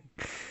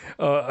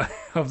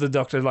 Of the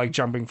Doctor, like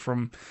jumping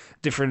from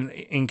different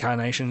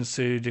incarnations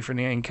to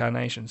different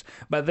incarnations.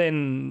 But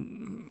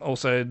then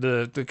also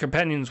the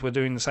companions were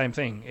doing the same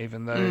thing,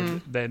 even though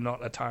they're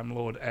not a Time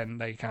Lord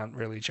and they can't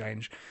really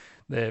change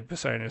their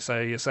persona. So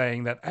you're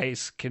saying that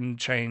Ace can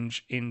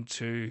change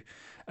into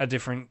a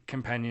different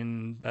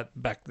companion, but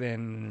back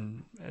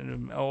then,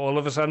 and all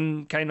of a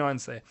sudden,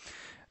 K9's there.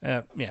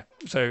 Yeah,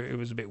 so it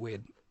was a bit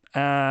weird.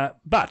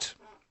 But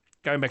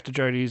going back to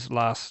Jodie's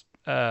last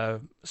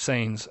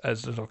scenes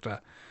as the Doctor,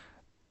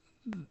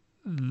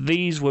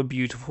 these were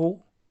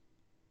beautiful.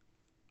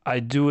 I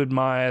do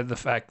admire the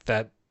fact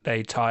that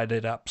they tied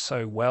it up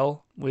so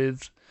well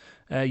with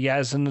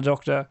Yaz and the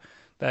Doctor,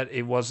 that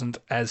it wasn't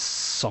as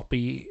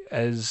soppy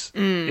as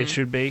it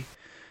should be.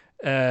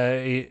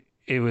 It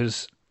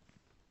was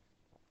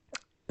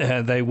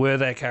they were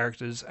their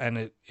characters,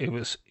 and it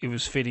was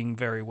fitting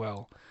very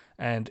well.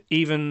 And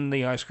even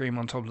the ice cream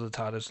on top of the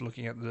TARDIS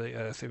looking at the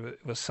Earth,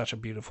 it was such a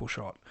beautiful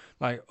shot.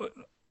 Like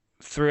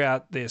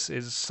throughout this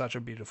is such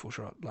a beautiful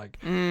shot. Like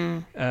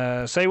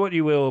say what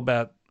you will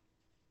about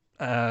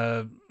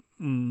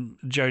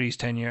Jodie's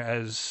tenure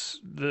as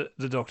the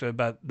Doctor,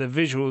 but the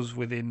visuals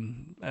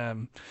within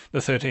the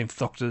 13th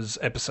Doctor's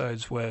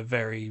episodes were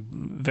very,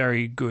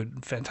 very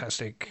good,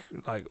 fantastic,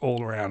 like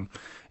all around.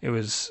 It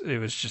was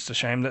just a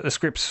shame that the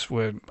scripts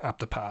were up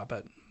to par,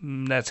 but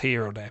that's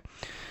here or there.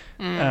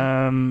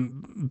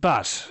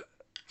 But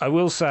I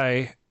will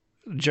say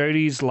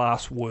Jodie's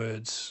last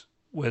words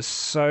were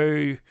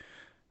so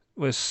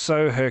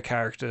her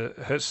character,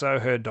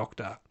 her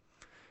Doctor.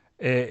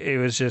 It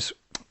was just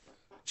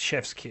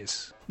chef's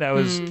kiss. That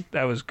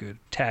was good.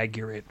 Tag,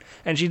 you're it.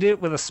 And she did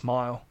it with a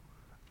smile.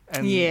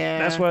 and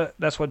Yeah.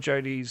 that's what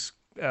Jodie's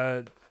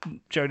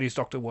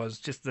doctor was.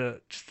 Just the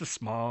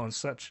smile and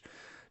such,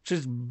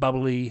 just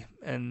bubbly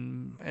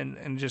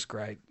and just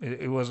great.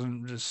 It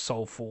wasn't just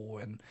soulful,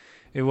 and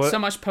it was So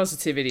much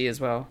positivity as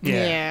well.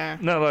 Yeah.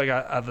 not like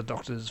other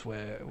doctors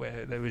where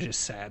they were just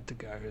sad to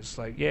go. It's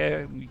like,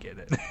 yeah, we get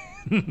it.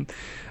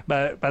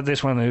 but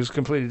this one, it was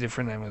completely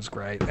different and was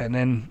great. And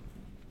then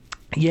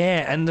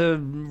and the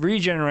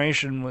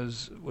regeneration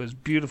was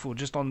beautiful,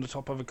 just on the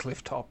top of a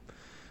cliff top.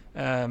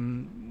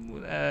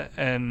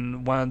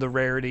 And one of the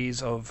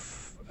rarities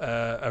of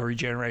a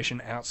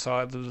regeneration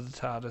outside of the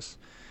TARDIS,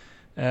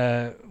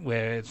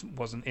 where it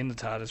wasn't in the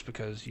TARDIS,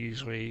 because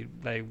usually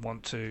they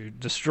want to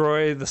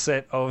destroy the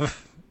set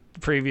of the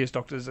previous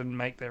Doctors and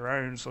make their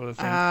own sort of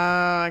thing.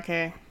 Oh,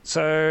 okay.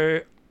 So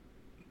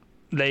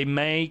they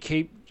may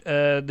keep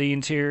the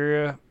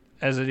interior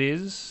as it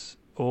is,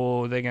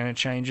 or they're going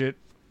to change it,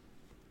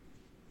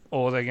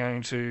 or they're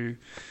going to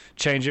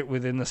change it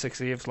within the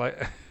 60th,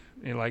 like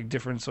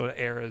different sort of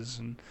eras,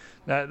 and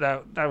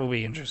that will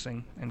be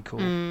interesting and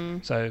cool.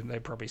 So they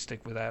probably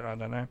stick with that. I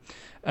don't know.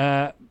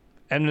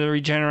 And the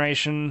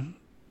regeneration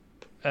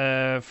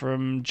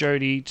from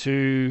Jodie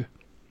to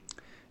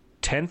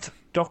 10th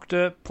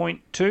Doctor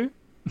 .2.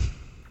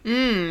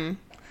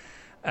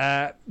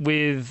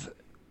 With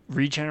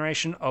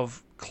regeneration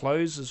of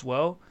clothes as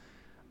well.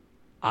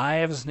 I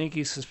have a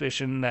sneaky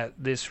suspicion that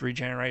this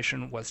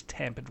regeneration was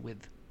tampered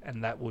with,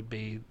 and that would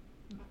be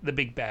the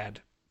big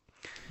bad.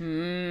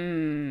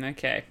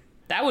 Okay.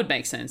 That would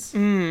make sense.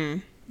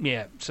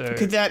 Yeah, so...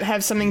 Could that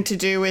have something to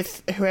do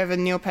with whoever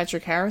Neil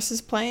Patrick Harris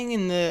is playing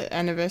in the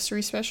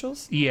anniversary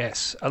specials?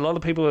 Yes. A lot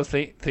of people are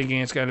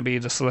thinking it's going to be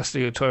the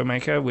Celestial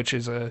Toymaker, which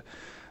is an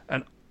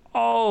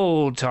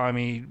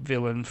old-timey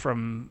villain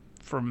from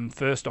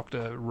First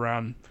Doctor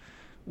run,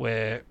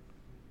 where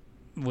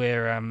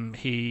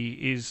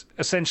he is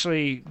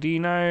essentially... Do you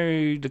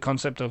know the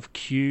concept of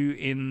Q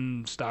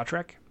in Star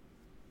Trek?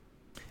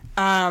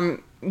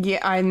 Yeah,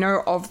 I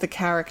know of the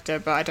character,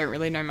 but I don't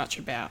really know much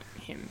about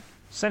him.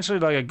 Essentially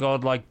like a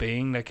godlike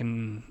being that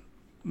can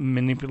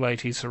manipulate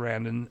his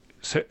surroundings,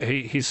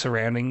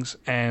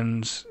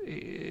 and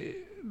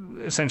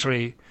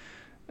essentially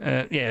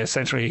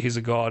he's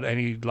a god, and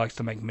he likes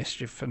to make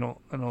mischief and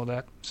all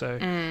that. So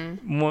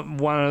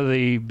one of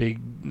the big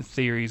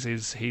theories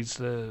is he's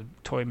the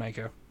toy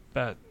maker,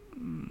 but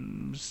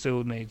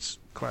still needs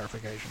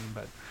clarification.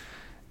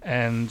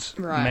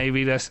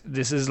 Maybe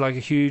this is like a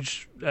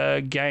huge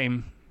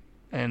game,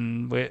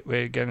 and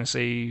we're going to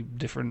see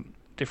different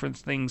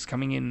things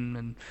coming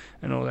in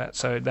and all that.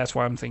 So that's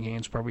why I'm thinking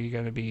it's probably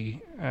going to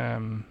be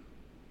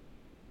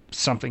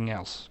something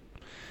else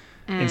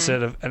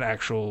instead of an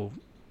actual.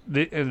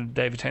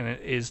 David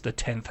Tennant is the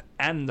 10th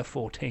and the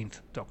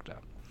 14th Doctor,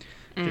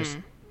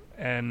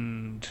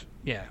 and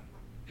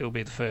it'll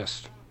be the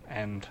first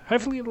and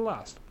hopefully the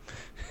last.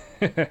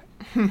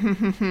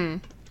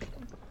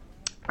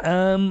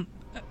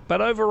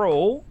 But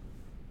overall,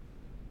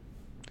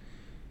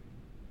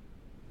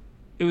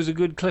 it was a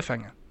good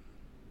cliffhanger.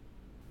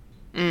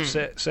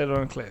 Set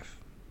on a cliff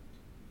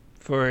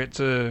for it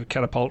to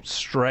catapult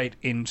straight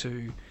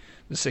into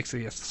the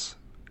 60th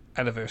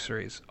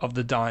anniversaries of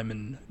the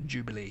Diamond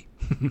Jubilee.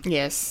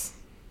 Yes,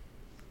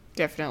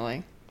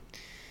 definitely.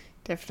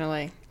 10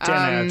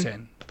 out of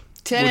 10.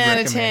 10 Would out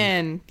of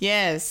recommend.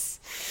 10.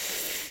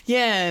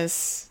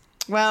 Yes.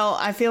 Well,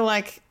 I feel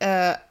like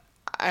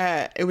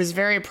it was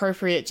very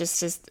appropriate just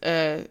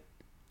to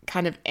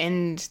kind of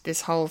end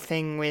this whole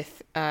thing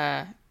with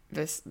the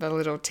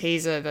little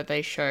teaser that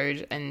they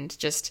showed, and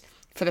just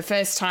for the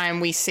first time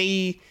we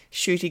see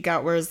Ncuti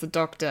Gatwa as the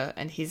Doctor,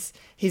 and his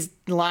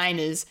line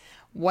is,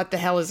 "What the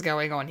hell is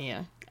going on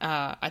here?"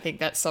 I think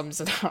that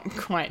sums it up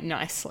quite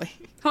nicely.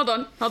 Hold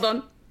on.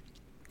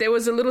 There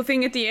was a little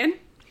thing at the end?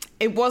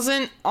 It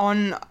wasn't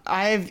on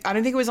I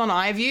don't think it was on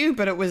iView,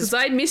 but it was.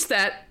 Because I missed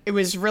that. It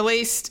was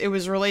released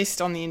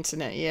on the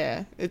internet.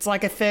 Yeah, it's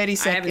like a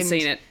 30-second. I haven't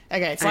seen it.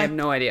 Okay, I have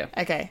no idea.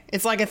 Okay,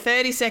 it's like a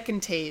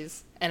 30-second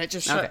tease, and it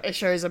just it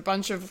shows a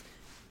bunch of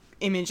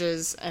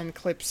images and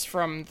clips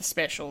from the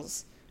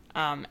specials,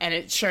 and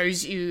it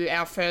shows you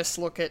our first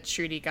look at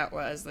Ncuti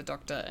Gatwa as the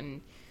Doctor,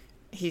 and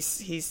he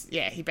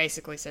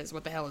basically says,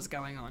 "What the hell is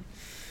going on?"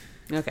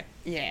 Okay.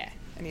 Yeah,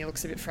 and he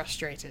looks a bit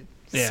frustrated.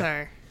 Yeah.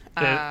 So.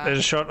 There's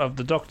a shot of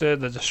the Doctor,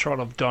 there's a shot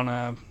of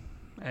Donna,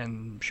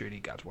 and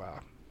Ncuti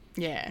Gatwa.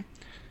 Yeah.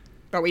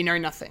 But we know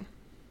nothing.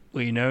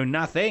 We know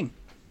nothing.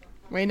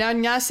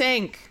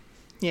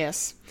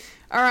 Yes.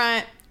 All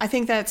right. I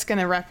think that's going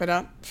to wrap it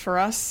up for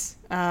us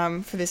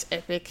for this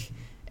epic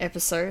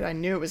episode. I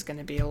knew it was going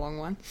to be a long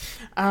one,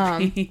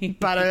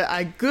 but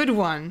a good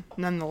one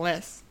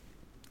nonetheless.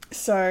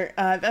 So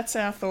that's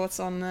our thoughts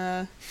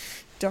on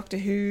Doctor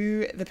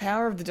Who, The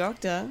Power of the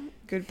Doctor.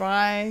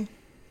 Goodbye,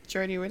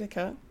 Jodie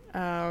Whittaker.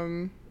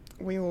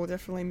 We will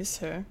definitely miss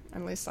her.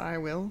 At least I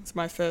will. It's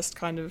my first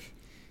kind of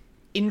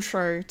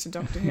intro to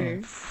Doctor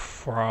Who.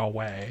 Far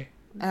away.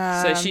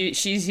 So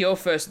she's your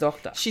first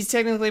Doctor. She's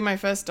technically my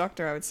first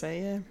Doctor, I would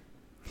say, yeah.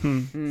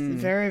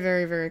 Very,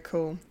 very, very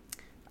cool.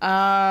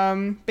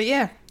 But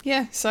yeah,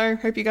 yeah, so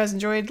hope you guys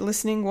enjoyed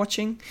listening,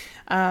 watching.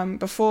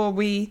 Before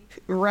we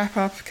wrap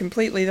up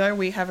completely, though,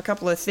 we have a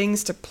couple of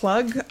things to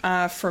plug.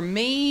 From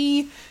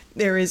me,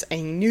 there is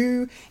a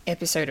new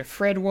episode of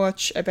Fred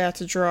Watch about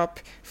to drop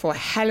for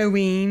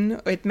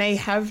Halloween. It may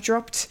have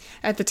dropped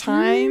at the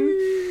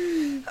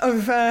time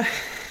of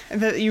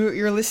that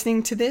you're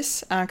listening to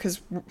this,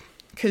 because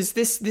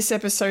this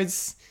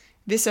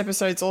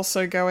episode's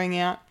also going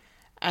out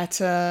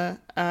at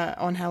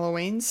on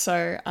Halloween.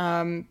 So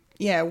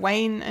yeah,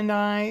 Wayne and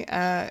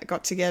I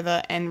got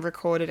together and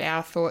recorded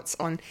our thoughts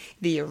on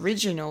the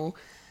original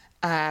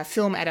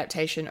film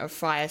adaptation of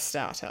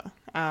Firestarter.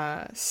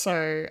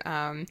 So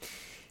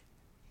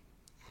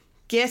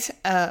get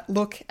a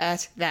look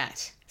at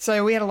that.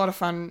 So we had a lot of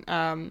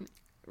fun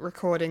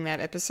recording that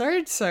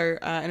episode. So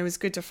and it was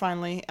good to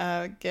finally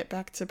get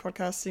back to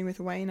podcasting with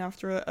Wayne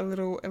after a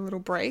little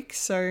break.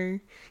 So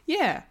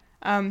yeah,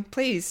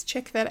 please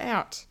check that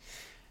out.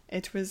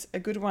 It was a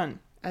good one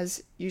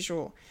as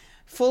usual.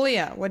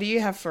 Fulia, what do you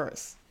have for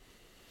us?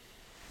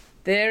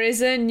 There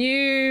is a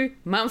new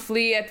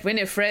monthly at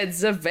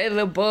Winifred's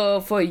available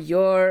for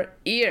your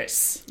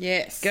ears.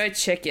 Yes. Go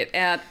check it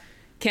out.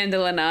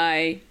 Kendall and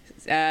I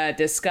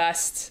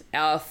discussed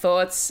our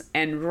thoughts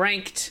and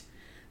ranked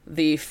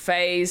the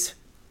Phase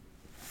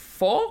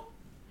 4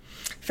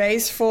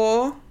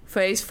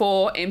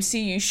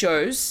 MCU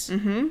shows.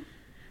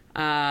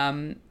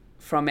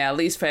 From our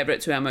least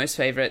favourite to our most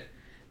favourite.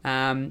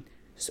 So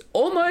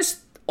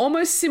almost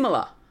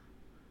similar,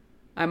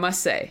 I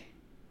must say.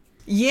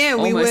 Yeah,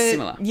 we Almost were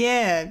similar.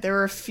 Yeah, there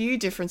were a few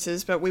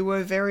differences, but we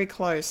were very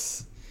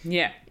close.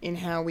 Yeah. In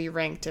how we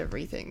ranked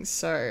everything.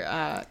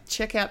 So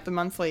check out the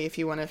monthly if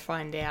you want to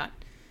find out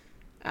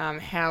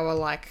how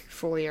alike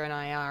Fulia and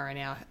I are in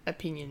our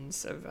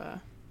opinions of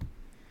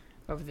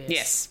this.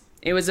 Yes.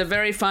 It was a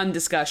very fun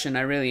discussion.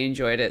 I really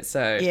enjoyed it.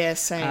 So yeah,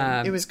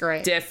 same. It was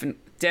great.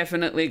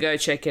 Definitely go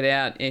check it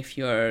out if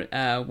you're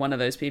one of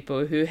those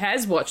people who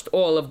has watched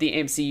all of the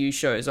MCU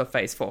shows of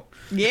Phase 4.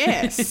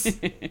 Yes.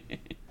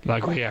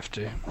 Like we have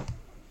to.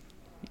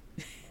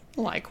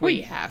 Like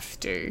we have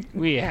to.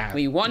 We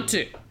want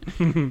to.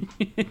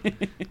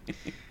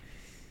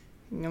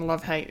 I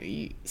love how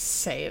you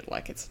say it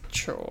like it's a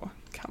chore.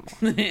 Come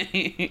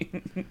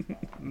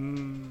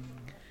on.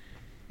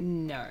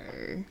 No.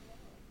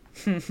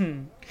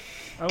 I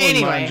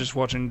wouldn't mind just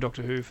watching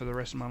Doctor Who for the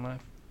rest of my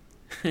life.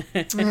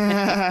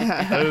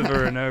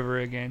 Over and over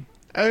again.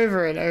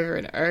 Over and over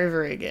and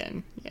over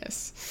again.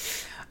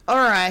 Yes. All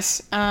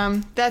right.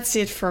 That's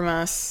it from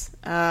us.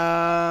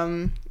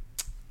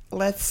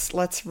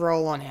 Let's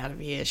roll on out of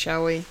here,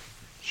 shall we?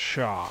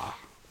 Sure.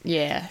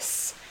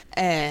 Yes.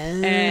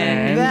 And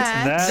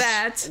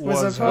that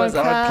was a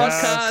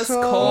podcast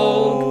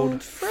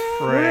called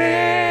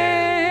Fred.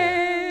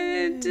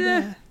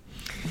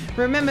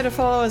 Remember to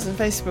follow us on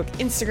Facebook,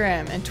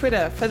 Instagram, and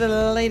Twitter for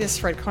the latest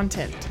Fred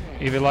content.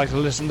 If you'd like to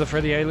listen to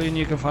Fred the Alien,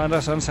 you can find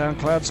us on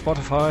SoundCloud,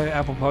 Spotify,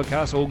 Apple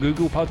Podcasts, or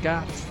Google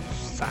Podcasts.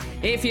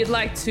 If you'd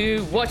like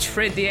to watch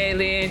Fred the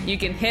Alien, you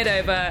can head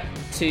over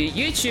to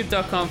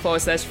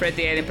youtube.com/Fred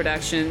the Alien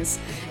Productions.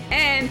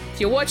 And if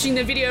you're watching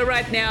the video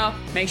right now,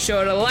 make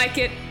sure to like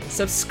it,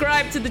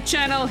 subscribe to the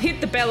channel,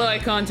 hit the bell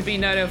icon to be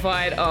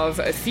notified of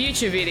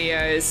future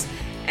videos.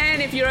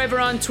 And if you're over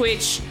on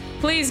Twitch,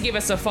 please give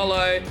us a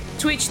follow,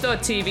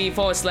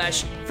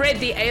 twitch.tv/Fred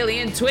the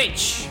Alien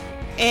Twitch.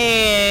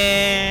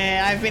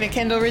 I've been a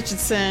Kendall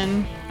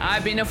Richardson.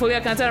 I've been a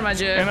Fulia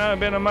Kantarmaju. And I've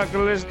been a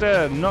Michael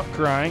Lister, not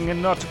crying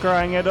and not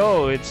crying at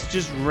all. It's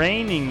just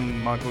raining,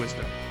 Michael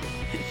Lister.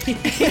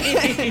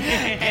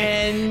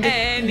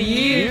 and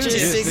you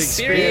just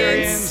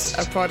experienced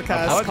a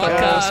podcast called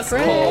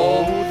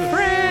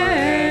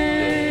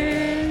Fred.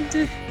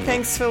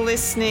 Thanks for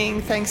listening.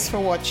 Thanks for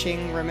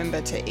watching.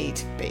 Remember to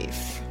eat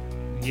beef.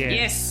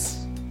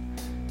 Yes.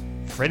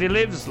 Freddy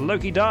lives,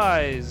 Loki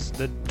dies.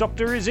 The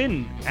Doctor is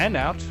in and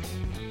out.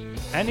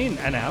 And in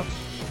and out.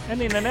 And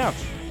in and out.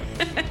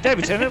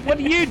 David Tennant, what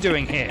are you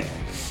doing here?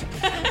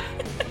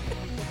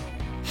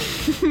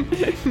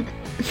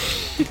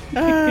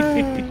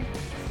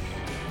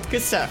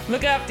 Good stuff.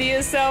 Look after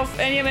yourself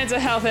and your mental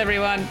health,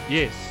 everyone.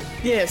 Yes.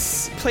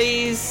 Yes,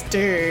 please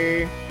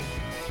do.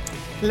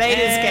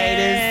 Laters,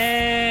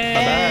 Gators.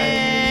 Bye-bye.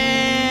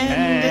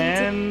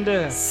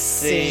 And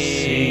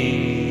sing.